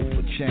no hope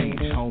for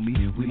change,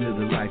 homie. We live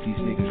the life these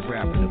niggas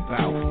rapping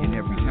about, and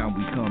every time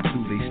we come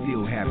through, they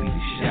still happy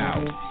to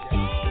shout.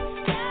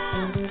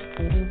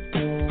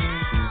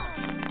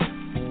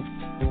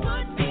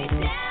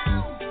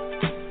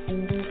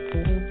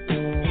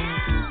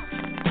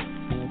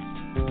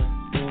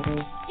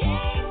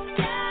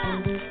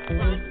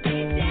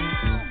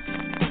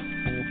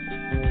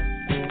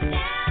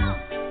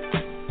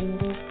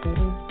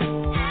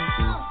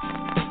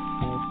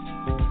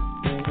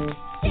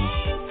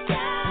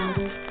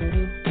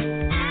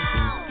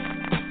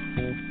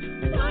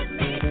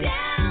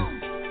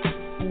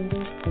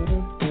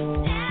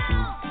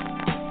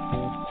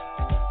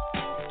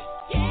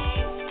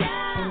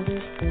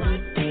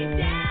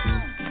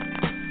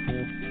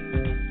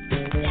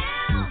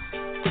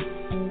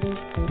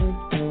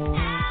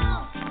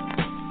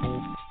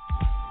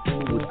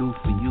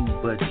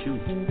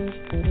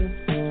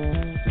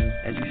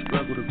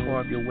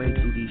 Your way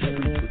through these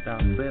streets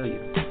without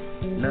failure.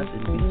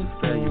 Nothing beats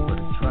a failure but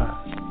a try.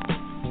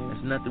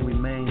 As nothing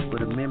remains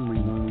but a memory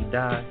when we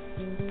die.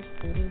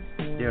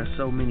 There are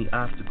so many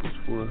obstacles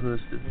for a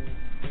hustler.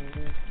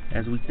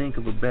 As we think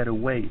of a better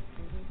way,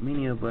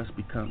 many of us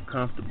become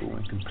comfortable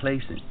and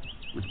complacent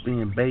with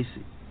being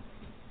basic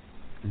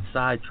and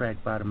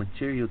sidetracked by the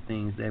material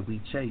things that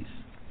we chase.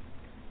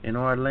 In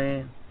our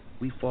land,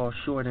 we fall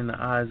short in the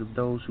eyes of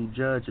those who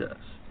judge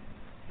us,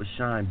 but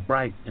shine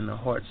bright in the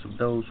hearts of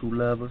those who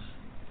love us.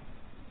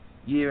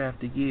 Year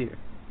after year,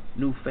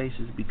 new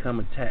faces become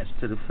attached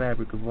to the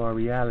fabric of our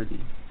reality.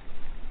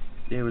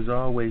 There is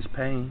always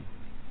pain,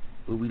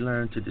 but we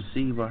learn to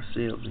deceive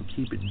ourselves and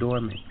keep it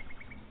dormant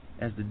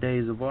as the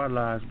days of our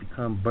lives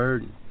become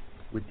burdened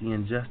with the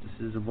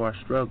injustices of our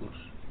struggles.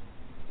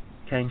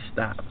 Can't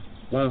stop,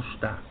 won't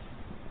stop.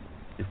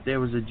 If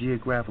there was a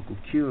geographical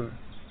cure,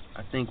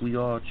 I think we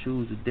all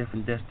choose a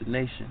different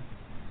destination.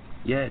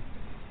 Yet,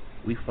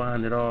 we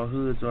find that all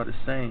hoods are the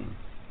same,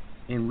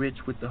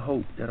 enriched with the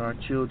hope that our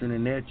children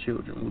and their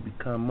children will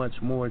become much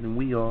more than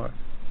we are,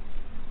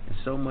 and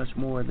so much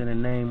more than a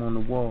name on the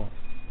wall.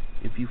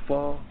 If you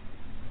fall,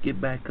 get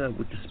back up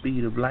with the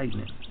speed of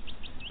lightning.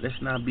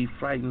 Let's not be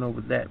frightened over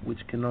that which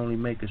can only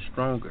make us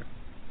stronger.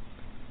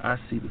 I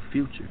see the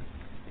future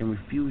and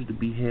refuse to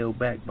be held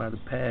back by the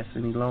past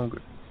any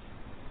longer.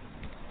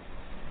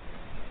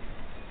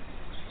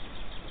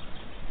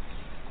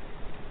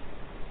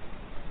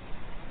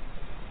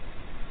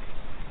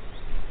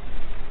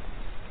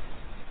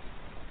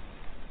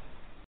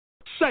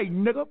 Say,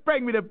 nigga,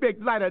 bring me the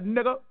big lighter,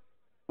 nigga.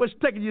 What's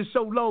taking you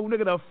so long,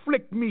 nigga, to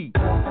flick me?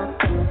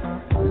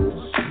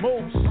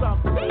 Smoke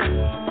something.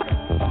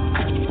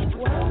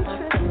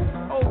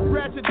 Old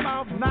ratchet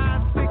mouth,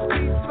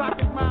 916,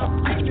 socket mouth,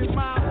 deacon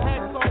mouth,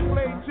 hats on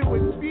blade to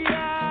it,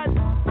 yeah.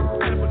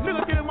 And if a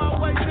nigga get in my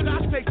way, nigga, I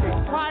take they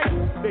pipe,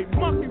 they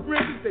monkey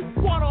wrenches,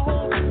 they water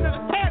holes, nigga,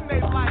 and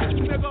they lighters,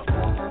 nigga.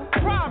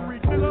 Robbery,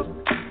 nigga,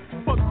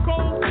 for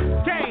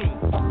cocaine.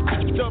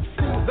 Dub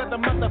C's at the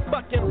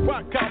motherfucking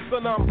rock house,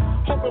 and I'm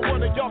hoping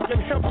one of y'all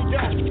can help me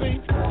out, see?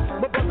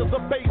 My brother's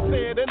a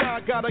basshead, and I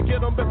gotta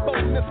get him before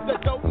Mr.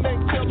 Dope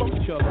Name kill him.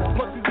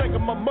 Plus he's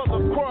making my mother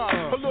cry.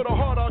 A little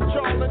hard on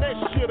Charles, and that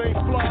shit ain't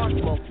fly.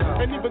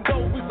 And even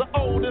though he's the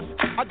oldest,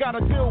 I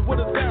gotta deal with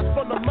his ass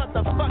from the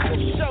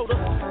motherfucking shoulders.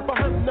 For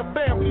hurting the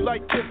family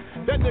like this,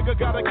 that nigga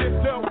gotta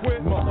get dealt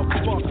with.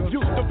 Motherfucker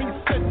used to be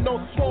sitting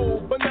on swole,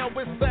 but now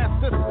his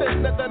ass is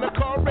thinner than a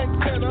car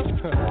antenna.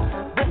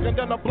 Walking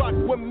down the block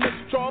with Miss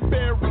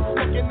Strawberry,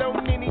 smoking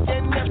on Nini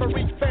and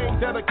everything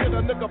that'll get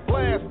a nigga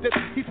blasted.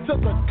 He's to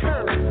the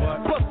curb.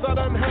 Plus I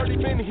done heard he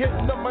been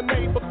hitting up my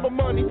neighbors for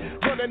money,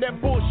 running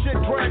that bullshit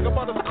drag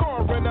about his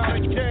car ran out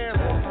of gas.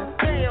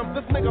 Damn,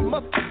 this nigga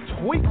must be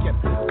tweaking.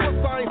 Plus,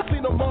 I ain't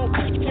seen them all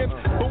weekend.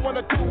 But when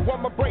I do,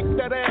 I'ma break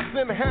that ass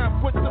in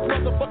half with this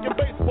motherfucking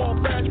baseball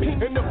bat.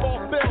 And if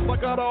all fails, I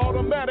got an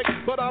automatic.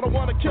 But I don't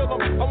wanna kill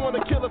him, I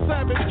wanna kill a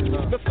savage.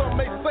 Now, some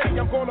may say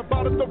I'm going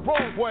about it the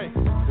wrong way.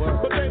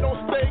 But they don't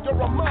stay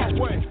or I'm my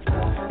way.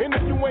 And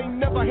if you ain't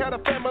never had a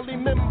family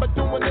member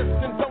doing this,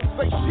 then don't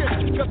say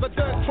shit. Cause I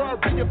done tried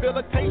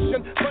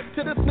rehabilitation. But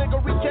to this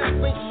nigga, recast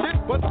ain't shit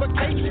but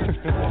vacation.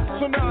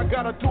 So now I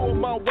gotta do it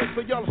my way,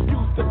 so y'all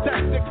excuse the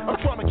tactic. I'm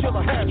trying to kill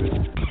a habit.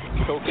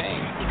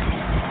 Cocaine.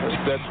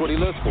 That's what he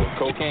lives for,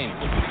 cocaine.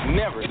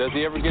 Never does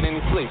he ever get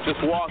any sleep.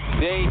 Just walks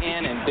day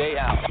in and day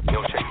out.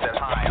 He'll chase that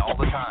high all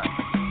the time.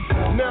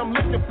 Now I'm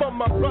looking for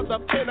my brother,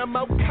 pen him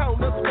out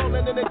counters,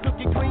 rolling in a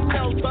dookie green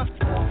nose.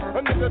 A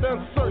nigga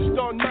done searched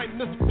all night,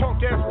 and this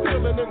punk ass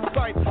feeling in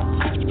sight.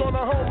 Swooped on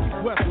a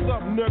homie, what's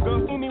up,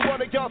 nigga? Any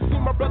one of y'all see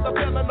my brother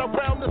bailing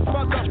around this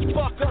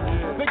motherfucker?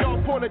 They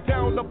all pointed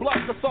down the block,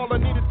 that's all I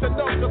needed to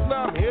know, cause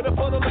now I'm headed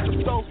for the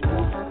liquor store.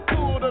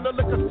 Pulled in the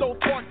liquor store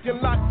parking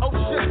lot, oh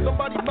shit,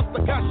 somebody must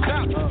have got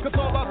shot. Cause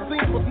all I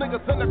seen was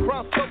niggas in the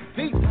crowd so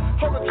deep.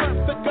 Heard the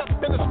traffic up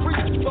in the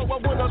street, so I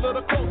went a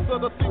little closer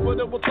to see what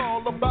it was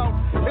all about.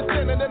 And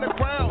standing in the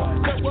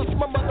crowd, there was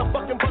my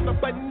motherfucking brother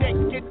butt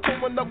naked,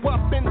 doing the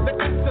wop in the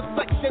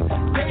intersection.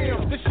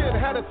 Damn, this shit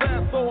had his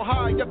ass so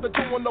high after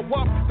doing the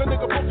wop, the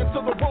nigga broke into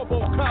the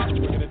RoboCop.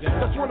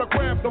 That's when I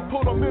grabbed him,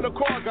 put him in a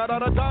car, got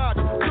out of Dodge,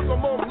 took him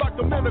home, locked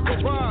him in the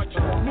garage.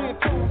 Me and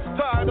Tunes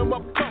tied him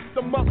up, cuffed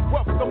him up,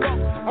 roughed him up.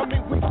 I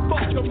mean, we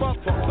fucked him up.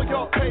 So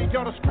y'all pay,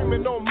 y'all are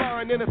screaming on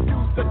mine and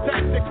abuse the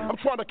tactic. I'm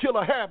trying to kill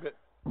a habit.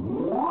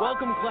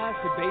 Welcome, class,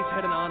 to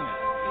Basehead Anonymous.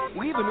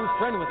 We have a new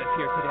friend with us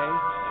here today.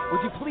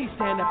 Would you please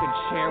stand up and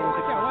share with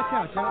us? Watch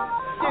out, y'all.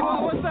 Hey,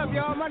 well, what's up,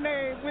 y'all? My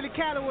name is Willie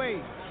Calloway.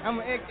 I'm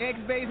an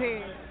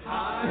ex-Basehead.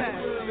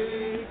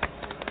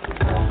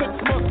 6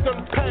 months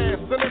done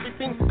passed and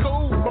everything's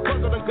cool. My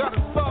brother done got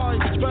his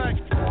sides back.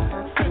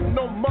 Sitting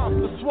on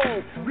Monster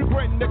Swole,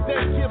 regretting that they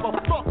give a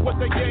fuck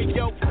what they gave,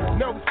 yo.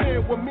 Now he's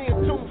staying with me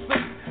and Toon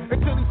Seat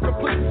until he's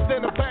completely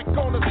standing back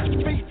on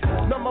his feet.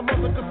 Now my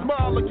mother can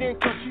smile again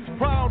cause she's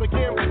proud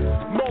again.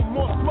 No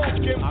more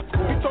smoking.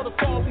 He told us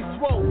all he's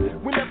swole.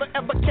 We never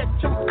ever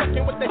catch him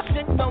fucking with that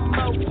shit no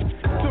more.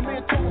 So me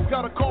and Toon's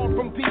got a call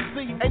from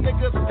DC. Hey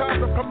niggas,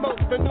 time to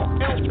promote the new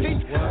LP.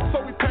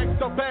 So we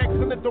packed our bags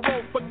and hit the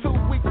road for 2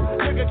 weeks.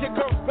 Nigga, here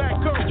comes back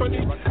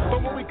company.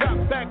 But when we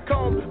got back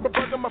home, my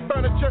brother, my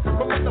furniture,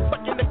 my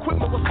motherfucking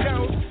equipment was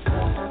gone.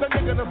 That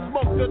nigga done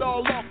smoked it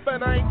all off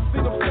and I ain't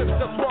seen him since.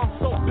 That's why I'm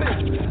so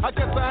pissed. I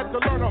guess I had to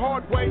learn the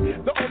hard way.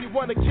 The only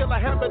one to kill a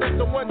habit is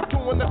the one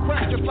doing the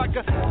crack. It's like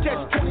a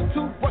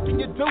catch-22. What can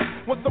you do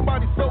when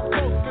somebody so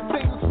close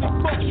continuously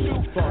fucks you?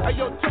 Hey,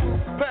 yo,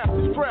 Tunes, pass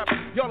the strap.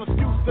 Y'all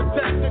excuse the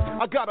tactic.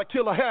 I gotta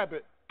kill a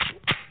habit.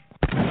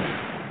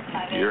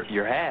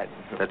 You're had.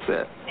 That's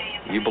it.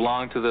 You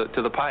belong to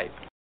the pipe.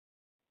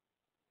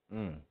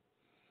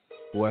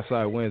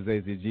 Westside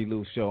Wednesdays, the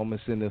G-Lew show. I'm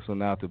gonna send this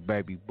one out to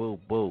Baby Boo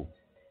Boo.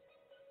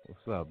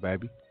 What's up,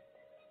 baby?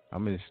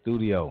 I'm in the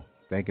studio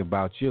thinking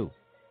about you.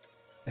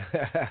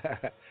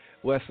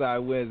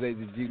 Westside Wednesdays,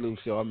 the G-Lew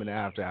show. I'm in the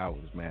after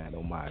hours, man.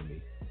 Don't mind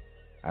me.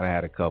 I done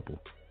had a couple.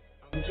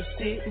 I'm just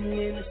sitting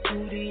in the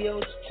studio,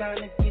 just trying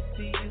to get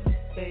to you,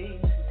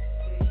 baby.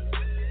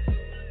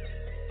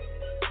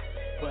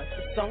 But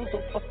the song's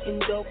so fucking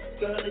dope,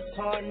 girl, it's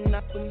hard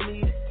enough for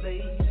me to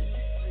play.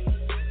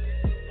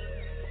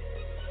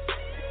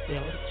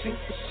 Tell the truth,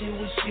 that it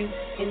was you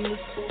in this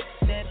book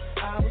that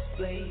I was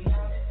playing.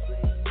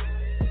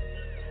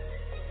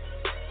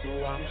 So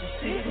I'm just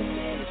sitting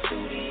in the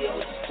studio,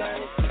 just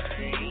trying to get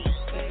to you,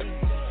 baby.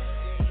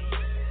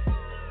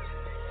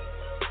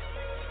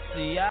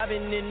 See, I've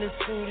been in the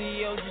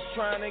studio, just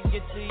trying to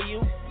get to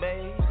you,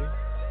 baby.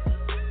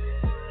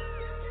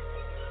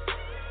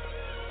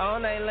 All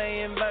night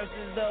laying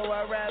verses, though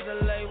I'd rather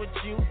lay with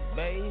you,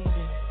 baby.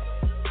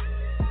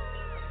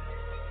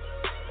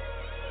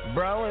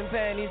 Bro and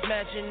panties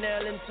matching,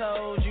 Ellen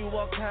told you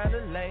what kind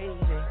of lady.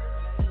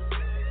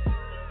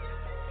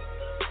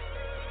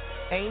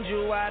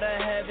 Angel out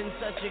of heaven,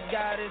 such a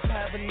goddess,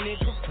 have a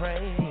nigga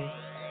praying.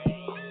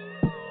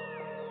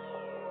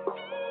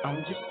 I'm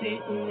just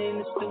sitting in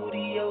the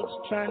studio,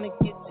 just trying to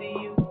get to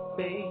you,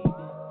 baby.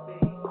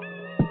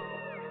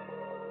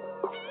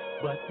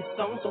 But the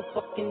song's so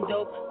fucking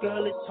dope,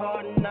 girl, it's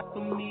hard enough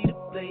for me to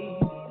play.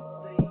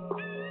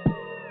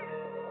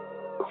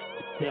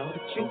 To tell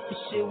the truth, the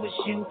shit was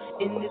you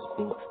in this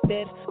booth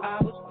that I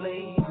was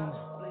blazing.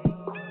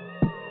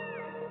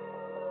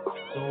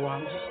 So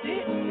I'm just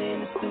sitting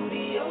in the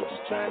studio,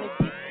 just trying to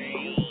get to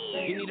you.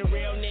 You need a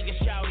real nigga,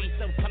 shouty,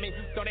 so come and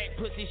throw that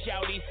pussy,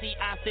 shouty. See,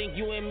 I think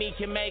you and me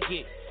can make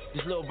it.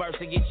 This little verse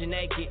will get you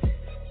naked.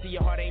 See,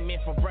 your heart ain't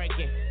meant for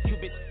breaking.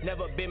 Cupid's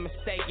never been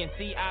mistaken.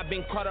 See, I've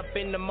been caught up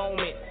in the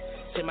moment.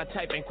 Say my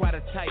type ain't quite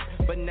a type,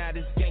 but now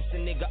this gangsta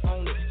nigga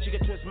own it. She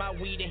can twist my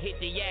weed and hit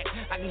the yak.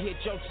 I can hit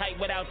your type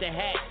without the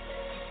hat.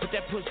 Put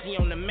that pussy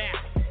on the map.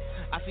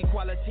 I see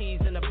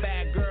qualities in a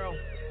bad girl.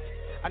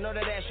 I know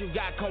that ass you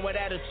got come with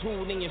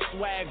attitude and your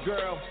swag,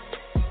 girl.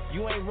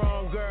 You ain't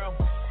wrong, girl.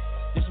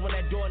 This when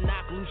that door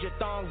knock, lose your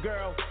thong,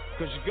 girl.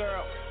 Cause your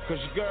girl.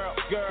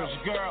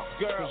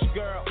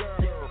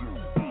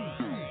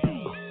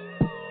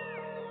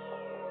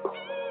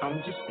 I'm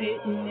just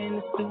sitting in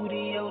the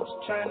studio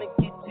just trying to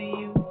get to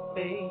you,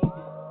 babe.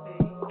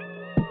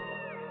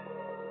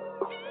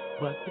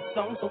 But the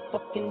song's so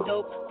fucking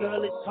dope,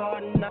 girl, it's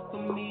hard enough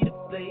for me to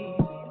play.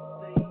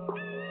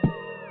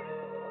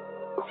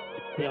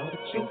 To tell the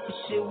truth, for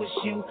sure was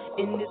you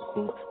in this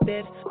booth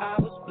that I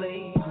was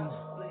blazing.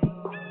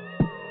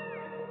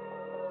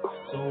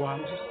 So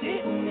I'm just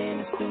sitting in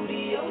the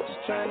studio just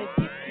trying to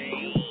get to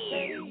you,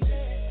 babe.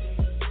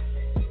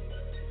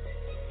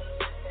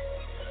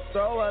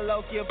 Throw a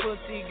low your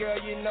pussy, girl,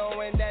 you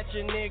knowin' that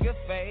your nigga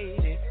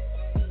faded.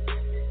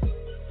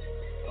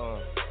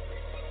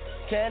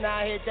 Can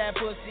I hit that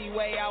pussy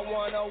way I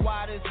wanna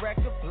while this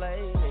record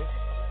plays?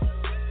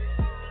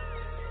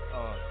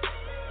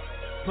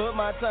 Put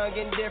my tongue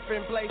in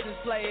different places,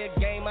 play a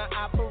game of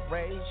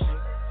operation.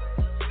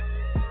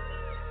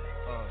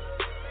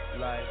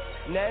 Like,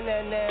 na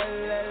na na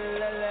la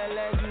la la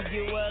la,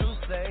 you get what I'm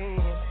saying?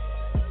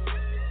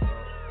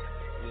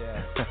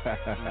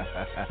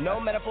 No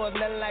metaphors,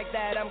 nothing like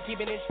that. I'm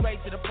keeping it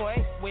straight to the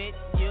point with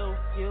you.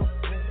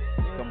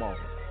 Come on.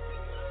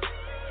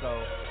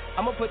 So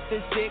I'ma put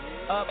this dick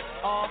up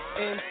off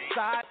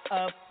inside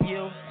of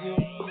you.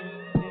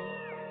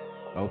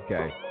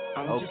 Okay.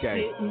 I'm just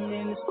sitting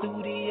in the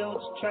studio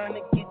just trying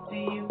to get to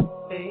you,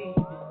 babe.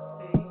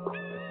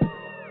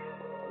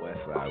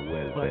 Westside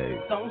Wednesdays. But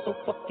the song's so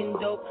fucking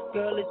dope,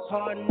 girl, it's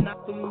hard enough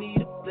for me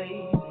to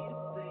play.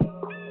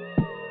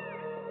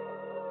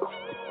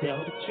 Tell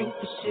the truth,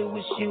 for sure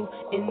was you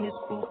in this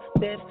booth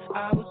that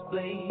I was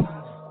blazing.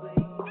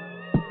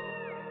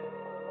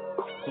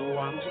 So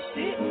I'm just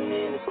sitting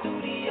in the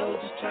studio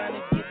just trying to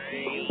get to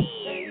you,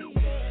 babe.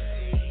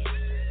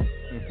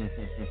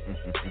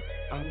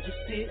 I'm just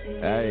sitting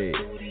in the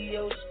studio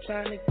just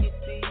trying to get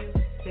to you,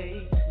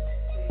 babe.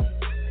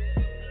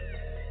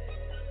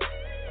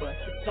 But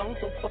the song's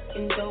so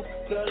fucking dope,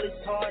 girl,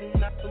 it's hard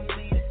enough for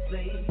me to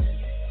play.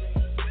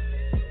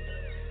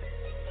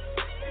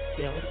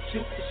 Tell the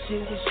truth, the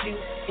shit was you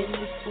in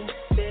this booth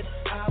that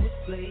I was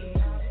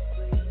blazing.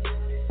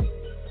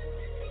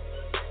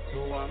 So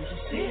I'm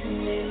just sitting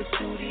in the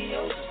studio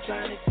just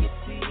trying to get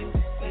to you,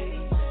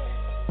 babe.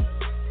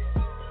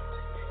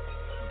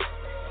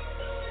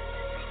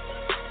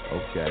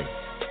 Okay.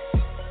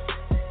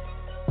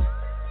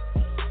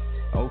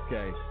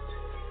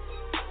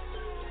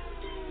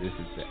 This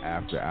is the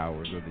after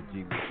hours of the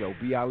G-Lew Show.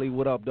 B. Ali,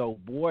 what up, though,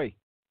 boy?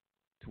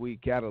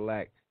 Tweed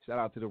Cadillac. Shout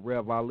out to the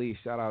Rev Ali.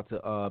 Shout out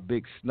to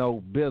Big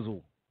Snow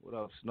Bizzle. What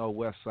up, Snow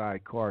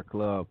Westside Car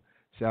Club.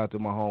 Shout out to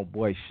my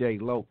homeboy Shay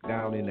Loke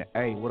down in the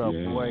A. What up,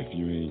 boy? If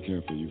you ain't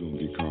careful, you're going to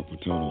get carpal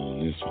tunnel on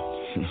this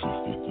one.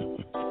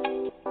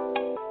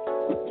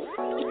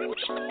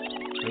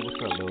 Hey,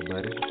 what's up, little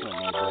buddy?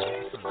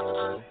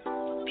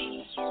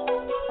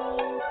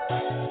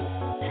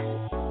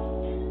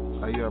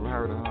 You ever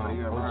heard of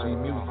OG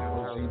Music?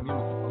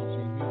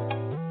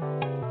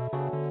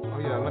 Oh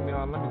yeah, let me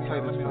play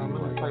this for you.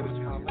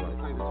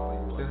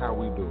 This how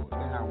we do it.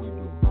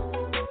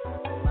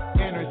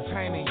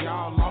 Entertaining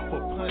y'all off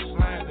of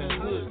punchlines and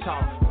hood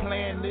talk.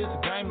 Playing this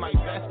game like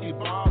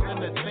basketball in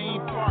the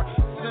theme park.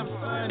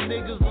 Simpson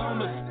niggas on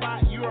the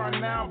spot, you are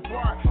now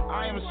part.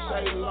 I am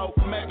Shay Loke,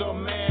 Mega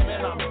Man,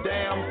 and I'm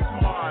damn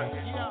smart.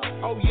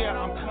 Oh yeah,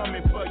 I'm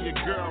coming for your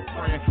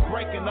girlfriend.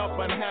 Breaking up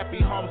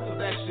unhappy homes, so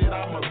that shit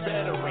I'm a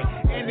veteran.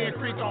 Indian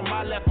Creek on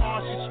my left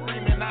arm, she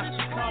screaming, now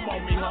she come on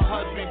me. Her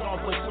husband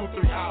gone for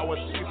 2-3 hours,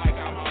 she like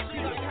I'm a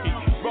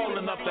PSP.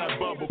 Rolling up that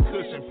bubble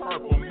cushion,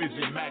 purple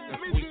midget mac and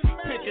sweet.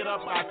 Pick it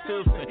up by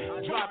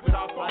Tilson, drop it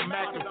off on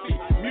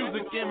McAfee.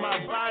 Music in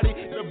my body,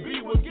 the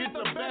beat will get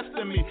the best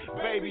of me.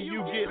 Baby,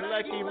 you get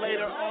lucky,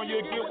 later on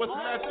you'll get what's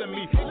left of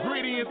me.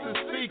 Ingredients is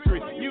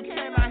secret, you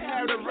cannot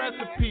have the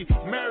recipe.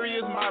 Mary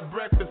is my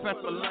breakfast, and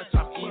for lunch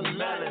I'm eating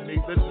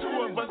Melanie. The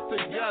two of us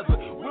together,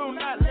 will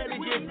not let it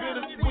get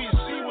bittersweet.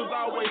 She was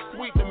always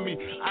sweet to me,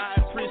 I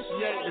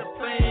appreciate the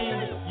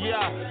things,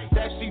 yeah,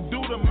 that she do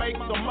to make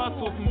the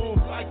muscles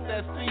move. Like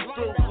that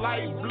see-through,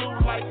 light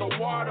blue like a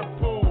water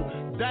pool.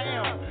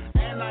 Damn,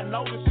 and I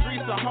know the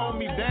streets will hold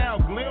me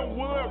down.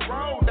 Glenwood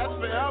Road, that's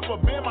forever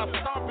been my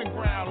stomping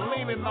ground.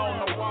 Leaning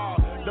on the wall,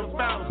 the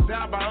fountains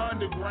down by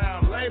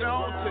underground. Later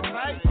on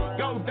tonight,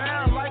 go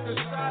down like a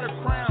shot of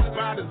Crown.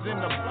 Spiders in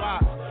the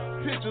box,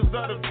 pictures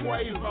of the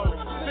Quavo.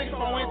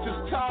 6'4"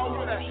 inches tall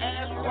with an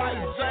ass like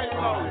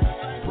J-Lo.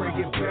 Bring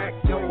it back,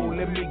 though,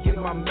 let me get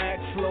my Mac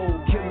flow.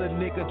 Kill a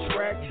nigga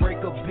track, break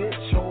a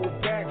bitch,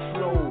 hold back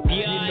flow.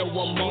 You know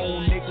I'm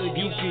on, nigga,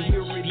 you can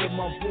hear it in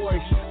my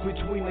voice.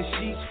 Between the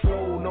sheets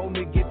flow, known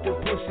to get the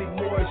pussy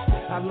moist.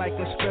 I like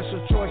a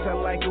special choice, I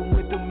like it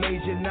with the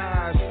major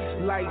knives.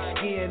 Light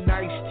skin,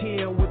 nice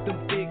 10 with them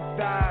thick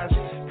thighs.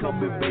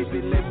 coming,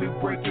 baby, let me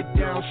break it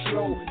down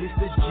slow. It's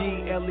the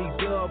G-Lew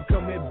dub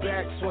coming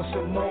back for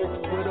some more.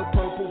 With a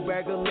purple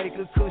bag of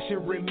Laker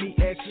cushion, Remy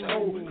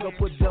XO.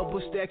 Couple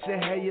double stacks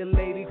and had your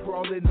lady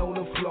crawling on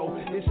the floor.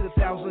 It's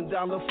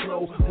 $1,000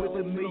 flow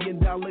with $1 million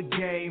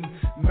game.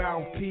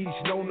 Mouthpiece,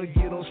 known to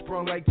get on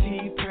sprung like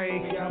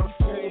T-Pain. Got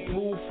a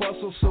full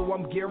fustle, so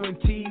I'm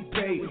guaranteed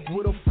pay.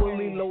 With a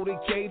fully loaded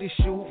K to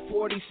shoot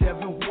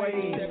 47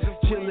 ways.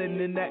 Chillin'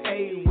 in the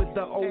A with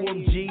the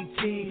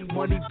OMGT.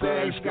 Money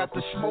bags got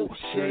the smoke,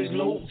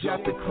 G-Lew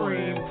got the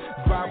cream.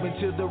 Vibing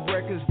to the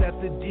records that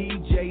the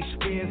DJ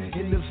spin.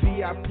 In the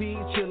VIP,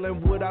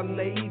 chillin' with our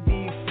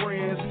lady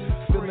friends.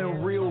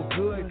 Feeling real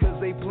good cause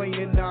they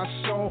playin' our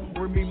song.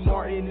 Remy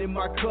Martin in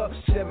my cup,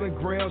 7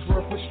 grams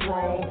worth of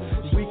strong.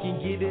 We can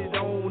get it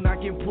on, I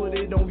can put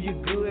it on you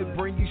good.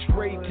 Bring you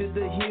straight to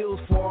the hills,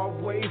 far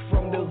away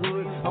from the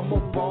hood. I'm a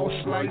boss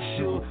like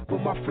Suge, but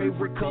my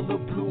favorite color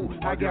blue.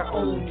 I got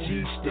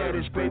OG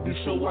status, baby,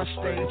 so I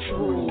stay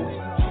true.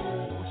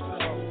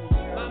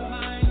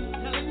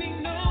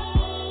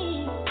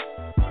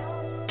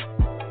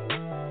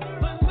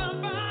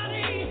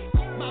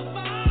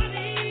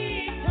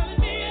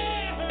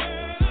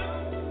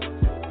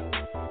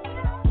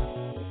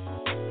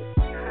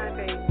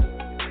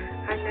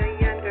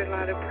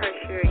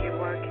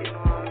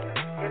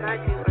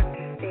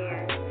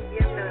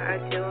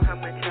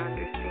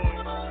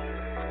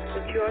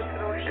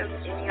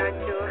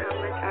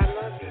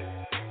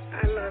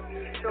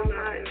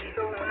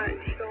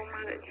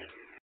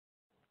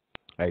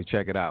 Hey,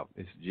 check it out.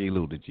 It's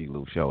G-Lew, the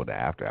G-Lew Show, the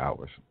After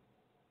Hours.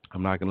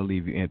 I'm not going to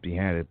leave you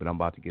empty-handed, but I'm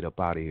about to get up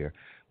out of here.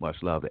 Much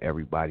love to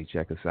everybody.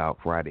 Check us out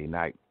Friday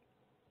night.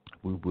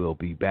 We will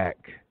be back.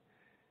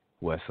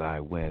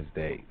 Westside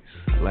Wednesdays.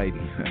 Ladies,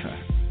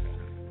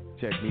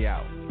 check me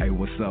out. Hey,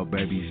 what's up,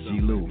 baby? It's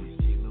G-Lew.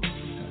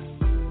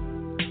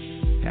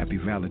 Happy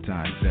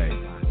Valentine's Day.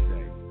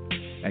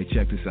 Hey,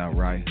 check this out,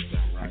 right?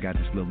 I got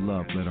this little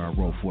love letter I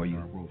wrote for you.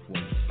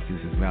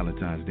 Since it's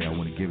Valentine's Day, I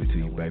want to give it to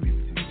you,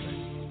 baby.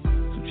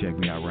 Check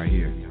me out right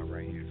here.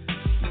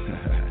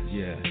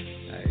 Yeah.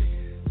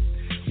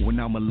 When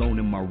I'm alone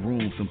in my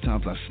room,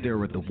 sometimes I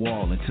stare at the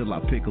wall until I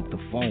pick up the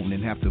phone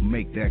and have to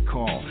make that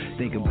call.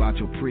 Think about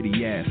your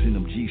pretty ass in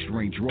them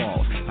G-string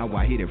drawers. How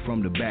I hit it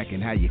from the back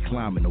and how you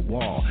climbing the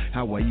wall.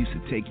 How I used to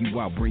take you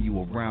out, bring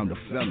you around the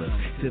fellas.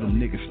 Till them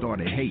niggas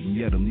started hating,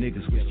 yeah, them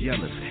niggas was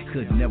jealous.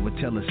 Could never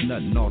tell us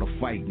nothing, all the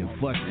fighting and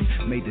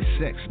fussing. Made the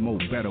sex more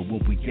better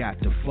when we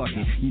got to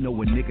fucking. You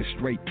know a nigga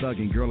straight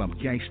thugging, girl, I'm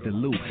gangsta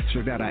Lou.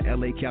 Straight out of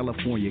LA,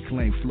 California,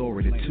 claim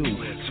Florida too.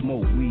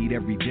 Smoke weed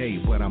every day,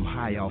 but I'm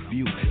high off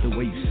you. The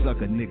way you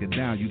suck a nigga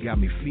down, you got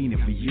me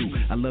fiending for you.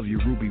 I love your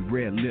ruby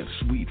red lips,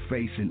 sweet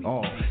face and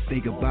all.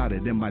 Think about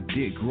it, and my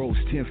dick grows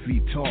 10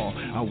 feet tall.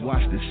 I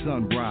watch the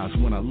sunrise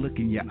when I look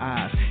in your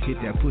eyes. Hit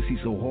that pussy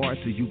so hard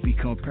till you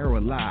become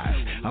paralyzed.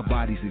 Our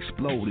bodies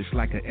explode, it's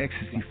like an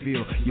ecstasy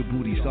feel. Your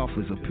booty soft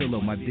as a pillow,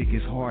 my dick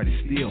is hard as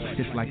steel.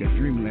 It's like a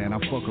dreamland, I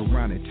fuck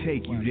around and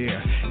take you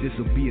there.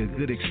 This'll be a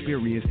good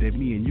experience that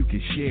me and you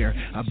can share.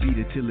 I beat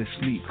it till it's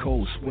sleep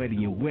cold,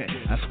 sweaty and wet.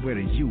 I swear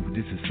to you,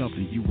 this is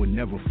something you will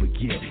never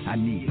forget. I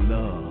need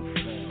love.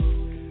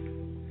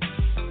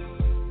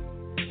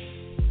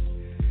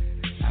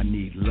 I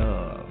need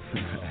love.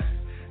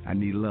 I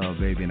need love,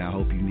 baby, and I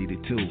hope you need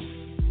it too.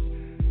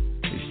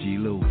 It's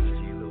G-Lew.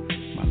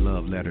 My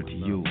love letter to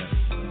you.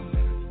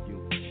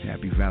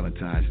 Happy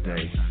Valentine's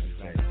Day.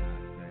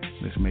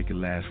 Let's make it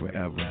last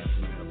forever.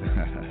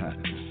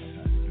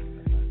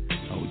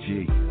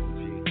 OG.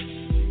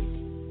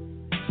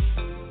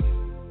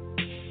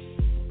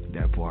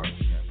 That part.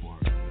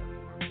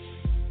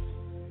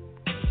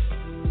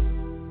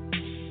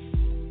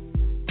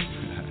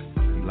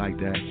 Like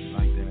that.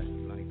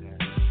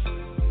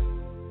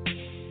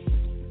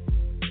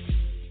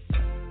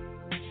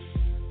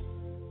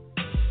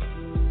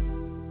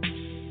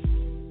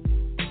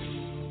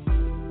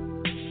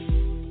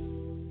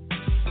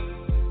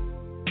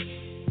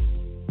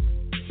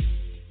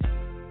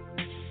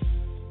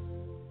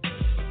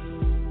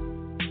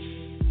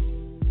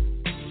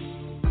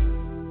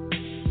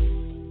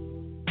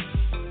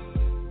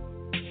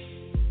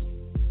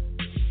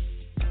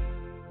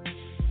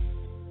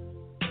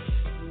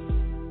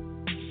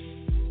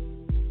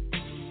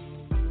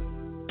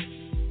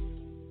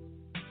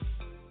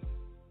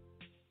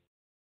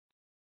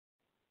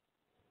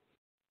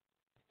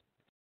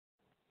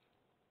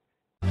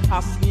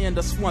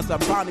 Haciendas, ones are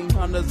bounty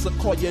hunters will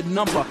call your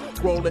number.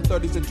 Rolling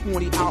 30s and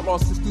 20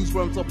 outlaws, 60s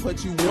runs will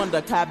put you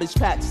under. Cabbage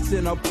Patch,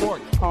 Center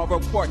Port, Harbor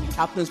Park,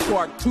 Athens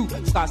Park 2,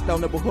 Scottsdale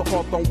neighborhood,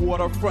 Hawthorne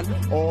waterfront,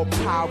 all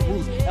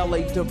Papoose, LA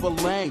Denver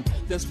Lane.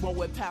 This one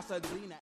with Pasadena.